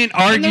 You can't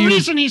argue. And the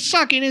reason he's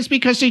sucking is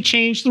because they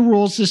changed the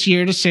rules this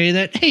year to say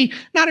that, hey,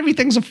 not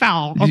everything's a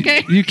foul.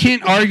 Okay, you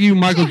can't argue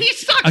Michael. So he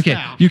sucks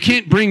now. You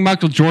can't bring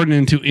Michael Jordan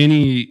into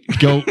any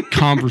GOAT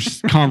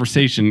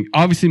conversation.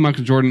 Obviously,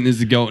 Michael Jordan is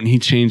the GOAT, and he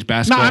changed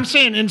basketball. No, I'm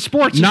saying in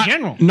sports in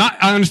general. Not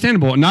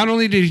understandable. Not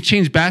only did he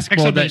change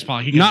basketball, except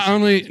baseball.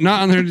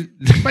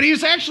 But he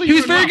was actually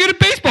very good at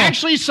baseball.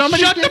 Actually,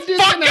 somebody shut the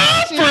fuck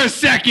up for a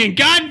second.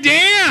 God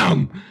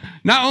damn.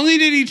 Not only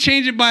did he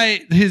change it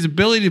by his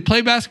ability to play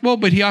basketball,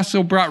 but he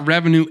also brought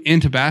revenue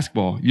into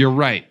basketball. You're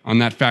right on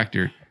that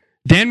factor.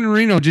 Dan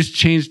Marino just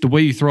changed the way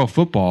you throw a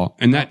football,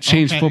 and that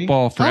changed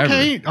football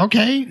forever.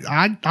 Okay.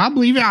 I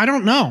believe it. I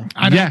don't know.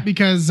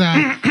 Because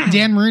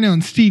Dan Marino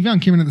and Steve Young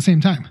came in at the same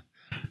time.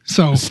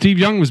 So Steve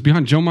Young was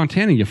behind Joe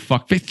Montana, you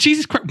fuckface.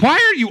 Jesus Christ. Why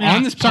are you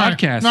on this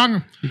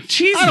podcast?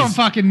 Jesus. I don't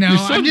fucking know. You're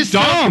so I'm just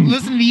dumb.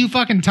 Listening to you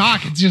fucking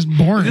talk. It's just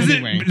boring.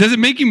 Does it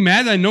make you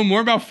mad that I know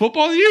more about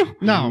football than you?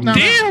 No.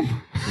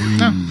 Damn.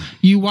 No.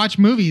 You watch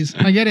movies.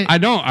 I get it. I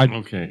don't.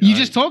 You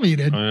just told me you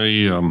did.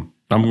 I'm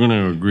going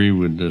to agree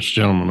with this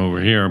gentleman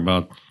over here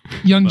about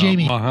Young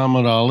Jamie.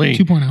 Muhammad Ali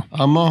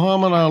 2.0.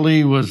 Muhammad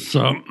Ali was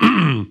so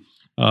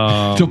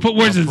put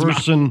words in his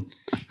person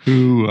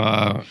who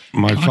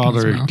my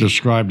father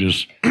described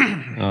as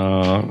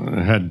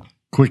had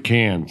quick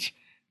hands,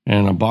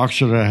 and a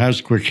boxer that has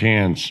quick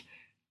hands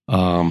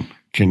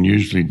can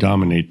usually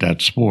dominate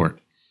that sport.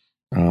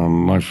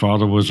 My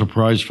father was a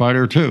prize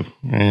fighter too,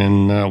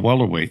 and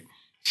welterweight,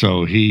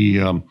 so he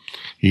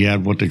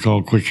had what they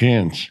call quick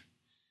hands,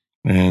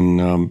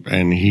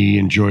 and he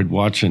enjoyed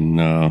watching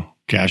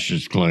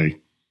Cassius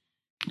Clay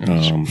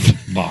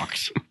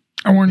box.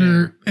 I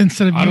wonder,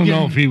 instead of I don't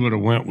know if he would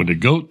have went with the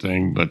GOAT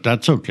thing, but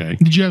that's okay.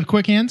 Did you have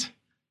quick hands?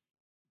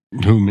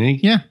 Who, me?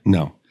 Yeah.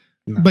 No.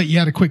 But you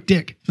had a quick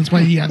dick. That's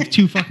why you had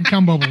two fucking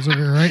cum bubbles over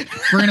here, right?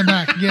 Bring it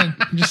back again.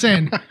 I'm just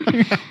saying.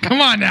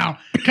 Come on now.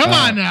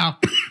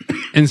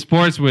 In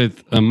sports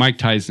with Mike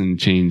Tyson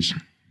changed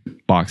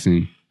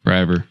boxing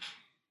forever.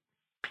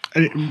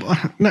 I'm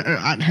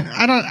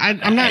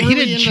not. He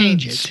didn't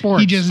change it. Sports.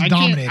 He just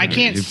dominated. I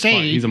can't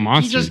say he's a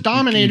monster. He just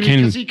dominated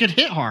because he could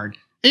hit hard.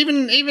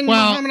 Even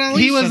Muhammad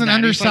Ali he was an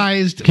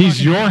undersized.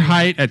 He's your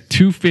height at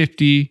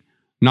 250,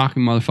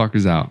 knocking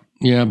motherfuckers out.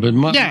 Yeah, but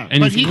but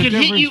he could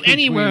hit you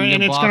anywhere,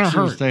 and it's gonna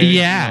hurt.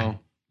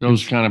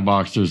 Those kind of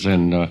boxers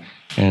and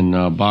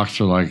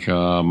boxer like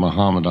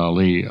Muhammad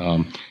Ali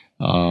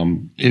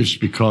is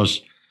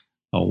because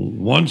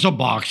one's a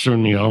boxer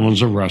and the other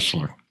one's a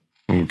wrestler.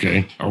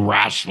 Okay, a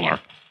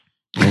wrestler.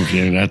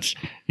 Okay, that's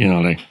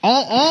they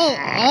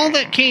all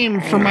that came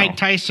from Mike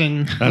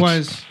Tyson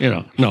was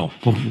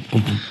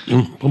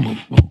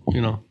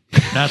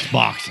that's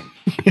boxing.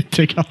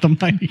 Take out the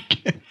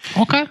mic.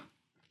 Okay.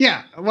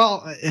 Yeah.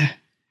 Well,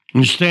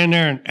 you stand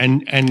there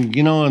and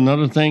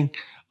another thing.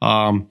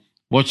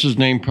 What's his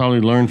name? Probably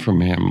learned from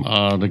him.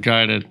 The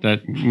guy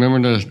that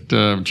remember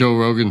the Joe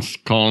Rogan's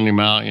calling him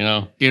out.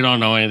 You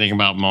don't know anything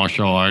about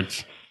martial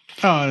arts.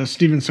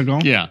 Steven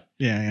Seagal.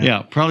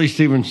 Yeah. Probably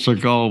Steven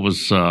Seagal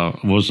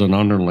was an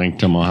underling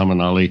to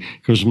Muhammad Ali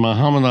because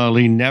Muhammad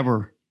Ali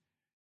never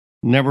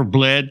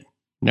bled,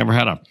 never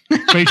had a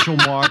facial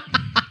mark,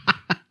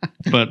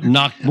 but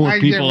knocked more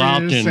people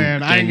out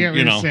than I get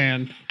what you're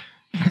saying.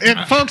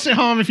 Folks at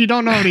home, if you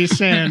don't know what he's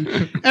saying,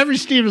 every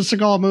Steven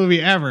Seagal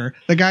movie ever,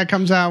 the guy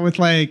comes out with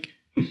like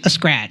a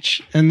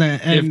scratch, and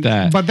If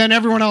that. but then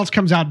everyone else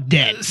comes out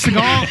dead.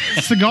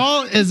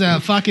 Seagal is a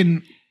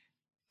fucking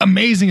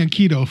amazing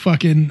Aikido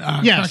fucking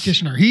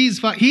practitioner. He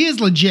is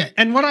legit.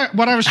 And what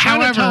I was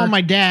trying to tell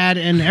my dad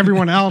and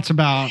everyone else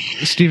about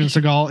Steven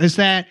Seagal is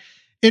that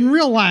in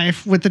real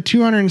life, with the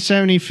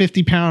 270,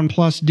 50-pound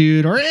plus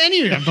dude, or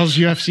any of those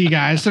UFC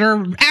guys that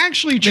are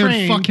actually trained,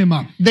 they would fuck him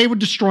up. They would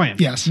destroy him.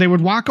 Yes. They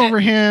would walk over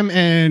him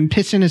and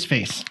piss in his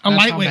face. A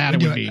lightweight would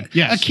do it.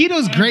 Yes.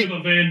 Aikido's great. Give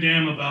a Van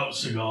Damme about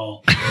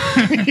Seagal.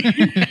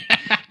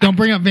 Don't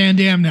bring up Van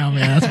Damme now,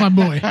 man. That's my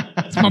boy.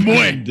 That's my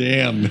boy.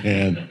 Damn,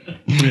 man.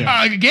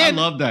 Again,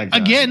 I love that guy.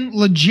 Again,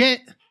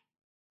 legit.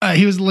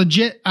 He was a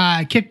legit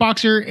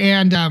kickboxer,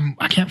 and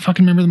I can't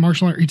fucking remember the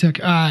martial art he took.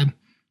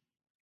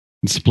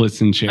 Splits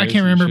and chairs. I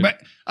can't remember,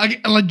 but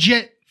a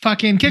legit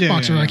fucking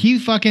kickboxer. Yeah. Like he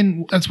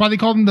fucking. That's why they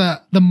called him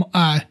the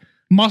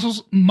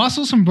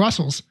muscles from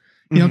Brussels.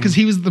 You know, because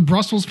he was the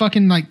Brussels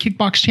fucking like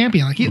kickbox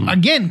champion. Like he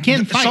again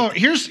can fight. So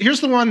here's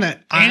the one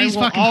that and he's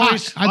fucking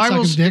hot. I'd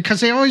suck his dick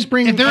because they always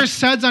bring. If there were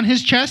suds on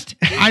his chest,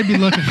 I'd be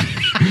looking.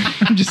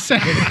 I'm just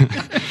saying.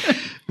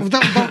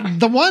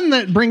 The one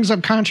that brings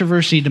up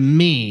controversy to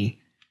me,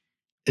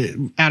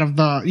 out of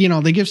the,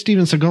 they give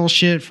Steven Seagal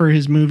shit for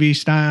his movie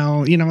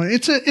style.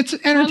 It's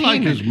entertainment. I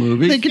like his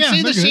movies. They could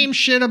say the same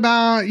shit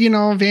about,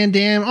 Van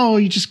Damme. Oh,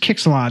 he just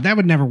kicks a lot. That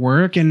would never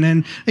work. And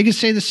then they could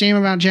say the same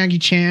about Jackie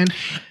Chan.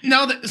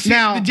 No,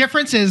 the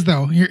difference is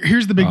though.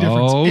 Here's the big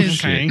difference. Oh,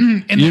 shit.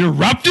 You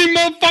interrupting,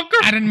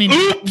 motherfucker? I didn't mean,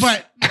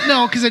 but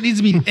no, because it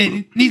needs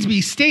to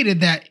be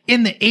stated that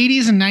in the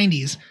 80s and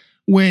 90s,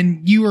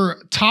 when you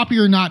were top of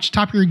your notch,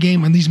 top of your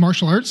game in these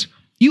martial arts,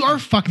 you are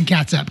fucking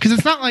cats up, because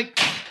it's not like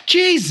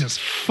Jesus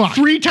fuck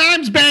 3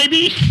 times,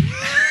 baby.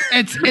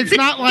 It's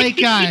not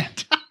like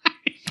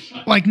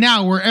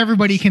now where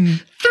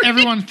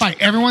everyone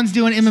fight. Everyone's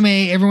doing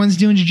MMA, everyone's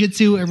doing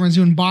jiu-jitsu, everyone's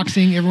doing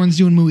boxing, everyone's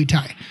doing Muay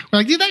Thai. We're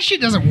like, dude, that shit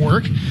doesn't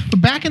work.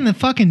 But back in the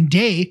fucking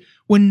day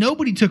when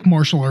nobody took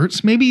martial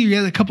arts, maybe you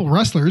had a couple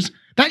wrestlers,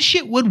 that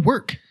shit would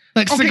work.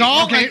 Like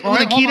Seagal, with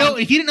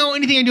Aikido, if you didn't know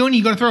anything you're doing,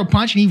 you go to throw a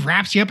punch and he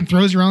wraps you up and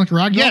throws you around like a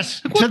rag doll.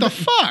 Yes. Like, what the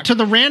fuck? To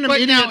the random But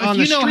idiot now, on if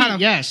the you know street, how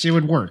to- yes, it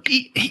would work.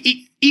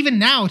 Even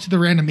now, to the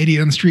random idiot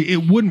on the street,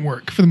 it wouldn't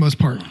work for the most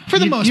part.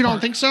 You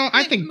don't think so?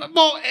 I think.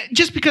 Well,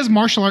 just because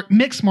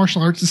mixed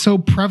martial arts is so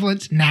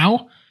prevalent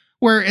now,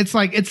 where it's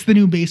like it's the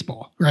new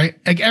baseball, right?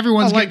 Like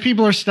everyone's like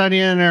people are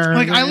studying, or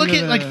like I look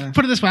at like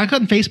put it this way, I go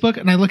on Facebook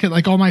and I look at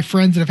like all my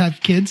friends that have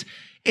had kids,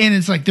 and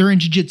it's like they're in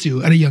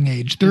jiu-jitsu at a young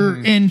age, they're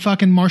in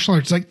fucking martial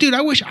arts. Like, dude,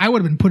 I wish I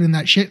would have been put in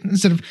that shit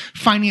instead of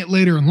finding it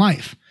later in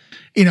life.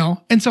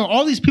 And so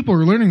all these people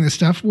are learning this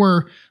stuff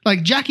where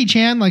like Jackie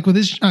Chan, like with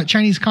his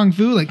Chinese Kung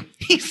Fu, like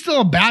he's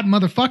still a bad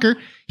motherfucker.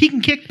 He can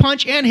kick,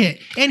 punch, and hit.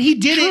 And he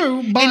did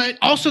it. But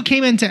also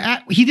came into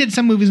he did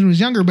some movies when he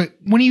was younger, but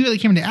when he really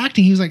came into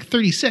acting, he was like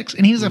 36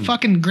 and he was a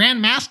fucking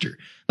grandmaster.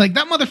 Like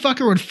that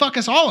motherfucker would fuck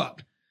us all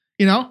up,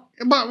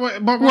 But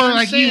what where I'm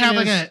like you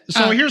have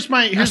saying here's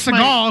my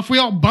Seagal, if we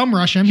all bum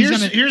rush him,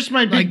 here's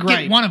my big gripe.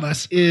 Get one of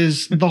us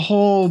is the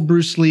whole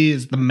Bruce Lee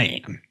is the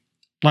man.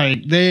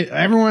 Like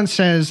everyone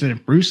says that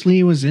if Bruce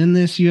Lee was in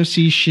this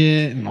UFC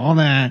shit and all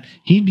that,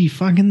 he'd be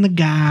fucking the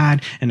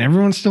god, and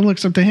everyone still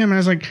looks up to him. And I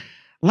was like,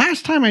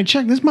 last time I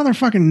checked, this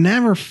motherfucker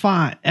never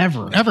fought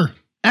ever.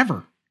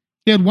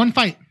 He had one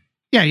fight.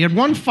 Yeah, he had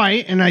one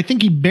fight, and I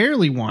think he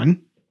barely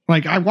won.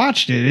 Like I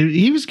watched it.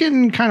 He was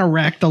getting kind of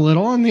wrecked a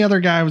little, and the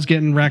other guy was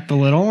getting wrecked a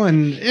little,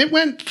 and it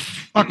went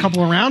a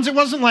couple of rounds. It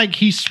wasn't like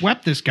he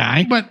swept this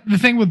guy. But the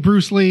thing with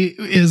Bruce Lee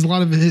is a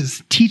lot of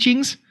his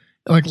teachings,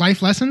 like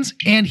life lessons,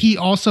 and he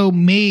also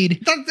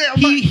made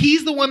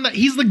he's the one that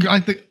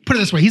put it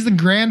this way, he's the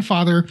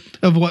grandfather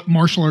of what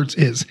martial arts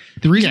is.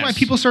 The reason why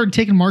people started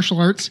taking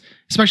martial arts,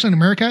 especially in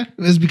America,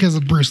 is because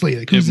of Bruce Lee.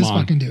 Like, who's this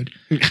fucking dude?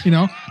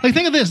 Like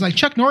think of this, like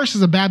Chuck Norris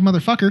is a bad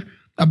motherfucker,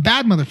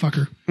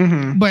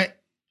 but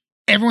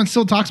everyone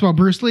still talks about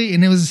Bruce Lee,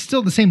 and it was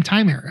still the same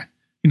time era,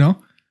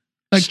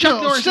 like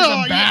Chuck Norris is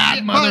a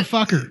bad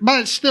motherfucker.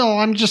 But still,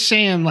 I'm just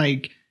saying,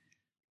 like,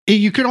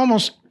 you could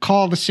almost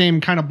call the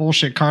same kind of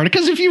bullshit card,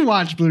 because if you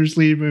watch Bruce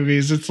Lee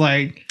movies, it's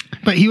like,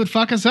 but he would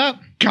fuck us up.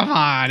 Come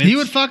on, he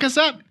would fuck us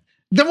up.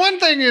 The one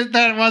thing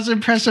that was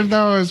impressive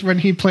though is when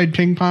he played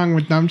ping pong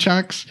with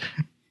numchucks.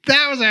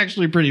 That was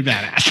actually pretty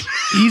badass.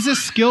 He's a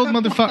skilled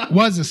motherfucker.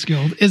 Is a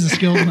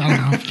skilled. I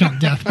don't know if count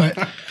death, but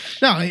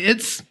no,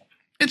 it's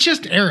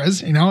just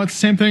eras. It's the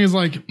same thing as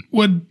like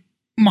would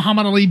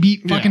Muhammad Ali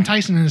beat fucking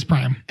Tyson in his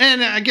prime.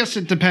 And I guess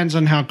it depends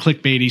on how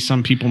clickbaity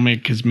some people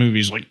make his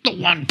movies, like the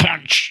 1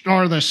 punch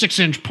or the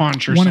 6-inch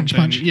punch or 1-inch something.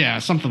 punch. Yeah,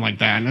 something like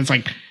that. And it's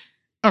like,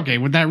 okay,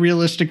 would that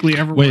realistically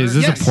ever Wait, work? is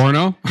this a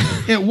porno?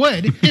 It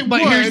would.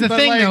 But here's the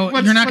thing, though.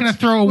 You're not going to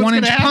throw a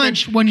 1-inch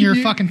punch when you're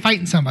fucking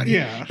fighting somebody.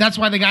 Yeah. That's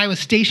why the guy was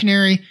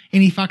stationary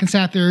and he fucking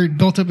sat there,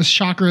 built up his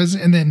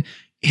chakras, and then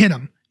hit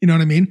him. You know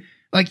what I mean?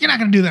 Like, you're not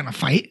going to do that in a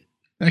fight.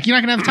 Like, you're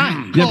not going to have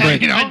time.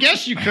 Yeah, I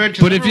guess you could.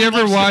 But if you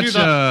ever watch,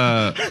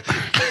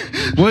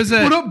 what is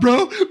that? What up,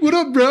 bro? What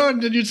up, bro?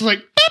 And then you're just like,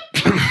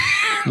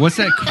 what's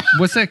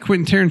that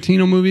Quentin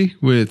Tarantino movie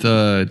with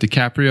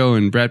DiCaprio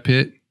and Brad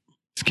Pitt?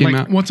 This came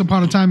out Once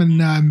Upon a Time in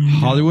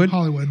Hollywood.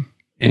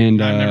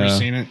 And I've never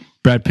seen it.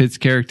 Brad Pitt's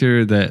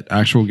character, that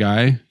actual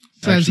guy,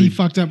 says he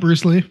fucked up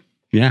Bruce Lee.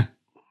 Yeah.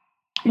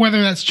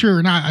 Whether that's true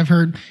or not, I've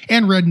heard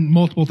and read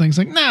multiple things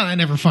like, nah, that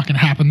never fucking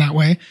happened that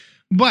way.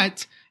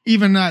 But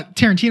even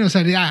Tarantino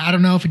said, yeah, I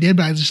don't know if it did,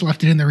 but I just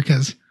left it in there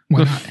because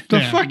why not?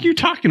 The fuck you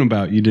talking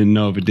about? You didn't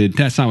know if it did.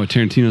 That's not what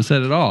Tarantino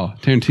said at all.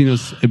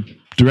 Tarantino's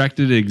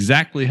directed it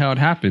exactly how it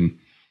happened.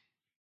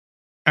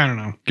 I don't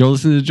know. Go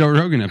listen to the Joe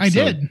Rogan episode.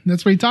 I did.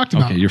 That's what he talked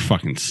about. Okay, you're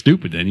fucking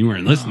stupid then. You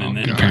weren't listening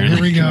then. God,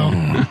 here we go.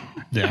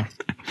 Yeah.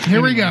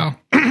 Here we go.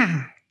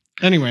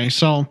 Anyway,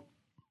 so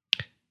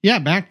yeah,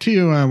 back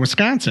to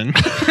Wisconsin.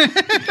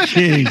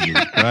 Jesus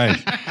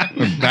Christ.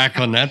 We're back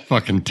on that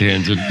fucking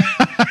tangent. We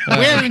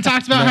haven't even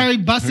talked about how he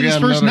busted his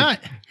first nut.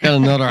 Got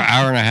another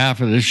hour and a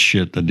half of this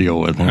shit to deal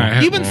with.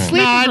 Huh? You've been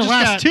sleeping for the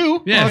last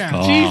 2.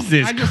 Yeah.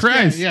 Jesus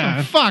Christ.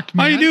 Yeah. Fuck,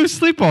 man. All you do is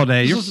sleep all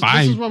day. You're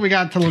fine. This is what we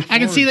got to look I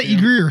can see that to. you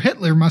grew your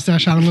Hitler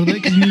mustache out a little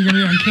bit because you knew you were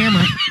going to be on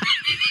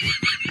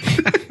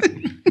camera.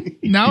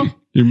 No?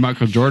 Your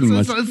Michael Jordan So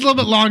must. it's a little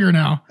bit longer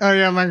now. Oh,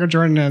 yeah, Michael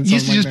Jordan had It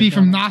used to something just like be that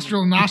from going.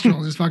 nostril to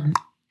nostril. Just fucking.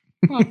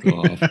 Fuck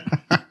off.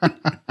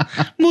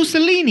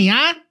 Mussolini,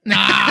 huh?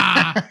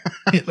 Nah.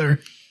 Hitler.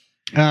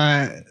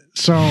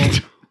 So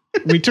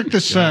we took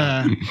this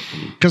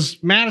because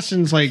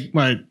Madison's like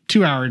what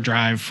 2-hour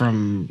drive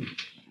from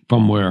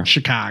where?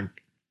 Chicago,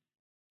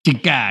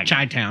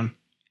 Chi-town,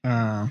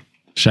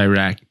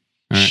 Chirac.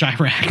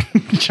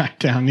 Chirac,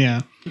 Chi-town. Yeah,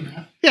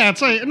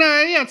 it's like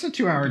it's a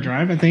 2-hour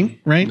drive, I think,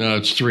 right? No,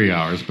 it's 3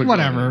 hours, but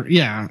Whatever.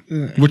 Yeah,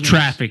 With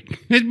traffic.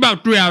 It's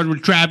about 3 hours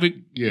with traffic.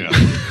 Yeah.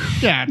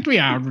 yeah, 3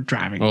 hours of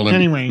driving. Well, then-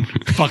 Anyway,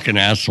 Fucking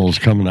assholes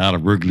coming out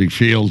of Wrigley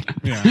Field.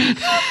 yeah.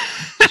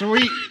 So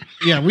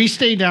we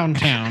stay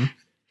downtown.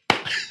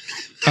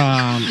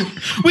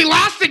 We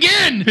lost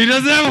again. He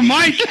doesn't have a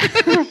mic.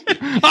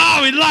 Oh,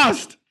 we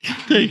lost.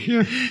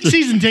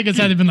 Season tickets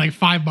had been like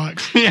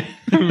 $5.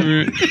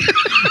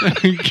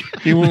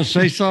 You want to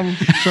say something,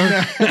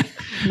 sir?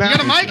 You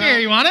got a mic here.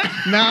 You want it?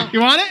 No. You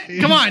want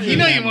it? Come on. You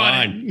know you want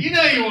mine. it. You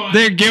know you want it.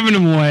 They're giving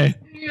them away.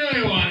 You know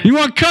you want it. You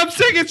want Cubs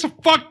tickets?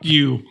 Fuck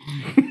you.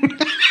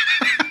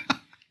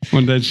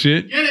 Want that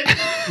shit? Get it.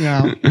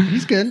 Yeah,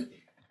 he's good.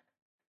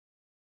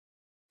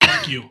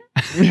 Fuck you.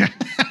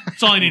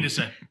 That's all I need to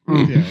say.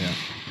 Yeah.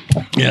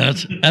 Yeah,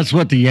 that's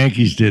what the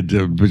Yankees did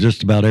to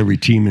just about every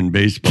team in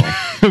baseball.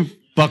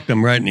 Fucked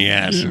them right in the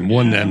ass and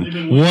won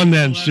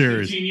them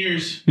series. 15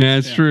 years. Yeah,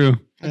 it's true.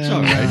 That's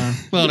all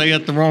right. Well, they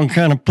got the wrong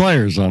kind of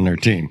players on their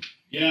team.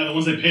 Yeah, the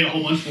ones they paid a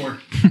whole bunch for.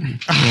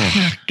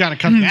 Gotta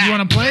cut that. You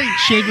want to play?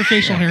 Shave your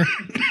facial hair.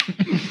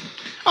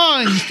 Oh,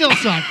 and you still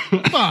suck.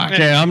 Fuck.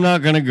 Okay, I'm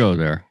not going to go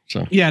there.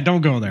 So Yeah,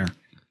 don't go there.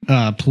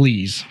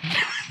 Please.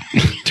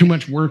 Too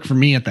much work for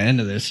me at the end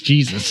of this.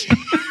 Jesus.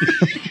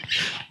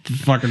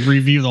 Fucking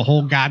review the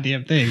whole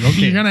goddamn thing. Okay.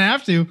 You're going to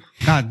have to.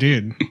 God,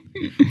 dude.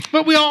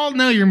 But we all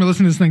know you're going to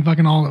listen to this thing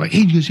fucking all like,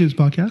 hey, you guys see this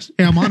podcast?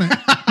 Yeah, I'm on it.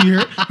 You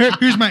hear it?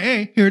 Here's my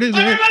A. Here it is.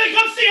 Right? Everybody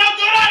come see how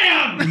good I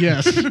am!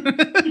 Yes.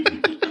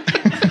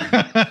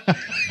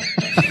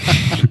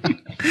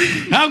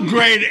 how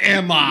great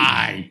am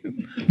I?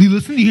 Do you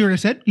listen? Do you hear what I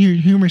said? You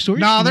hear my story?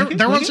 No, You there like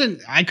it?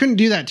 wasn't. I couldn't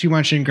do that too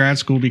much in grad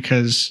school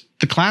because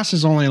the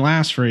classes only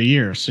last for a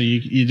year, so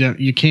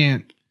you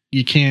can't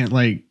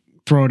like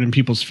throw it in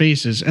people's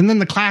faces. And then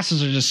the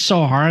classes are just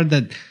so hard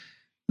that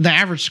the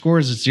average score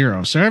is at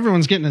 0, so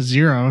everyone's getting a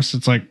 0. So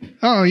it's like,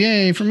 oh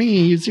yay for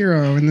me,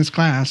 0 in this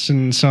class.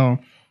 And so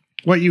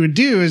what you would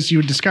do is you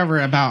would discover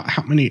about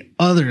how many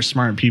other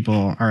smart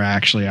people are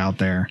actually out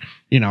there.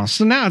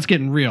 So now it's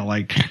getting real.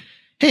 Like,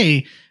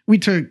 hey, we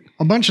took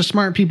a bunch of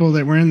smart people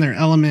that were in their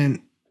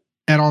element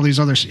at all these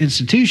other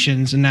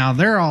institutions, and now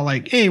they're all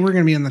like, hey, we're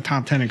going to be in the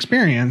top 10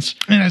 experience.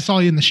 And I saw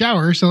you in the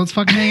shower, so let's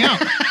fucking hang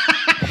out.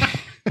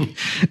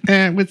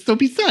 And with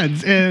Soapy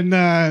Suds.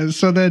 And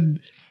so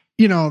then,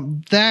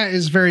 that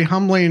is very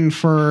humbling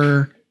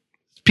for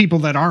people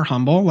that are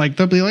humble. Like,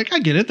 they'll be like, I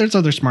get it. There's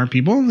other smart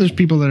people. There's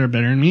people that are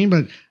better than me.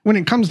 But when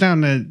it comes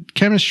down to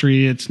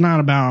chemistry, it's not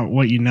about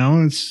what you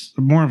know. It's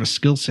more of a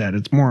skill set.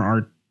 It's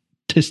more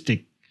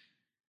artistic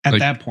at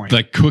that point.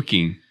 Like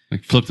cooking.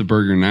 Like flip the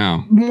burger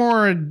now.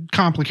 More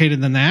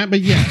complicated than that,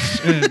 but yes.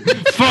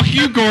 Fuck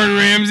you, Gordon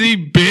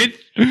Ramsay, bitch.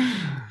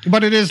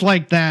 But it is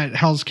like that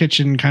Hell's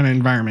Kitchen kind of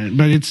environment.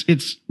 But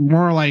it's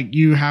more like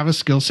you have a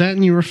skill set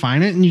and you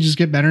refine it and you just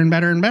get better and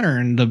better and better.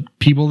 And the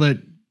people that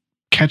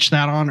catch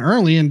that on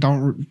early and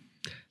don't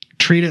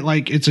treat it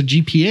like it's a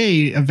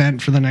GPA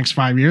event for the next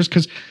 5 years,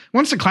 because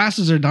once the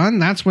classes are done,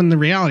 that's when the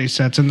reality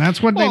sets, and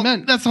that's what they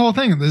meant. That's the whole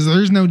thing.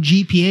 There's no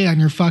GPA on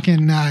your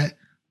fucking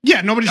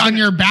nobody's on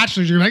your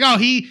bachelor's. You're like, oh,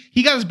 he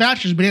got his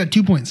bachelor's, but he had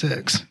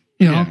 2.6.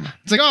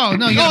 It's like, oh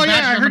no, you got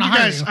a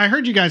bachelor's. I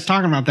heard you guys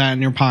talking about that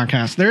in your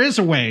podcast. There is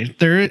a way.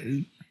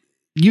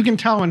 You can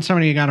tell when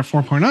somebody got a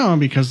 4.0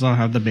 because they'll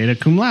have the beta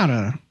cum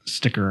laude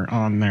sticker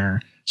on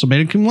there. So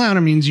beta cum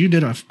laude means you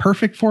did a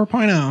perfect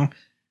 4.0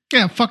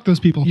 Yeah, fuck those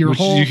people. Which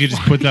you could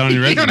just put that on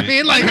your You know resume. what I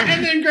mean? Like,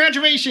 And then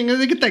graduation,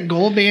 they get that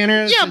gold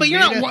banner. yeah, but you're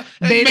not.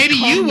 Maybe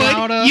you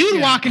would. You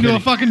would walk into a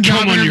fucking job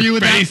Come on your interview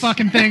with that face.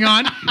 fucking thing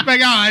on.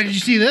 Like, oh, did you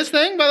see this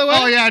thing, by the way?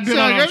 Oh, yeah, I'd be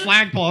on a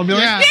flagpole. I'd be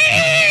like,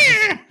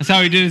 Yeah. That's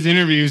how he did his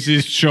interviews. He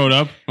just showed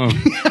up. Oh,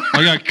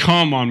 I got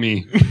cum on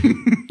me.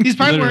 He's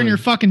probably wearing your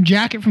fucking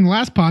jacket from the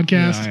last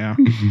podcast. Yeah.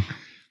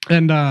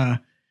 And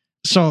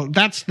so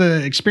that's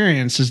the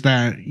experience, is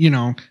that, you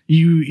know,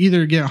 you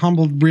either get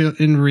humbled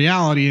in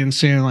reality and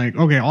saying like,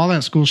 okay, all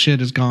that school shit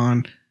is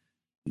gone,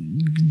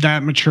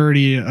 that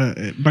maturity.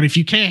 But if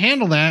you can't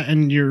handle that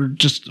and you're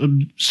just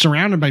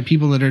surrounded by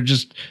people that are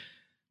just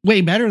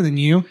way better than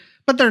you,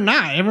 but they're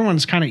not,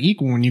 everyone's kind of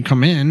equal when you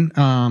come in.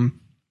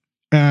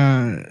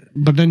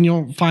 But then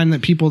you'll find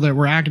that people that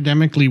were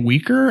academically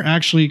weaker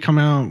actually come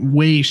out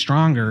way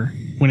stronger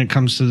when it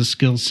comes to the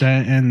skill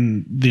set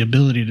and the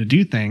ability to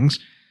do things.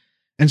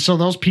 And so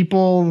those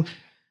people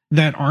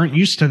that aren't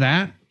used to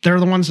that, they're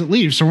the ones that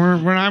leave. So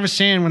when I was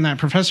saying, when that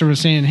professor was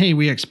saying, hey,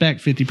 we expect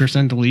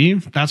 50% to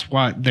leave, that's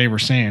what they were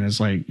saying, is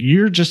like,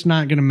 you're just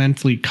not going to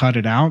mentally cut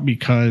it out,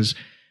 because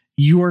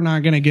you are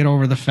not going to get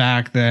over the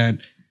fact that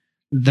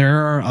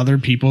there are other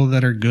people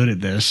that are good at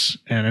this,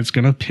 and it's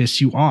going to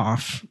piss you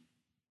off.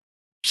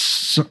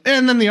 So,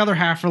 and then the other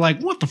half are like,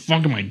 what the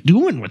fuck am I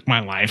doing with my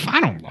life? I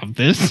don't love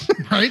this.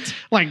 Right?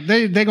 Like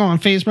they go on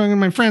Facebook and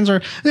my friends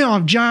they all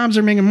have jobs,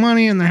 they're making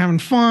money and they're having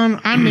fun.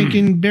 I'm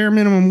making bare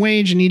minimum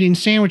wage and eating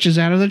sandwiches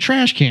out of the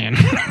trash can,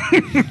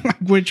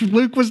 which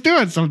Luke was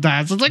doing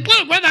sometimes. It's like,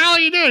 Luke, what the hell are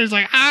you doing? He's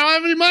like, I don't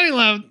have any money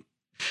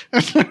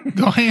left.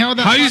 Go hang out with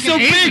that. How are you so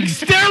big?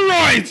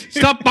 Steroids!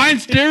 Stop buying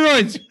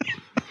steroids.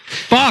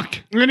 Fuck.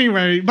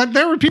 Anyway, but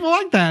there were people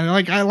like that.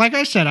 Like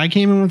I said, I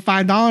came in with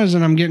 $5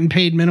 and I'm getting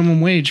paid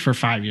minimum wage for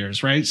 5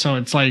 years, right? So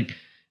it's like,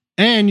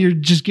 and you're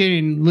just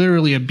getting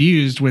literally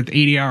abused with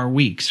 80-hour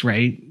weeks,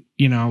 right?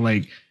 You know,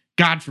 like,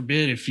 God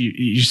forbid if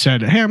you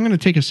said, hey, I'm going to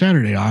take a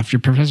Saturday off, your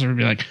professor would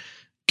be like,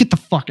 get the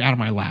fuck out of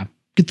my lab.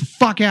 Get the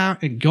fuck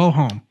out and go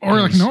home.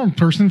 Or like a normal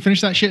person, finish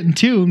that shit in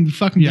 2 and be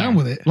fucking done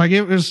with it. Like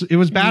it was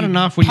bad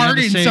enough when you had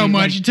to partied say, so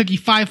much, like, it took you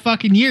 5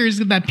 fucking years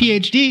to get that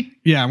PhD.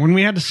 yeah, when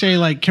we had to say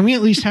like, can we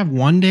at least have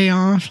one day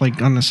off,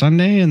 like on the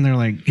Sunday? And they're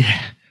like,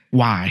 yeah,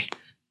 why?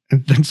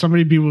 And then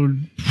people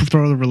would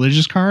throw the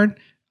religious card.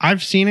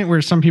 I've seen it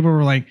where some people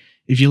were like,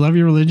 if you love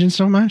your religion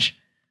so much,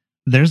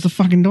 there's the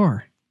fucking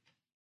door.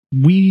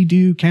 We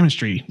do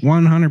chemistry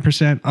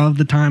 100% of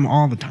the time,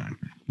 all the time.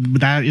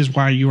 That is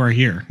why you are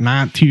here,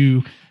 not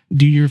to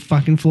do your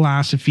fucking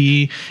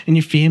philosophy and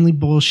your family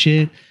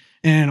bullshit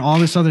and all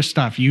this other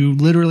stuff. You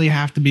literally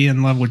have to be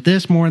in love with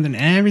this more than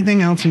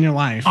everything else in your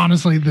life.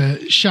 Honestly,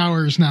 the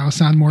showers now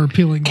sound more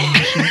appealing than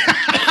this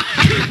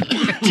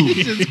shit.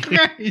 Jesus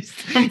Christ.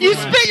 You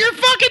spit your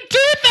fucking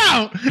tooth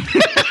out.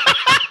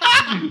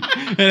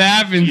 It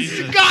happens.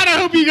 God, I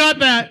hope you got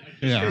that.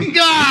 Yeah.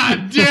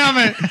 God damn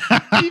it.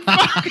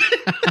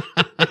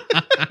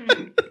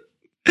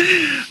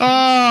 Oh, all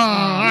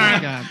right.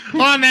 God.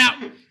 On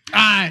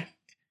that,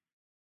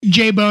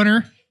 J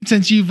Boner,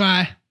 since you've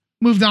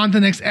moved on to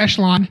the next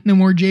echelon, no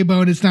more J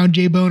Bone, it's now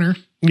J Boner.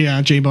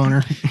 Yeah, J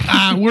Boner.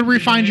 Where do we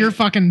find your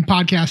fucking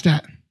podcast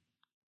at?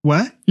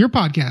 What? Your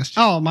podcast.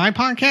 Oh, my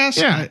podcast?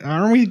 Yeah.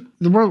 Aren't we?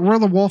 We're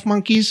the Wolf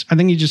Monkeys. I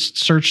think you just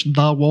search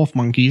the Wolf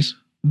Monkeys.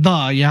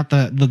 You have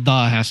to, the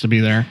has to be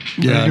there.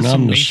 Yeah, and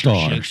I'm the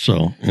star, shit.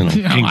 so, you know.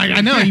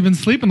 I know, you've been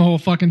sleeping the whole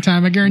fucking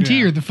time. I guarantee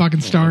you're the fucking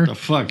star. What the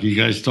fuck? You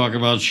guys talk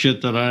about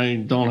shit that I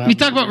don't have. We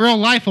talk about real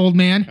life, old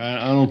man.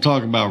 I don't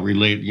talk about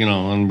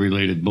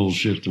unrelated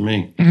bullshit to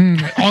me.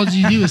 All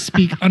you do is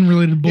speak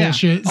unrelated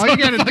bullshit. All So you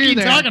gotta what the fuck do are you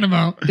there talking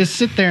about? Just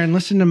sit there and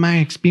listen to my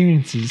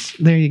experiences.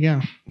 There you go.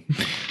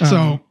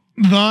 So,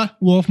 the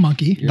Wolf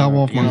Monkey. The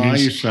Wolf I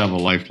Monkeys. used to have a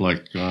life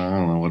like, I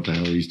don't know what the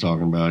hell he's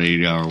talking about,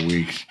 8-hour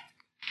weeks.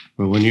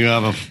 But when you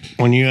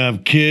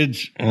have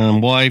kids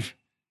and wife,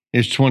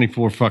 it's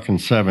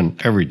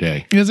 24/7 every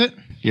day. Is it?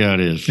 Yeah, it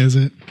is. Is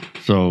it?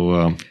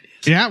 So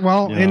Yeah,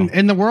 well,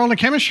 in the world of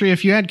chemistry,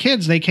 if you had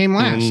kids, they came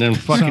last. and then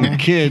fucking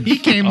kids. He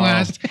came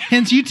last,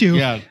 hence you two.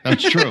 Yeah,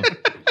 that's true.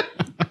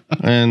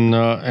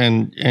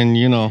 and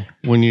you know,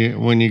 when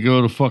you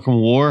go to fucking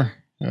war,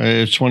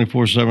 it's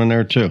 24/7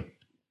 there too.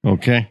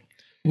 Okay.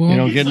 Well, You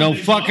don't get no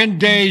fucking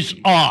days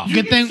off.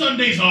 good thing.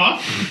 Sundays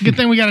off. Good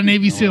thing we got a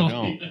Navy SEAL.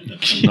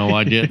 No,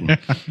 I didn't. All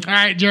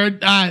right, Jared.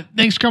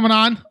 Thanks for coming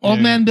on, Old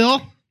Man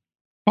Bill.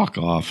 Fuck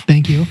off.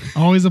 Thank you.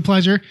 Always a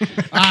pleasure.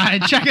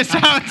 Check us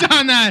out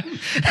on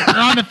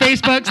the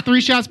Facebooks,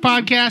 3 Shots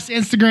Podcast,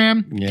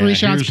 Instagram, Yeah, 3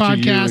 Shots here's to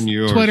you Podcast, and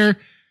yours. Twitter.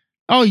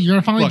 Oh, you're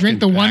gonna finally Fucking drink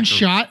the one Packers.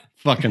 shot?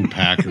 Fucking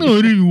Packers. No,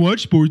 I don't even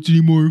watch sports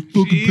anymore.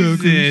 Fucking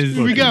Jesus. Packers.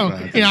 Here we go.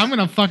 Fucking Packers. Yeah, I'm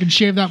gonna fucking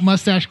shave that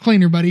mustache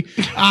cleaner, buddy.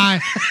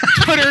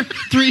 Twitter,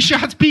 3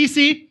 Shots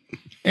PC,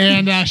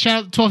 and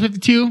shout out to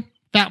 1252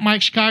 Fat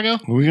Mike Chicago.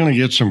 Are we gonna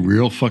get some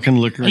real fucking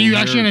liquor? Are you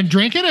actually gonna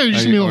drink it, or are you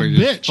just gonna be a Or little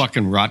just bitch?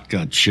 fucking rot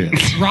gut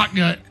shit? Rock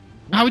gut.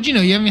 How would you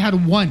know? You haven't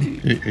had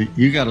one.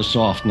 You got us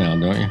off now,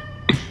 don't you?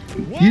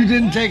 You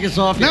didn't take us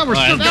off. No, yet. we're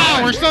still All right.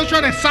 No, we're still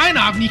trying to sign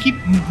off, and you keep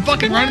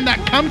fucking running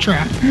that cum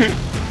trap.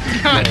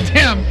 God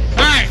damn.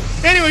 All right.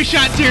 Anyway,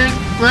 shot tears.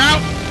 We're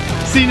out.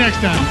 See you next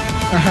time.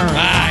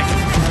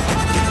 Bye.